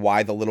around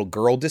why the little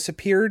girl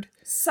disappeared.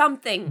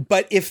 Something.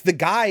 But if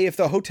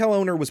the hotel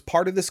owner was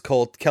part of this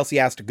cult, Kelsey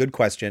asked a good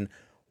question.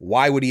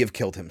 Why would he have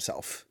killed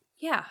himself?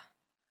 Yeah.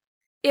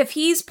 If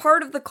he's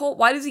part of the cult,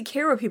 why does he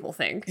care what people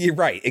think? You're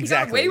right,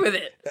 exactly. He got away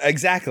with it.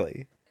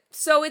 Exactly.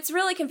 So it's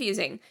really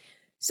confusing.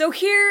 So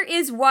here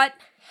is what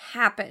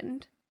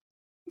happened.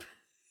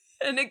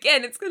 And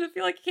again, it's going to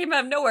feel like it came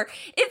out of nowhere.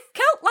 It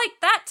felt like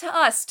that to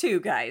us too,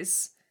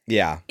 guys.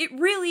 Yeah. It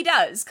really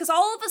does. Because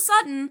all of a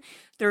sudden,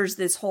 there's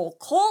this whole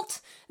cult.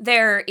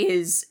 There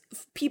is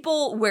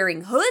people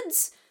wearing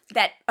hoods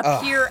that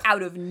appear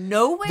out of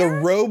nowhere. The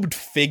robed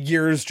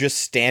figures just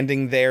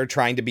standing there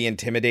trying to be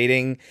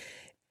intimidating.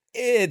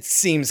 It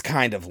seems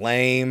kind of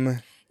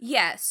lame.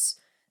 Yes.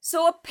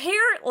 So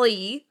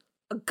apparently,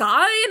 a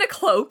guy in a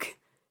cloak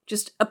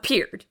just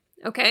appeared,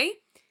 okay?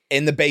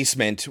 In the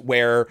basement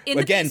where, In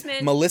the again,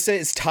 basement. Melissa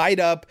is tied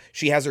up.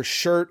 She has her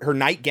shirt, her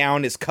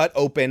nightgown is cut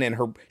open, and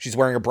she's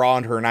wearing a bra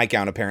under her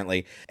nightgown,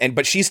 apparently.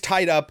 But she's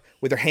tied up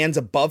with her hands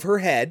above her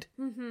head.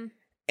 Mm-hmm.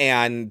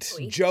 And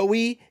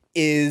Joey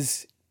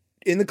is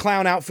in the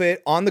clown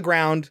outfit on the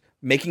ground,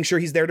 making sure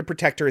he's there to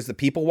protect her as the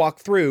people walk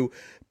through.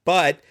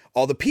 But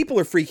all the people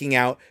are freaking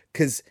out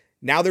because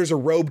now there's a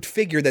robed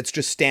figure that's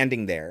just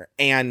standing there.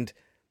 And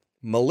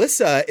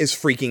Melissa is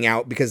freaking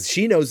out because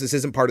she knows this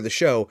isn't part of the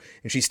show.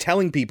 And she's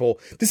telling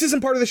people, this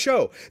isn't part of the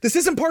show. This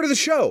isn't part of the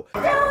show.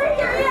 Joey,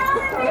 get me out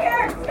of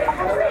here!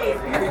 Please,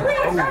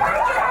 please, get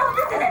out!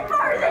 This isn't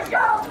part of the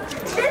show!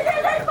 This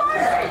isn't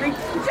part of the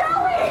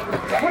Joey!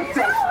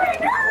 Joey,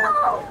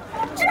 no!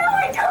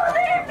 Joey, don't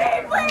leave me,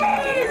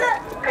 please!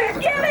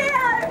 Get me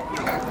out!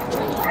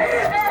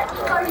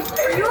 Are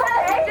you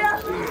okay? No,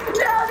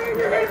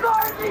 this isn't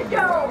part of the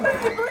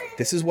show!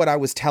 This is what I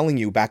was telling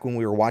you back when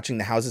we were watching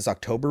the houses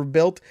October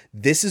built.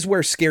 This is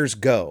where scares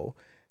go.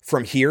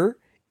 From here,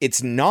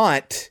 it's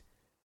not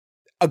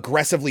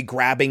aggressively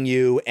grabbing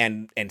you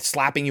and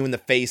slapping you in the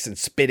face and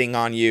spitting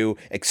on you,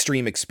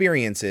 extreme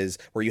experiences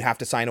where you have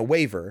to sign a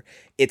waiver.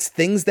 It's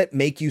things that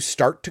make you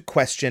start to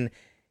question,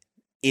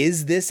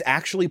 is this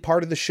actually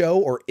part of the show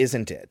or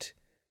isn't it?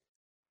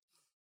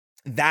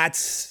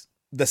 That's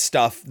the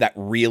stuff that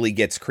really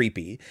gets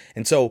creepy.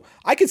 And so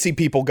I could see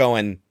people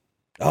going,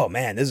 oh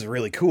man, this is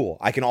really cool.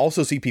 I can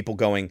also see people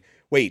going,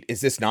 wait,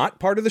 is this not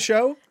part of the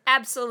show?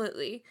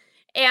 Absolutely.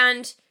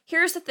 And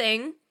here's the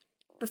thing.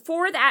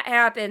 Before that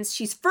happens,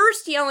 she's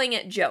first yelling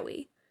at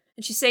Joey.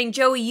 And she's saying,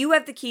 Joey, you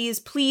have the keys.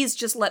 Please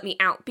just let me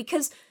out.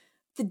 Because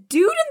the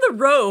dude in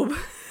the robe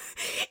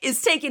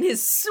is taking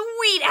his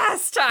sweet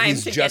ass time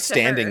He's to just get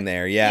to standing her.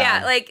 there, yeah.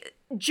 Yeah, like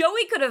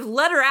Joey could have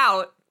let her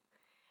out.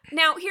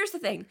 Now, here's the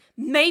thing.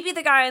 Maybe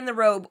the guy in the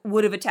robe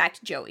would have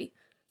attacked Joey.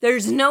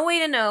 There's no way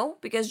to know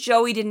because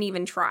Joey didn't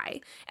even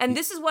try. And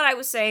this is what I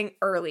was saying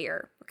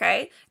earlier,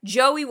 okay?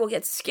 Joey will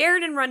get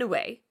scared and run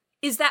away.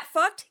 Is that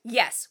fucked?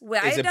 Yes. Would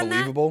I Is have it done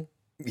believable?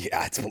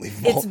 Yeah, it's that?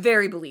 believable. It's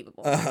very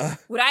believable. Uh-huh.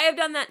 Would I have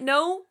done that?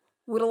 No.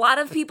 Would a lot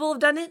of people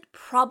have done it?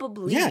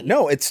 Probably. Yeah,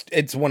 no, it's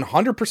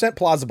 100%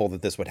 plausible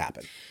that this would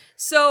happen.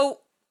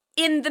 So,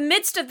 in the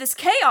midst of this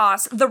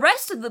chaos, the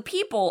rest of the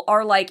people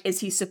are like, is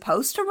he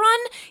supposed to run?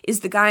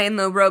 Is the guy in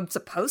the robe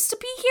supposed to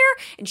be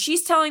here? And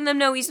she's telling them,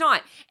 no, he's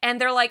not. And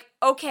they're like,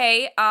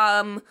 okay,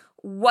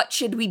 what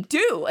should we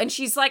do? And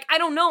she's like, I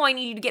don't know, I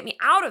need you to get me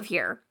out of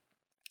here.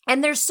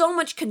 And there's so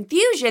much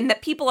confusion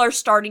that people are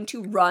starting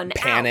to run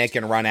Panic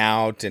and run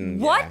out.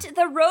 And what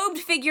the robed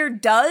figure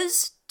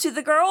does to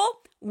the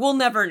girl, We'll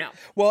never know.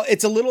 Well,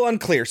 it's a little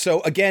unclear.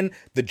 So again,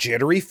 the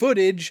jittery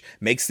footage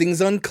makes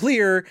things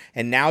unclear.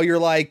 And now you're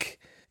like,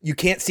 you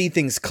can't see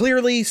things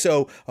clearly.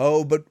 So,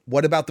 but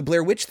what about the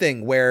Blair Witch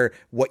thing where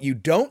what you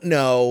don't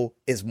know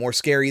is more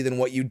scary than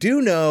what you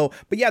do know?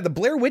 But yeah, the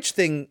Blair Witch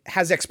thing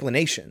has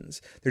explanations.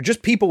 They're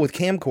just people with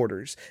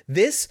camcorders.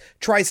 This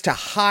tries to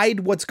hide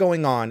what's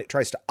going on. It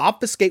tries to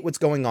obfuscate what's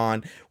going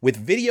on with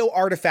video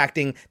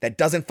artifacting that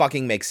doesn't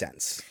fucking make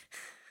sense.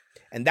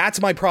 And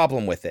that's my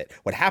problem with it.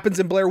 What happens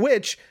in Blair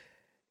Witch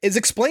is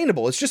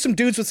explainable. It's just some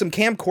dudes with some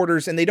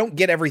camcorders and they don't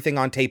get everything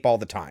on tape all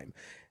the time.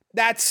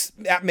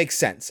 That makes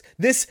sense.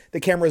 The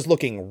camera is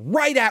looking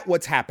right at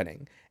what's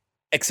happening,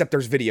 except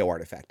there's video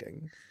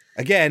artifacting.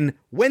 Again,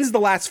 when's the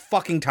last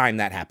fucking time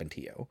that happened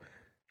to you?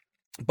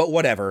 But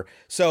whatever.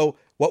 So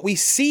what we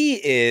see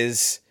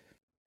is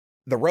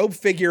the robed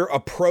figure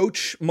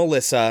approach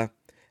Melissa.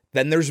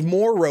 Then there's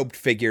more robed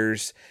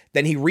figures.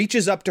 Then he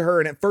reaches up to her,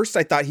 and at first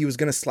I thought he was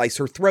going to slice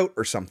her throat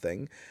or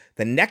something.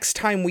 The next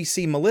time we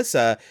see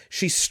Melissa,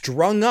 she's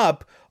strung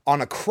up on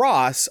a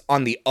cross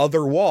on the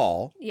other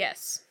wall.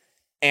 Yes.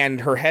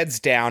 And her head's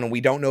down, and we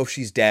don't know if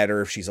she's dead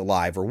or if she's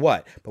alive or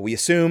what. But we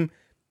assume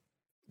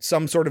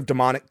some sort of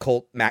demonic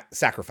cult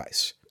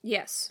sacrifice.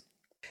 Yes.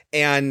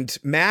 And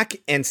Mac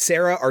and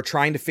Sarah are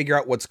trying to figure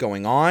out what's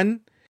going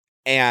on.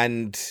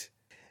 And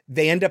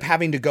they end up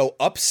having to go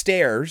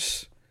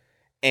upstairs.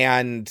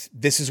 And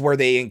this is where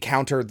they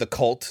encounter the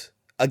cult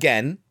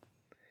again.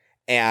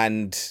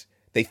 And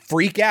they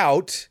freak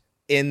out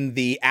in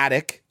the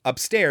attic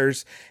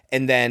upstairs.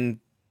 And then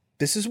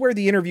this is where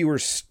the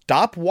interviewers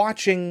stop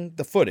watching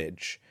the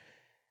footage.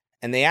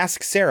 And they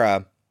ask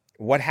Sarah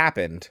what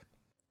happened.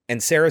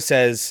 And Sarah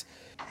says,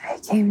 I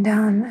came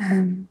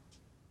down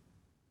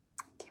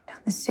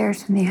the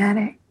stairs from the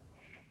attic.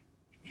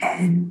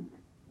 And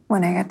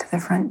when I got to the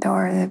front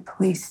door, the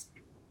police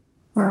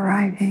were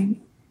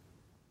arriving.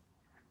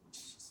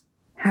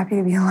 Happy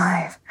to be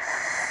alive.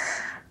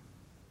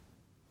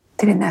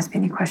 They didn't ask me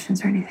any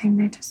questions or anything.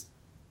 They just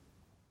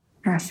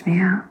rushed me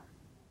out.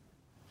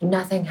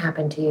 Nothing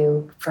happened to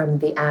you from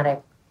the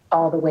attic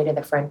all the way to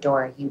the front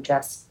door. You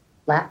just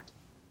left?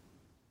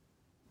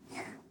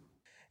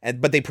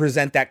 But they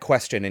present that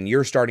question and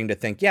you're starting to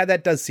think, yeah,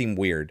 that does seem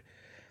weird.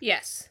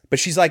 Yes. But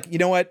she's like, you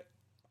know what?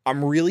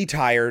 I'm really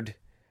tired.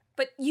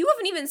 But you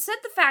haven't even said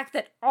the fact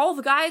that all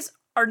the guys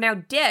are now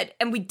dead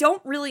and we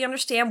don't really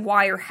understand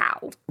why or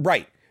how.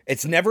 Right.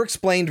 It's never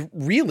explained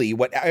really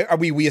what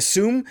we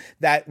assume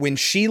that when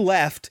she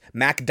left,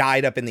 Mac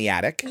died up in the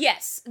attic.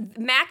 Yes,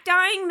 Mac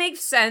dying makes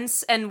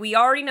sense, and we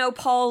already know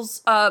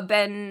Paul's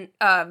been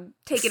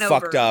taken over.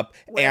 Fucked up,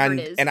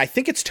 and I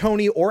think it's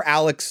Tony or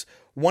Alex.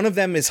 One of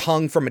them is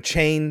hung from a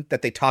chain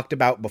that they talked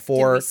about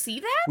before. Did we see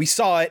that? We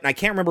saw it, and I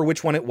can't remember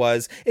which one it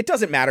was. It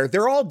doesn't matter.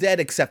 They're all dead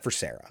except for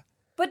Sarah.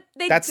 But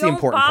they That's don't the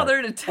important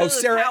bother part. to tell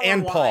Sarah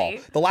and why. Paul.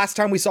 The last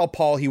time we saw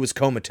Paul, he was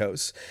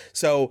comatose.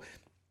 So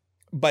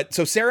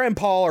Sarah and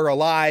Paul are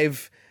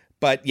alive,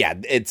 but yeah,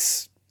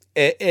 it's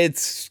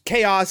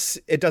chaos.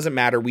 It doesn't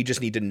matter. We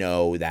just need to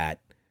know that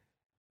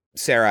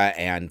Sarah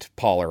and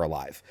Paul are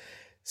alive.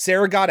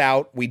 Sarah got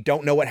out. We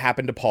don't know what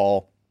happened to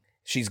Paul.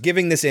 She's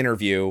giving this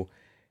interview.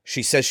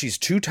 She says she's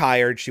too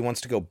tired. She wants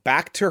to go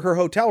back to her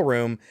hotel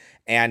room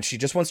and she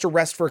just wants to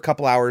rest for a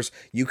couple hours.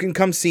 You can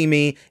come see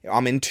me.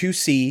 I'm in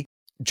 2C.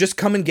 Just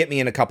come and get me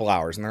in a couple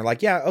hours. And they're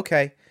like, yeah,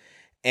 okay.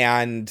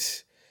 And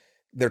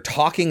they're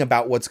talking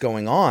about what's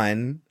going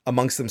on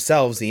amongst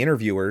themselves, the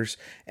interviewers,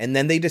 and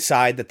then they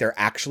decide that they're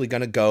actually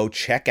going to go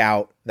check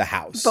out the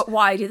house. But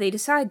why do they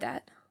decide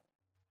that?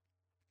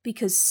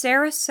 Because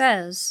Sarah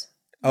says,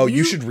 oh,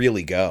 you should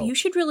really go. You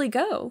should really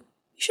go.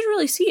 You should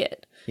really see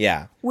it.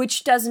 Yeah.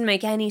 Which doesn't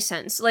make any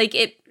sense.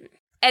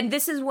 And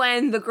this is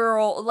when the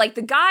girl,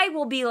 the guy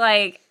will be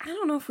like, I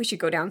don't know if we should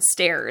go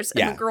downstairs.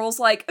 And the girl's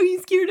like, are you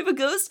scared of a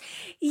ghost?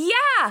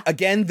 Yeah.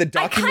 Again, the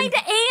document. I kind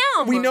of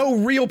am. We know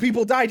real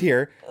people died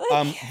here.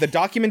 The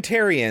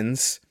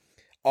documentarians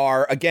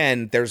are,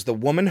 again, there's the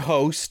woman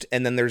host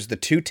and then there's the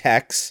two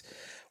techs,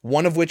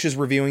 one of which is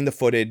reviewing the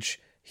footage.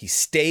 He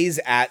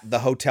stays at the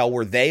hotel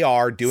where they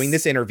are doing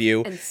this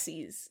interview. And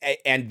sees.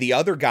 And the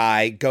other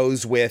guy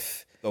goes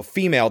with the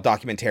female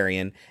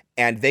documentarian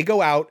and they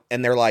go out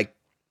and they're like,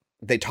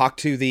 they talk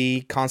to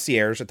the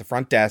concierge at the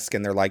front desk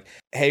and they're like,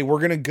 hey, we're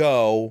going to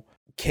go.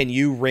 Can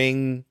you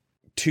ring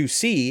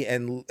 2C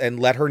and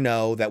let her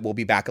know that we'll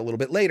be back a little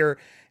bit later?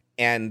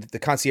 And the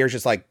concierge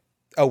is like,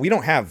 oh, we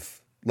don't have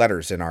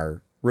letters in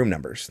our room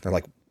numbers. They're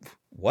like,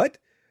 what?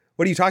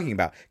 What are you talking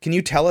about? Can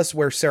you tell us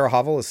where Sarah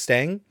Hovel is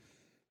staying?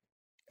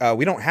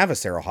 We don't have a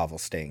Sarah Hovel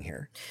staying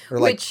here.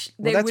 Which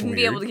they wouldn't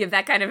be able to give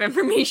that kind of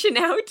information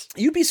out.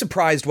 You'd be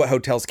surprised what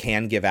hotels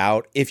can give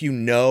out if you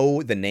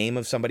know the name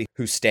of somebody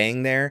who's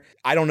staying there.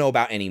 I don't know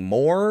about any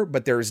more,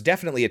 but there's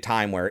definitely a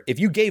time where if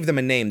you gave them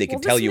a name, they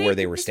could tell you where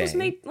they were staying.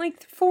 This was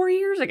made 4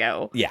 years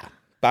ago. Yeah.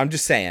 But I'm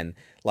just saying,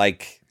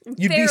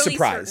 you'd be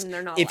surprised.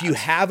 If you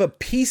have a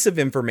piece of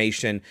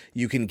information,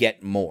 you can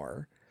get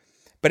more.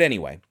 But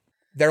anyway,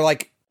 they're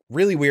like,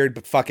 really weird,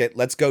 but fuck it.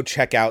 Let's go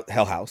check out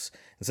Hell House.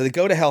 And so they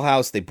go to Hell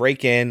House, they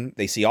break in,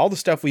 they see all the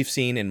stuff we've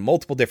seen in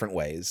multiple different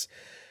ways.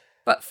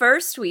 But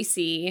first we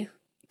see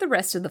the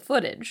rest of the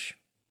footage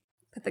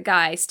that the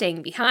guy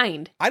staying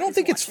behind. I don't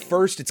think it's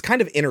first, it's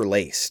kind of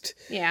interlaced.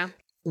 Yeah.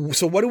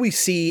 So what do we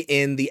see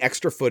in the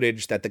extra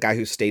footage that the guy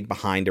who stayed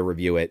behind to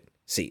review it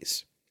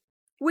sees?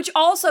 Which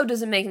also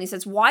doesn't make any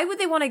sense. Why would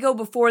they want to go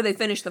before they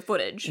finish the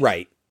footage?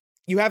 Right.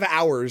 You have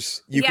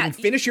hours. You can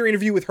finish your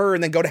interview with her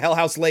and then go to Hell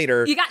House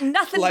later. You got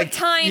nothing but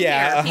time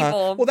here,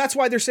 people. Well, that's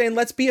why they're saying,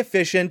 let's be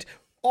efficient.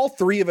 All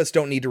three of us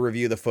don't need to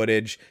review the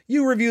footage.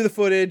 You review the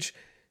footage.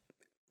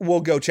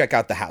 We'll go check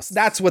out the house.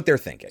 That's what they're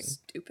thinking.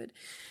 Stupid.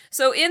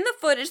 So in the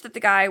footage that the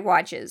guy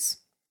watches,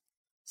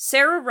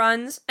 Sarah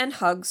runs and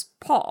hugs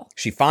Paul.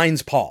 She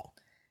finds Paul.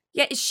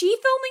 Yeah, is she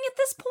filming at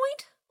this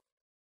point?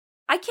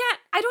 I don't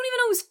even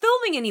know who's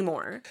filming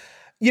anymore.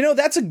 You know,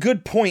 that's a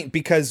good point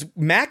because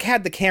Mac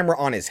had the camera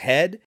on his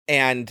head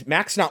and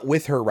Mac's not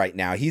with her right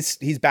now.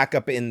 He's back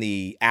up in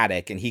the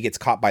attic and he gets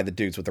caught by the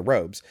dudes with the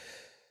robes.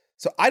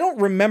 So I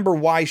don't remember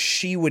why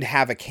she would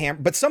have a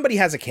camera, but somebody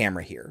has a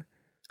camera here.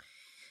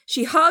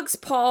 She hugs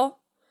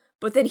Paul,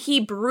 but then he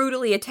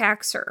brutally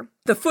attacks her.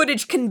 The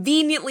footage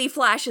conveniently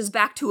flashes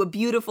back to a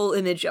beautiful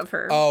image of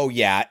her. Oh,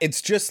 yeah.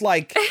 It's just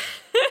like,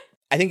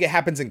 I think it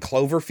happens in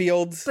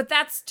Cloverfield. But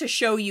that's to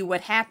show you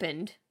what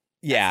happened.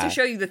 Yeah. That's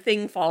to show you the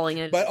thing falling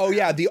in. But, oh,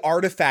 yeah, the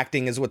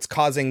artifacting is what's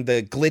causing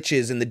the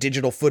glitches in the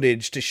digital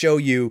footage to show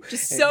you.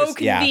 Just so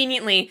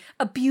conveniently,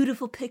 a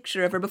beautiful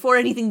picture of her before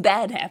anything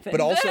bad happened. But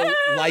also,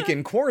 like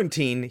in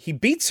Quarantine, he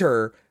beats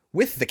her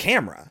with the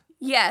camera.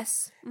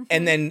 Yes.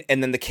 Mm-hmm.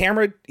 And then the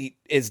camera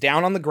is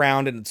down on the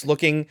ground and it's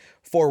looking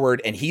forward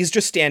and he's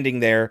just standing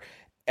there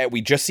and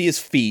we just see his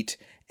feet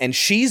and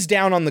she's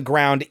down on the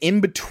ground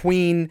in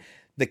between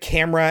the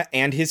camera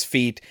and his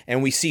feet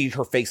and we see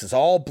her face is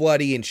all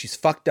bloody and she's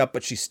fucked up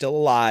but she's still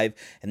alive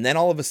and then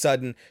all of a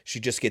sudden she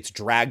just gets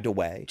dragged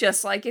away.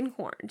 Just like in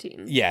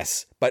Quarantine.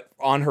 Yes, but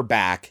on her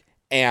back,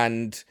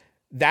 and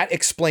that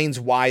explains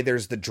why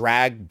there's the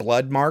drag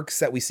blood marks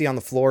that we see on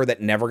the floor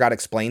that never got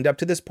explained up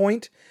to this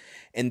point.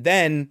 And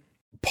then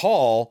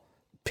Paul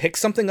picks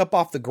something up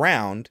off the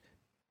ground.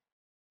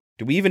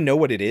 Do we even know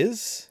what it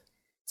is?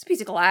 It's a piece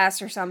of glass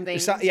or something.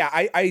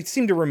 I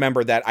seem to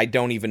remember that I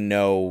don't even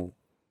know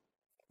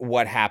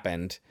what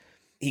happened.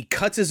 He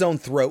cuts his own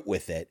throat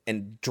with it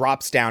and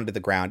drops down to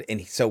the ground.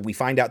 And so we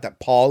find out that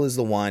Paul is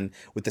the one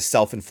with the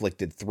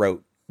self-inflicted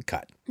throat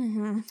cut.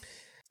 Mm-hmm.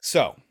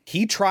 So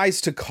he tries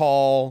to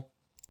call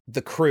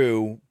the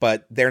crew,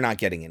 but they're not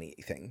getting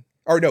anything.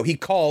 Or no, he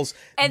calls.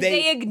 And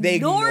they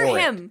ignore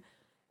him.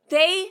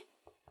 They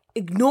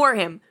ignore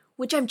him,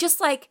 which I'm just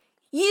like,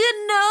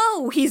 you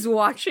know he's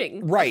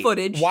watching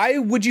footage. Why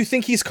would you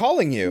think he's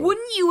calling you?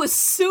 Wouldn't you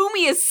assume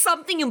he has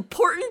something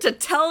important to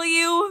tell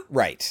you?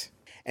 Right.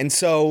 And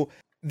so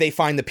they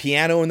find the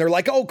piano and they're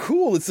like, oh,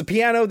 cool. It's the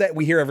piano that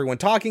we hear everyone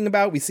talking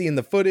about. We see in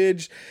the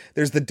footage.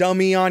 There's the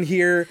dummy on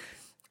here.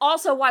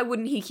 Also, why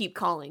wouldn't he keep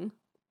calling?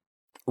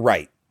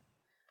 Right.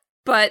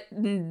 But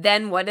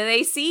then what do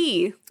they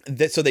see?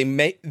 So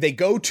they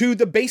go to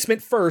the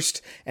basement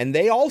first, and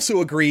they also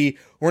agree,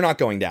 we're not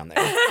going down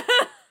there.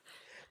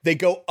 They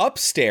go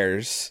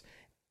upstairs,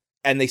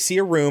 and they see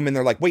a room, and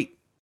they're like, wait,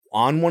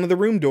 on one of the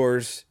room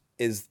doors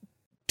is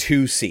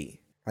 2C.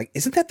 Like,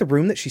 isn't that the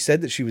room that she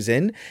said that she was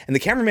in? And the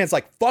cameraman's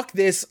like, fuck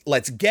this,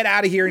 let's get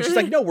out of here. And she's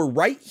like, no, we're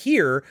right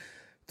here.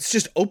 Let's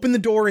just open the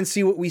door and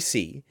see what we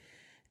see.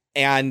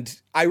 And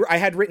I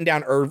had written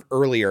down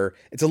earlier,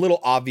 it's a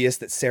little obvious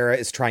that Sarah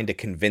is trying to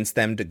convince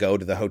them to go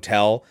to the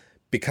hotel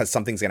because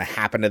something's going to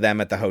happen to them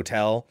at the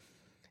hotel.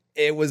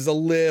 It was a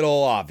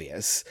little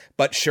obvious,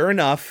 but sure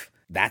enough,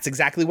 that's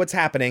exactly what's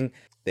happening.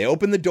 They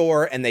open the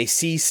door and they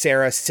see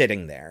Sarah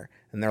sitting there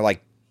and they're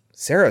like,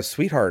 Sarah,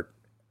 sweetheart,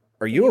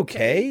 are you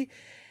okay?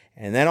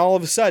 And then all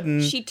of a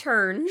sudden she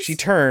turns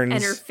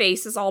and her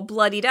face is all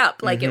bloodied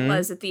up like it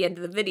was at the end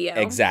of the video.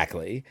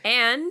 Exactly.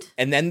 And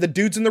then the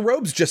dudes in the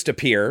robes just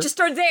appear.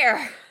 Just are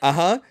there.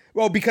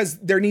 Well, because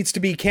there needs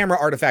to be camera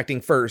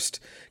artifacting first.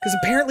 Because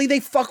apparently they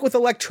fuck with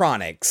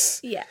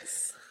electronics.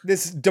 Yes.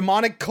 This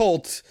demonic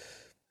cult.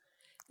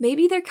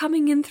 Maybe they're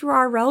coming in through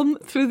our realm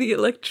through the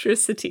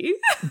electricity.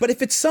 But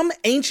if it's some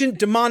ancient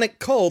demonic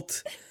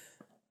cult,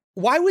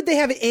 why would they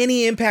have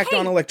any impact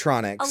on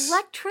electronics?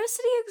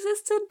 Electricity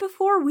existed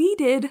before we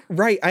did.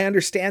 Right, I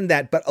understand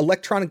that, but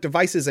electronic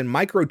devices and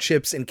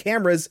microchips and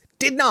cameras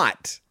did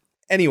not.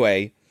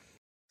 Anyway,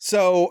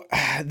 so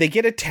they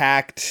get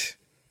attacked,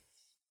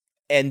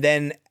 and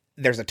then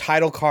there's a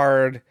title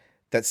card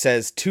that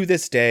says, to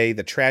this day,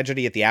 the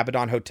tragedy at the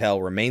Abaddon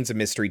Hotel remains a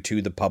mystery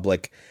to the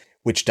public,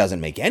 which doesn't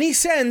make any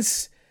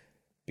sense,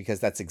 because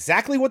that's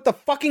exactly what the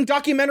fucking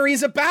documentary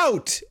is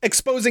about,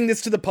 exposing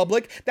this to the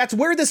public. That's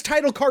where this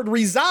title card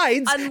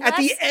resides at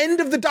the end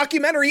of the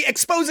documentary,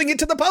 exposing it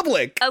to the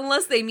public.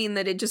 Unless they mean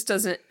that it just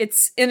doesn't,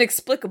 it's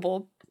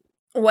inexplicable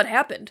what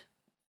happened.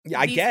 Yeah,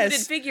 I guess.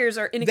 These figures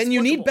are inexplicable. Then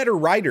you need better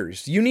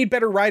writers. You need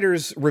better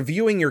writers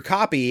reviewing your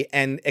copy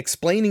and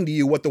explaining to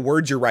you what the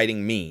words you're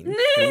writing mean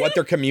and what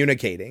they're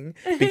communicating,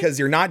 because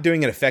you're not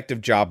doing an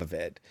effective job of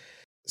it.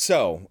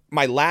 So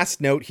my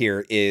last note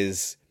here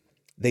is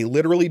they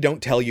literally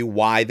don't tell you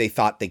why they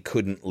thought they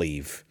couldn't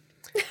leave.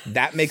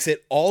 That makes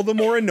it all the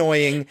more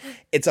annoying.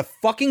 It's a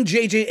fucking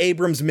J.J.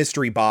 Abrams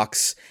mystery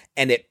box,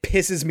 and it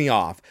pisses me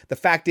off. The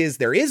fact is,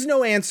 there is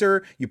no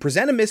answer. You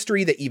present a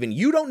mystery that even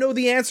you don't know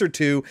the answer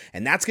to,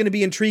 and that's going to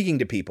be intriguing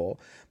to people.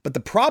 But the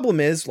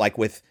problem is, like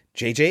with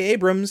J.J.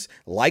 Abrams,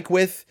 like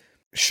with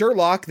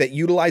Sherlock, that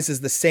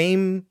utilizes the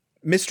same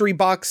mystery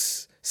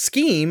box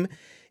scheme,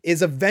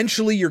 is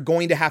eventually you're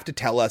going to have to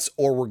tell us,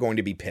 or we're going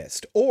to be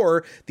pissed.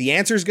 Or the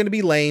answer is going to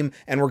be lame,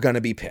 and we're going to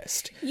be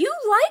pissed. You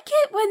like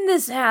it when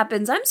this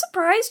happens. I'm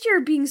surprised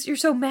you're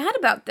so mad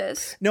about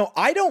this. No,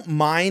 I don't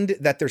mind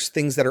that there's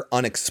things that are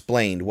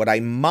unexplained. What I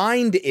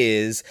mind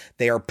is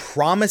they are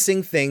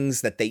promising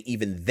things that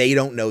they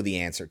don't know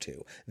the answer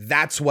to.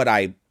 That's what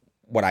I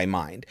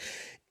mind.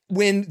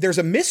 When there's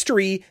a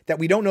mystery that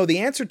we don't know the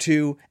answer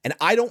to, and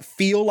I don't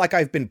feel like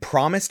I've been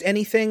promised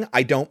anything,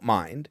 I don't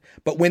mind.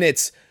 But when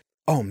it's,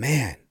 oh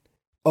man,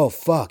 oh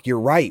fuck, you're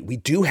right, we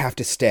do have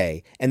to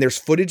stay, and there's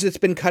footage that's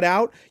been cut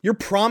out, you're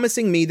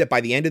promising me that by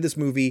the end of this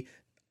movie,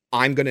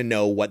 I'm going to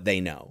know what they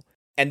know.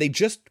 And they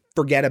just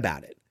forget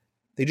about it.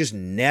 They just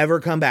never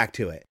come back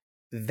to it.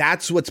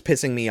 That's what's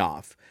pissing me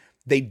off.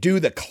 They do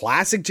the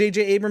classic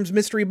J.J. Abrams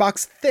mystery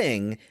box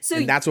thing,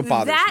 and that's what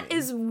bothers me. That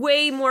is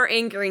way more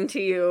angering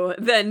to you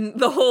than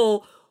the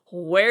whole,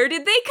 where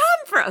did they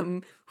come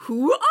from?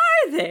 Who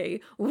are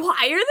they? Why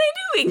are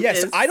they doing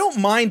this? Yes, I don't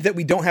mind that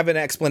we don't have an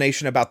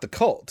explanation about the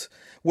cult.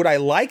 Would I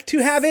like to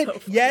have it?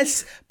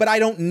 Yes, but I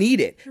don't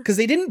need it, because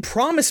they didn't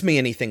promise me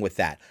anything with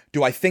that.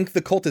 Do I think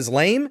the cult is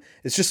lame?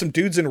 It's just some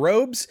dudes in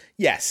robes?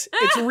 Yes,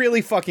 it's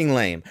really fucking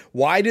lame.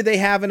 Why do they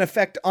have an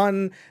effect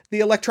on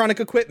the electronic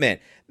equipment?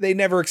 They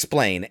never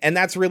explain, and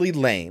that's really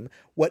lame.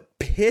 What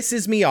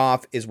pisses me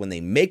off is when they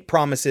make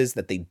promises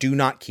that they do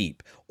not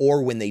keep,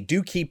 or when they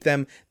do keep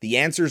them, the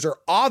answers are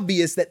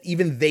obvious that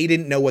even they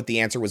didn't know what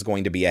the answer was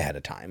going to be ahead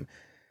of time.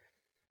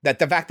 That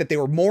the fact that they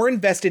were more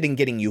invested in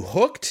getting you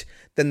hooked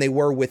than they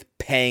were with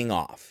paying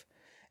off.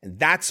 And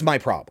that's my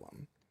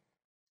problem.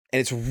 And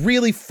it's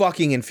really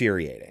fucking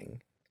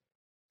infuriating.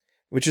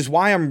 Which is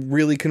why I'm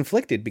really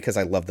conflicted, because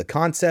I love the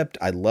concept.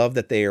 I love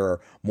that they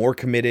are more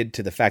committed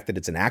to the fact that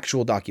it's an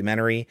actual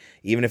documentary,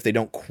 even if they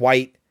don't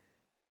quite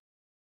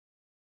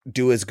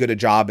do as good a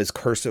job as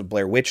Curse of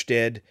Blair Witch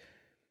did.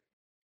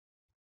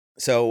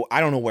 So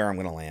I don't know where I'm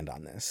going to land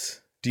on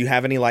this. Do you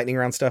have any lightning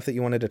round stuff that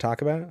you wanted to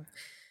talk about?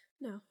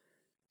 No.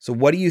 So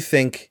what do you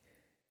think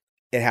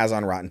it has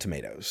on Rotten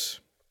Tomatoes?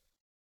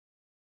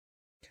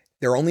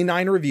 There are only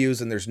 9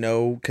 reviews and there's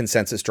no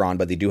consensus drawn,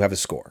 but they do have a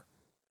score.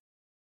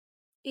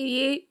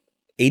 88.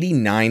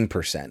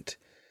 89%.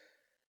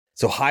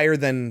 So higher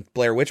than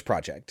Blair Witch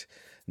Project.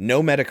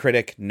 No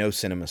Metacritic, no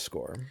Cinema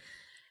Score.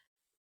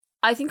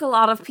 I think a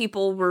lot of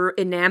people were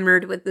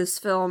enamored with this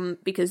film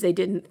because they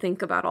didn't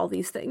think about all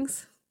these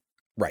things.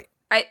 Right.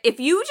 If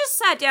you just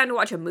sat down to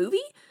watch a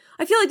movie,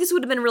 I feel like this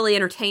would have been really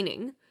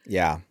entertaining.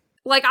 Yeah.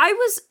 Like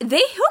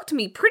they hooked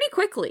me pretty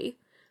quickly.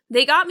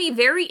 They got me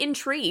very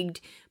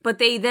intrigued, but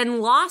they then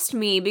lost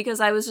me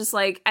because I was just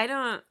like,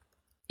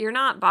 you're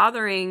not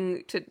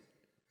bothering to,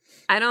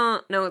 I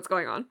don't know what's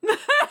going on.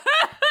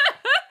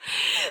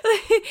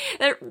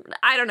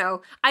 I don't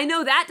know. I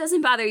know that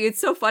doesn't bother you. It's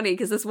so funny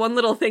because this one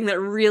little thing that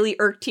really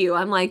irked you,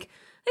 I'm like,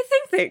 I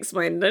think they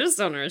explained it. I just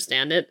don't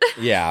understand it.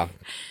 Yeah.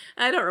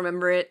 I don't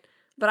remember it,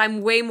 but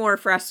I'm way more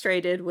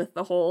frustrated with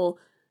the whole,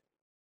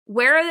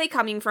 where are they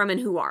coming from and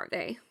who are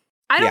they?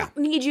 I don't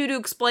need you to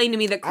explain to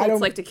me that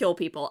cults like to kill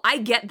people. I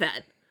get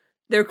that.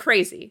 They're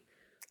crazy.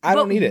 I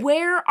don't need it.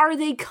 Where are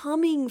they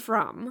coming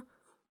from?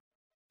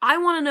 I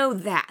want to know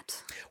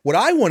that. What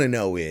I want to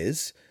know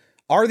is,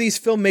 are these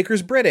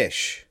filmmakers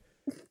British?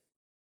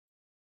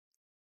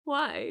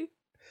 Why?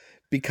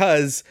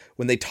 Because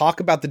when they talk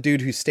about the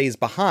dude who stays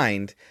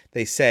behind,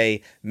 they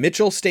say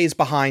Mitchell stays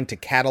behind to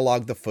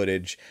catalog the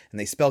footage, and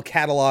they spell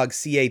catalog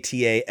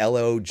CATALOGUE,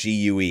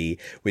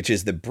 which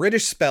is the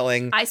British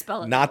spelling, I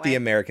spell it not that way. the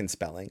American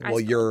spelling. I Well,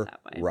 spell you're it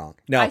that way. wrong.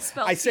 No, I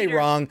say Peter.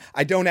 wrong.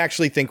 I don't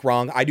actually think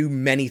wrong. I do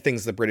many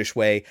things the British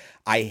way.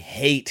 I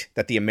hate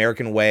that the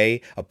American way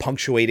of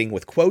punctuating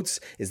with quotes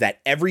is that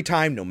every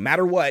time, no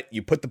matter what,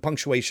 you put the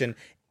punctuation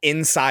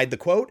inside the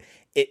quote.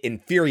 It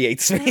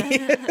infuriates me.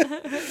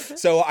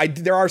 So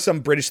there are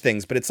some British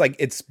things, but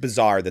it's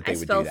bizarre that they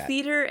would do spell that.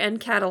 theater and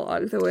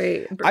catalog the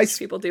way British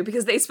people do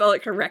because they spell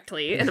it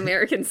correctly and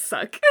Americans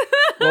suck.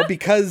 Well,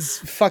 because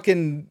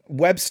fucking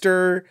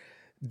Webster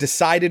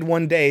decided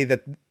one day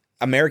that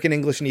American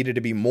English needed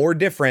to be more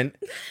different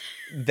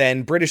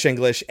than British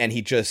English, and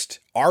he just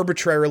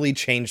arbitrarily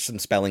changed some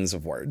spellings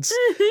of words.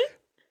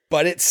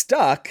 But it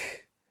stuck.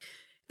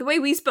 The way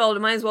we spelled it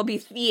might as well be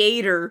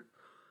theater.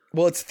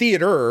 Well, it's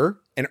theater,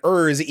 and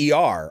is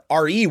ER.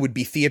 RE would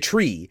be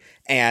theatre,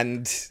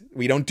 and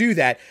we don't do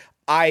that.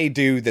 I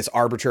do this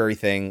arbitrary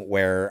thing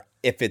where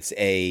if it's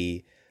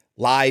a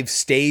live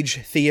stage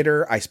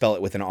theater, I spell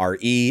it with an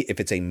R-E. If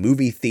it's a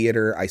movie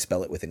theater, I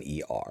spell it with an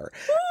E-R.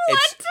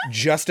 It's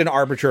just an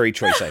arbitrary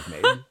choice I've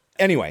made.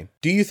 Anyway,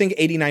 do you think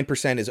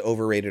 89% is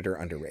overrated or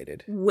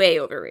underrated? Way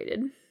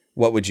overrated.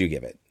 What would you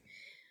give it?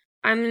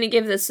 I'm going to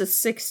give this a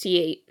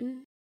 68.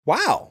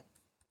 Wow.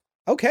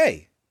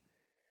 Okay.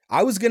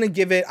 I was going to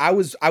give it, I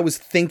was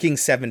thinking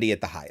 70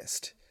 at the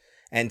highest.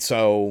 And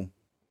so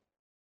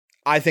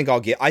I think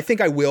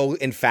I will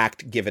in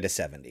fact give it a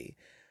 70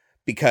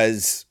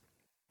 because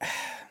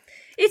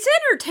it's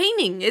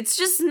entertaining. It's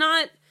just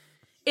not,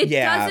 it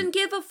doesn't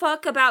give a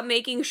fuck about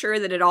making sure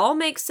that it all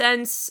makes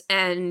sense.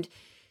 And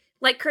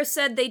like Chris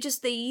said,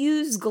 they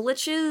use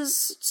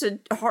glitches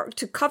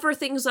to cover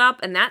things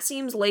up, and that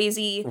seems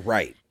lazy.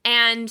 Right.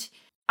 And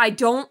I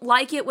don't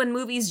like it when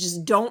movies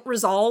just don't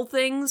resolve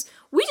things.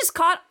 We just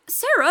caught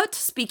Sarah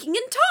speaking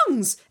in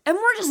tongues, and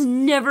we're just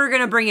never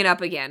going to bring it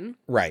up again.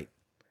 Right.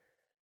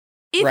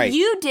 If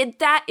you did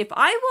that, if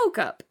I woke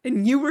up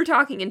and you were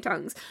talking in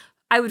tongues,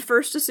 I would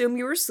first assume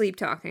you were sleep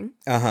talking.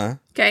 Uh-huh.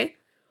 Okay?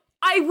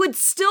 I would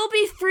still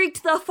be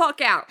freaked the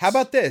fuck out. How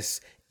about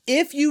this?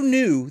 If you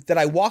knew that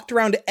I walked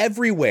around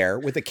everywhere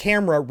with a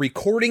camera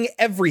recording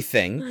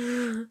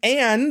everything,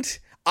 and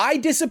I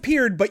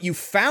disappeared, but you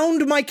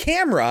found my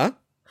camera,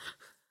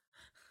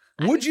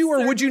 would you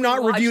or would you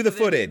not review the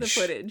footage?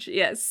 The footage,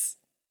 yes.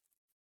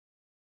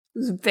 It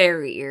was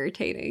very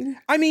irritating.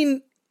 I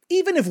mean,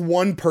 even if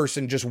one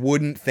person just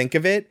wouldn't think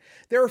of it,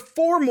 there are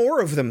 4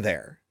 more of them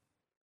there.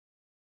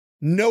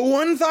 No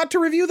one thought to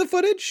review the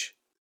footage?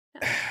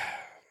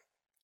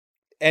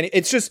 And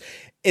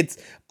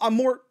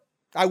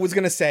I was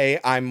going to say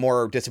I'm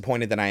more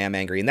disappointed than I am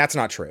angry, and that's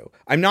not true.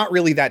 I'm not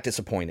really that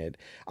disappointed.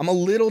 I'm a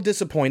little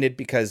disappointed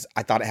because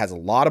I thought it has a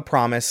lot of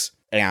promise,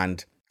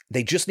 and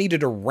they just needed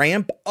to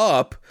ramp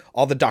up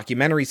all the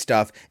documentary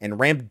stuff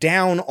and ramp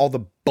down all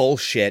the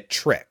bullshit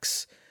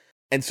tricks.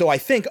 And so I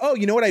think,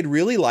 you know what? I'd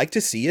really like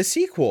to see a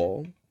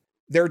sequel.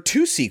 There are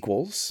 2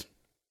 sequels.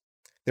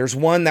 There's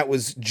one that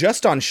was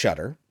just on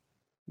Shudder,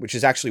 which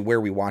is actually where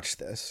we watched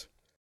this.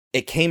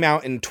 It came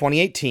out in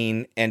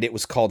 2018, and it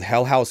was called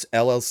Hell House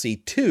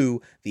LLC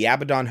 2, The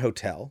Abaddon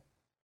Hotel.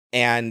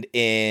 And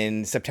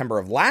in September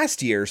of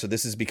last year, so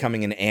this is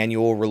becoming an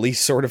annual release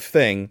sort of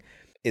thing,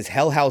 is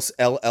Hell House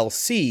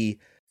LLC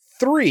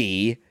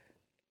 3,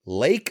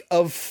 Lake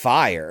of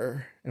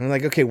Fire. And I'm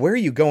like, okay, where are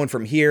you going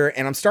from here?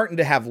 And I'm starting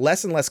to have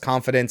less and less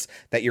confidence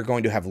that you're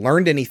going to have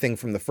learned anything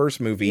from the first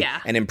movie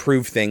and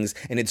improve things,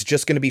 and it's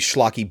just going to be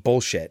schlocky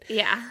bullshit.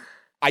 Yeah.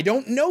 I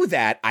don't know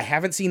that. I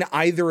haven't seen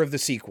either of the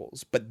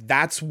sequels, but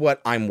that's what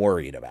I'm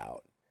worried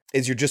about,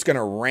 is you're just going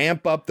to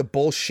ramp up the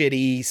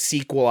bullshitty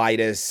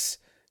sequelitis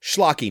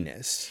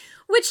schlockiness.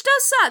 Which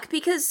does suck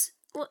because,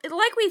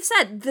 like we've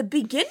said, the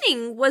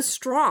beginning was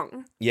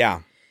strong.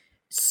 Yeah.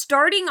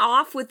 Starting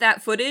off with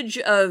that footage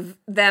of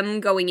them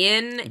going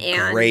in,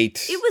 and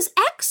great. It was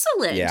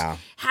excellent. Yeah.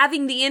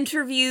 Having the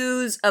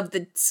interviews of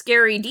the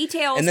scary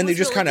details, and then they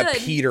just really kind of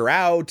good. peter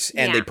out,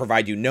 and they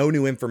provide you no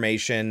new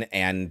information,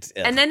 and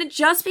then it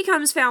just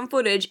becomes found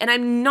footage. And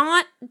I'm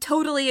not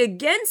totally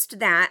against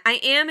that.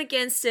 I am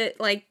against it,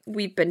 like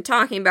we've been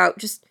talking about,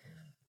 just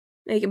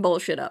making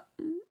bullshit up.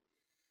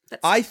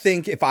 I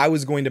think if I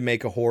was going to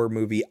make a horror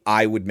movie,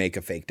 I would make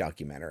a fake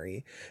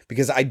documentary,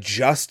 because I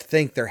just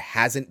think there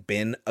hasn't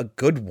been a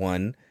good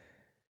one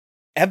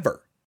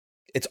ever.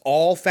 It's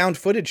all found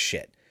footage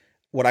shit.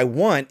 What I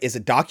want is a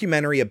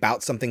documentary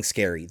about something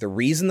scary. The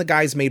reason the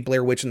guys made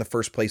Blair Witch in the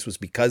first place was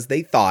because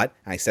they thought,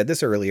 I said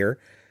this earlier,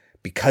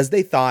 because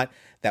they thought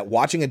that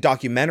watching a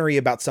documentary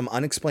about some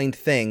unexplained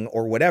thing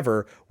or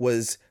whatever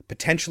was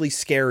potentially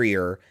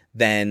scarier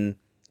than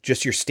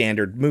just your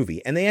standard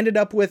movie. And they ended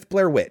up with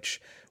Blair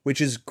Witch, which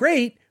is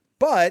great,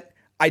 but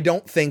I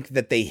don't think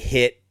that they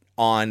hit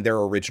on their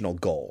original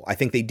goal. I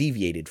think they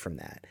deviated from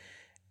that.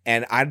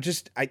 And I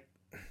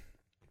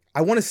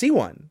want to see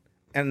one.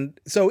 And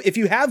so if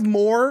you have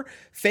more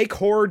fake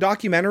horror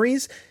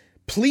documentaries,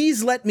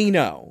 please let me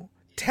know.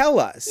 Tell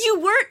us.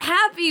 You weren't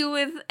happy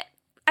with...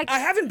 I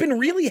haven't been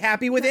really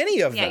happy with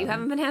any of them. Yeah, you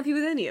haven't been happy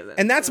with any of them.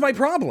 And that's my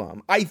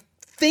problem. I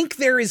think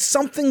there is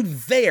something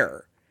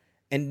there,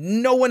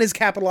 and no one has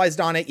capitalized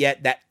on it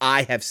yet that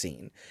I have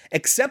seen,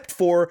 except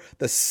for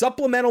the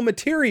supplemental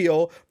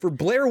material for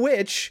Blair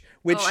Witch,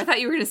 which... I thought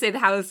you were going to say The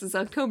House is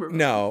October.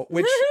 No,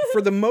 which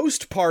for the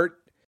most part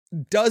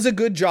does a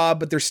good job,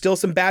 but there's still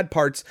some bad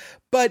parts.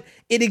 But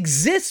it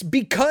exists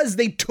because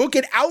they took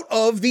it out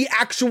of the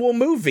actual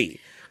movie.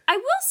 I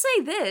will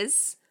say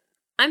this.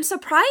 I'm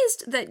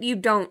surprised that you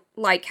don't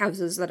like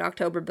Houses That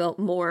October Built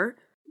more,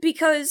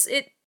 because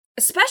it...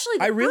 Especially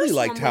the I really first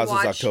liked one Houses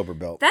watched, October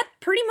Built. That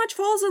pretty much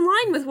falls in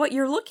line with what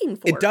you're looking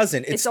for. It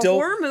doesn't. It's still a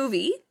horror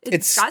movie.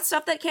 It's got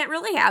stuff that can't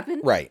really happen.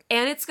 Right.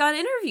 And it's got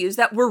interviews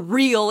that were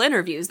real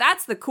interviews.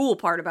 That's the cool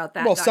part about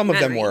that. Well, some of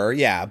them were,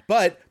 yeah.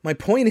 But my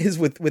point is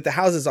with the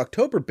Houses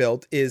October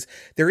Built is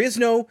there is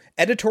no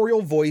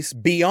editorial voice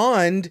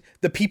beyond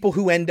the people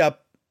who end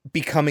up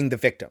becoming the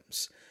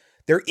victims.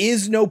 There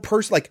is no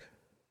person, like,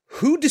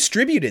 who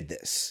distributed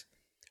this?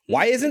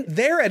 Why isn't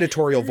their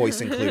editorial voice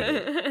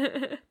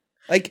included?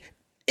 Like,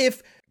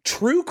 if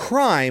true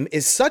crime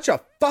is such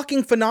a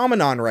fucking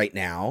phenomenon right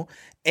now,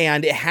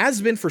 and it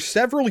has been for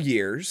several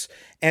years,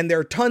 and there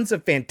are tons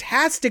of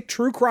fantastic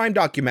true crime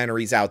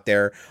documentaries out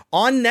there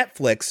on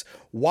Netflix,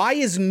 why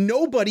is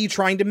nobody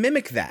trying to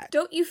mimic that?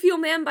 Don't you feel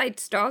Man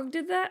Bites Dog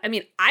did that? I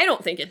mean, I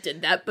don't think it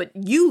did that, but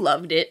you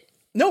loved it.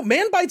 No,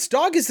 Man Bites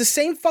Dog is the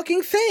same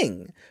fucking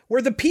thing,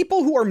 where the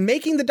people who are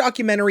making the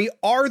documentary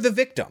are the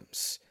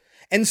victims.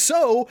 And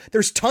so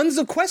there's tons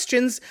of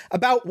questions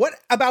about what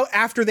about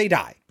after they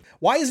die.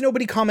 Why is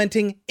nobody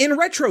commenting in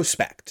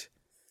retrospect?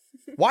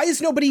 Why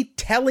is nobody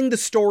telling the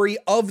story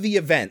of the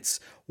events?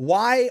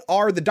 Why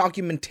are the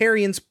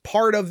documentarians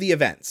part of the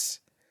events?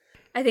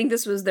 I think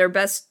this was their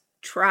best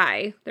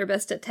try, their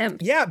best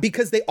attempt. Yeah,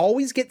 because they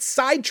always get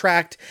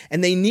sidetracked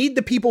and they need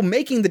the people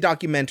making the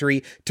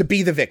documentary to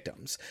be the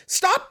victims.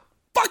 Stop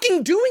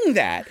fucking doing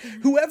that.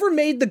 Whoever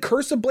made The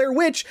Curse of Blair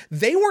Witch,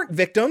 they weren't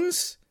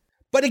victims.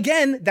 But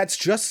again, that's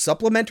just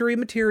supplementary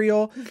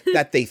material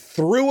that they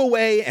threw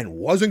away and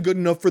wasn't good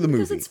enough for the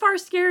movie. Because it's far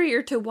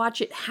scarier to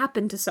watch it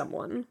happen to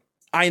someone.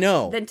 I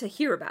know. Than to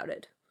hear about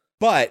it.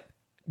 But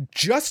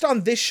just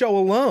on this show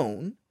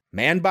alone,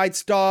 Man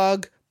Bites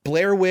Dog,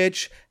 Blair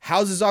Witch,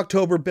 Houses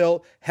October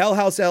Built, Hell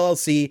House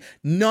LLC,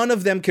 none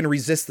of them can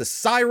resist the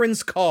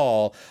siren's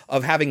call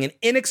of having an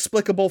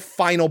inexplicable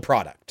final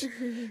product.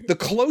 The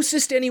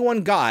closest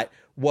anyone got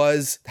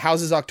was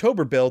Houses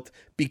October Built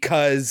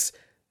because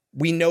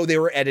we know they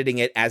were editing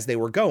it as they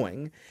were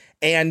going.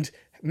 And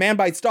Man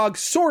Bites Dog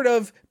sort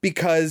of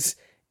because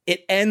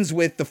it ends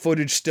with the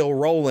footage still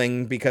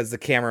rolling because the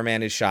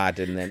cameraman is shot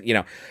and then, you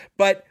know.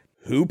 But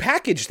who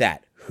packaged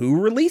that? Who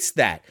released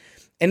that?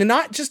 And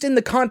not just in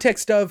the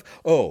context of,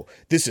 oh,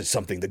 this is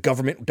something the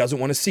government doesn't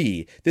want to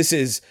see. This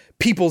is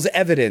people's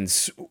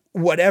evidence,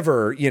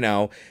 whatever, you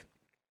know.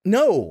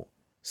 No,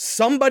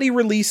 somebody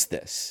released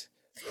this.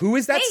 Who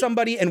is that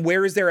somebody and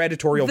where is their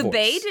editorial voice? The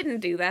Bay didn't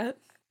do that.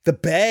 The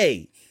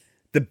Bay.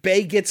 The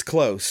Bay gets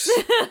close.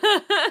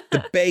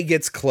 The Bay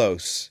gets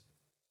close.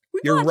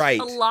 You're right.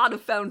 A lot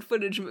of found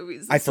footage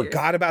movies. I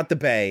forgot about The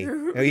Bay.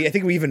 I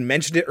think we even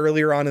mentioned it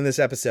earlier on in this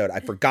episode. I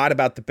forgot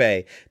about The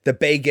Bay. The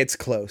Bay gets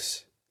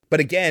close. But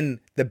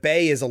again, The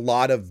Bay is a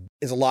lot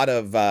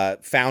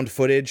of found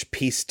footage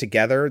pieced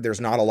together.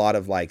 There's not a lot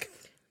of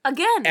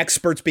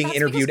experts being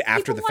interviewed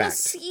after the fact. People want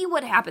to see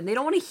what happened. They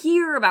don't want to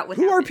hear about what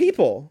happened. Who are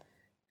people?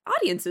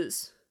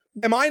 Audiences.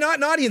 Am I not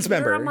an audience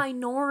member? You're a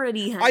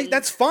minority, honey.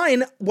 That's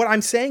fine. What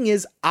I'm saying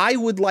is I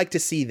would like to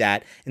see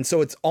that. And so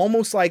it's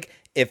almost like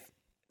if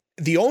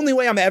the only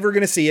way I'm ever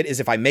going to see it is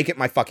if I make it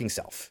my fucking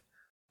self.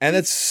 And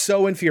that's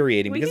so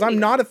infuriating because I'm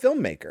not a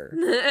filmmaker.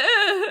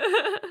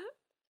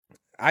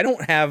 I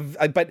don't have,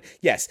 but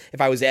yes, if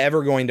I was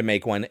ever going to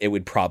make one, it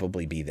would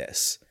probably be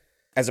this.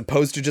 As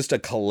opposed to just a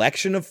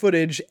collection of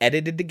footage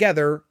edited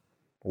together,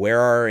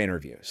 where are our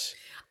interviews?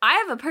 I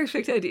have a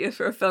perfect idea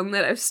for a film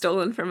that I've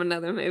stolen from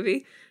another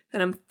movie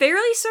that I'm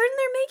fairly certain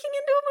they're making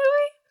into a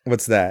movie.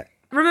 What's that?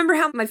 Remember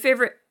how my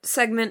favorite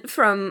segment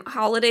from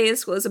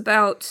Holidays was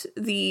about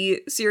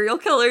the serial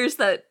killers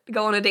that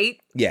go on a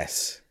date?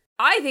 Yes.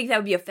 I think that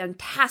would be a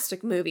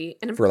fantastic movie.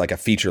 And for like a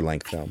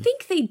feature-length film. I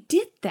think they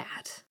did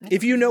that.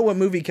 If you know what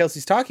movie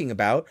Kelsey's talking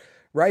about,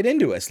 write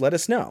into us. Let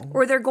us know.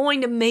 Or they're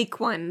going to make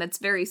one that's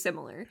very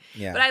similar.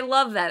 Yeah. But I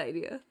love that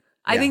idea.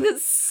 I think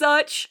that's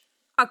such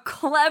a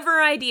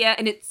clever idea,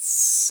 and it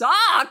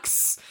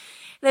sucks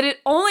that it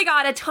only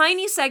got a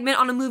tiny segment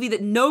on a movie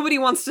that nobody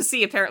wants to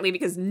see, apparently,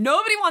 because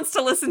nobody wants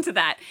to listen to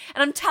that.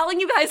 And I'm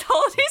telling you guys,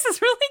 Holidays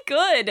is really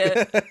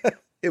good.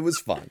 It was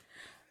fun.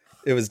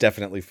 It was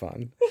definitely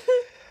fun.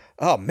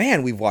 Oh,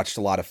 man, we've watched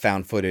a lot of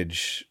found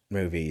footage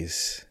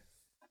movies.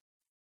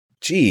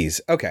 Jeez.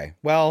 Okay,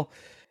 well,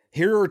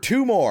 here are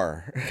two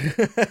more.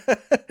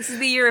 This is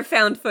the year of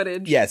found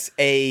footage. Yes,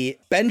 a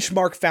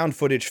benchmark found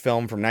footage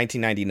film from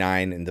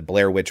 1999 in the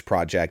Blair Witch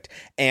Project,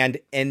 and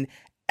an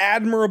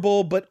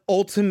admirable but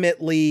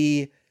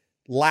ultimately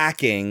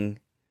lacking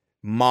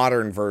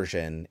modern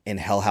version in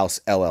Hell House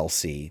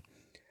LLC.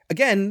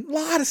 Again, a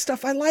lot of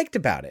stuff I liked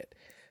about it,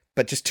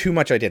 but just too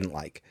much I didn't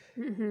like.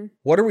 Mm-hmm.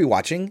 What are we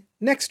watching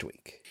next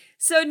week?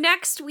 So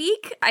next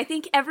week, I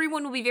think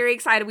everyone will be very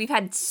excited. We've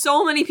had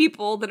so many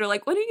people that are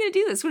like, when are you going to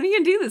do this? When are you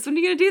going to do this? When are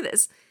you going to do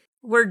this?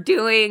 We're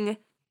doing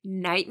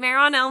Nightmare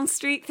on Elm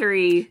Street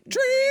 3.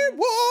 Dream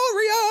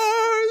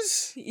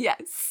Warriors!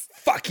 Yes.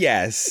 Fuck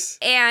yes.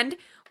 And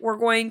we're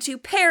going to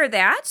pair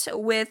that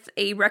with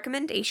a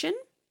recommendation.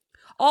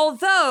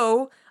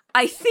 Although,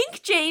 I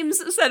think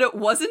James said it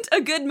wasn't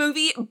a good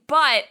movie,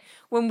 but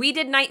when we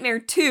did Nightmare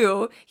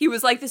 2, he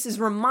was like, this is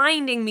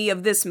reminding me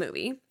of this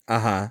movie.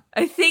 Uh-huh.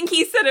 I think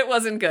he said it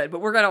wasn't good,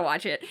 but we're going to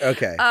watch it.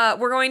 Okay.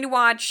 We're going to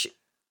watch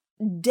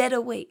Dead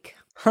Awake.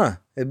 Huh.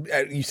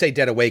 You say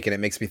Dead Awake and it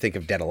makes me think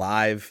of Dead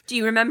Alive. Do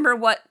you remember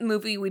what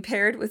movie we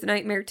paired with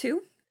Nightmare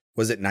 2?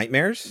 Was it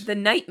Nightmares? The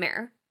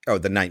Nightmare. Oh,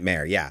 The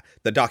Nightmare, yeah.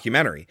 The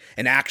documentary.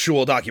 An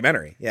actual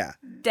documentary, yeah.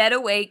 Dead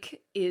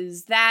Awake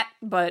is that,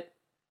 but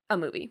a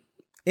movie.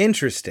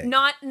 Interesting.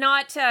 Not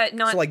So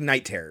like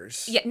Night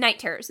Terrors. Yeah, night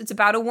terrors. It's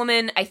about a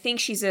woman. I think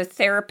she's a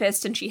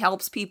therapist and she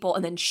helps people,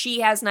 and then she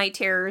has night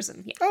terrors.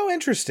 And yeah, Oh,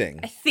 interesting.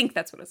 I think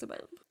that's what it's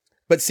about.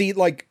 But see,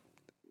 like,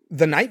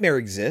 The Nightmare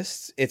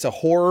exists. It's a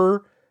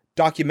horror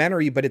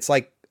documentary, but it's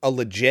like a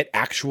legit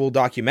actual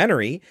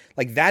documentary.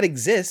 Like, that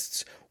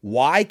exists.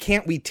 Why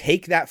can't we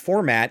take that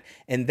format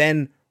and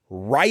then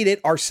write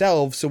it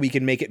ourselves so we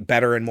can make it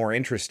better and more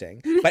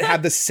interesting, but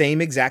have the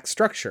same exact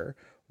structure?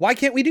 Why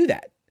can't we do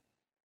that?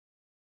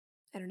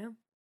 I don't know.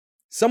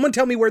 Someone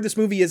tell me where this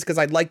movie is, because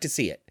I'd like to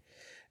see it.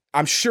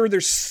 I'm sure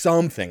there's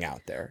something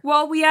out there.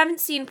 Well, we haven't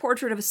seen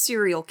Portrait of a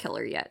Serial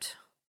Killer yet.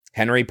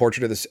 Henry,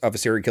 Portrait of a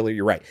Serial Killer.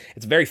 You're right.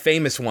 It's a very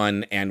famous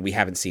one, and we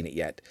haven't seen it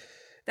yet.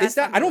 Is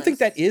that? I don't think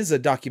that is a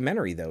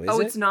documentary, though. Is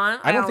it? It's not.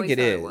 I don't think always it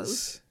thought is. It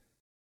was.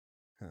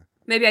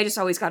 Maybe I just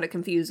always got it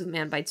confused with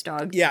Man Bites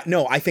Dog. Yeah,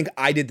 no, I think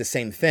I did the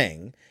same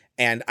thing,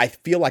 and I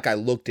feel like I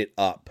looked it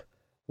up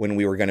when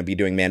we were going to be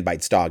doing Man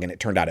Bites Dog, and it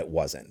turned out it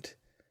wasn't.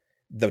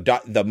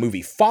 The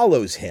movie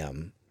follows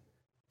him,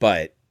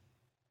 but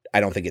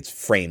I don't think it's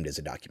framed as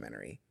a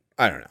documentary.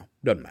 I don't know.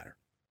 Doesn't matter.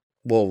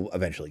 We'll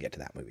eventually get to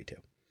that movie too.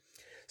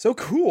 So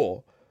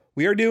cool.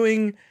 We are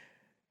doing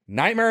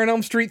Nightmare on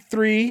Elm Street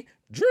 3,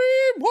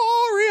 Dream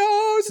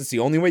Warriors. It's the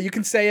only way you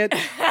can say it.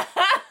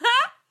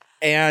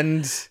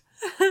 And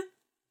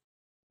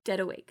Dead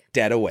Awake.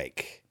 Dead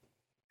Awake.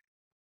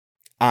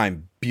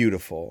 I'm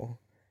beautiful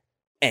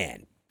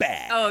and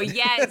bad. Oh,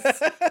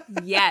 yes.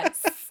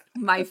 Yes.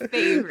 My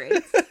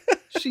favorite.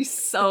 She's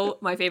so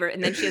my favorite.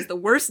 And then she has the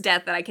worst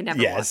death that I can never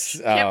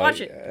watch. Can't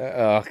watch it.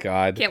 Oh,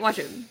 God. Can't watch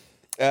it.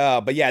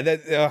 But yeah,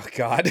 oh,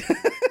 God.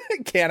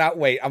 Cannot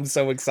wait. I'm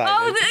so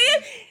excited.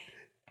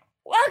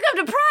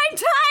 Welcome to prime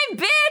time,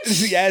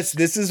 bitch! Yes,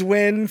 this is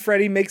when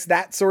Freddie makes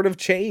that sort of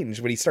change,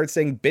 when he starts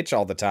saying bitch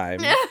all the time.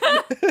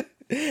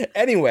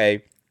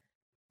 Anyway,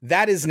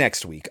 that is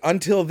next week.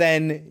 Until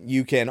then,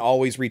 you can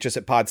always reach us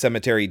at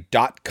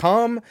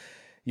podcemetery.com.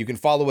 You can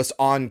follow us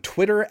on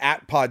Twitter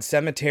at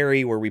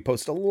podcemetery, where we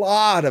post a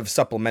lot of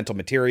supplemental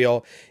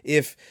material.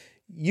 If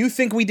you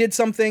think we did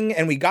something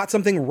and we got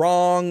something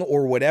wrong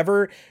or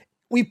whatever,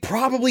 we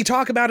probably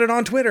talk about it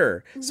on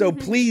Twitter. So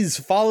please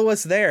follow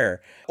us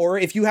there. Or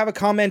if you have a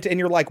comment and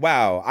you're like,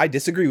 wow, I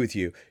disagree with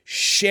you,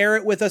 share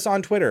it with us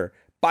on Twitter.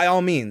 By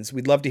all means,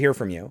 we'd love to hear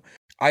from you.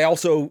 I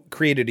also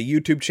created a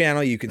YouTube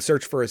channel. You can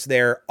search for us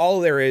there. All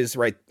there is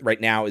right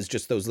now is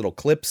just those little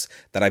clips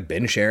that I've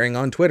been sharing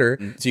on Twitter.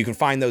 So you can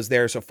find those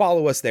there. So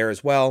follow us there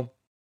as well.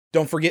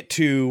 Don't forget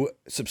to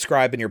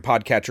subscribe in your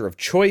podcatcher of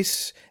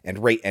choice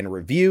and rate and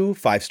review.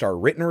 5-star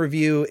written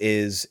review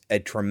is a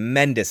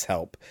tremendous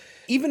help.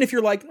 Even if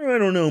you're like, I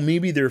don't know,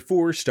 maybe they're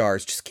 4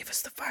 stars, just give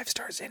us the 5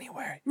 stars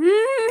anyway.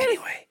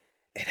 Anyway,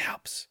 it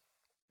helps.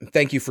 And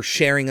thank you for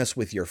sharing us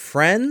with your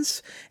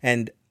friends.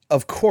 And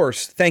of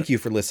course, thank you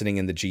for listening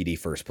in the GD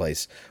first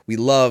place. We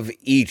love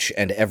each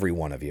and every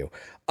one of you.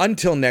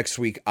 Until next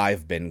week,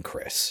 I've been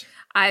Chris.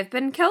 I've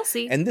been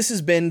Kelsey. And this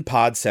has been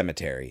Pod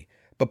Cemetery.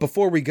 But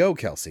before we go,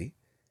 Kelsey,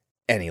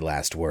 any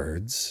last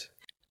words?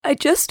 I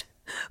just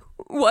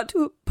want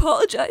to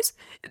apologize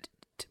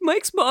to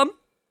Mike's mom,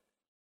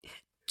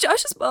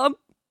 Josh's mom,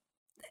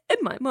 and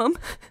my mom.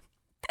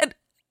 And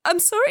I'm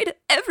sorry to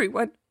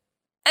everyone.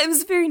 I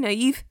was very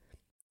naive.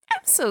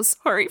 I'm so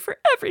sorry for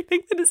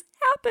everything that has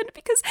happened,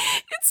 because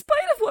in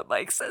spite of what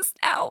Mike says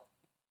now,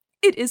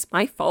 it is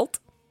my fault.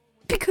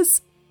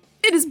 Because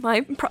it is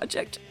my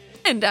project,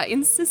 and I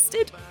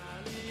insisted.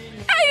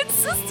 I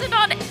insisted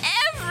on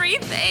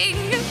everything.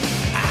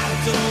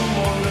 I don't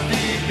want to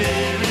be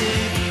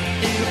buried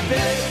in a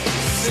pet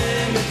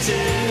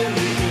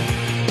cemetery.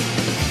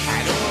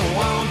 I don't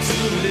want to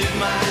live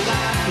my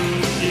life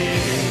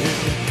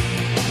again.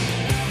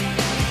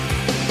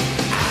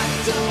 I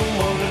don't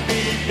want to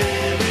be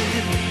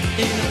buried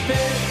in a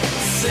pet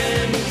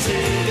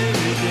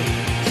cemetery.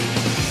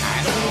 I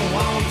don't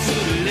want to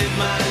live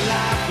my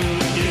life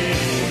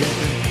again.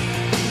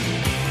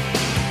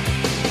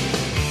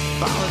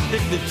 Fall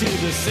addicted to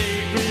the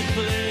sacred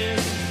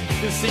place.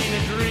 This ain't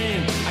a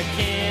dream, I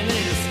can't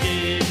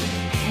escape.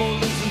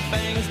 Molars and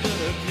fangs that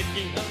are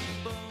picking up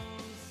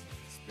bones.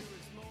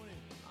 Spirits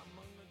moaning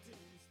among the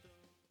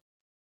tombstones.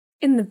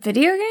 In the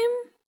video game?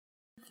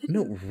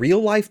 No,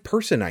 real life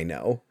person I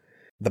know.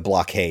 The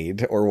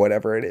blockade, or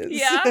whatever it is.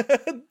 Yeah.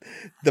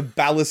 The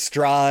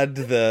balustrade,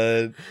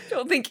 the...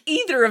 Don't think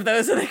either of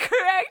those are the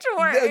correct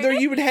word.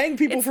 You would hang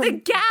people it's from... the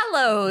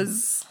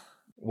gallows.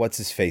 What's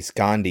his face?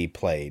 Gandhi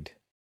played.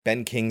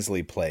 Ben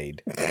Kingsley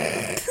played.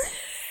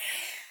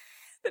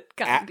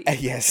 Gandhi.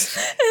 Yes.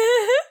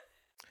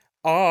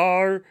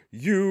 Are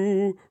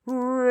you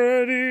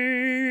ready?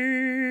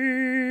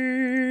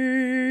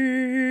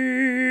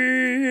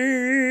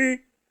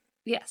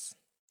 Yes.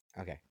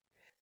 Okay.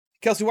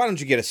 Kelsey, why don't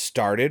you get us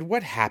started?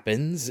 What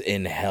happens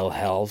in Hell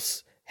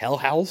House? Hell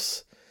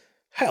House?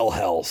 Hell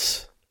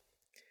House.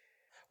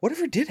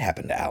 Whatever did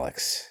happen to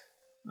Alex?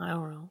 I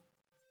don't know.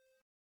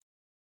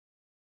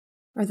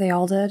 Are they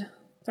all dead?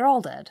 They're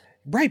all dead.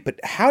 Right, but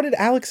how did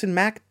Alex and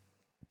Mac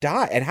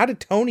die? And how did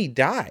Tony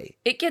die?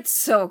 It gets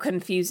so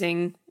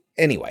confusing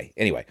Anyway.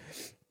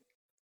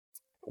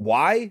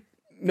 Why?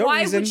 No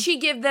Why reason. would she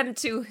give them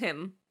to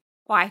him?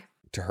 Why?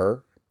 To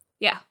her?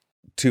 Yeah.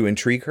 To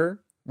intrigue her?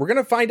 We're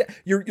gonna find.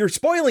 You're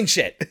spoiling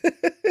shit.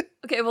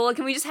 Okay, well,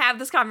 can we just have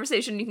this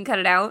conversation? You can cut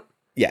it out.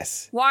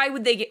 Yes. Why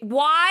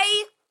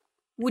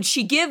would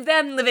she give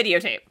them the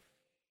videotape?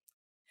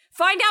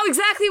 Find out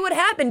exactly what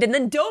happened and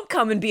then don't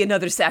come and be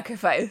another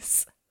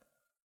sacrifice.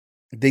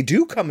 They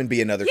do come and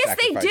be another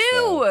sacrifice. Yes, they do.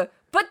 Though.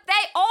 But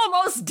they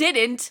almost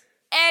didn't.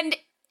 And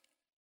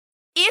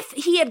if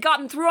he had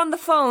gotten through on the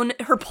phone,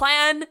 her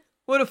plan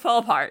would have fell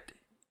apart.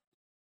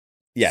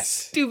 Yes.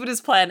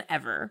 Stupidest plan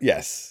ever.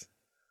 Yes.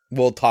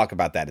 We'll talk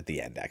about that at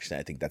the end, actually.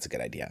 I think that's a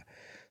good idea.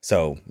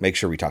 So make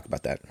sure we talk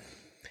about that.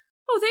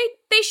 Oh,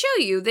 they show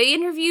you. They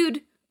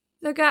interviewed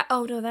the guy.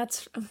 Oh, no,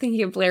 I'm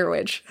thinking of Blair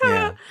Witch.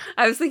 Yeah.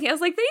 I was they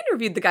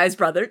interviewed the guy's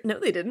brother. No,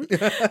 they didn't.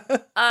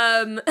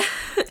 God,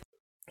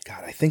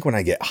 I think when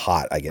I get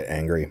hot, I get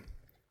angry.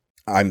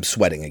 I'm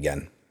sweating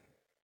again.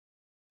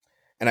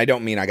 And I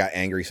don't mean I got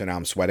angry, so now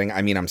I'm sweating.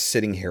 I mean, I'm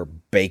sitting here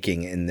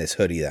baking in this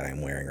hoodie that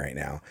I'm wearing right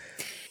now.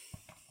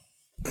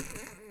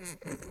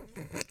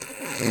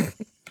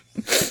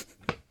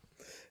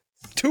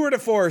 Tour de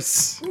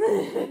force.